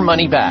or your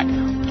money back.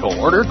 To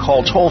order,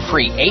 call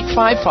toll-free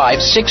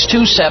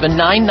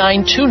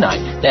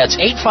 855-627-9929. That's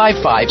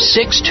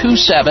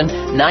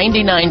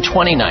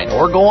 855-627-9929.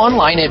 Or go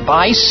online at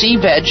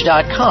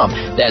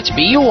buycveg.com. That's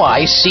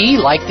B-U-I-C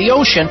like the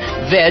ocean,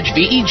 veg,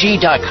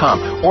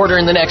 V-E-G.com. Order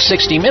in the next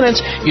 60 minutes.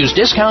 Use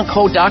discount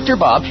code Dr.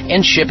 Bob,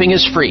 and shipping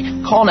is free.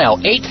 Call now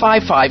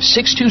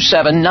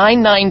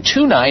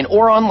 855-627-9929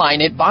 or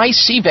online at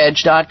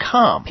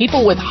buycveg.com.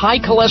 People with high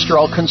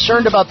cholesterol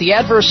concerned about the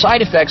adverse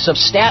side effects of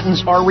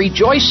statins are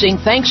rejoicing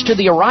thanks to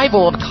the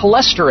arrival of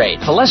Cholesterate.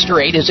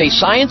 Cholesterate is a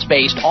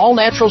science-based,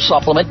 all-natural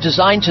supplement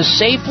designed to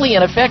safely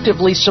and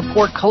effectively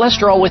support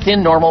cholesterol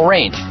within normal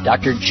range.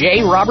 Dr. J.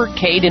 Robert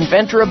Cade,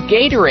 inventor of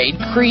Gatorade,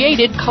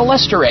 created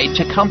Cholesterate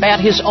to combat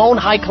his own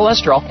high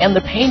cholesterol and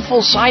the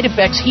painful side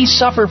effects he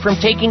suffered from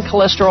taking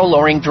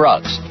cholesterol-lowering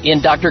drugs.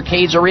 In Dr.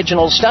 Cade's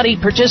original study,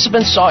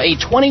 participants saw a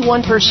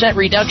 21%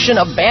 reduction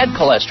of bad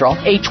cholesterol,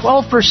 a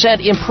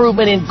 12%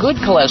 improvement in good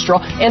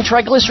cholesterol, and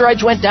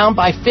triglycerides went down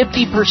by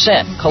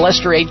 50%.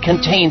 Cholesterate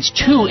contains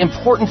 2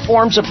 important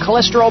forms of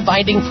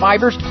cholesterol-binding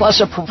fibers plus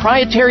a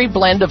proprietary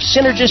blend of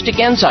synergistic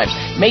enzymes,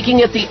 making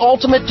it the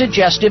ultimate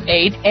digestive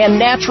aid and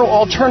natural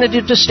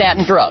alternative to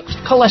statin drugs.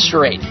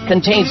 Cholesterate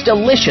contains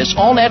delicious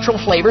all-natural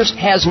flavors,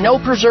 has no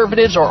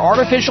preservatives or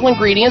artificial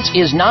ingredients,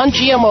 is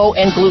non-GMO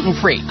and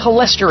gluten-free.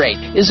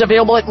 Cholesterate is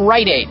available at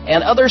Rite Aid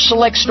and other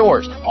select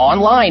stores,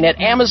 online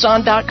at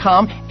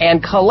Amazon.com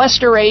and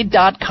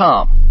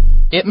cholesterate.com.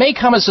 It may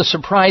come as a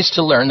surprise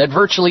to learn that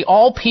virtually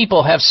all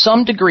people have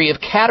some degree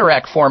of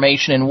cataract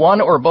formation in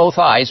one or both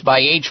eyes by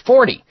age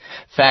 40.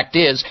 Fact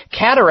is,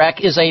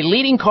 cataract is a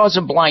leading cause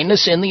of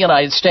blindness in the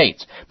United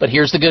States. But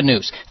here's the good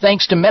news.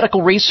 Thanks to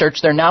medical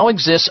research, there now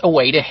exists a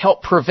way to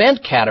help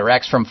prevent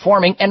cataracts from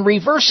forming and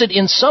reverse it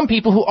in some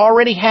people who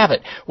already have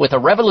it with a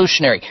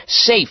revolutionary,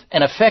 safe,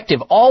 and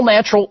effective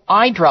all-natural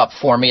eye drop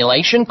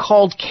formulation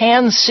called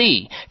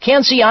Can-C.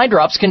 Can-C eye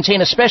drops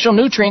contain a special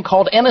nutrient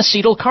called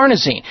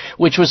N-acetylcarnosine,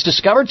 which was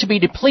discovered to be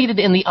depleted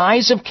in the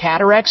eyes of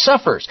cataract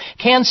sufferers.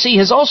 Can-C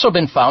has also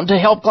been found to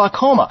help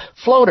glaucoma,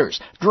 floaters,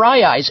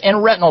 dry eyes,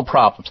 and retinal problems.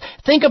 problems.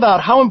 Think about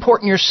how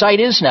important your sight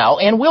is now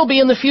and will be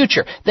in the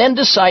future. Then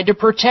decide to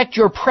protect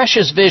your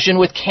precious vision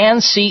with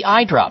Can-C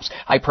eye drops.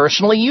 I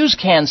personally use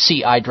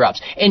Can-C eye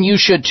drops, and you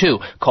should too.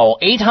 Call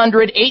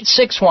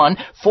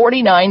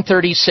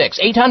 800-861-4936.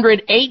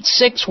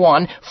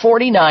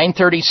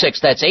 800-861-4936.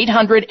 That's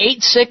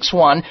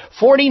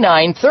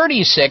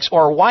 800-861-4936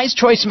 or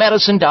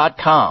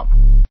wisechoicemedicine.com.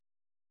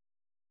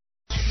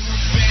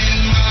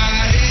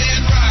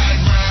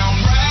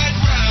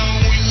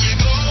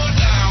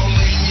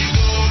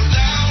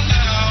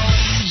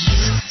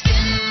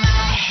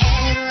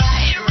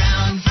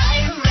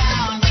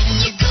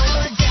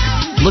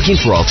 Looking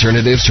for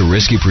alternatives to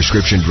risky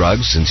prescription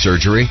drugs and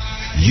surgery?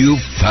 You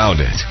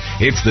found it.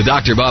 It's the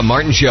Dr. Bob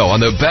Martin Show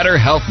on the Better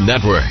Health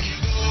Network.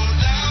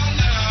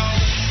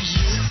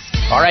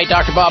 All right,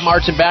 Dr. Bob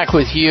Martin back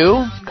with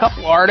you. A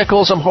couple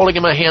articles I'm holding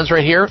in my hands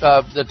right here.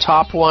 The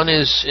top one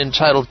is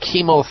entitled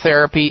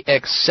Chemotherapy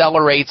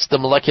Accelerates the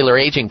Molecular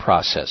Aging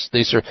Process.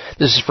 This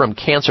is from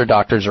cancer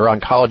doctors or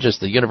oncologists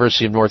at the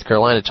University of North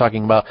Carolina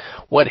talking about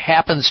what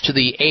happens to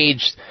the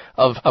age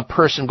of a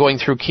person going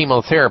through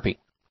chemotherapy.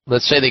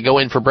 Let's say they go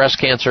in for breast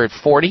cancer at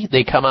 40,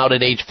 they come out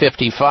at age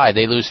 55.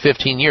 They lose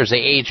 15 years.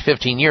 They age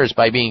 15 years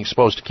by being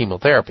exposed to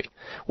chemotherapy.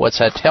 What's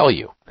that tell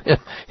you?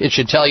 It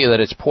should tell you that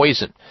it's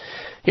poison.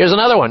 Here's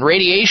another one.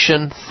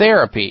 Radiation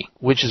therapy,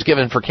 which is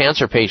given for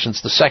cancer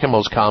patients, the second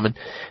most common,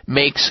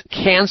 makes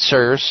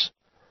cancers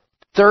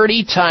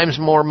 30 times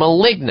more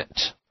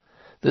malignant.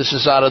 This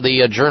is out of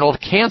the Journal of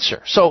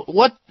Cancer. So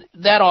what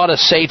that ought to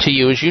say to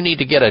you is you need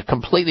to get a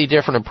completely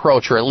different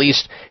approach, or at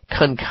least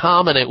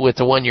concomitant with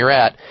the one you're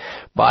at,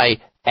 by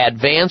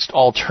advanced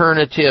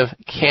alternative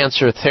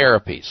cancer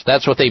therapies.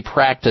 That's what they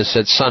practice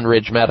at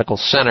Sunridge Medical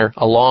Center,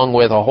 along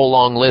with a whole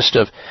long list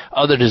of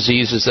other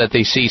diseases that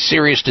they see,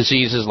 serious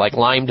diseases like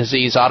Lyme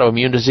disease,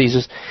 autoimmune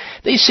diseases.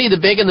 They see the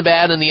big and the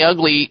bad and the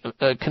ugly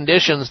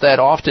conditions that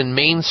often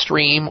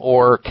mainstream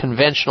or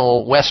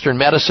conventional Western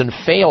medicine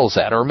fails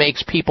at or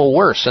makes people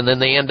worse, and then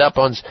they end up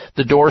on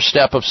the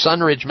doorstep of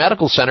Sunridge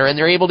Medical Center, and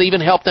they're able to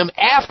even help them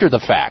after the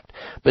fact.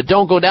 But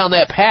don't go down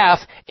that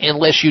path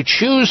unless you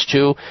choose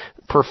to.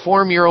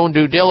 Perform your own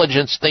due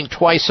diligence. Think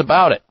twice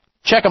about it.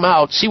 Check them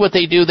out. See what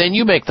they do. Then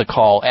you make the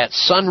call at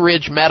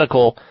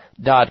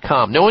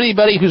sunridgemedical.com. Know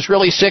anybody who's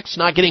really sick,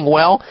 not getting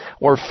well,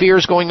 or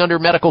fears going under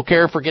medical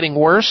care for getting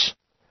worse?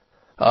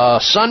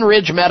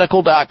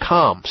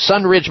 sunridgemedical.com.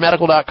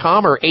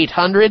 sunridgemedical.com or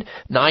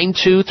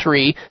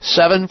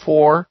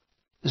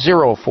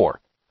 800-923-7404.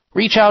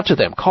 Reach out to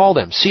them. Call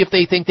them. See if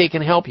they think they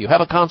can help you. Have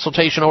a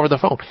consultation over the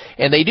phone.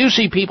 And they do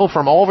see people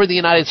from all over the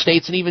United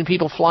States and even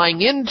people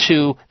flying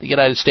into the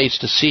United States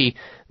to see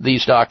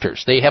these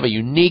doctors. They have a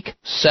unique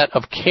set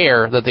of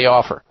care that they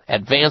offer.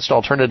 Advanced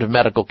alternative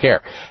medical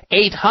care.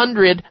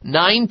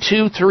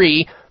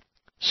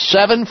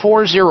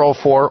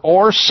 800-923-7404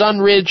 or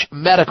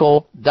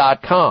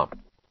sunridgemedical.com.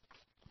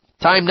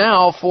 Time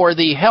now for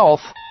the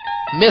health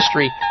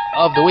mystery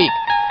of the week.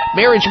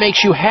 Marriage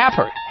makes you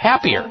happier.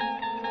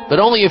 But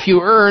only if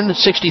you earn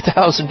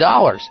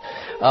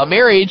 $60,000.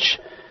 Marriage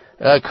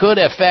could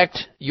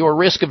affect your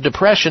risk of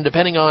depression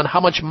depending on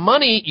how much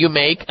money you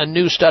make, a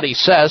new study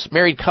says.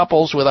 Married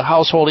couples with a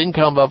household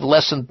income of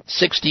less than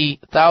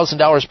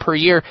 $60,000 per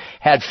year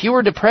had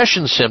fewer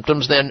depression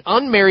symptoms than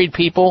unmarried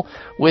people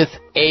with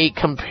a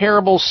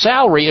comparable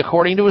salary,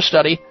 according to a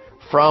study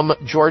from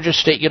Georgia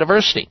State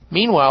University.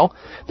 Meanwhile,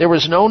 there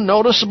was no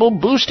noticeable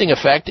boosting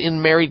effect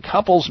in married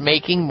couples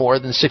making more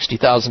than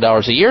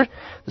 $60,000 a year.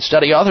 The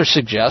study authors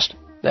suggest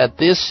that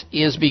this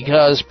is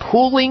because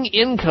pooling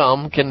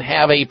income can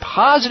have a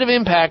positive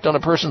impact on a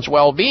person's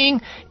well-being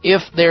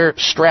if they're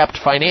strapped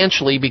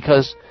financially,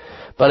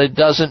 but it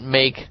doesn't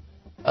make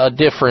a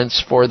difference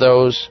for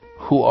those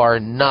who are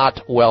not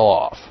well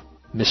off.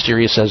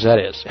 Mysterious as that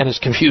is, and as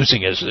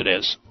confusing as it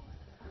is.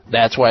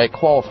 That's why it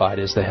qualified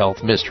as the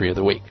health mystery of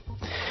the week.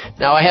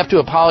 Now, I have to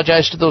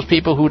apologize to those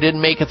people who didn't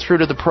make it through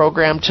to the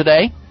program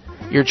today.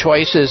 Your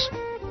choice is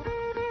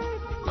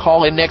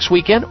call in next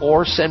weekend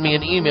or send me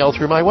an email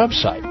through my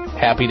website.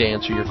 Happy to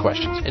answer your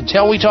questions.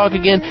 Until we talk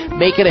again,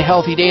 make it a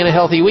healthy day and a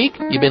healthy week.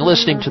 You've been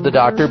listening to the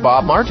Dr.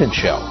 Bob Martin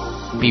Show.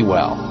 Be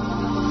well.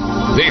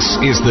 This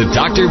is the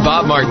Dr.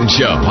 Bob Martin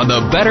Show on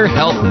the Better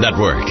Health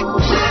Network.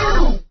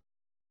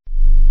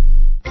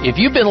 If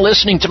you've been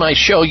listening to my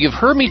show, you've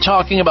heard me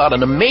talking about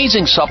an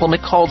amazing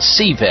supplement called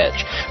C-Veg,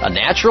 a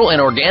natural and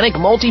organic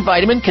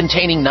multivitamin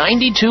containing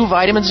 92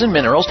 vitamins and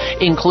minerals,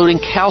 including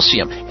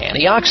calcium,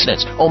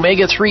 antioxidants,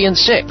 omega-3 and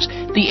 6.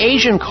 The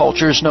Asian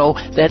cultures know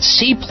that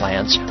sea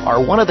plants are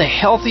one of the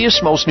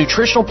healthiest, most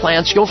nutritional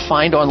plants you'll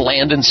find on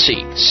land and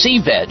sea.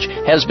 C-Veg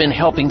has been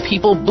helping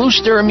people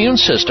boost their immune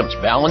systems,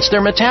 balance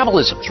their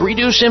metabolisms,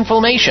 reduce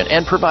inflammation,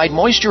 and provide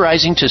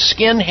moisturizing to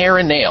skin, hair,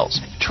 and nails.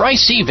 Try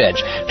C-Veg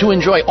to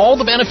enjoy all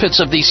the benefits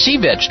of these sea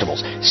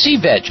vegetables.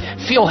 C-Veg.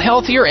 Feel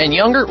healthier and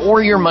younger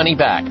or your money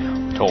back.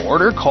 To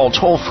order, call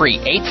toll-free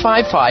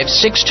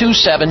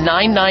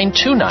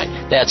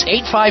 855-627-9929. That's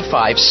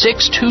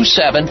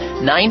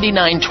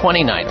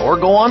 855-627-9929. Or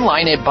go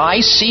online at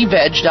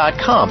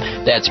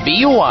buycveg.com. That's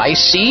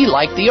B-U-I-C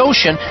like the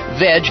ocean,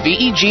 veg,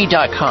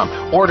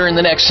 V-E-G.com. Order in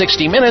the next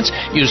 60 minutes.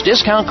 Use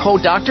discount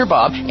code Dr.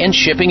 Bob, and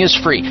shipping is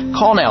free.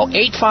 Call now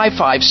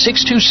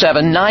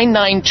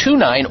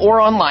 855-627-9929 or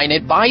online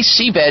at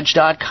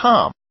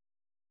buycveg.com.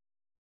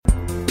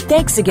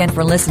 Thanks again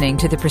for listening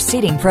to the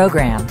preceding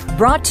program,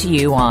 brought to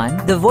you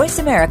on the Voice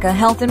America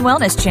Health and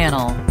Wellness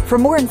Channel. For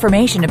more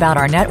information about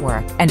our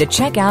network and to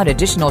check out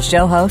additional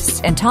show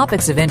hosts and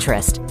topics of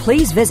interest,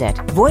 please visit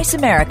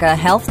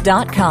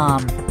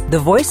voiceamericahealth.com. The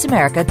Voice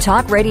America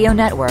Talk Radio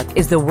Network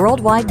is the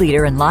worldwide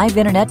leader in live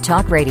Internet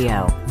talk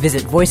radio.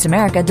 Visit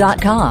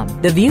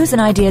voiceamerica.com. The views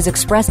and ideas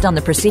expressed on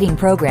the preceding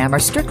program are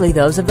strictly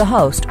those of the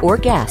host or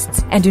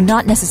guests and do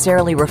not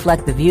necessarily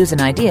reflect the views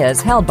and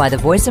ideas held by the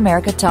Voice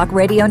America Talk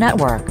Radio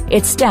Network,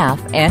 its staff,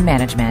 and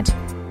management.